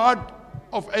even part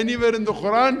of anywhere in the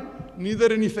Quran,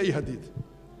 neither any Sahih Hadith.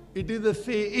 It is a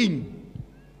saying.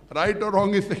 Right or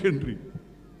wrong is secondary.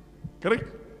 Correct?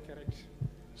 Correct.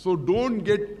 So don't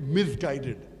get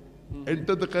misguided.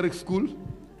 Enter the correct school,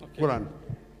 okay. Quran.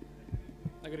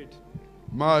 Agreed.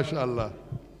 MashaAllah.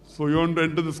 So you want to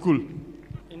enter the school?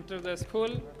 Enter the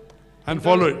school. And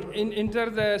follow it. Enter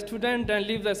the student and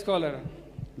leave the scholar.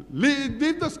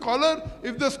 Leave the scholar.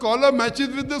 If the scholar matches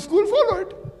with the school, follow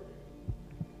it.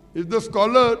 If the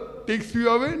scholar takes you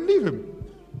away, leave him.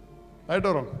 Right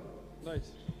or wrong? Right.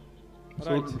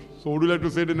 So would you like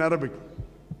to say it in Arabic?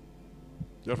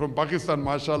 You're from Pakistan,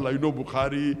 mashallah. You know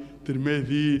Bukhari,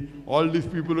 Tirmidhi, all these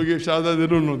people who gave Shahada, they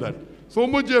don't know that. So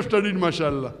much you have studied,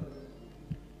 mashallah.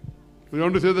 So you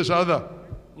want to say the Shahada?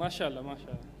 Mashallah,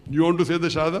 mashallah. You want to say the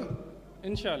Shahada?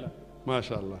 Inshallah.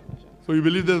 Mashallah. So you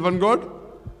believe there's one God?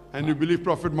 And you believe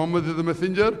Prophet Muhammad is the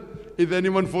messenger? Is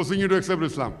anyone forcing you to accept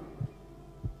Islam?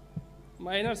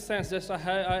 My inner sense, just I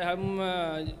have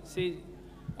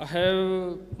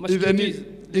much duties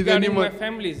regarding my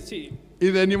family. See,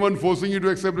 is anyone forcing you to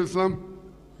accept Islam?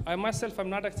 I myself am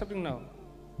not accepting now.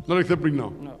 Not accepting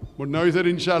now? No. But now you said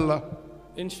Inshallah.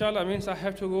 Inshallah means I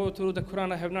have to go through the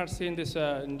Quran. I have not seen this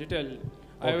in detail.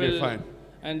 Okay, fine.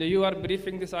 And you are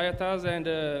briefing these ayatas and...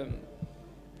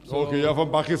 So okay, you're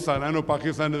from Pakistan. I know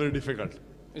Pakistan is very difficult.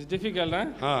 It's difficult, huh?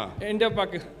 Ah. India,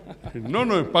 Pakistan.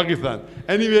 No, Pakistan.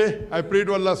 Anyway, I pray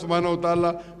to Allah subhanahu wa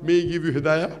ta'ala, may He give you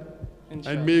hidayah.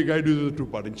 Inshallah. And may He guide you to the true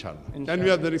path, inshallah. Can we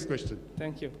have the next question?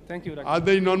 Thank you. Thank you, Dr. Are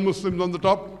there non-Muslims on the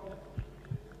top?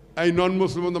 A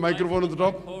non-Muslim on the microphone on the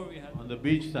top? On the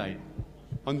beach side.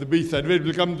 On the beach side. Wait,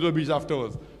 we'll come to the beach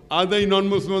afterwards. Are there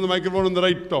non-Muslims on the microphone on the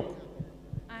right top?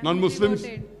 Non-Muslims?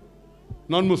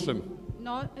 Non-Muslim.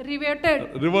 No,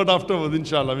 reverted. Revert afterwards,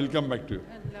 inshallah. We'll come back to you.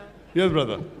 Allah. Yes,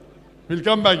 brother. We'll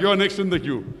come back. You are next in the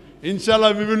queue.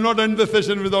 Inshallah, we will not end the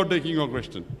session without taking your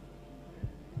question.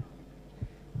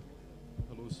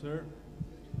 Hello, sir.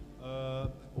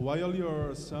 While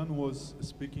your son was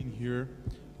speaking here,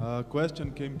 a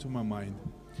question came to my mind.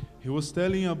 He was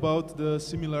telling about the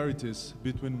similarities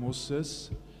between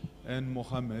Moses and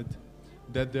Muhammad,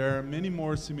 that there are many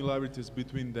more similarities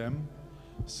between them,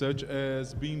 such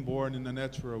as being born in a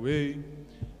natural way,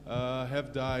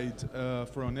 have died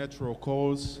from a natural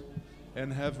cause,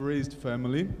 and have raised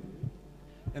family.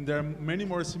 And there are many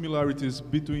more similarities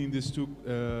between these two,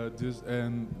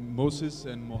 Moses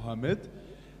and Muhammad,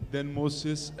 than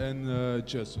Moses and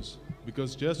Jesus.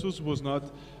 Because Jesus was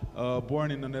not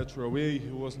born in a natural way, he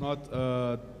was not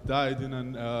died in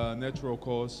a natural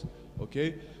cause.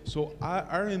 Okay, so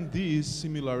aren't these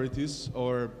similarities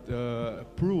or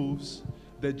proofs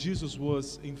that Jesus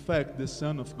was in fact the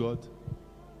Son of God,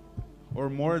 or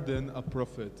more than a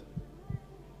prophet?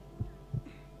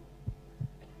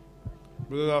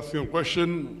 Brother, asking a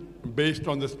question based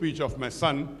on the speech of my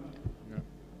son. Yeah.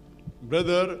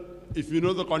 Brother, if you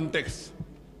know the context,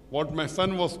 what my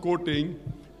son was quoting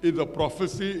is a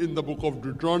prophecy in the book of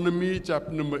Deuteronomy,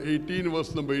 chapter number 18,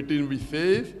 verse number 18, which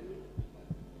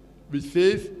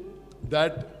says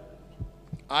that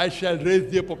I shall raise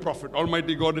thee up a prophet.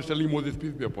 Almighty God is telling Moses,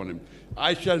 peace be upon him.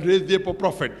 I shall raise thee up a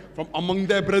prophet from among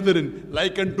thy brethren,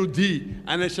 like unto thee,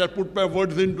 and I shall put my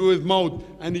words into his mouth,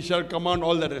 and he shall command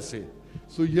all that I say.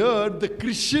 So here, the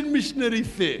Christian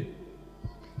missionaries say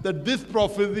that this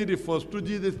prophecy refers to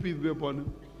Jesus, peace be upon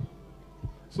him.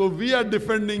 So we are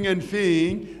defending and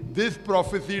saying this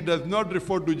prophecy does not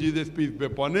refer to Jesus, peace be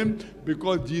upon him,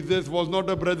 because Jesus was not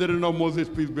a brethren of Moses,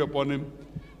 peace be upon him.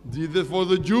 Jesus was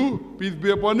a Jew, peace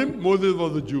be upon him. Moses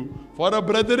was a Jew. For a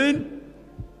brethren,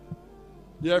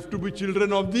 you have to be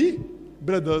children of the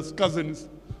brothers, cousins.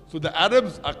 So the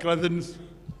Arabs are cousins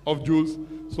of Jews.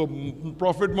 So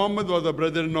Prophet Muhammad was a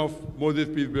brethren of Moses,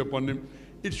 peace be upon him.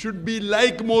 It should be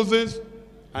like Moses.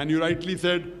 And you rightly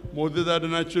said, Moses had a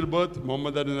natural birth,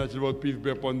 Muhammad had a natural birth, peace be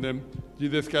upon them.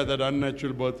 Jesus Christ had an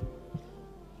unnatural birth.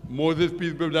 Moses,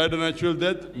 peace be upon him, died a natural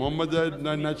death. Muhammad died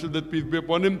a natural death, peace be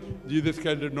upon him. Jesus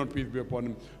Christ did not, peace be upon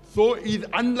him. So he's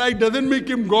unlike, doesn't make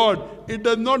him God. It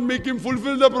does not make him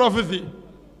fulfill the prophecy.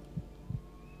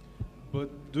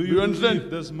 But do you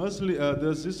understand?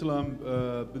 Does Islam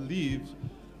believe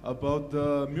about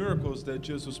the miracles that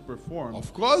Jesus performed?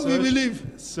 Of course we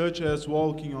believe. Such as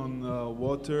walking on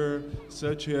water,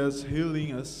 such as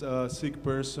healing a sick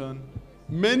person.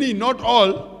 Many, not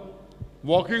all.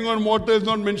 Walking on water is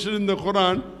not mentioned in the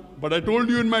Quran, but I told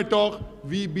you in my talk,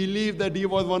 we believe that he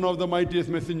was one of the mightiest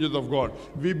messengers of God.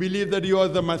 We believe that he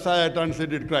was the Messiah,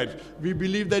 translated Christ. We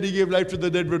believe that he gave life to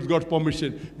the dead with God's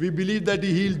permission. We believe that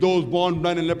he healed those born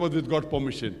blind and lepers with God's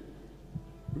permission.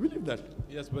 We believe that.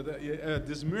 Yes, but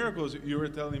these miracles, you were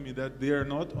telling me that they are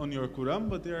not on your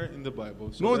Quran, but they are in the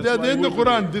Bible. So no, they are there in the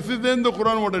Quran. This is there in the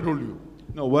Quran what I told you.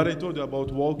 No, what I told you about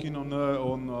walking on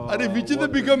which is the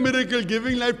bigger miracle?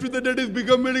 Giving life to the dead is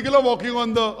bigger miracle, or walking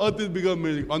on the earth is bigger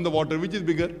miracle? On the water, which is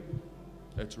bigger?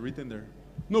 It's written there.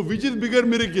 No, which is bigger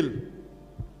miracle?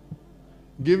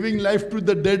 Giving life to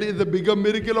the dead is a bigger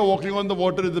miracle, or walking on the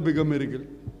water is a bigger miracle?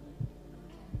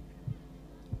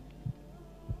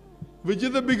 Which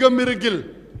is a bigger miracle?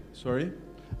 Sorry?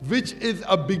 Which is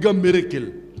a bigger miracle?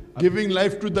 Giving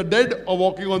life to the dead or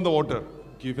walking on the water?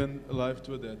 Given life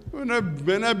to a dead.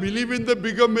 When I believe in the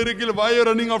bigger miracle, why are you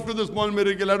running after the small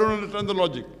miracle? I don't understand the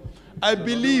logic. I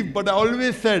believe, but I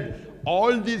always said,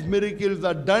 all these miracles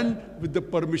are done with the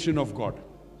permission of God.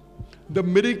 The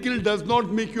miracle does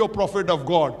not make you a prophet of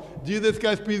God. Jesus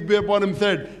Christ, peace be upon him,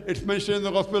 said, it's mentioned in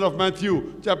the Gospel of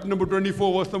Matthew, chapter number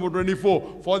 24, verse number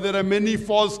 24, for there are many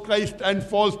false Christ and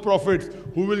false prophets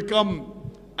who will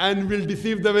come and will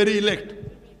deceive the very elect.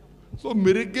 So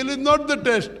miracle is not the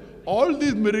test. All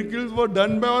these miracles were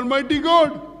done by Almighty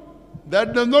God.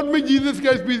 That does not make Jesus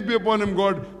Christ, peace be upon him,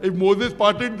 God. If Moses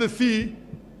parted the sea,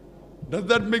 does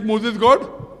that make Moses God?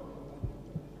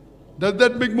 Does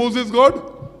that make Moses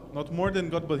God? Not more than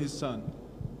God, but his son.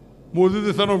 Moses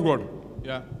is son of God.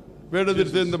 Yeah. Where does it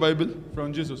say in the Bible?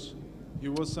 From Jesus. He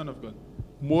was son of God.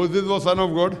 Moses was son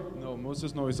of God? No,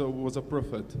 Moses was a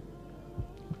prophet.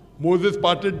 Moses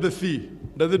parted the sea.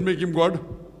 Does it make him God?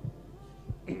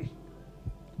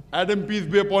 Adam, peace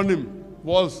be upon him,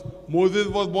 Moses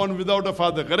was born without a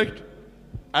father, correct?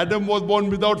 Adam was born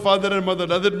without father and mother.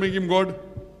 Does it make him God?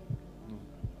 No.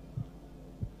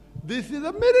 This is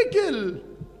a miracle.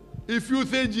 If you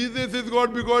say Jesus is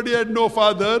God because he had no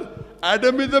father,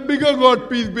 Adam is a bigger God,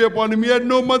 peace be upon him. He had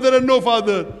no mother and no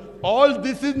father. All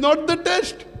this is not the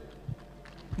test.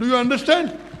 Do you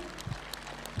understand?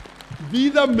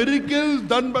 These are miracles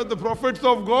done by the prophets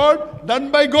of God,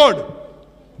 done by God,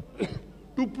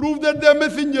 to prove that they are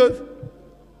messengers.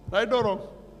 Right or wrong?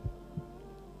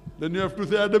 Then you have to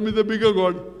say Adam is a bigger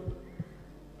God.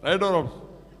 Right or wrong?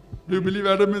 Do you believe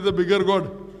Adam is a bigger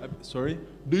God? Sorry?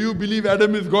 Do you believe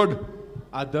Adam is God?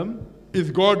 Adam?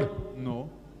 Is God? No.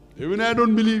 Even I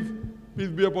don't believe. Peace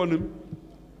be upon him.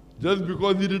 Just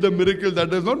because he did a miracle, that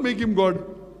does not make him God.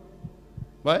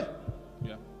 Why?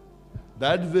 Yeah.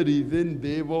 That's the reason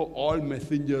they were all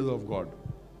messengers of God.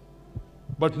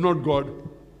 But not God.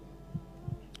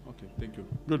 Okay, thank you.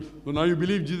 Good. So now you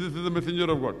believe Jesus is a messenger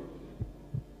of God?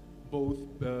 Both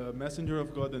messenger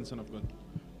of God and son of God.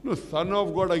 No, son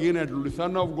of God, again I told you,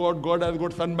 son of God, God has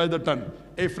got son by the ton.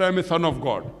 Ephraim is son of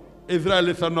God. Israel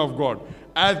is son of God.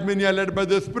 As many are led by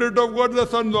the Spirit of God, the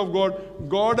sons of God.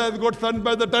 God has got sons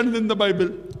by the tons in the Bible.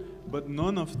 But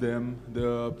none of them,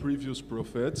 the previous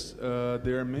prophets,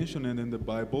 they are mentioned in the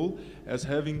Bible as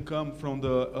having come from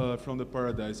the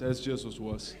paradise, as Jesus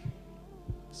was.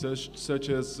 Such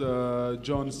as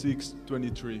John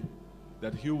 6:23,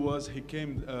 that he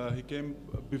came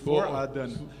before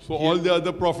Adam. So all the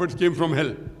other prophets came from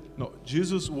hell. No,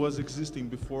 Jesus was existing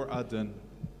before Adam.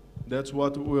 That's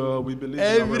what we believe.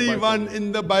 Everyone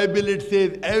in the Bible, it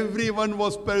says, everyone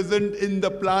was present in the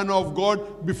plan of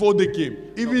God before they came.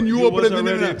 Even you were present.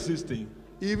 Existing.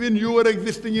 Even you were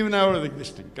existing, even I was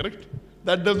existing, correct?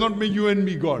 That does not make you and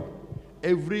me God.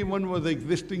 Everyone was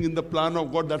existing in the plan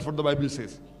of God. That's what the Bible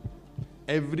says.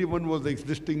 Everyone was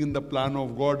existing in the plan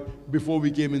of God before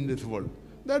we came in this world.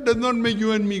 That does not make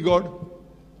you and me God.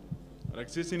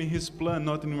 Existing in his plan,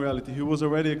 not in reality. He was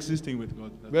already existing with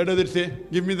God. Where does it say?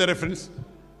 Give me the reference.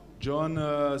 John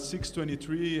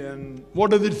 6:23 and...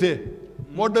 What does it say?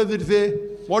 What does it say?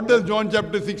 What does John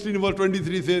chapter 16 verse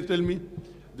 23 say? Tell me.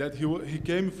 That he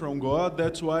came from God,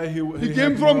 that's why he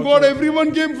came from God.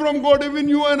 Everyone came from God. Even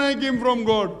you and I came from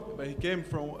God. But he came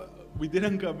from... We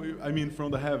didn't come, I mean,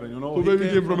 from the heaven, you know. So where we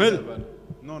came from hell? Heaven.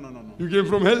 No. You came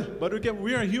from hell? But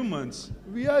we are humans.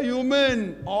 We are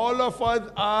human. All of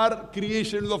us are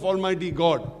creations of Almighty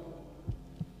God.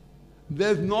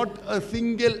 There's not a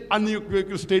single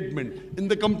unequivocal statement in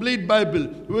the complete Bible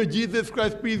where Jesus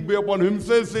Christ, peace be upon him,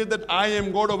 himself says that I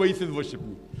am God, or where he says worship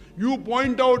me. You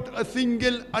point out a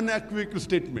single unequivocal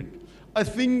statement, a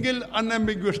single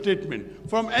unambiguous statement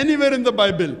from anywhere in the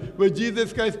Bible where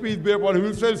Jesus Christ, peace be upon him,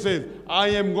 himself says, I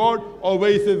am God, or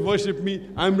where he says, worship me,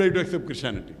 I am ready to accept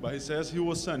Christianity. But he says he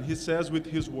was son. He says with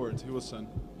his words, he was son.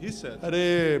 He said. I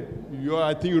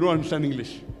think you don't understand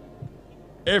English.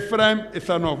 Ephraim is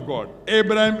son of God.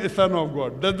 Abraham is son of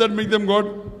God. Does that make them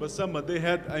God? But they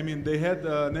had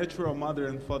a natural mother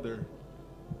and father.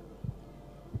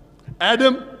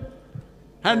 Adam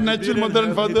had natural mother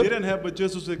and father. He didn't have, but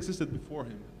Jesus existed before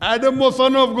him. Adam was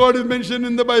son of God is mentioned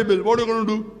in the Bible. What are you going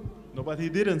to do? No, but he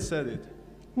didn't say it.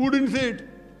 Who didn't say it?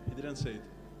 He didn't say it.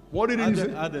 What he didn't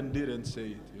say? Adam didn't say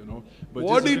it, you know. But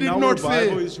what he did not say? In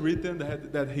our Bible is written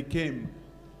that he came.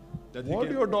 What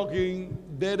you're talking,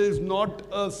 there is not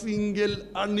a single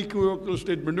unequivocal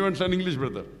statement. Do you understand English,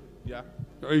 brother? Yeah.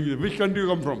 Which country do you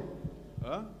come from?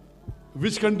 Huh?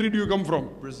 Which country do you come from?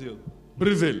 Brazil.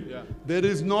 Brazil. Yeah. There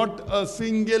is not a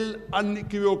single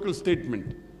unequivocal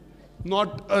statement.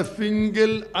 Not a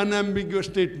single unambiguous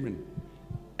statement.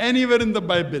 Anywhere in the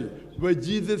Bible where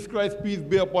Jesus Christ, peace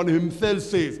be upon him, himself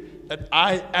says that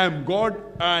I am God,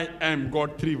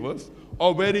 3 verse,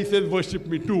 or where he says worship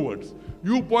me, 2 words.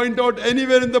 You point out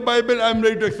anywhere in the Bible, I am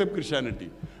ready to accept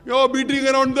Christianity. You are beating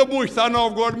around the bush, son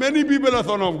of God. Many people are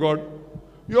son of God.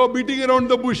 You are beating around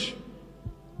the bush.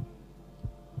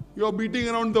 You are beating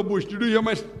around the bush. Did you hear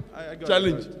my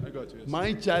challenge? I got you. Yes.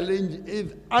 My challenge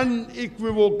is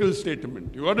unequivocal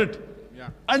statement. You got it? Yeah.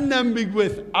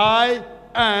 Unambiguous. I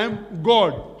am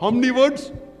God. How many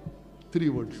words? 3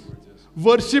 words. Yes.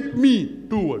 Worship me.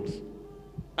 2 words.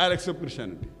 I'll accept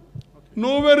Christianity. Okay.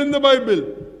 Nowhere in the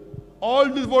Bible. All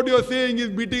this what you are saying is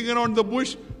beating around the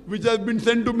bush, which has been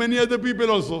sent to many other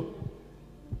people also.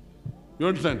 You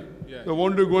understand? Yeah. So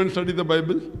want to go and study the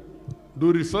Bible,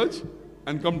 do research,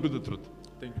 and come to the truth.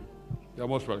 Thank you. You're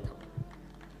most welcome.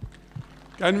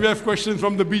 Can we have questions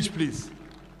from the beach, please?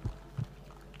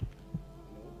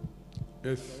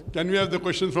 Yes. Can we have the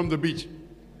questions from the beach?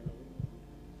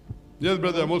 Yes,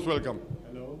 brother, most welcome.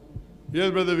 Hello.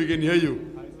 Yes, brother, we can hear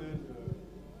you. Hi, sir.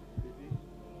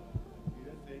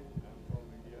 I'm from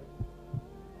India.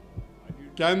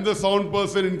 Can the sound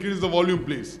person increase the volume,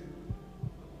 please?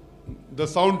 The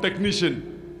sound technician.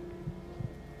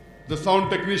 The sound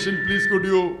technician, please could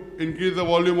you increase the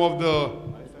volume of the...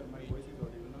 Hi, sir. My voice is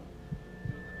audible now?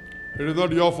 It is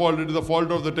not your fault, it is the fault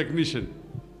of the technician.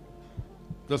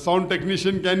 The sound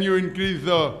technician, can you increase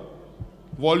the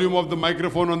volume of the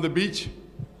microphone on the beach?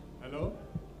 Hello?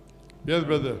 Yes,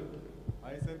 brother.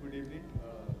 Hi, sir. Good evening.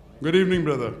 Good evening,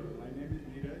 brother. My name is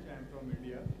Neeraj. I am from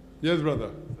India. Yes,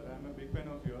 brother. Sir, I am a big fan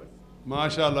of yours.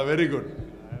 MashaAllah, very good.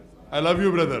 I love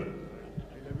you, brother. I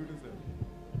love you too, sir.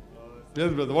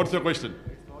 Yes, brother. What's your question?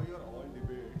 I saw your all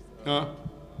debates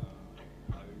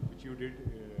which you did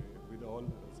with all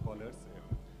scholars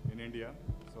in India.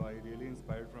 So I really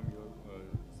inspired from your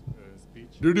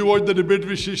speech. Did you watch the debate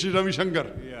with Shri Ravi Shankar?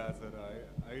 Yeah, sir.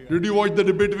 Did you watch the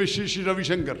debate with Shri Ravi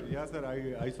Shankar? Yeah, sir.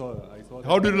 I saw that.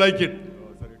 How did you like it?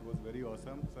 Sir, it was very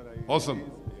awesome. Sir, Awesome.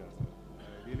 Yeah, sir.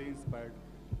 I really inspired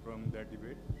from that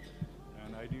debate,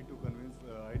 and I need to convince.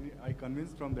 I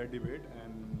convinced from that debate,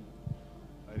 and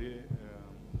I very,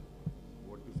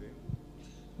 what to say?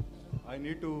 I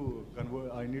need to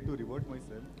convert, I need to revert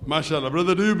myself. MashaAllah.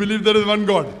 Brother, do you believe there is one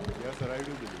God? Yes, sir, I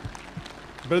do believe.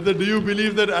 Brother, do you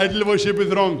believe that idol worship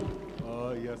is wrong?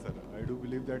 Yes, sir, I do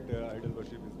believe that idol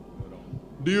worship is wrong.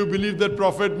 Do you believe that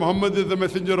Prophet Muhammad is the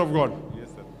messenger of God? Yes,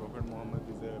 sir, Prophet Muhammad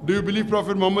is a... Do you believe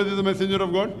Prophet Muhammad is the messenger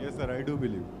of God? Yes, sir, I do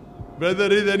believe.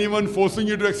 Brother, is anyone forcing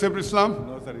you to accept Islam?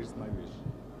 No, sir, it's my wish.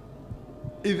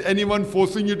 Is anyone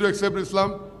forcing you to accept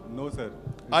Islam? No, sir.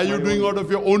 Are you doing out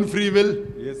of your own free will?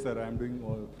 Yes, sir, I am doing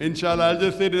all. Inshallah, I'll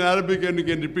just say it in Arabic and you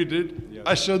can repeat it. Yeah.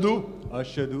 Ashhadu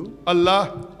Ashhadu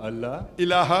Allah Allah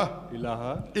ilaha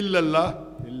illallah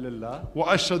illallah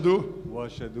wa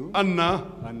ashhadu anna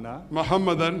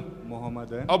Muhammadan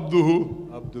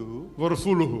abduhu wa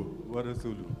rasuluhu.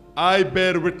 I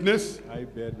bear witness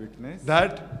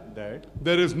that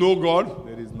there is no God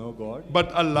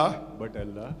but Allah,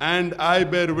 and I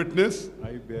bear witness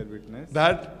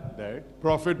that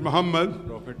Prophet Muhammad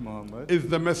is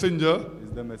the messenger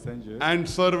and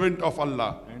servant of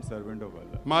Allah.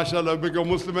 MashaAllah, become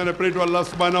Muslim, and I pray to Allah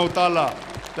subhanahu wa ta'ala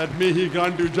that may He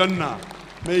grant you Jannah,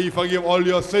 may He forgive all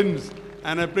your sins,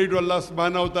 and I pray to Allah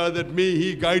subhanahu wa ta'ala that may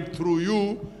He guide through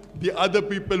you the other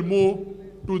people more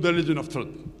to the religion of truth.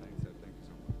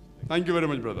 Thank you very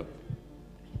much, brother.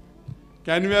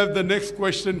 Can we have the next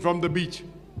question from the beach?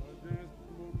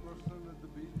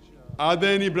 Are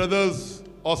there any brothers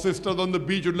or sisters on the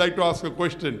beach who would like to ask a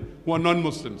question who are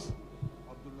non-Muslims?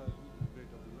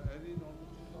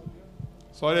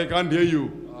 Sorry, I can't hear you.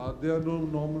 There are no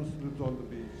non-Muslims on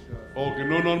the beach. Okay,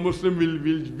 no non-Muslim.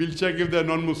 We'll check if there are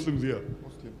non-Muslims here.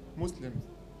 Muslims.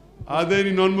 Are there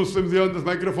any non-Muslims here on this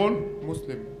microphone?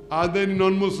 Muslim. Are there any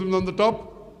non-Muslims on the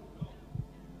top?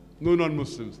 No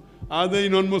non-Muslims. Are there any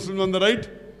non-Muslims on the right?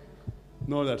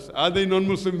 No, that's. Are there any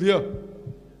non-Muslims here?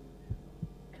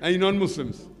 Any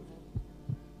non-Muslims?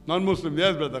 Non-Muslims,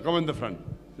 yes, brother. Come in the front.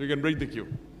 You can break the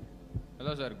queue.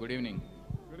 Hello, sir. Good evening.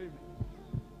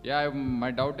 Yeah,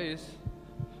 my doubt is,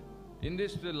 in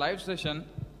this live session,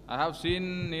 I have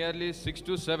seen nearly 6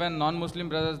 to 7 non-Muslim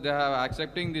brothers. They are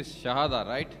accepting this Shahada,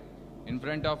 right, in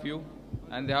front of you,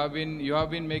 and you have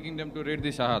been making them to read the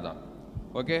Shahada.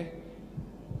 Okay.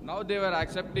 Now they were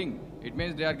accepting. It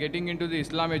means they are getting into the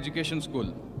Islam education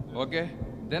school. Okay.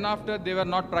 Then after they were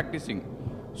not practicing.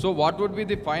 So what would be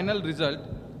the final result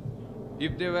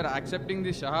if they were accepting the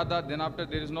Shahada? Then after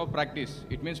there is no practice.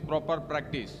 It means proper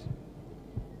practice.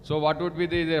 So what would be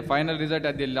the final result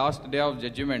at the last day of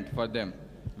judgment for them?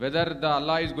 Whether the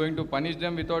Allah is going to punish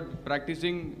them without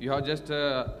practicing, you have just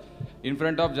in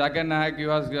front of Zakir Naik, you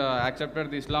have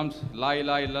accepted the Islam's La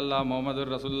ilaha illallah Muhammadur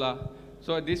Rasulullah.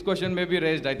 So this question may be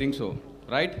raised, I think so,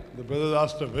 right? The brother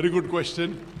asked a very good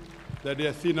question, that he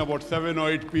has seen about 7 or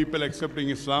 8 people accepting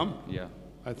Islam. Yeah.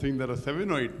 I think there are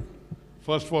 7 or 8.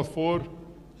 First was 4,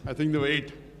 I think there were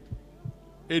 8.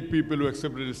 8 people who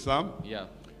accepted Islam. Yeah.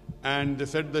 And they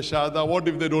said the Shahada, what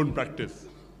if they don't practice?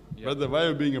 Yeah. Brother, why are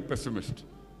you being a pessimist?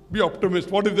 Be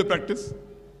optimist. What if they practice?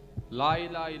 La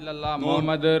ilaha illallah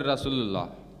Muhammadur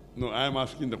Rasulullah. No, I am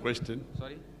asking the question.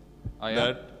 Sorry?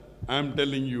 That I am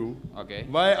telling you. Okay.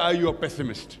 Why are you a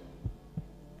pessimist?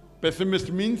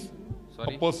 Pessimist means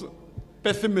sorry? A person.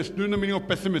 Pessimist. Do you know the meaning of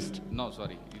pessimist? No,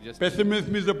 sorry. You just pessimist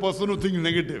means a person who thinks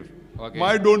negative. Okay.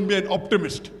 Why don't be an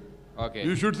optimist? Okay.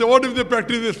 You should say, what if they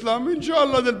practice Islam?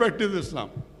 Inshallah, they'll practice Islam.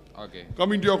 Okay.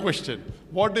 Coming to your question,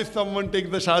 what if someone takes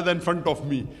the Shahada in front of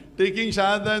me? Taking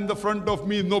Shahada in the front of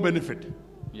me is no benefit.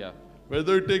 Yeah.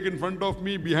 Whether you take in front of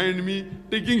me, behind me,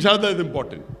 taking Shahada is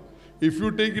important. If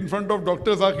you take in front of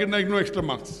Dr. Zakir Naik, no extra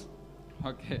marks.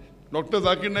 Okay. Dr.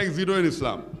 Zakir Naik, 0 in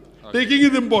Islam. Okay. Taking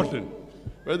is important.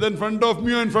 Whether in front of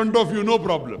me or in front of you, no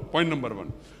problem. Point number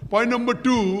 1. Point number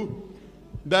 2,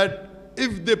 that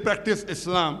if they practice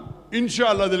Islam,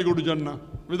 inshallah they'll go to Jannah,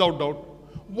 without doubt.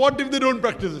 What if they don't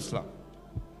practice Islam?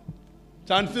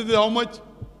 Chances is how much?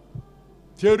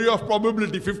 Theory of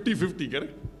probability, 50-50,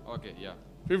 correct? Okay, yeah.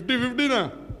 50-50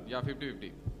 na? Yeah,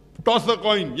 50-50. Toss a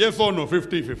coin, yes or no,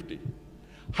 50-50.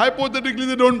 Hypothetically,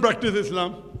 they don't practice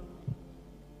Islam.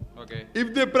 Okay.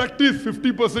 If they practice,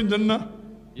 50% Jannah.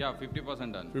 Yeah,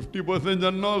 50% done. 50%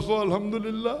 Jannah also,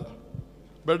 alhamdulillah.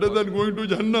 Better than going to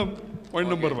Jahannam. Point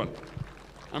number 1.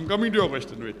 I'm coming to your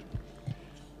question, wait.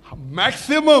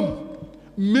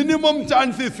 Minimum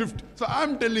chance is 50. So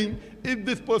I'm telling, if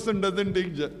this person doesn't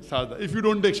take Shahada, if you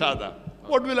don't take Shahada,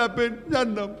 what will happen?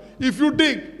 Jannah. If you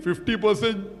take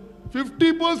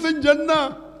 50%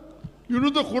 Jannah. You know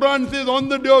the Quran says on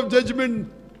the day of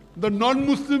judgment, the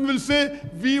non-Muslim will say,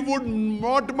 we would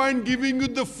not mind giving you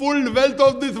the full wealth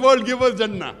of this world, give us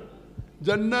Jannah.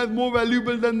 Jannah is more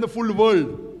valuable than the full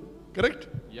world. Correct?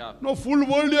 Yeah. No, full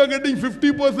world you are getting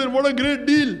 50%. What a great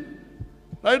deal.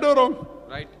 Right or wrong?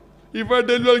 Right. If I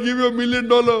tell you I'll give you $1 million,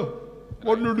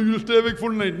 what do you do? You stay awake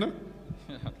full night, no?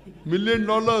 $1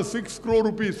 million, 6 crore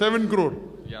rupees, 7 crore.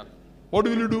 Yeah. What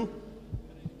will you do?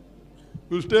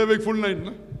 You'll stay awake full night,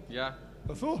 no? Yeah.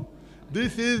 So,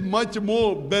 this is much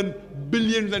more than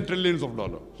billions and trillions of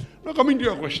dollars. Now coming to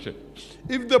your question.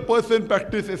 If the person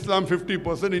practice Islam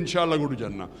 50%, inshallah go to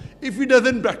Jannah. If he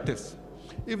doesn't practice,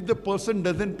 if the person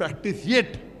doesn't practice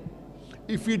yet,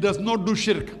 if he does not do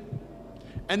shirk,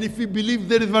 and if he believes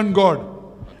there is one God,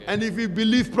 and if he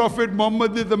believes Prophet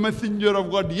Muhammad is the messenger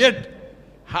of God, yet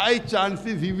high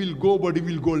chances he will go, but he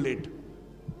will go late.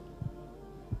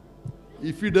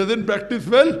 If he doesn't practice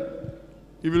well,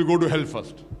 he will go to hell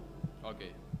first.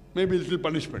 Okay. Maybe a little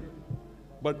punishment.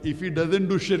 But if he doesn't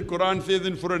do shirk, Quran says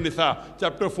in Surah Nisa,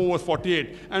 chapter 4 verse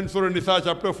 48, and Surah Nisa,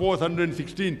 chapter 4 verse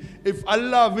 116, if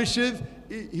Allah wishes,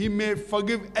 He may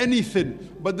forgive any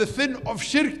sin, but the sin of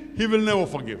shirk, He will never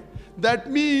forgive. That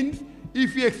means,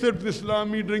 if he accepts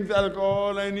Islam, he drinks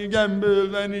alcohol, and he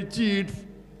gambles, and he cheats,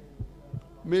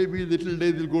 maybe little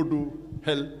days he'll go to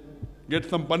hell, get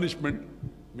some punishment.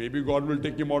 Maybe God will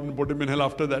take him out and put him in hell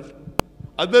after that.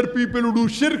 Other people who do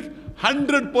shirk,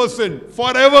 100%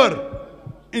 forever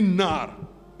in nar,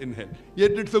 in hell.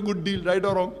 Yet it's a good deal, right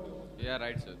or wrong? Yeah,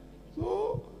 right, sir.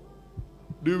 So,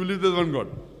 do you believe there's one God?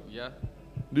 Yeah.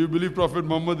 Do you believe Prophet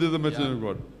Muhammad is the messenger of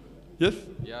God? Yes?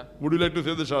 Yeah. Would you like to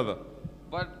say the Shahada?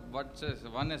 But what says,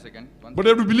 one second. But you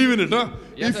have to believe in it, huh?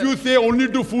 Yes, if sir. you say only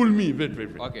to fool me, wait.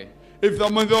 Okay. If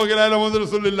someone says, okay, Muhammad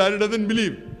Rasulullah, he doesn't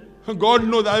believe. God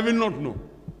knows, I will not know.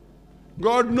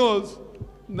 God knows,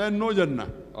 then no Jannah.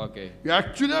 Okay. You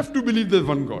actually have to believe there's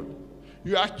one God.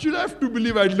 You actually have to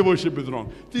believe idol worship is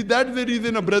wrong. See, that's the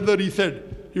reason a brother, he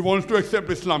said, he wants to accept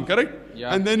Islam, correct?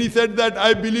 Yeah. And then he said that,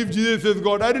 I believe Jesus is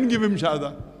God. I didn't give him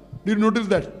Shahada. Did you notice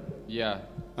that? Yeah.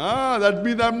 That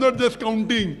means I'm not just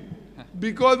counting.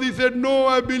 Because he said, no,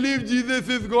 I believe Jesus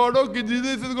is God. Okay,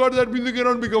 Jesus is God, that means you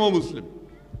cannot become a Muslim.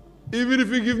 Even if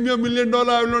you give me $1 million,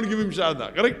 I will not give him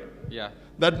Shahada, correct? Yeah.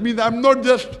 That means I'm not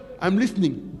just, I'm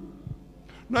listening.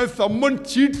 Now if someone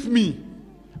cheats me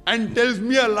and tells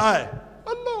me a lie,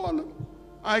 Allah,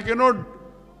 I cannot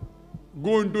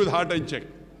go into his heart and check.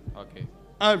 Okay.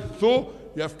 So,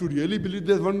 you have to really believe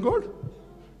there's one God.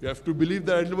 You have to believe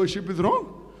that idol worship is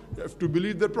wrong. You have to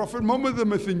believe that Prophet Muhammad is the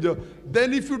messenger.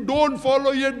 Then if you don't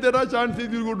follow yet, there are chances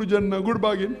you'll go to Jannah. Good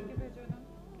bargain.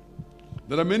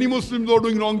 There are many Muslims who are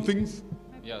doing wrong things.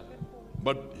 Yeah.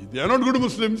 But they are not good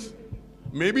Muslims.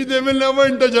 Maybe they will never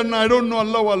enter Jannah. I don't know,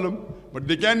 Allah Alam. But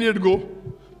they can yet go.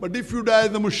 But if you die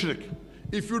as a mushrik,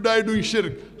 if you die doing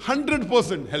shirk,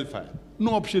 100% hellfire.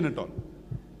 No option at all.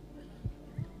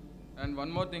 And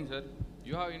one more thing, sir.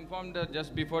 You have informed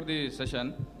just before the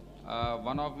session,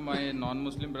 one of my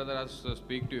non-Muslim brother has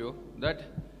speak to you, that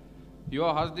you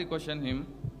have asked the question him.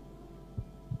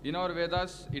 In our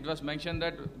Vedas, it was mentioned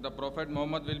that the Prophet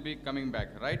Muhammad will be coming back,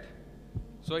 right?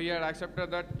 So he had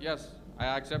accepted that, yes, I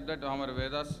accept that our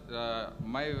Vedas,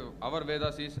 our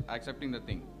Vedas is accepting the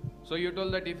thing. So you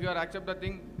told that if you are accept the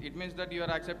thing, it means that you are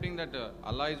accepting that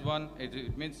Allah is one,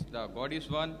 it means the God is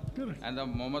one, correct, and the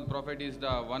Muhammad Prophet is the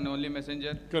one only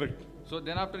messenger. Correct. So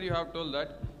then after you have told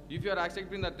that, if you are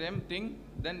accepting the same thing,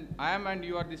 then I am and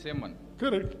you are the same one.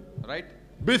 Correct. Right?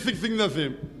 Basic things are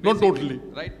same, not totally.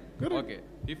 Right? Correct. Okay.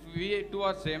 If we two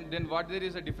are same, then what there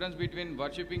is a difference between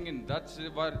worshipping in that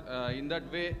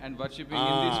way and worshipping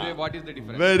in this way? What is the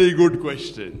difference? Very good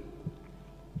question.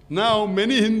 Now,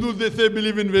 many Hindus, they say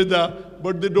believe in Veda,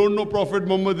 but they don't know Prophet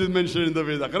Muhammad is mentioned in the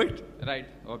Veda, correct? Right,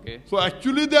 okay. So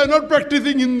actually they are not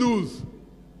practicing Hindus.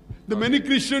 The many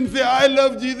Christians say, I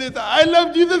love Jesus. I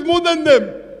love Jesus more than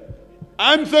them.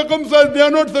 I am circumcised, they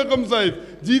are not circumcised.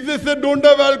 Jesus said, don't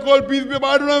have alcohol, peace be upon you.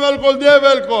 I don't have alcohol, they have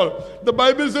alcohol. The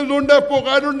Bible says, don't have pork,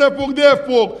 I don't have pork, they have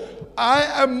pork. I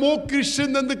am more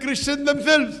Christian than the Christians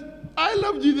themselves. I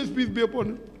love Jesus, peace be upon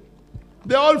him.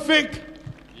 They are all fake.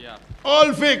 Yeah.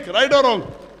 All fake, right or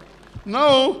wrong?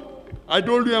 Now, I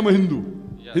told you I am a Hindu.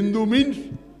 Yeah. Hindu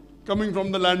means coming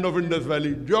from the land of Indus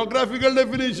Valley. Geographical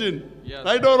definition. Yes.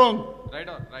 Right or wrong? Right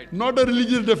or right. Not a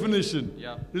religious definition.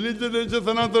 Yeah. Religious definition,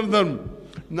 Sanatana Dharma.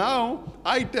 Now,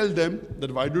 I tell them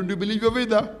that why don't you believe your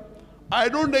Veda? I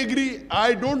don't agree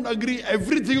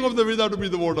everything of the Veda to be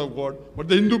the word of God, but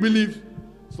the Hindu believes.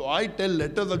 So I tell,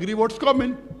 let us agree what's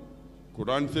common.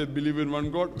 Quran says believe in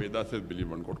one God, Veda says believe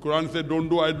in one God. Quran says don't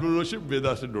do idol worship,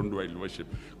 Veda says don't do idol worship.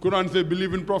 Quran says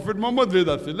believe in Prophet Muhammad,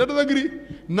 Veda says let us agree.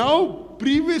 Now,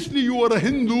 previously you were a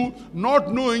Hindu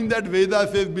not knowing that Veda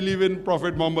says believe in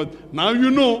Prophet Muhammad. Now you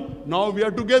know, now we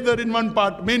are together in one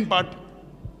part, main part.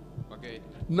 Okay.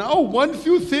 Now, once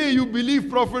you say you believe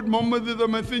Prophet Muhammad is a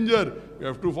messenger, you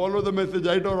have to follow the message,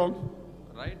 right or wrong?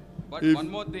 Right? But If- one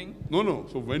more thing. No.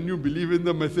 So when you believe in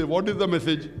the message, what is the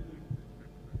message?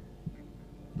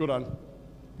 Quran.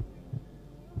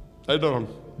 Right or wrong?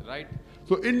 Right?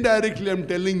 So indirectly I'm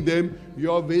telling them,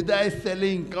 your Veda is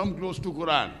telling, come close to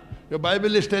Quran. Your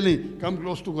Bible is telling, come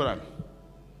close to Quran.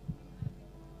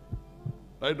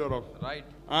 Right or wrong? Right.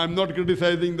 I'm not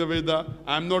criticizing the Veda.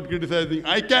 I'm not criticizing.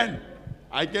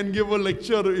 I can give a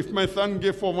lecture. If my son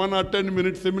gave for 1 hour 10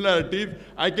 minutes similarities,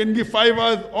 I can give 5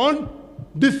 hours on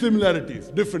dissimilarities,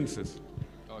 differences.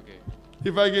 Okay.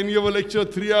 If I can give a lecture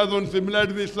 3 hours on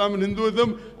similarities in Islam and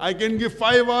Hinduism, I can give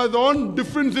 5 hours on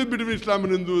differences between Islam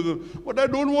and Hinduism. But I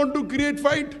don't want to create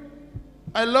fight.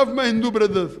 I love my Hindu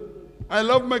brothers. I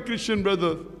love my Christian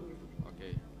brothers.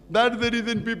 Okay. That's the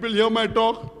reason people hear my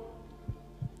talk.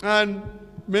 And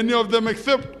many of them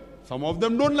accept. Some of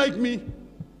them don't like me.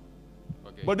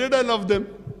 Okay. But yet I love them.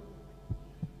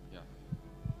 Yeah.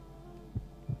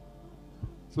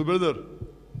 So brother.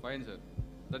 Fine, sir.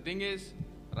 The thing is,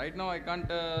 right now I can't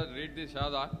read the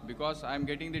Shahada because I am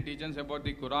getting the teachings about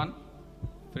the Quran.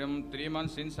 From 3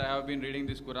 months since I have been reading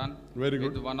this Quran. Very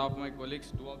good. With one of my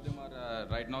colleagues. 2 of them are,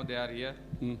 right now they are here.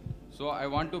 Hmm. So I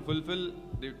want to fulfill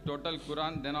the total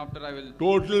Quran, then after I will...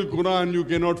 Total Quran you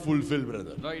cannot fulfill,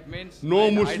 brother. No, it means...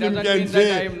 No Muslim can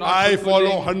say, I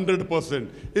follow 100%.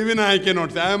 Even I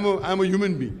cannot say, I am a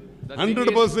human being.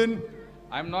 100%.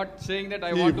 I'm not saying that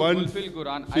I want to fulfill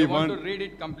Quran. I want to read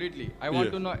it completely. I want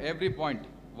Yes. to know every point,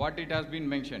 what it has been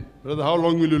mentioned. Brother, how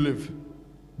long will you live?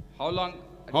 How long?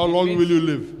 How it long means- will you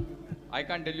live? I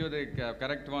can't tell you the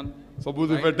correct one. Suppose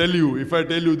Right? if I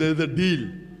tell you there is a deal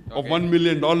of Okay. $1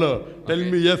 million, tell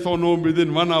me yes or no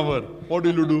within 1 hour. What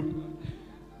will you do?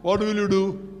 What will you do?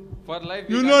 For life,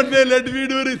 You not say, let me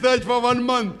do research for 1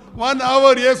 month. 1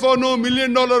 hour, yes or no, $1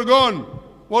 million gone.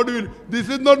 What do you, this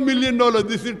is not $1 million,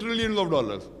 this is trillions of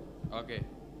dollars. Okay.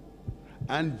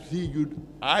 And see,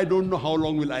 I don't know how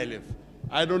long will I live.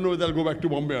 I don't know whether I'll go back to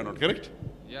Bombay or not, correct?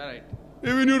 Yeah, right.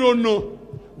 Even you don't know.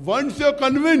 Once you're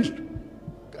convinced,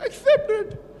 accept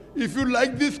it. If you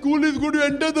like this school is good, you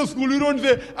enter the school. You don't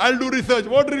say, I'll do research.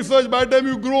 What research? By the time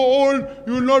you grow old,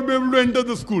 you will not be able to enter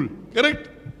the school. Correct?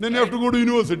 Then you have to go to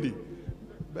university.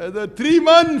 Whether 3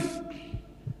 months.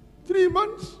 3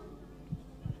 months.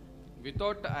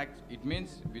 Without it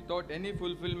means without any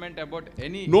fulfillment about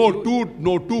any...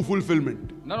 Two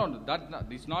fulfillment. No,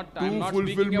 it's not. Two I'm not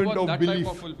speaking fulfillment about of that belief.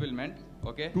 type of fulfillment.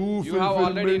 Okay. Two You have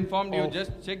already fulfillment informed. You of-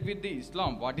 just check with the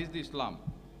Islam. What is the Islam?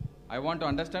 I want to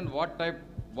understand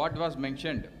what was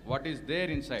mentioned, what is there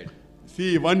inside.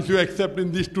 See, once you accept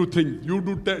in these two things, you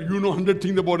know 100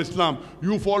 things about Islam.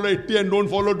 You follow 80 and don't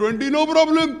follow 20, no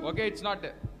problem. Okay, it's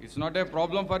not a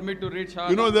problem for me to read Shahada.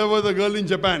 You know, there was a girl in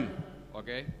Japan.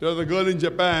 Okay. There was a girl in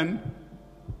Japan,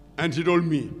 and she told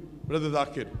me, Brother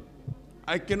Zakir,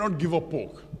 I cannot give up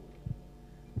pork.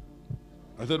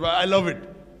 I said, well, I love it.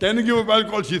 Can you give up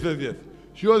alcohol? She says, yes.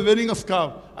 She was wearing a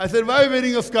scarf. I said, why are you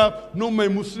wearing a scarf? No, my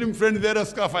Muslim friends wear a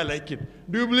scarf. I like it.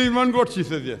 Do you believe in one God? She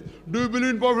says, yes. Do you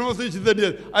believe in Prophet Muhammad? She said,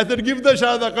 yes. I said, give the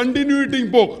Shahada. Continue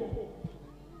eating pork.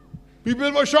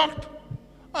 People were shocked.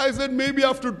 I said, maybe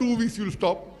after 2 weeks you'll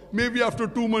stop. Maybe after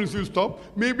 2 months you'll stop.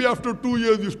 Maybe after 2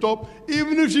 years you stop.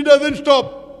 Even if she doesn't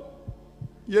stop,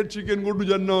 yet she can go to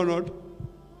Jannah or not.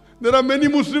 There are many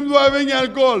Muslims who are having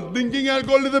alcohol. Drinking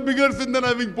alcohol is a bigger sin than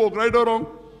having pork, right or wrong?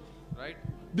 Right.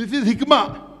 This is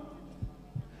hikmah.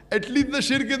 At least the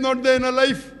shirk is not there in our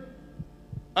life.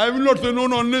 I will not say, no,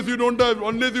 unless you don't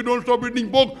stop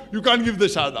eating pork, you can't give the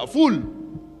shahada. Fool.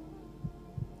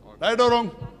 Okay. Right or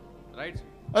wrong? Right.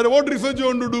 And what research you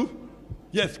want to do?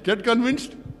 Yes, get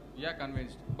convinced. Yeah,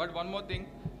 convinced. But one more thing.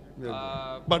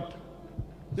 But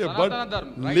Sanatana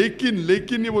Dharma, right?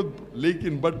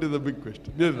 लेकिन but is a big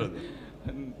question. Yes, brother.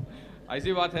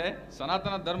 ऐसी बात है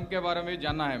सनातन धर्म के बारे में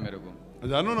जानना है मेरे को.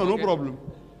 जानो ना, no problem.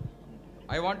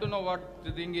 I want to know what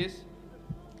the thing is.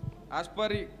 As per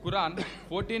Quran,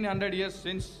 1400 years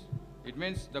since, it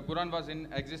means the Quran was in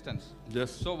existence. Yes.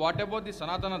 So what about the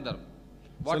Sanatana Dharma?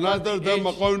 What was Sanatana the Dharma,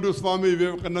 age? according to Swami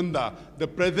Vivekananda, the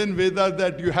present Vedas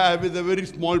that you have is a very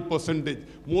small percentage.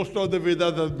 Most of the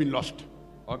Vedas have been lost.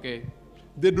 Okay.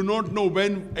 They do not know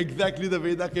when exactly the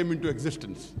Veda came into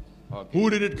existence. Okay. Who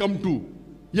did it come to?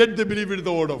 Yet they believe it is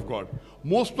the word of God.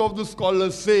 Most of the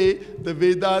scholars say the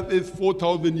Vedas is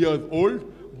 4,000 years old,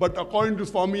 but according to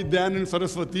Swami Dayanand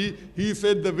Saraswati, he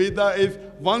said the Veda is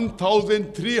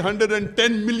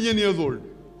 1,310 million years old.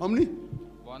 How many?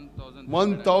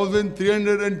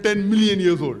 1,310 million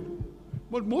years old.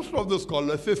 But most of the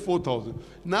scholars say 4,000.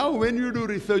 Now when you do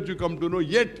research, you come to know,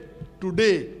 yet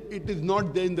today it is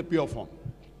not there in the pure form.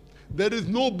 There is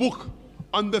no book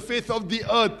on the face of the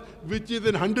earth which is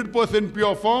in 100%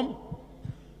 pure form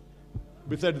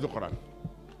besides the Quran.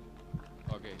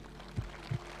 Okay.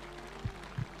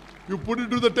 You put it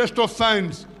to the test of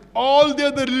science, all the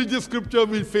other religious scripture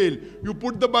will fail. You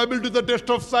put the Bible to the test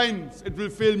of science, it will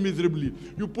fail miserably.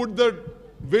 You put the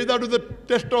Veda to the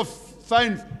test of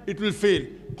science, it will fail.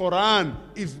 Quran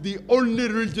is the only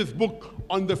religious book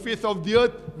on the face of the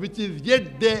earth which is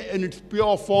yet there in its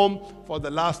pure form for the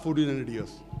last 1400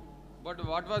 years. But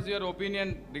what was your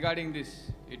opinion regarding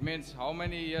this? It means how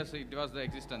many years it was the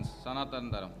existence,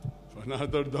 Sanatana Dharma?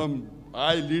 Sanatana Dharma,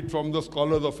 I lead from the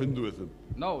scholars of Hinduism.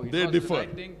 No, it they was differ. the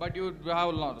right thing, but you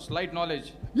have slight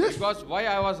knowledge. Yes. Because why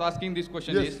I was asking this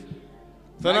question Yes. is,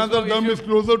 Sanatana Dharma is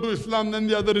closer to Islam than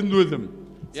the other Hinduism.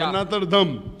 Yeah. Sanatana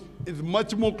Dharma is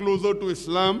much more closer to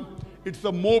Islam. It's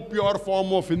a more pure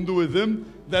form of Hinduism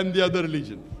than the other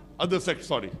religion, other sects,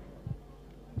 sorry.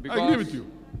 I agree with you.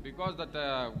 Because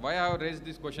that, why I have raised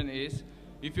this question is,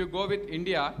 if you go with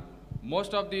India,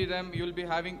 most of them you will be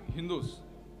having Hindus.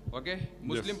 Okay?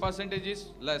 Muslim percentage is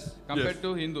less compared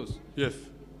to Hindus. Yes.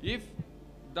 If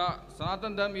the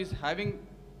Sanatana Dharma is having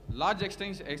large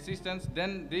existence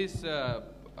than this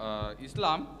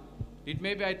Islam, it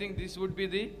may be, I think this would be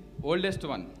the oldest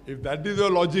one. If that is your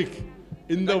logic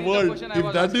in the That is the world, question I if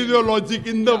was that asking is your you. logic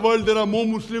in the world, there are more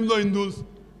Muslims or Hindus.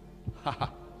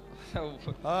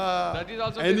 That is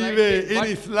also the right Anyway, thing, in but-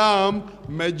 Islam,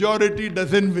 majority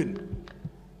doesn't win.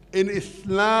 In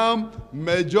Islam,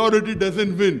 majority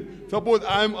doesn't win. Suppose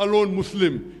I am alone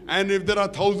Muslim, and if there are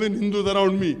 1,000 Hindus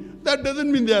around me, that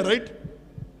doesn't mean they are right.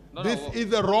 This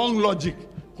is a wrong logic.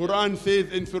 Quran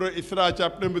says in Surah Isra,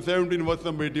 chapter number 17, verse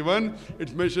number 81,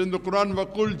 it's mentioned in the Quran,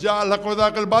 وَقُلْ جَاءَ الْحَقُّ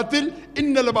وَذَاقَ الْبَاطِلِ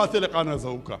إِنَّ الْبَاطِلَ كَانَ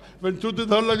زَهُوقًا. When truth is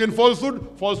hurled against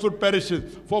falsehood, falsehood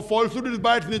perishes. For falsehood is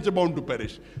by its nature bound to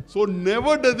perish. So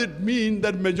never does it mean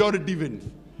that majority wins.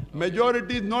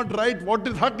 Majority is not right, what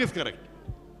is haq is correct.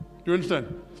 Do you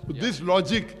understand? So this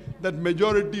logic that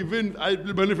majority wins, it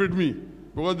will benefit me.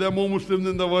 Because there are more Muslims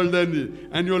in the world than you.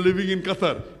 And you are living in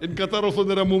Qatar. In Qatar also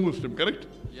there are more Muslims, correct?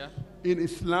 Yeah. In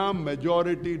Islam,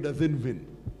 majority doesn't win.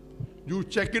 You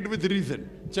check it with reason,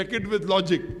 check it with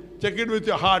logic, check it with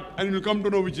your heart, and you'll come to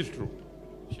know which is true.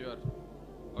 Sure.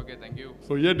 Okay, thank you.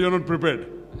 So yet you're not prepared.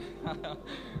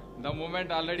 The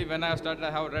moment already when I have started,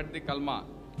 I have read the Kalma.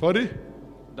 Sorry?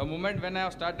 The moment when I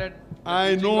have started,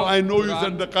 I know you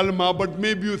said the kalma, but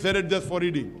maybe you said it just for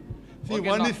reading. See, Okay,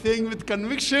 one now- is saying with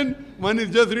conviction, one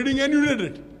is just reading and you read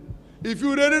it. If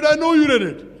you read it, I know you read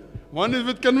it. One is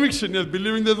with conviction, yes,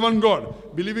 believing there's one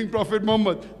God, believing Prophet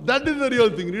Muhammad. That is the real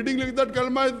thing. Reading like that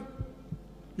kalma is,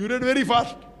 you read very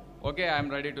fast. Okay, I am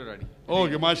ready to ready.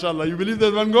 Okay, mashallah. You believe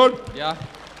there's one God? Yeah.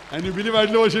 And you believe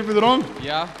idol worship is wrong?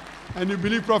 Yeah. And you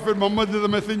believe Prophet Muhammad is the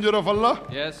messenger of Allah?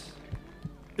 Yes.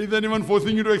 Is anyone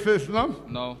forcing you to accept Islam?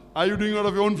 No. Are you doing it out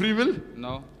of your own free will?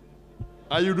 No.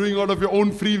 Are you doing it out of your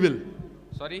own free will?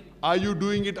 Sorry? Are you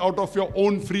doing it out of your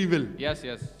own free will? Yes,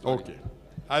 yes. Okay.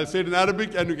 I'll say it in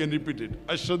Arabic and you can repeat it.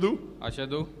 Ashhadu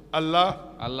Ashadu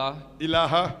Allah Allah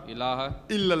ilaha ilaha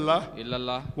illallah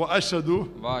illallah wa ashhadu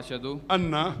wa ashadu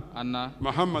anna anna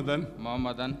Muhammadan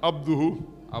Muhammadan abduhu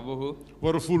abuhu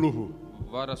wa rasuluhu.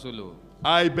 wa rasuluhu.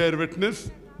 I bear witness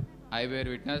I bear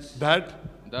witness that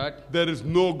there is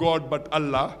no God but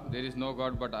Allah, there is no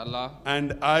God but Allah,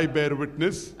 and I bear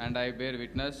witness and I bear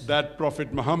witness that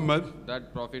Prophet Muhammad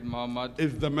that Prophet Muhammad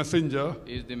is the messenger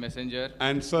is the messenger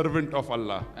and servant of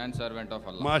Allah. and servant of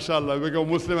Allah. MashaAllah, you become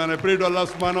Muslim, and I pray to Allah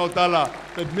subhanahu wa ta'ala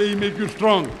that may He make you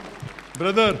strong.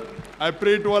 Brother, I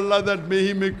pray to Allah that may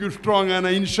He make you strong, and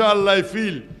inshallah I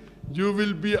feel you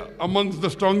will be amongst the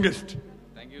strongest.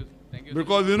 Thank you. Thank you.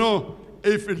 Because you know,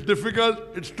 if it's difficult,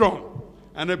 it's strong.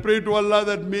 And I pray to Allah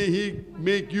that may He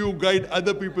make you guide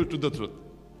other people to the truth.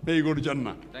 May you go to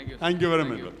Jannah. Thank you. Thank you very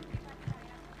Thank much. you.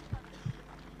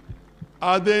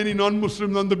 Are there any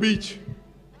non-Muslims on the beach?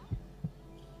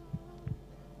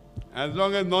 As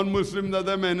long as non-Muslims are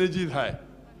there, my energy is high.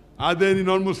 Are there any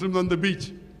non-Muslims on the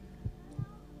beach?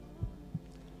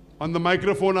 On the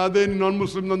microphone, are there any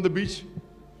non-Muslims on the beach?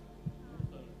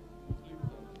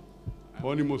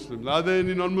 Only Muslims. Are there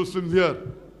any non-Muslims here?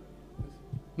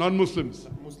 Non-Muslims.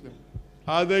 Muslim.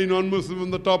 Are there any non-Muslims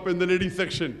on the top in the ladies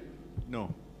section?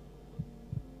 No.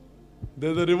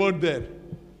 There's a reward there.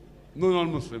 No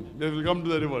non-Muslim. They will come to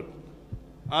the reward.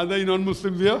 Are there any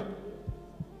non-Muslims here?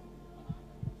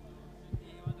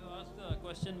 He want to ask the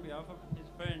question on behalf of his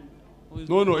friend. Who is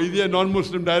No, is he a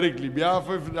non-Muslim directly? Behalf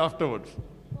of afterwards.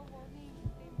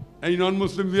 Any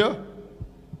non-Muslims here?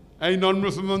 Any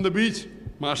non-Muslims on the beach?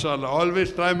 MashaAllah.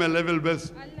 Always try my level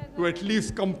best to at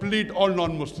least complete all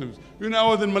non-Muslims. You know, I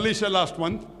was in Malaysia last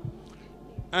month.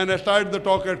 And I started the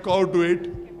talk at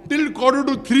 2:45 till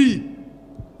 2:45.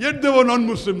 Yet there were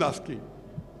non-Muslims asking.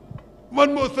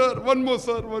 One more, sir, one more,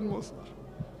 sir, one more, sir.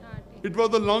 It was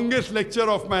the longest lecture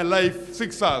of my life,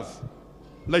 6 hours.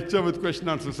 Lecture with question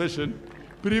answer session.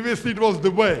 Previously it was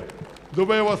Dubai.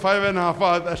 Dubai was 5.5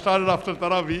 hours. I started after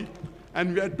Taraweeh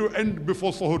and we had to end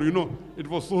before Suhoor, you know. It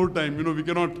was Suhoor time, you know, we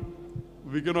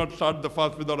cannot start the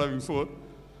fast without having Suhoor.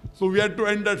 So we had to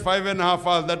end at 5.5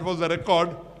 hours. That was the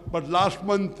record. But last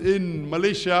month in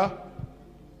Malaysia,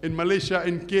 in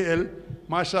KL,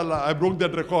 mashallah, I broke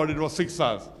that record. It was 6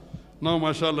 hours. Now,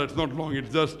 mashallah, it's not long.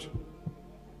 It's just,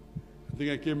 I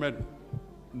think I came at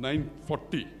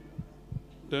 9:40.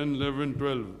 10, 11,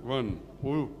 12, 1.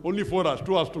 Oh, only 4 hours,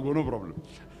 2 hours to go, no problem.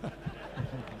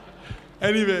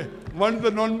 Anyway, once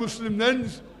the non-Muslim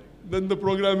ends, then the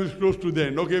program is close to the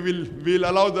end. Okay, we'll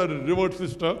allow the revert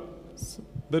sister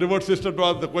to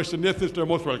ask the question. Yes, sister,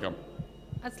 most welcome.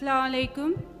 अस्सलाम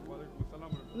वालेकुम।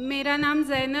 मेरा नाम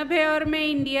ज़ैनब है और मैं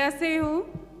India से हूँ।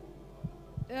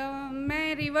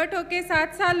 मैं रिवर्ट होके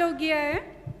 7 साल हो गया है।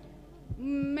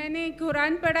 मैंने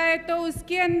कुरान पढ़ा है तो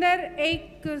उसके अंदर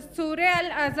एक सूरह अल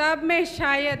अज़ाब में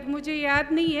शायद, मुझे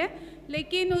याद नहीं है,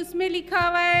 लेकिन उसमें लिखा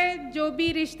हुआ है जो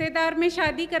भी रिश्तेदार में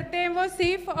शादी करते हैं वो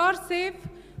सिर्फ़ और सिर्फ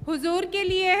हुजूर के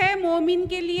लिए है, मोमिन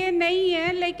के लिए नहीं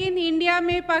है। लेकिन इंडिया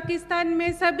में, पाकिस्तान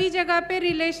में सभी जगह पे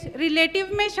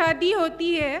रिलेटिव में शादी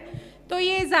होती है, तो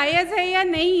ये जायज़ है या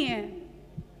नहीं है?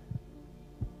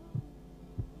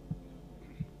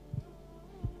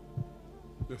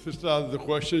 The sister asked the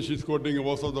question, she's quoting a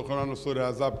verse of the Quran of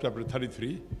Surah Azab chapter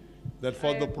 33, that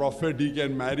for the Prophet he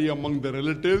can marry among the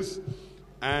relatives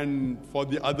and for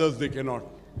the others they cannot.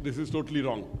 This is totally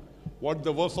wrong. What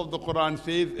the verse of the Quran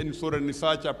says in Surah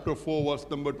Nisa chapter 4 verse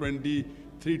number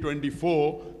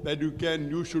 23-24, that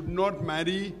you should not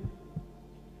marry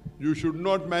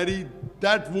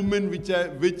that woman which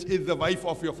is the wife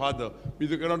of your father.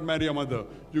 Means you cannot marry a mother.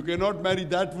 You cannot marry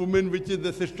that woman which is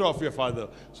the sister of your father.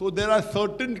 So there are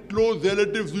certain close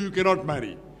relatives who you cannot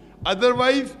marry.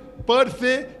 Otherwise, per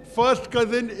se, first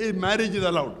cousin marriage is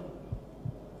allowed.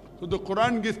 So the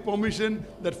Quran gives permission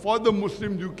that for the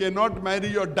Muslims you cannot marry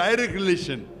your direct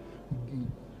relation.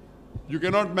 You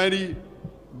cannot marry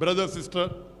brother,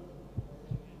 sister,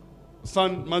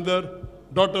 son, mother,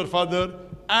 daughter, father,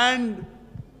 and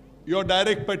your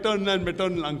direct paternal and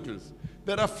maternal uncles.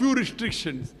 There are few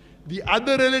restrictions. The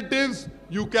other relatives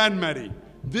you can marry.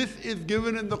 This is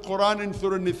given in the Quran in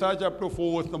Surah Nisa chapter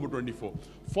 4 verse number 24.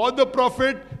 For the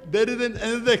Prophet, there is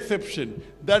another exception,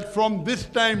 that from this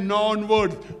time now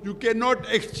onwards, you cannot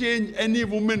exchange any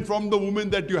woman from the woman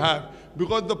that you have,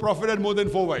 because the Prophet had more than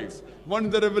 4 wives.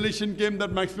 Once the revelation came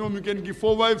that maximum you can give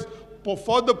 4 wives,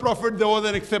 for the Prophet there was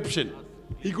an exception.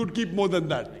 He could keep more than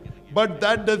that. But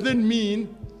that doesn't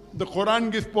mean the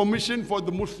Quran gives permission for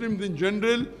the Muslims in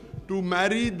general to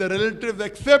marry the relatives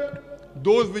except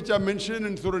those which are mentioned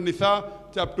in Surah Nisa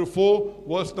chapter 4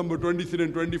 verse number 23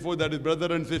 and 24, that is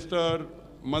brother and sister,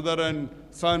 mother and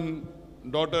son,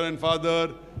 daughter and father,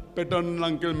 paternal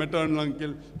uncle, maternal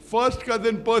uncle. First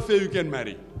cousin per se you can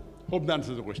marry. Hope that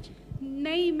answers the question.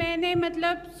 नहीं, मैंने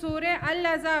मतलब सूरह अल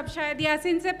अज़ाब शायद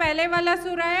यासीन से पहले वाला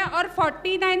सूरा है और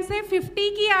 49 से 50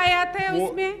 की आयत है,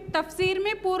 उसमें तफसीर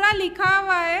में पूरा लिखा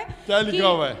हुआ है। क्या लिखा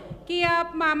हुआ है? कि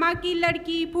आप मामा की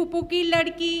लड़की, फूफू की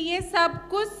लड़की, ये सब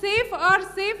कुछ सिर्फ और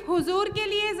सिर्फ हुजूर के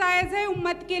लिए जायज़ है,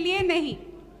 उम्मत के लिए नहीं।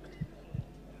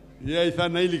 ये ऐसा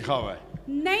नहीं लिखा हुआ है।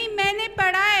 नहीं, मैंने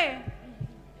पढ़ा है।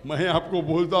 मैं आपको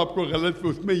बोलता हूँ, आपको गलत,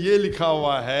 उसमें ये लिखा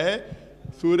हुआ है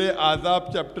सूरह आज़ाब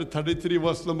चैप्टर 33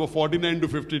 वर्स नंबर 49 to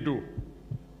 52।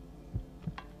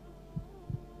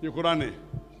 ये कुरान है।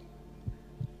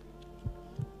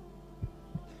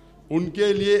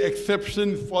 उनके लिए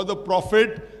exceptions for the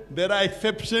Prophet, there are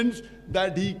exceptions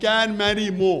that he can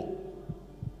marry more,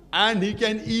 and he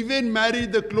can even marry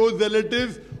the close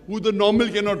relatives who the normal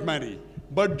cannot marry.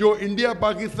 But जो इंडिया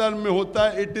पाकिस्तान में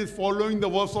होता है, it is following the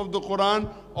verse of the Quran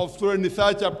of Surah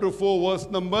Nisa chapter 4 verse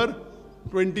number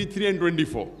 23 and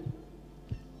 24.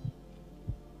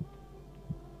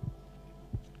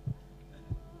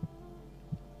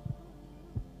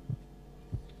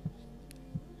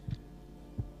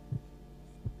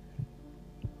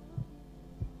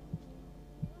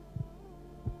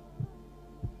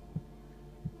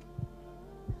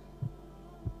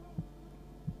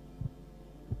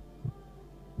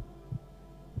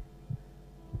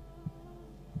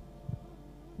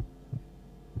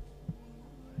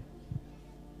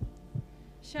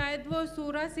 शायद वो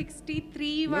सूरा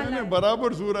 63 वाला नहीं,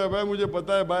 बराबर सूरा है भाई, मुझे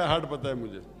पता है भाई, हार्ड पता है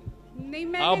मुझे। नहीं,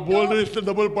 मैंने आप बोल रहे इससे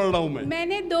डबल पढ़ रहा हूँ मैं।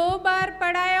 मैंने 2 बार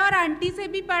पढ़ा है और आंटी से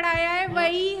भी पढ़ाया है,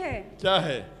 वही है। क्या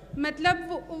है?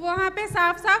 मतलब वहाँ पे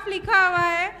साफ साफ लिखा हुआ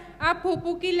है आप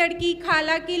फूफू की लड़की,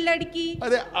 खाला की लड़की।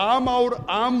 अरे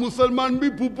आम मुसलमान भी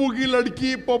फूफू की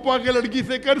लड़की, पापा की लड़की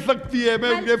से कर सकती है।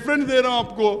 मैं रेफरेंस दे रहा हूँ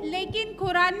आपको। लेकिन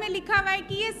कुरान में लिखा हुआ है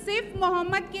कि ये सिर्फ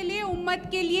मोहम्मद के लिए, उम्मत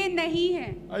के लिए नहीं है।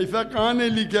 ऐसा कहाँ नहीं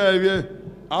लिखा है? ये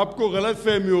आपको गलत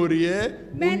फहमी हो रही है।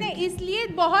 मैंने इसलिए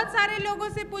बहुत सारे लोगों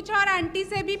से पूछा और आंटी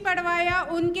से भी पढ़वाया,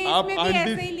 उनके इसमें भी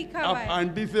ऐसे ही लिखा हुआ है। आप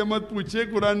आंटी से मत पूछिए,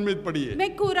 कुरान में पढ़िए।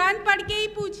 मैं कुरान पढ़ के ही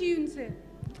पूछी उनसे।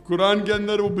 कुरान के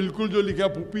अंदर वो बिल्कुल जो लिखा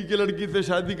है, फूफी की लड़की से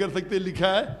शादी कर सकते लिखा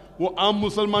है, वो आम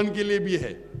मुसलमान के लिए भी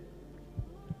है।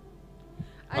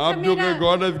 आप जो कहे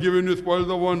God has given you spoils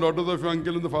of one, daughters of your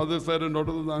uncle on the father side and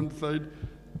daughters of the aunt side,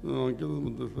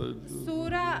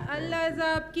 सूरा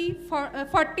अल-अहज़ाब की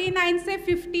 49 से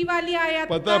 50 वाली आयत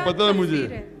पता है मुझे।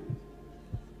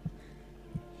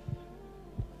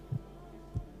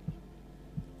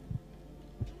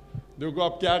 देखो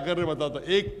आप क्या कर रहे बताता,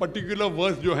 एक पर्टिकुलर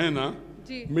वर्स जो है ना,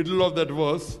 middle of that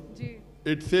verse,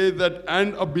 it says that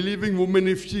and a believing woman,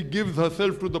 if she gives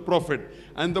herself to the prophet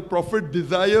and the prophet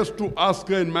desires to ask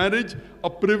her in marriage,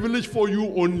 a privilege for you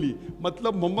only।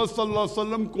 मतलब मोहम्मद सल्लल्लाहु अलैहि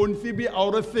वसल्लम कौन सी भी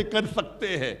औरत से कर सकते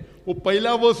हैं। वो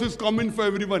पहला verse is common for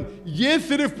everyone, ये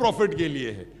सिर्फ प्रॉफिट के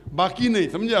लिए है, बाकी नहीं।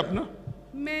 समझे आप ना?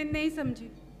 मैं नहीं समझी।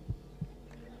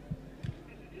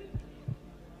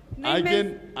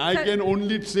 I can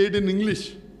only say it in English,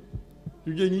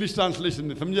 क्योंकि इंग्लिश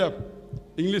ट्रांसलेशन है। समझे आप?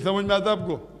 इंग्लिश समझ में आता है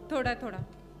आपको?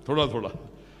 थोड़ा।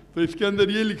 तो इसके अंदर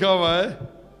ये लिखा हुआ है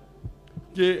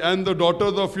कि and the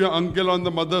daughters of your uncle on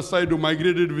the mother's side who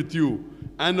migrated with you,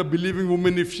 and a believing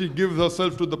woman if she gives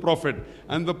herself to the prophet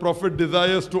and the prophet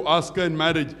desires to ask her in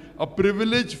marriage, a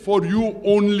privilege for you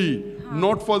only,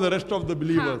 not for the rest of the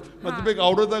believers। मतलब एक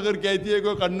औरत अगर कहती है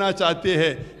कि करना चाहते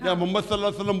हैं, या मोहम्मद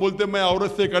सल्लल्लाहु अलैहि वसल्लम बोलते मैं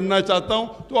औरत से करना चाहता हूँ,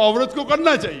 तो औरत को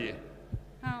करना चाहिए।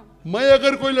 मैं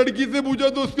अगर कोई लड़की से पूछा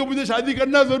तो उसको मुझे शादी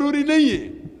करना जरूरी नहीं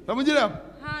है। समझ रहे आप?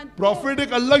 प्रॉफिट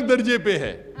एक अलग दर्जे पे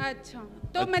है। अच्छा,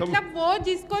 तो मतलब वो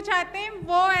जिसको चाहते हैं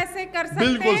वो ऐसे कर सकते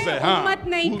बिल्कुल हैं, उम्मत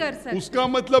नहीं कर सकते। उसका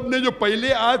मतलब नहीं, जो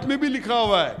पहले आयत में भी लिखा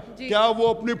हुआ है, क्या वो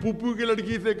अपने फूफू की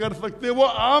लड़की से कर सकते हैं, वो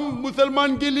आम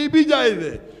मुसलमान के लिए भी जायज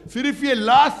है। सिर्फ ये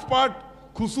लास्ट पार्ट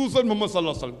खुसूसन मोहम्मद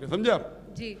सल्लल्लाहु अलैहि वसल्लम के, समझे आप?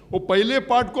 जी। वो पहले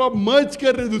पार्ट को आप मर्ज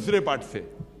कर रहे दूसरे पार्ट से।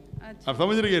 आप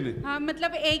समझ रहे हैं? हाँ,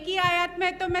 मतलब एक ही आयत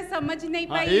में तो मैं समझ नहीं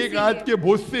पाई। एक आयत के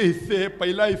बहुत से हिस्से हैं।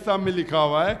 पहला हिस्सा में लिखा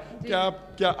हुआ है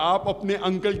क्या आप अपने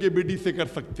अंकल के बेटी से कर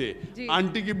सकते,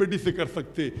 आंटी की बेटी से कर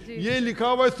सकते। ये लिखा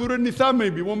हुआ है सूरह निसा में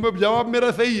भी। वो जवाब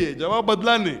मेरा सही है, जवाब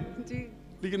बदला नहीं,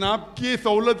 लेकिन आपकी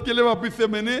सहूलत के लिए वापिस से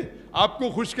मैंने आपको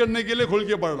खुश करने के लिए खोल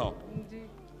के पढ़ रहा हूँ।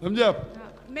 समझे आप?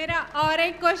 मेरा और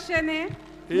एक क्वेश्चन है।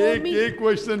 एक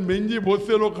क्वेश्चन बहन जी, बहुत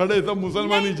से लोग खड़े, सब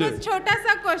मुसलमान ही है। छोटा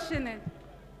सा क्वेश्चन है।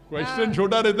 क्वेश्चन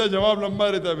छोटा रहता है, जवाब लंबा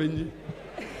रहता है बहन जी।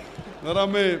 जरा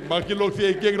मैं बाकी लोग से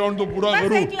एक राउंड तो पूरा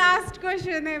करूं। एक लास्ट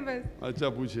क्वेश्चन है बस। अच्छा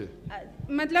पूछिए।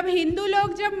 मतलब हिंदू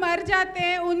लोग जब मर जाते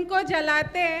हैं उनको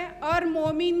जलाते हैं, और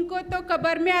मोमिन को तो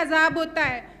कब्र में अजाब होता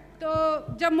है, तो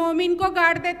जब मोमिन को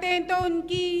गाड़ देते हैं तो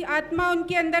उनकी आत्मा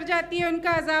उनके अंदर जाती है,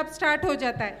 उनका अजाब स्टार्ट हो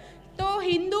जाता है। तो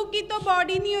हिंदू की तो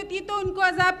बॉडी नहीं होती, तो उनको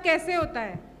अजाब कैसे होता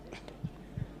है?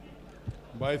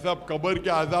 भाई साहब, कब्र के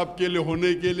आजाब के लिए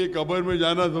होने के लिए कब्र में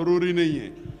जाना जरूरी नहीं है।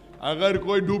 अगर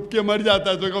कोई डूब के मर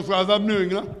जाता है तो उसका आजाब नहीं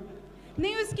होगा?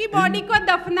 नहीं, उसकी बॉडी को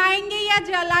दफनाएंगे या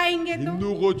जलाएंगे?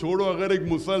 हिंदू को छोड़ो, अगर एक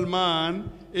मुसलमान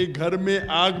एक घर में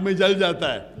आग में जल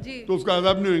जाता है तो उसका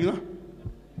आजाब नहीं होगा?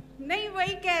 नहीं,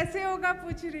 वही कैसे होगा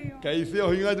पूछ रही हूँ। कैसे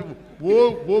होगा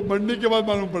वो मरने के बाद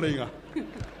मालूम पड़ेगा।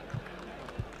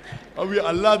 अभी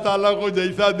अल्लाह ताला को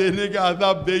जैसा देने के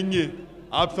आजाब देंगे,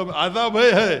 आप सब आजाब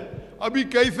है। अभी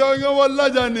कैसा होगा वो अल्लाह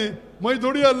जाने, मैं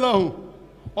थोड़ी अल्लाह हूँ।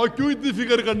 और क्यों इतनी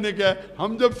फिक्र करने का है?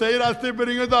 हम जब सही रास्ते पे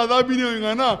रहेंगे तो आजाब ही नहीं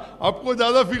होगा ना। आपको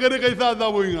ज्यादा फिक्र है कैसा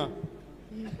आजाब होगा?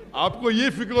 आपको ये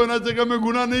फिक्र होना चाहिए मैं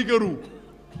गुनाह नहीं करूँ।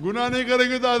 गुनाह नहीं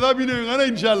करेंगे तो आजाब ही नहीं होगा ना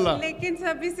इंशाल्लाह। लेकिन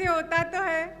सभी से होता तो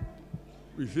है,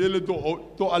 इसीलिए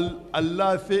तो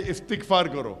अल्लाह से इस्तिगफार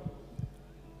करो।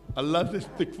 अल्लाह से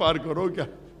इस्तिगफार करो क्या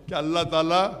अल्लाह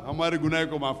ताला हमारे गुनाह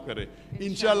को माफ करे।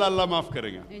 इंशाल्लाह अल्लाह माफ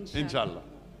करेगा इंशाल्लाह।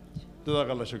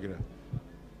 Jazakallah, shukriya.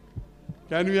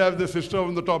 Can we have the sister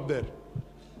on the top there?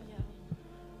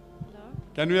 Hello.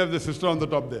 Can we have the sister on the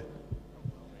top there?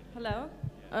 Hello.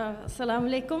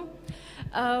 Assalamu alaikum.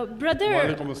 Brother,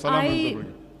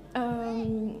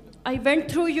 I went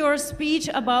through your speech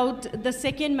about the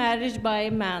second marriage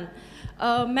by man.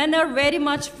 Men are very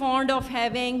much fond of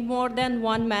having more than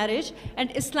one marriage, and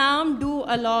Islam do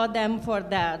allow them for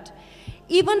that.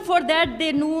 Even for that,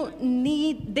 they don't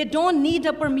need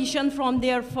a permission from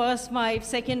their first wife,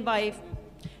 second wife,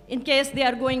 in case they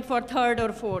are going for third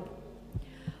or fourth.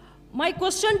 My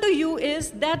question to you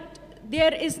is that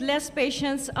there is less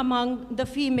patience among the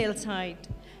female side.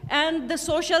 And the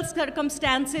social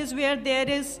circumstances where there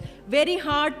is very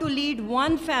hard to lead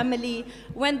one family,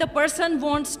 when the person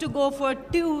wants to go for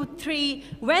 2, 3,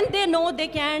 when they know they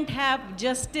can't have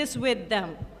justice with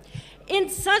them. In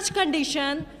such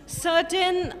condition,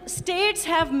 certain states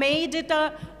have made it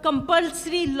a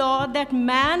compulsory law that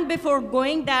man before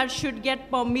going there should get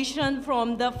permission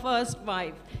from the first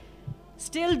wife.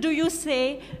 Still, do you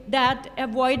say that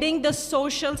avoiding the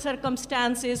social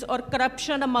circumstances or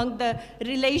corruption among the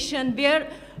relation where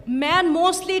man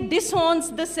mostly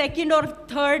disowns the second or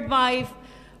third wife,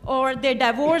 or they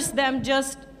divorce them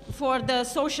just for the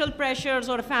social pressures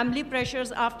or family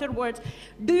pressures afterwards,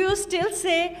 do you still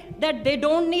say that they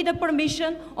don't need a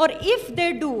permission? Or if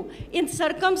they do, in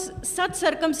such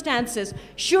circumstances,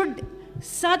 should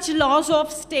such laws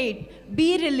of state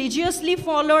be religiously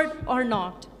followed or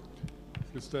not?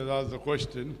 Sister asked the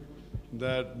question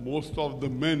that most of the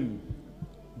men,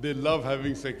 they love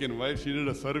having second wife. She did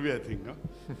a survey, I think. Huh?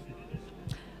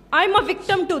 I'm a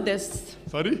victim to this.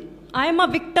 Sorry? I'm a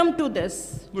victim to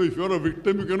this. No, if you're a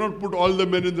victim, you cannot put all the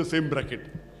men in the same bracket.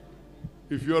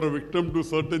 If you are a victim to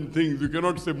certain things, you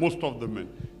cannot say most of the men.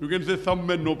 You can say some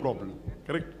men, no problem.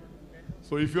 Correct?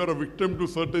 So if you are a victim to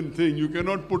certain things, you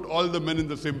cannot put all the men in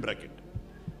the same bracket.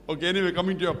 Okay, anyway,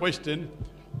 coming to your question,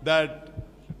 that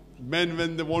men,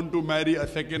 when they want to marry a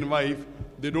second wife,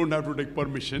 they don't have to take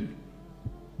permission,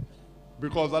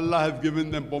 because Allah has given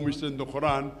them permission in the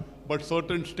Quran, but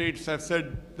certain states have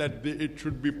said that it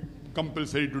should be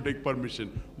compulsory to take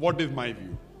permission. What is my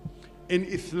view? In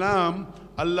Islam,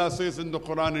 Allah says in the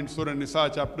Quran in Surah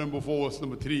Nisa, chapter number 4, verse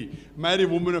number 3, marry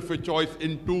women of your choice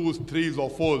in 2s, 3s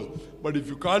or 4s. But if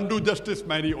you can't do justice,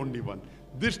 marry only one.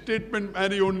 This statement,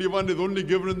 marry only one, is only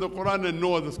given in the Quran and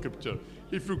no other scripture.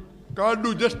 If you can't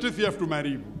do justice, you have to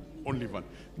marry only one.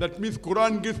 That means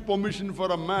Quran gives permission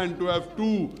for a man to have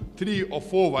 2, 3 or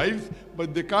 4 wives,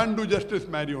 but they can't do justice,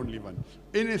 marry only one.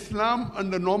 In Islam,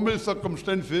 under normal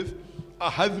circumstances, a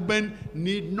husband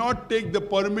need not take the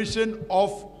permission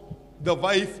of the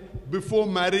wife before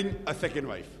marrying a second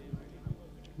wife.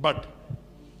 But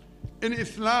in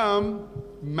Islam,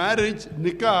 marriage,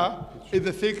 nikah, is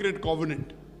a sacred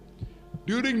covenant.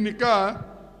 During nikah,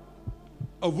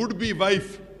 a would-be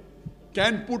wife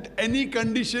can put any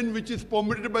condition which is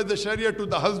permitted by the Sharia to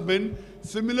the husband.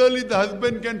 Similarly, the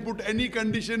husband can put any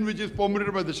condition which is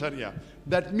permitted by the Sharia.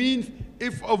 That means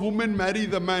if a woman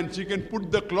marries a man, she can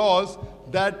put the clause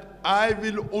that I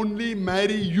will only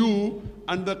marry you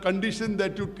under condition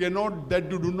that you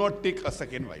do not take a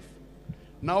second wife.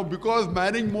 Now, because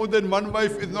marrying more than one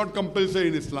wife is not compulsory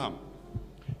in Islam,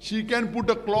 she can put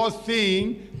a clause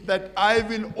saying that I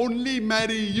will only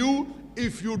marry you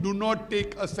if you do not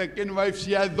take a second wife.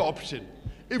 She has the option.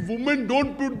 If women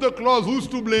don't put the clause, who's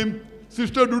to blame?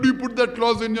 Sister, did you put that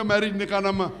clause in your marriage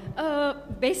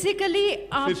nikah? Basically,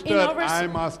 Sister, I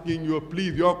am asking you,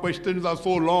 please, your questions are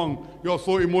so long, you're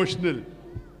so emotional.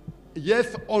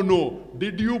 Yes or no,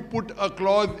 did you put a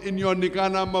clause in your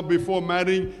nikah before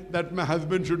marrying that my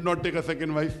husband should not take a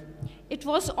second wife? It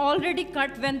was already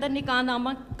cut when the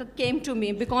nikah came to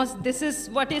me, because this is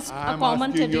what is a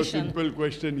common tradition. I'm asking you a simple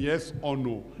question, yes or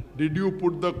no. Did you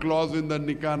put the clause in the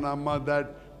nikah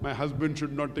that my husband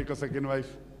should not take a second wife?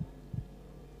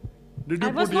 Did you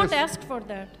I was not asked for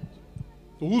that.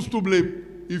 So who's to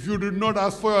blame? If you did not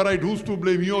ask for your right, who's to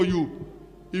blame, you or you?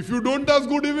 If you don't ask,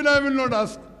 good, even I will not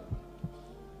ask.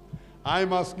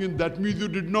 I'm asking, that means you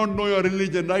did not know your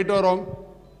religion, right or wrong?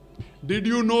 Did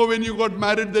you know when you got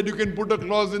married that you can put a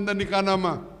clause in the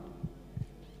nikah?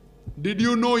 Did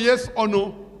you know, yes or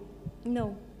no?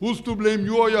 No. Who's to blame,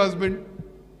 you or your husband?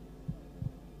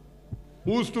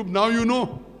 Now you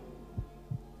know?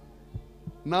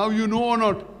 Now you know or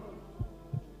not?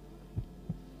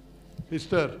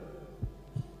 Sister,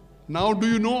 now do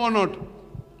you know or not?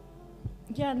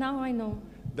 Yeah, now I know.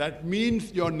 That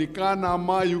means your nikah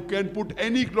nama, you can put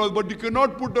any clause, but you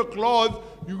cannot put a clause.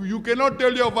 You cannot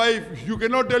tell your wife, you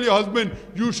cannot tell your husband,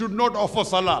 you should not offer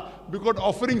salah, because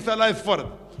offering salah is fard.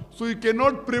 So you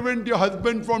cannot prevent your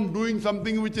husband from doing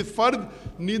something which is fard,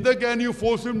 neither can you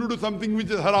force him to do something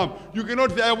which is haram. You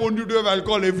cannot say, I want you to have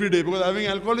alcohol every day, because having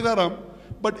alcohol is haram.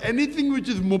 But anything which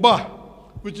is mubah,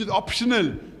 which is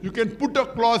optional, you can put a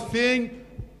clause saying,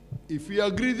 if he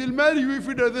agrees, he'll marry you. If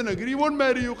he doesn't agree, he won't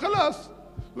marry you. Khalas.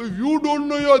 So if you don't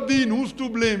know your deen, who's to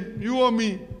blame? You or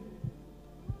me?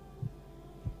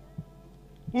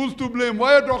 Who's to blame?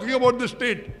 Why are you talking about the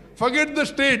state? Forget the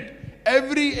state.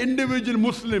 Every individual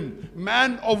Muslim,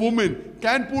 man or woman,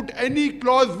 can put any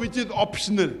clause which is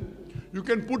optional. You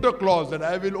can put a clause that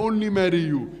I will only marry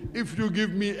you if you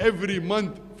give me every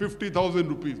month 50,000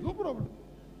 rupees. No problem.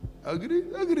 Agree?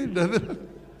 Agree.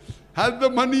 Has the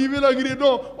money, he will agree.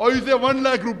 No. Or you say 1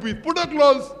 lakh rupees. Put a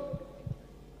clause.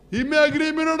 He may agree,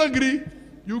 he may not agree.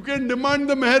 You can demand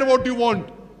the meher what you want.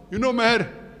 You know meher.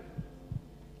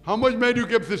 How much meher you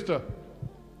kept, sister?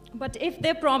 But if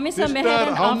they promise Sister, a meher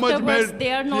and how much afterwards meher?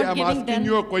 they are See, not I'm giving asking them.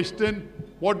 you a question.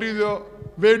 What is your,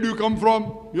 where do you come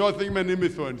from? You are saying my name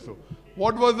is so and so.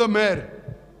 What was the meher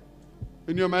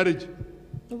in your marriage?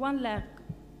 1 lakh.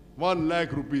 1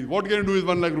 lakh rupees. What can you do with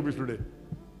 1 lakh rupees today?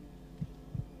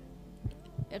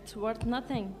 It's worth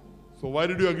nothing. So why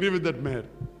did you agree with that meher?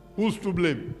 Who's to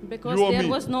blame? Because you or there me?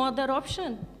 was no other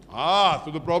option. Ah,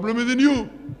 so the problem is in you.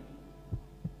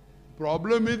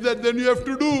 Problem is that then you have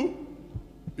to do.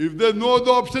 If there's no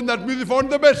other option, that means you found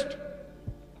the best.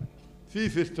 See,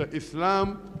 sister,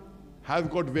 Islam has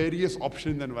got various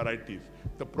options and varieties.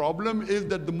 The problem is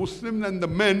that the Muslims and the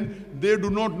men, they do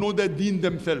not know their deen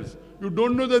themselves. You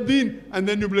don't know the deen and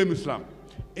then you blame Islam.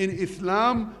 In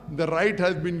Islam, the right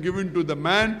has been given to the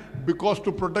man because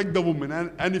to protect the woman.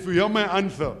 And if you hear my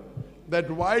answer, that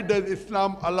why does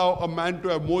Islam allow a man to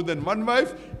have more than one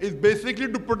wife, is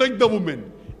basically to protect the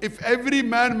woman. If every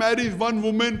man marries one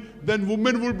woman, then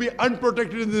women will be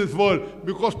unprotected in this world.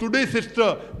 Because today,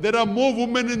 sister, there are more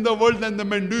women in the world than the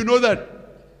men. Do you know that?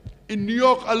 In New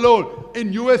York alone,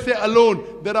 in USA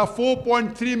alone, there are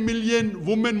 4.3 million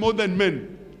women more than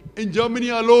men. In Germany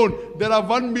alone, there are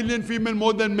 1 million female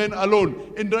more than men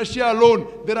alone. In Russia alone,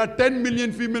 there are 10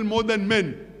 million female more than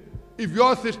men. If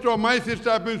your sister or my sister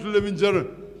happens to live in Germany,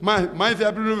 my sister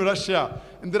happens to live in Russia,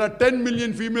 and there are 10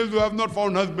 million females who have not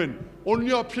found husband,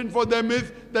 only option for them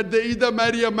is that they either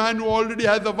marry a man who already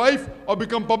has a wife or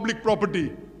become public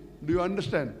property. Do you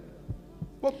understand?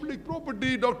 Public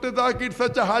property, Dr. Zakir, it's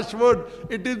such a harsh word.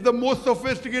 It is the most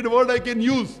sophisticated word I can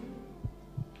use.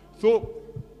 So,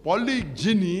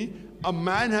 polygyny, a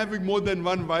man having more than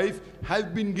one wife, has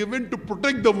been given to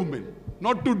protect the woman,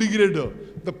 not to degrade her.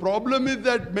 The problem is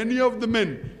that many of the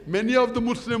men, many of the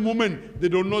Muslim women, they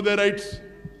don't know their rights.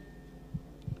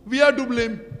 We are to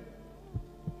blame.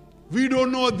 We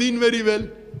don't know our deen very well.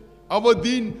 Our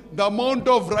deen, the amount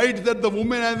of rights that the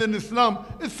woman has in Islam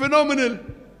is phenomenal.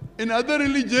 In other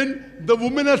religion, the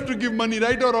woman has to give money,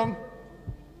 right or wrong?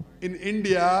 In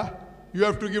India, you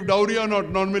have to give dowry or not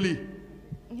normally?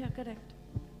 Yeah, correct.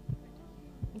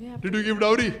 Did you give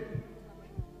dowry?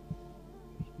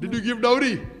 Did you give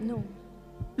dowry? No.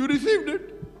 You received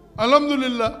it.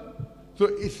 Alhamdulillah. So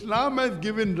Islam has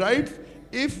given rights.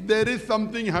 If there is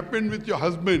something happened with your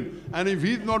husband and if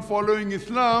he's not following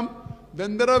Islam,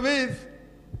 then there are ways.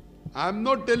 I'm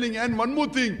not telling. And one more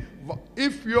thing,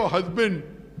 if your husband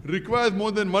requires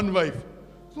more than one wife,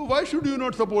 so why should you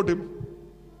not support him?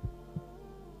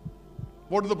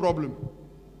 What is the problem?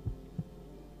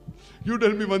 You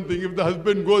tell me one thing, if the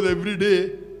husband goes every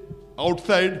day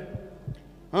outside,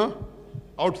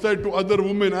 outside to other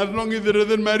women, as long as he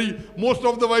doesn't marry, most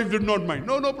of the wives did not mind.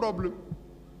 No problem.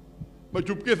 But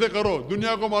chupke se karo,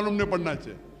 dunya ko malum nahi padna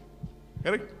chahiye.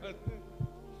 Correct?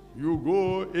 You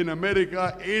go in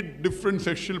America, 8 different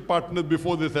sexual partners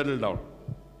before they settle down.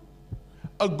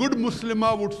 A good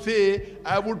Muslimah would say,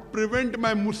 I would prevent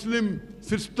my Muslim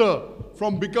sister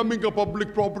from becoming a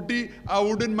public property. I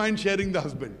wouldn't mind sharing the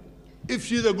husband. If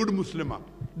she is a good Muslimah.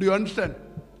 Do you understand?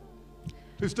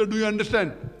 Sister, do you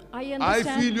understand? I understand.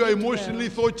 I feel you are emotionally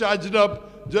so charged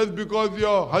up just because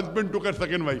your husband took a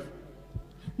second wife.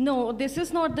 No, this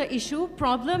is not the issue.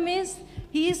 Problem is,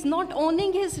 he is not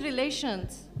owning his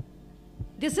relations.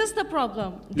 This is the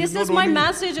problem. This is my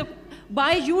message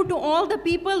by you to all the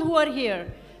people who are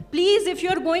here. Please, if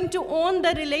you're going to own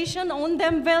the relation, own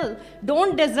them well.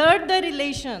 Don't desert the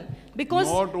relation. Because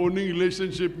not owning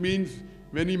relationship means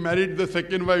when he married the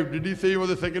second wife, did he say he was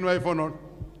the second wife or not?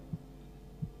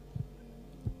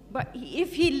 But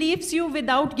if he leaves you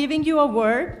without giving you a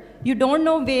word, you don't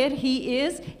know where he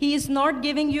is not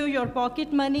giving you your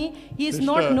pocket money, he is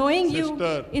not knowing you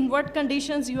in what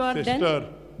conditions you are then.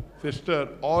 Sister,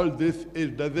 all this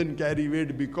doesn't carry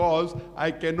weight because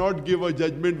I cannot give a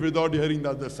judgment without hearing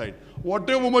the other side.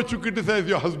 Whatever much you criticize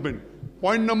your husband,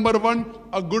 point number 1,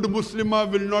 a good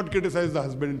Muslimah will not criticize the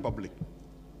husband in public.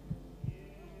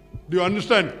 Do you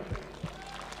understand?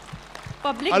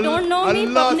 Public don't know me,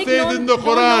 Allah public says in the don't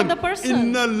know the Quran, person.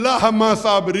 Inna Allah ma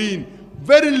sabirin.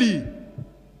 Verily,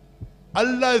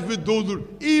 Allah is with those who,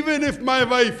 even if my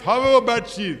wife, however bad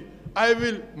she is, I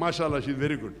will, mashallah, she's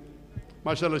very good.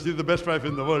 Mashallah, she's the best wife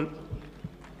in the world.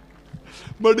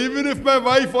 But even if my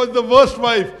wife was the worst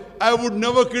wife, I would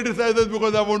never criticize her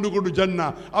because I want to go to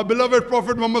Jannah. Our beloved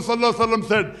Prophet Muhammad Sallallahu Alaihi Wasallam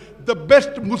said, the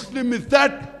best Muslim is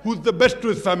that who's the best to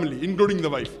his family, including the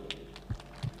wife.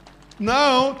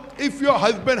 Now, if your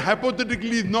husband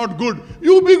hypothetically is not good,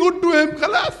 you be good to him,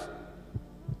 khalas.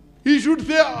 He should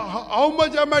say, how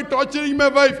much am I torturing my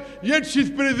wife, yet she's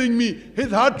praising me.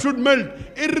 His heart should melt.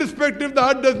 Irrespective the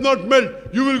heart does not melt,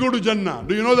 you will go to Jannah.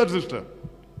 Do you know that, sister?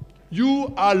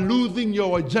 You are losing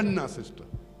your Jannah, sister.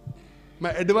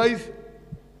 My advice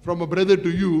from a brother to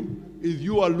you is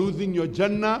you are losing your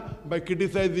Jannah by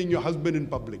criticizing your husband in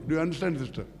public. Do you understand,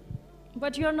 sister?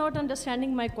 But you're not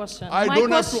understanding my question. I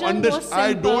don't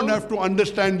have to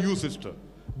understand you, sister.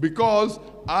 Because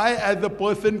I, as a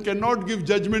person, cannot give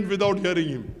judgment without hearing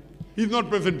him. He's not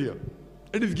present here.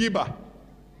 It is ghibah.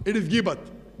 It is ghibat.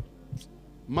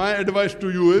 My advice to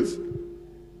you is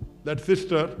that,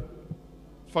 sister,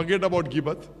 forget about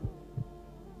ghibat.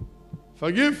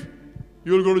 Forgive,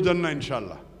 you will go to Jannah,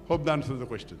 inshallah. Hope that answers the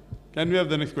question. Can we have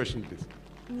the next question, please?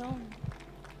 No.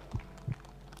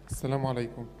 Assalamu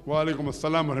alaikum. Wa alaikum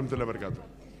assalam wa rahmatullahi wa barakatuh.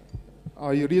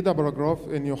 I read a paragraph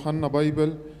in Yohanna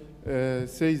Bible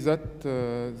says that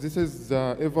this is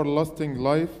the everlasting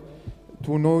life,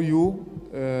 to know you,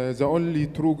 the only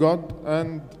true God,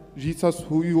 and Jesus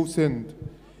who you sent.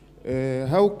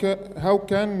 How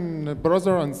can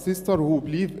brother and sister who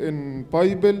believe in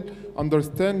Bible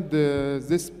understand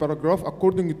this paragraph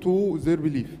according to their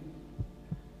belief?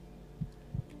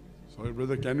 Sorry,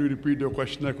 brother, can you repeat your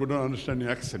question? I could not understand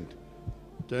your accent.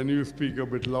 Can you speak a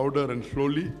bit louder and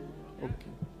slowly? Okay.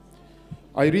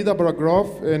 I read a paragraph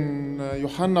in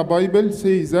Yohanna Bible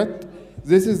says that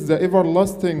this is the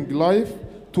everlasting life,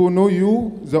 to know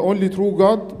you, the only true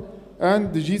God,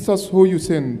 and Jesus who you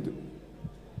send.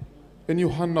 In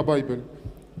Yohanna Bible.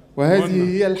 وهذه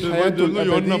هي الحياة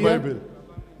الأبدية.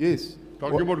 Yes.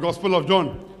 Talking about Gospel of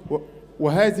John.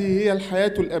 وهذه هي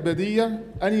الحياة الأبدية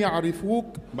أن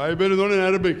يعرفوك. Bible is not in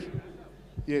Arabic.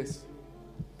 Yes.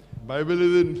 Bible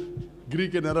is in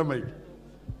Greek and Aramaic.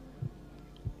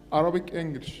 Arabic,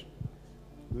 English.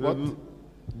 What?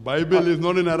 Bible is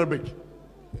not in Arabic.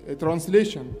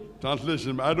 Translation.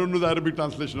 Translation. I don't know the Arabic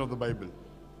translation of the Bible.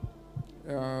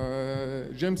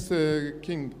 James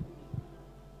King.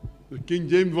 The King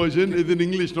James Version is in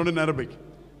English, not in Arabic.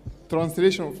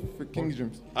 Translation of King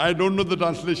James. I don't know the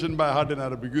translation by heart in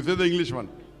Arabic. You say the English one.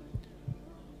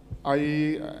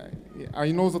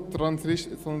 I know the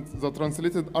translation, the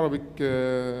translated Arabic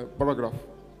paragraph.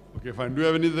 Okay, fine. Do you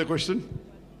have any other question?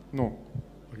 No.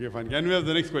 Okay, fine. Can we have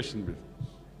the next question, please?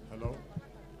 Hello.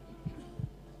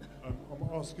 I'm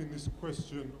asking this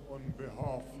question on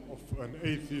behalf of an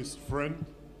atheist friend.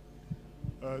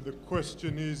 The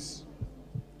question is,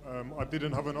 I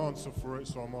didn't have an answer for it,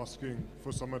 so I'm asking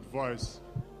for some advice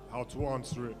how to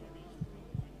answer it.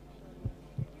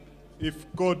 If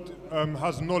God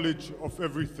has knowledge of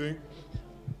everything,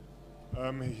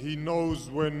 He knows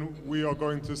when we are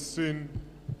going to sin,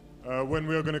 when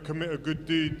we are going to commit a good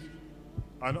deed,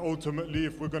 and ultimately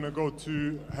if we're going to go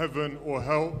to heaven or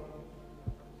hell,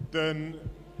 then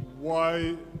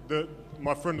my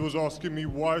friend was asking me,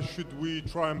 why should we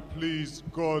try and please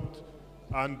God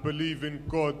and believe in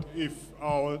God if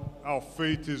our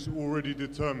fate is already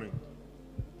determined?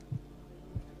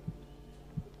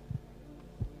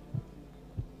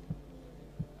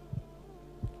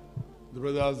 The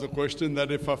brother asked the question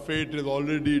that if our fate is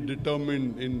already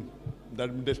determined, in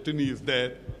that destiny is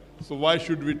there, so why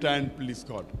should we try and please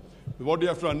God? What you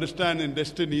have to understand in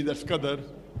destiny, that's qadar,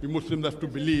 we Muslims have to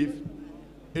believe,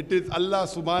 it is Allah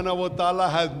subhanahu wa ta'ala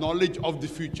has knowledge of the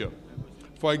future.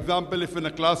 For example, if in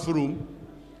a classroom,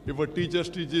 if a teacher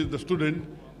teaches the student,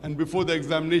 and before the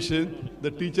examination, the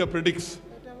teacher predicts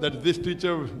that this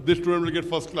student will get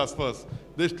first class first,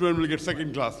 this student will get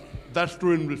second class, that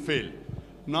student will fail.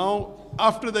 Now,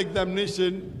 after the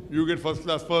examination, you get first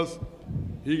class first,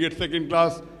 he gets second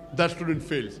class, that student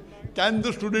fails. Can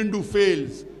the student who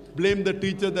fails blame the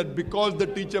teacher that because the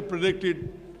teacher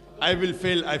predicted, I will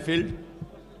fail, I failed?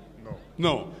 No.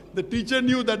 No. The teacher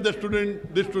knew that this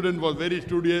student was very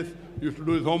studious, used to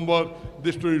do his homework,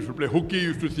 this student used to play hooky,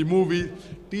 used to see movies.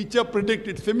 Teacher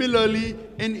predicted. Similarly,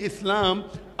 in Islam,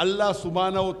 Allah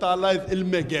subhanahu wa ta'ala is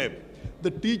ilm ghaib. The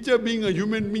teacher, being a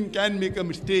human being, can make a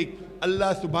mistake.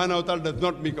 Allah subhanahu wa ta'ala does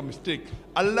not make a mistake.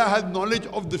 Allah has knowledge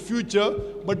of the future,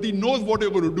 but He knows what you're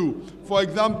going to do. For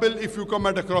example, if you come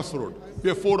at a crossroad, we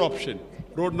have 4 options.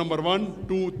 Road number 1,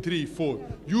 2, 3, 4.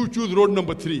 You choose road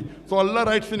number 3. So Allah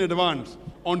writes in advance,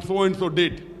 on so-and-so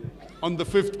date, on the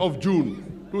 5th of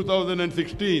June,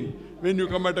 2016, when you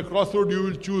come at a crossroad, you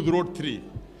will choose road 3.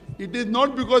 It is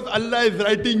not because Allah is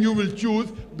writing you will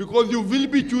choose, because you will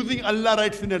be choosing, Allah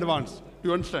writes in advance.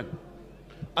 You understand?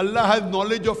 Allah has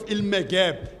knowledge of ilm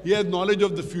ghaib. He has knowledge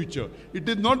of the future. It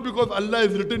is not because Allah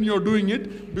has written you're doing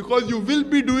it, because you will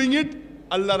be doing it,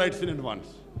 Allah writes in advance.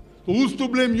 So who's to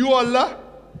blame, you or Allah?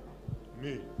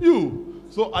 Me. You.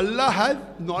 So Allah has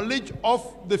knowledge of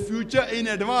the future in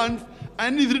advance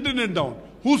and He's written it down.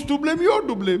 Who's to blame? You are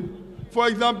to blame. For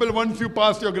example, once you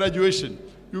pass your graduation,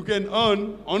 you can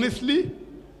earn honestly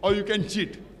or you can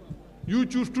cheat. You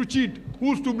choose to cheat.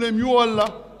 Who's to blame, you or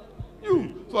Allah?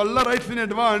 You. So Allah writes in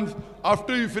advance,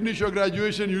 after you finish your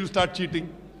graduation, you will start cheating.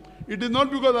 It is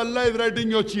not because Allah is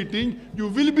writing you're cheating, you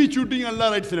will be cheating,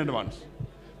 Allah writes in advance.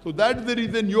 So that's the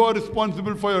reason you are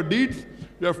responsible for your deeds.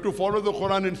 You have to follow the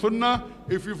Quran and Sunnah.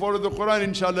 If you follow the Quran,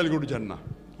 inshallah, you'll go to Jannah.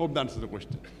 Hope that answers the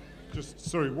question. Just,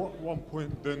 sorry, one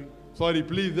point then. Sorry,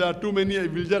 please, there are too many.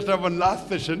 We'll just have one last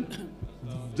session.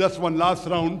 Just one last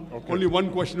round. Okay. Only one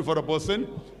question for a person.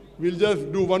 We'll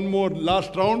just do one more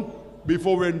last round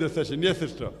before we end the session. Yes,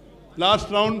 sister. Last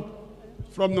round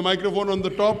from the microphone on the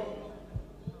top,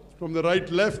 from the right,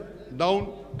 left,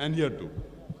 down, and here too.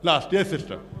 Last. Yes,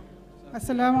 sister.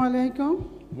 अस्सलाम वालेकुम।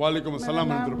 वालेकुम अस्सलाम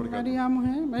मेरा नाम मरियम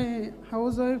है, मैं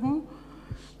house wife हूँ।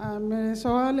 मेरे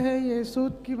सवाल है ये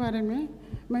सूद के बारे में।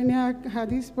 मैंने एक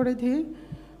हदीस पढ़ी थी,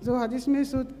 जो हदीस में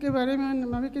सूद के बारे में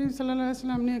नबी करीम सल्लल्लाहु अलैहि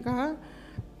वसल्लम ने कहा,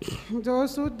 जो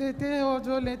सूद देते हैं और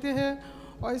जो लेते हैं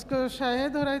और इसको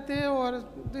शाहिद हो रहते हैं और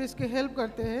जो इसकी हेल्प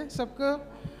करते हैं, सबको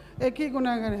एक ही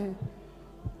गुनाहगार है।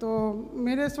 तो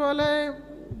मेरे सवाल है,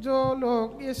 जो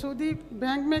लोग ये सूदी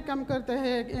बैंक में काम करते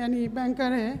हैं, यानी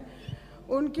बैंकर है,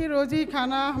 उनकी रोज़ी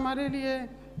खाना हमारे लिए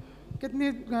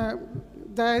कितनी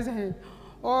जायज़ है?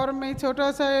 और मैं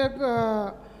छोटा सा एक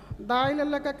दाई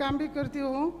अल्लाह का काम भी करती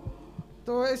हूँ,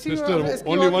 तो इसी Sister,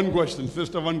 only one question.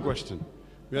 Sister, one question.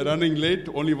 We are running late.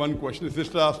 Only one question.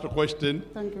 Sister asked a question.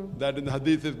 Thank you. That in the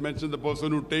hadith is mentioned the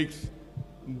person who takes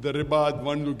the riba,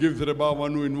 one who gives riba,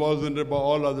 one who involves in riba,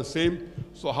 all are the same.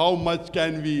 So how much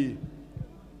can we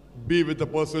be with a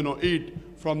person or eat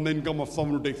from the income of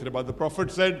someone who takes riba? The Prophet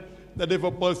said that if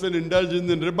a person indulges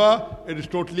in riba, it is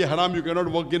totally haram. You cannot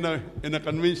work in a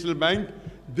conventional bank.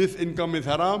 This income is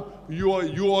haram. You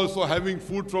also having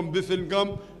food from this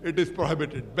income, it is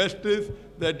prohibited. Best is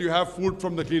that you have food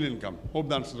from the clean income. Hope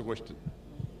that answers the question.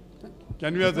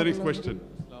 Can we have the next question?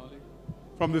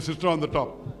 From the sister on the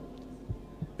top.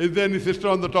 Is there any sister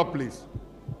on the top, please?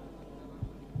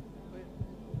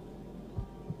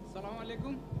 Assalamu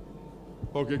alaikum.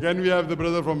 Okay, can we have the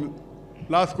brother from,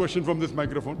 last question from this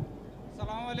microphone?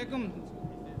 Assalamu alaikum.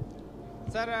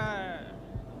 Sir,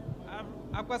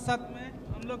 आपका साथ में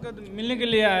हम लोग मिलने के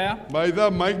लिए आया। भाई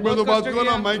साहब माइक में तो बात करो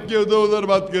ना, माइक के उधर उधर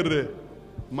बात कर रहे।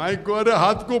 माइक को, अरे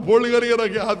हाथ को फोल्ड करके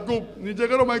रखे, हाथ को नीचे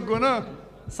करो माइक को ना।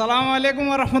 सलाम अलैकुम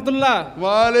व रहमतुल्लाह।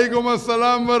 वालेकुम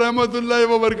अस्सलाम व रहमतुल्लाहि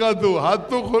व बरकातहू। हाथ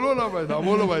तो खोलो ना भाई साहब,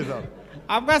 बोलो भाई साहब।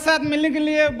 आपका साथ मिलने के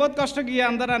लिए बहुत कष्ट किया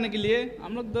अंदर आने के लिए।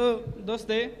 हम लोग दो दोस्त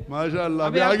थे। माशाअल्लाह,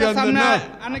 अभी आ गया अंदर ना,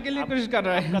 आने के लिए कोशिश कर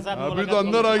रहे हैं। अभी तो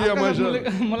अंदर आ गया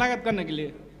माशाअल्लाह, मुलाकात करने के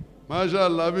लिए।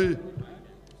 माशाअल्लाह, अभी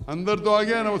अंदर तो आ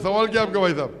गया ना। वो सवाल क्या आपका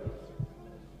भाई साहब?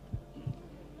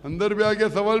 अंदर भी आ गया,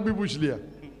 सवाल भी पूछ लिया।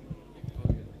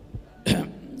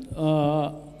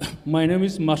 My name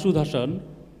is Masud Hassan.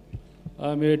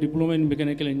 I'm a diploma in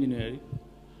mechanical engineering.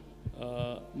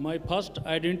 My first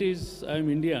identity is I'm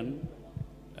Indian.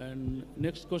 And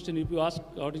next question, if you ask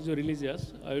what is your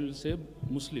religious, I will say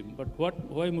Muslim. But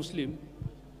why Muslim?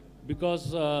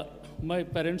 Because my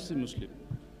parents are Muslim.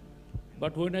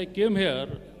 But when I came here,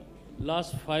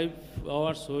 last 5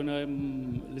 hours when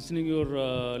I'm listening your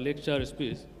lecture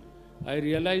speech, I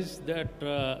realized that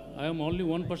I am only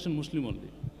 1% Muslim only.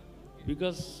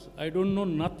 Because I don't know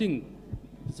nothing.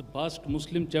 It's a vast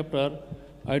Muslim chapter,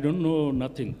 I don't know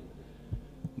nothing.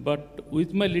 But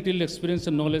with my little experience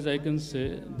and knowledge, I can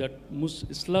say that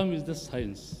Islam is the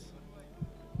science.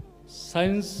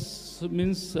 Science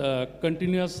means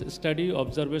continuous study,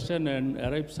 observation, and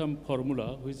arrive some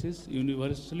formula which is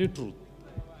universally true.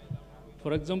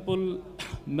 For example,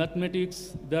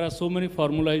 mathematics, there are so many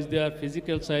formulas. There are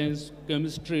physical science,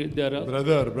 chemistry, there are...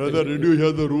 Brother, did you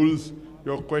hear the rules?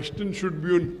 Your question should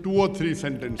be in 2 or 3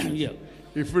 sentences. Yeah.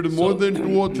 If it is more than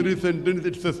 2 or 3 sentences,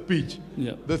 it's a speech.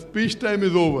 Yeah. The speech time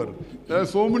is over. There are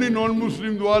so many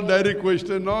non-Muslims who are direct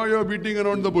question. Now you're beating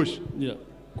around the bush. Yeah.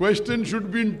 Question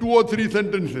should be in 2 or 3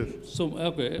 sentences. So,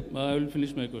 okay, I will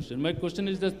finish my question. My question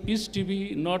is that Peace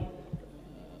TV not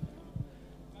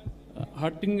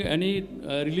hurting any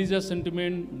religious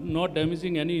sentiment, not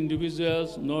damaging any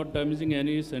individuals, not damaging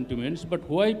any sentiments, but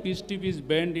why Peace TV is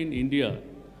banned in India?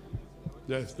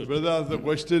 Yes, the brother asked the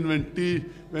question, when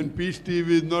Peace TV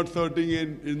is not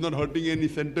hurting any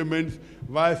sentiments,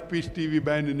 why is Peace TV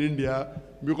banned in India?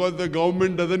 Because the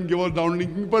government doesn't give us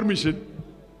downlinking permission.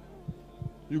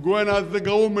 You go and ask the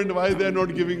government why they are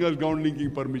not giving us ground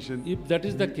linking permission. If that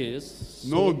is the case...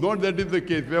 No, not that is the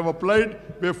case. We have applied,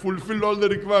 we have fulfilled all the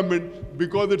requirement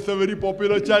because it's a very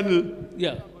popular channel.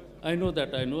 Yeah, I know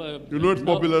that, I know. You know it's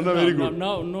popular, no? Very good.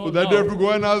 So that you have to go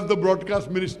and ask the broadcast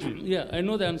ministry. Yeah, I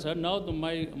know the answer. Now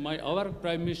our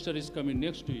Prime Minister is coming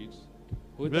next 2 weeks.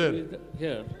 Where?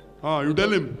 Here. You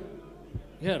tell him.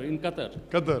 Here, in Qatar.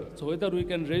 Qatar. So whether we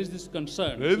can raise this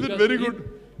concern. Raise it, very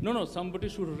good. No, somebody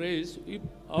should raise.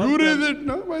 You raise it,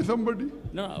 no? Why somebody?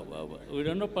 No, we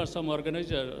don't know, some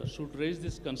organizer should raise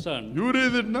this concern. You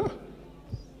raise it, no?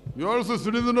 You are also a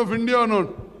citizen of India or not?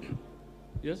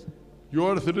 Yes. You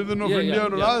are a citizen of India or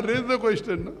not? I'll raise the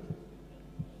question, no?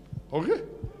 Okay?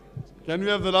 Can we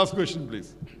have the last question,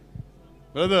 please?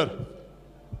 Brother.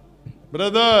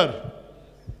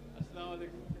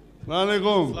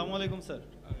 Assalamualaikum. Assalamualaikum, sir.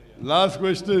 Last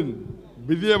question.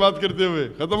 Busy है बात करते हुए.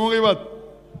 खत्म हो गई बात?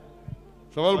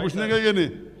 सवाल पूछने का क्या नहीं?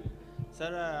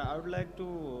 Sir, I would like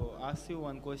to ask you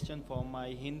one question for my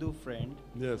Hindu friend.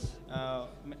 Yes.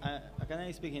 Can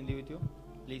I speak Hindi with you,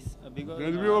 please? Because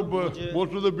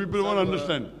most of the people won't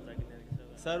understand.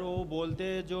 Sir वो बोलते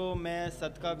हैं जो मैं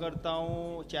सदका करता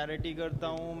हूँ, चैरिटी करता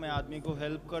हूँ, मैं आदमी को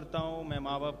हेल्प करता हूँ, मैं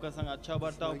माँ बाप का संग अच्छा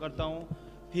बर्ताव करता हूँ,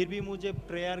 फिर भी मुझे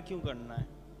प्रेयर क्यों करना है?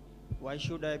 Why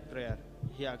should I prayer?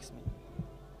 He asked me.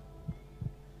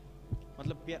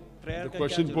 The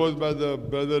question posed by the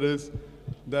brother is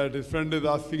that his friend is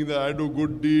asking that I do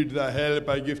good deeds, I help,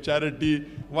 I give charity.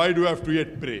 Why do I have to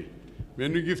yet pray?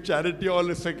 When you give charity, all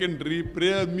is secondary.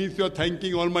 Prayer means you are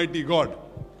thanking Almighty God.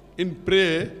 In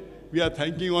prayer, we are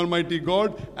thanking Almighty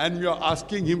God and we are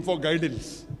asking Him for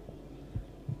guidance.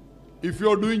 If you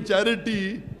are doing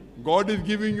charity, God is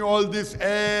giving you all this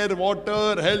air,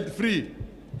 water, health free.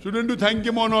 Shouldn't you thank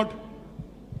Him or not?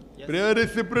 Yes. Prayer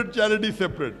is separate, charity is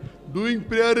separate. Doing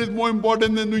prayer is more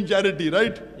important than doing charity,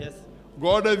 right? Yes.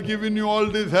 God has given you all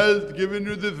this health, given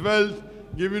you this wealth,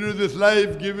 given you this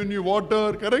life, given you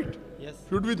water, correct? Yes.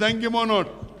 Should we thank Him or not?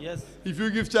 Yes. If you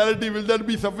give charity, will that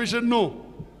be sufficient? No.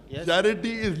 Yes.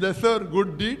 Charity is lesser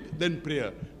good deed than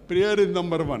prayer. Prayer is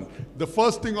number one. The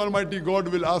first thing Almighty God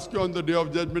will ask you on the day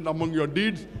of judgment among your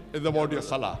deeds is about your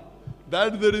salah.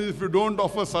 That's the reason if you don't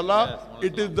offer salah,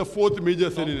 it is the fourth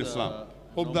major sin in Islam.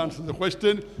 Hope that answers the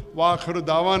question. Wa akhiru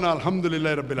dawana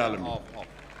alhamdulillah rabbil alamin.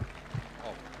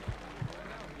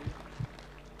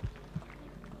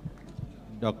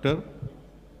 Doctor,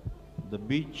 the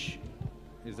beach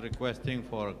is requesting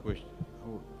for a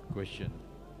question.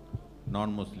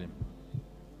 Non-Muslim.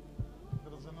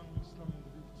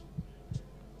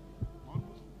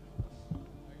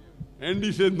 And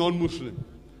he says non-Muslim.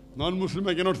 Non-Muslim,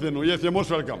 I cannot say no. Yes, you're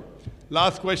most welcome.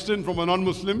 Last question from a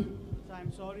non-Muslim. So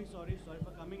I'm sorry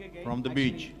for coming again. From the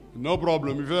beach. No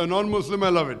problem. If you're a non-Muslim, I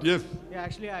love it. Yes. Yeah,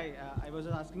 actually, I was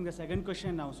asking the second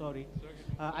question now. Sorry.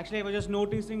 Actually, I was just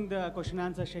noticing the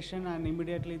question-answer session, and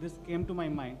immediately this came to my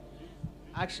mind.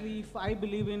 Actually, if I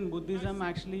believe in Buddhism,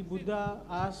 actually Buddha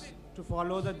asked to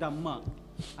follow the Dhamma,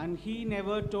 and he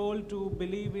never told to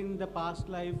believe in the past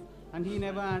life, and he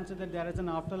never answered that there is an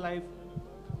afterlife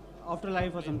or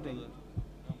something.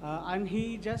 And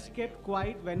he just kept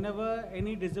quiet whenever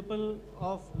any disciple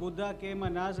of Buddha came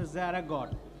and asked, is there a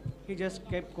God? He just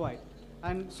kept quiet.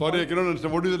 And sorry, I cannot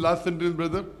understand. What is the last sentence,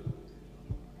 brother?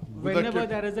 Whenever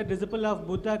there is a disciple of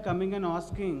Buddha coming and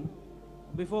asking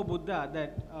before Buddha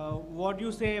that what do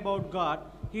you say about God,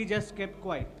 he just kept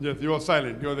quiet. Yes, he was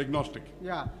silent. He was agnostic.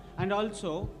 Yeah, and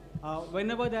also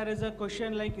whenever there is a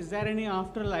question like, is there any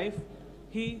afterlife?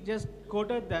 He just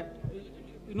quoted that.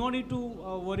 You no need to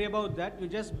worry about that. You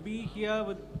just be here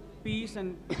with peace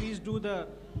and please do the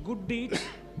good deeds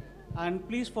and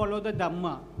please follow the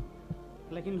Dhamma.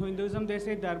 Like in Hinduism they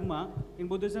say Dharma, in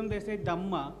Buddhism they say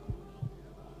Dhamma.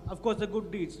 Of course the good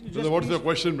deeds. So what's the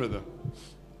question, brother?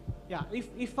 Yeah,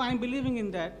 if I'm believing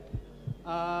in that,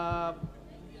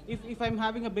 if I'm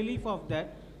having a belief of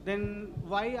that, then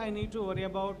why I need to worry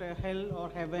about hell or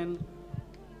heaven?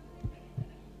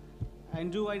 And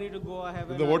do I need to go to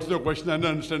heaven? So what's your question? I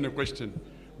don't understand your question.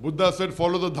 Buddha said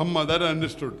follow the Dhamma, that I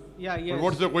understood. Yeah, yes. But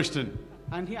what's your question?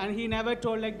 And he never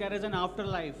told like there is an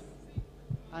afterlife.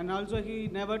 And also he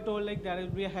never told like there will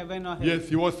be a heaven or hell. Yes,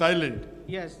 he was silent.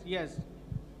 Yes, yes.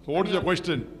 So what's your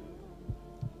question?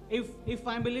 If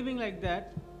I'm believing like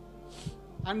that,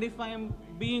 and if I am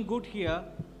being good here,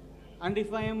 and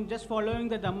if I am just following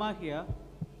the Dhamma here,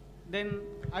 then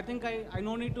I think I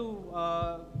no need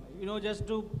to, just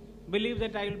to believe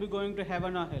that I will be going to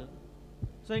heaven or hell.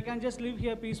 So I can just live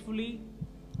here peacefully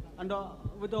and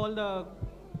with all the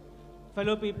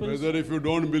fellow people. Whether if you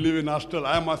don't believe in astral,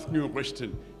 I am asking you a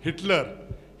question.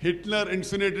 Hitler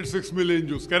incinerated 6 million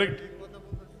Jews, correct?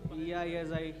 Yeah, Yeah,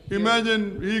 yes, I.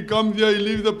 Imagine he comes here, he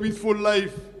lives a peaceful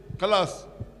life. Khalas.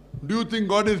 Do you think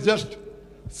God is just?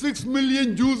 6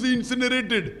 million Jews he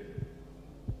incinerated.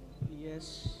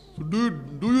 Yes. So do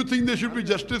you think there should be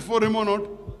justice for him or not?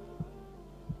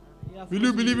 Yeah, Will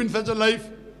you believe in such a life?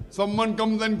 Someone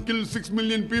comes and kills 6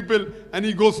 million people and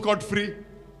he goes scot-free.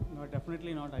 No,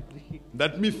 definitely not agree.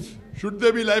 That means, should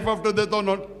there be life after death or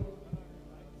not?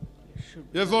 Should.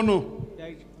 Yes or no? Yeah,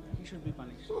 he should be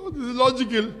punished. So this is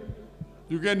logical.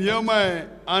 You can hear my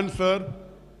answer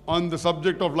on the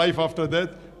subject of life after death,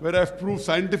 where I've proved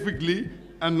scientifically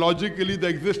and logically the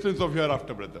existence of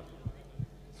hereafter, brother.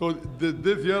 So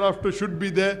this hereafter should be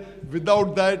there.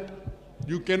 Without that,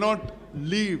 you cannot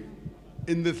live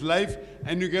in this life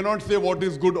and you cannot say what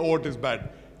is good or what is bad.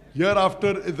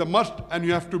 Hereafter is a must and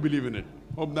you have to believe in it.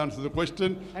 Hope that answers the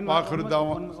question. And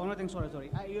one more thing, sorry.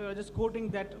 You are just quoting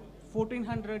that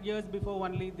 1400 years before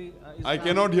only the Islam. I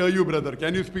cannot hear you, brother.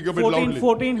 Can you speak a bit loudly?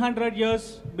 1400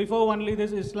 years before only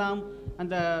this Islam and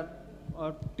the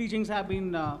teachings have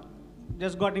been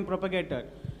just getting propagated.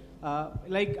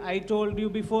 Like I told you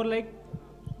before, like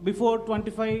before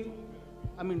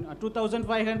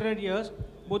 2500 years,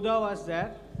 Buddha was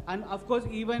there. And of course,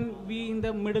 even we in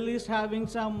the Middle East having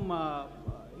some,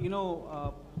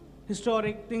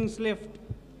 historic things left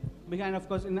behind. Of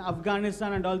course, in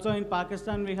Afghanistan and also in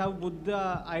Pakistan, we have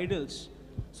Buddha idols.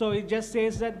 So it just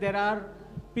says that there are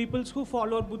peoples who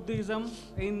follow Buddhism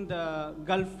in the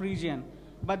Gulf region,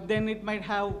 but then it might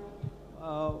have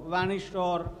vanished,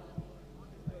 or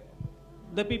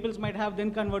the peoples might have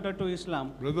then converted to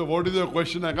Islam. Brother, what is your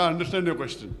question? I can't understand your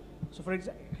question. So for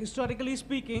example, historically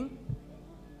speaking,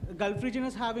 the Gulf region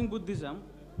is having Buddhism.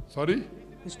 Sorry?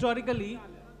 Historically,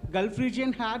 Gulf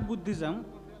region had Buddhism.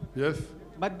 Yes.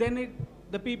 But then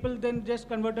the people then just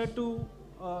converted to,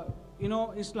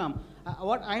 Islam.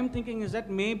 What I'm thinking is that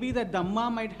maybe the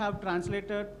Dhamma might have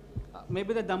translated,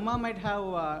 maybe the Dhamma might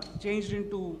have changed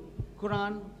into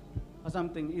Quran or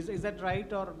something. Is that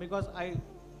right? Or because I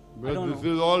don't know. This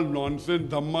is all nonsense.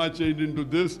 Dhamma changed into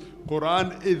this.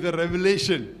 Quran is a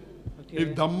revelation. Okay.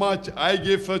 If Dhamma, I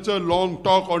gave such a long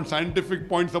talk on scientific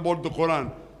points about the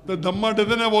Quran. The Dhamma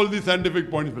doesn't have all these scientific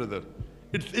points, brother.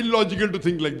 It's illogical to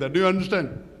think like that. Do you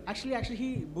understand?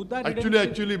 Actually, Buddha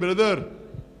Actually, brother,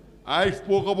 I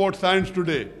spoke about science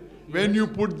today. Yes. When you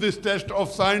put this test of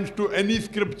science to any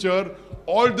scripture,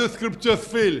 all the scriptures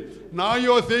fail. Now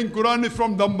you are saying Quran is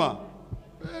from Dhamma.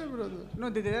 Hey, brother. No,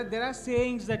 there are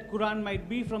sayings that Quran might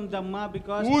be from Dhamma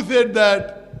because... Who said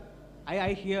that?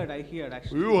 I heard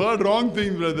actually. You heard wrong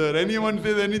things, brother. Anyone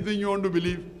says anything you want to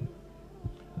believe.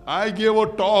 I gave a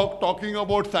talk talking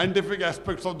about scientific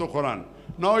aspects of the Quran.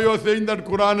 Now you are saying that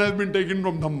Quran has been taken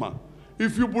from Dhamma.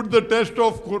 If you put the test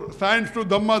of science to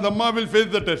Dhamma, Dhamma will face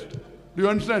the test. Do you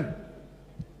understand?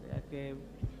 Okay.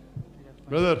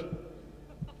 Brother.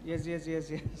 Yes.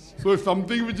 So if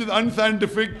something which is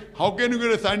unscientific, how can you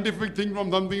get a scientific thing from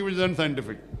something which is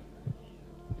unscientific?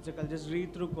 I'll just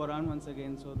read through Quran once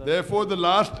again. Therefore, the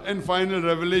last and final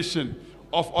revelation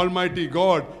of Almighty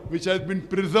God, which has been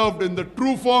preserved in the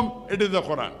true form, it is the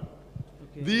Quran.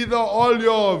 Okay. These are all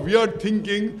your weird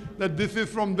thinking that this is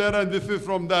from there and this is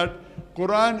from that.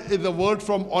 Quran is a word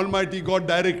from Almighty God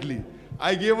directly.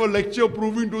 I gave a lecture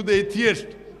proving to the atheist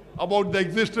about the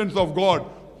existence of God.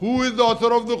 Who is the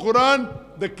author of the Quran?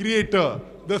 The creator,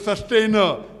 the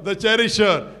sustainer, the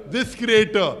cherisher. This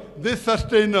creator, this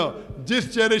sustainer,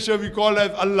 this cherisher we call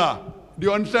as Allah. Do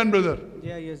you understand, brother?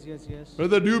 Yeah, yes.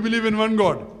 Brother, do you believe in one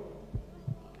God?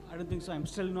 I don't think so. I'm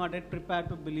still not yet prepared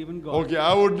to believe in God. Okay,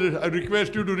 I would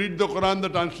request you to read the Quran, the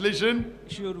translation.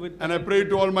 Sure. And I pray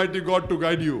to Almighty God to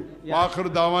guide you. Yeah. Wa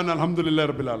akhir da'wan alhamdulillah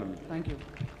rabbil alamin. Thank you.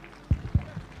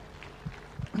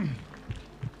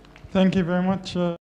 Thank you very much.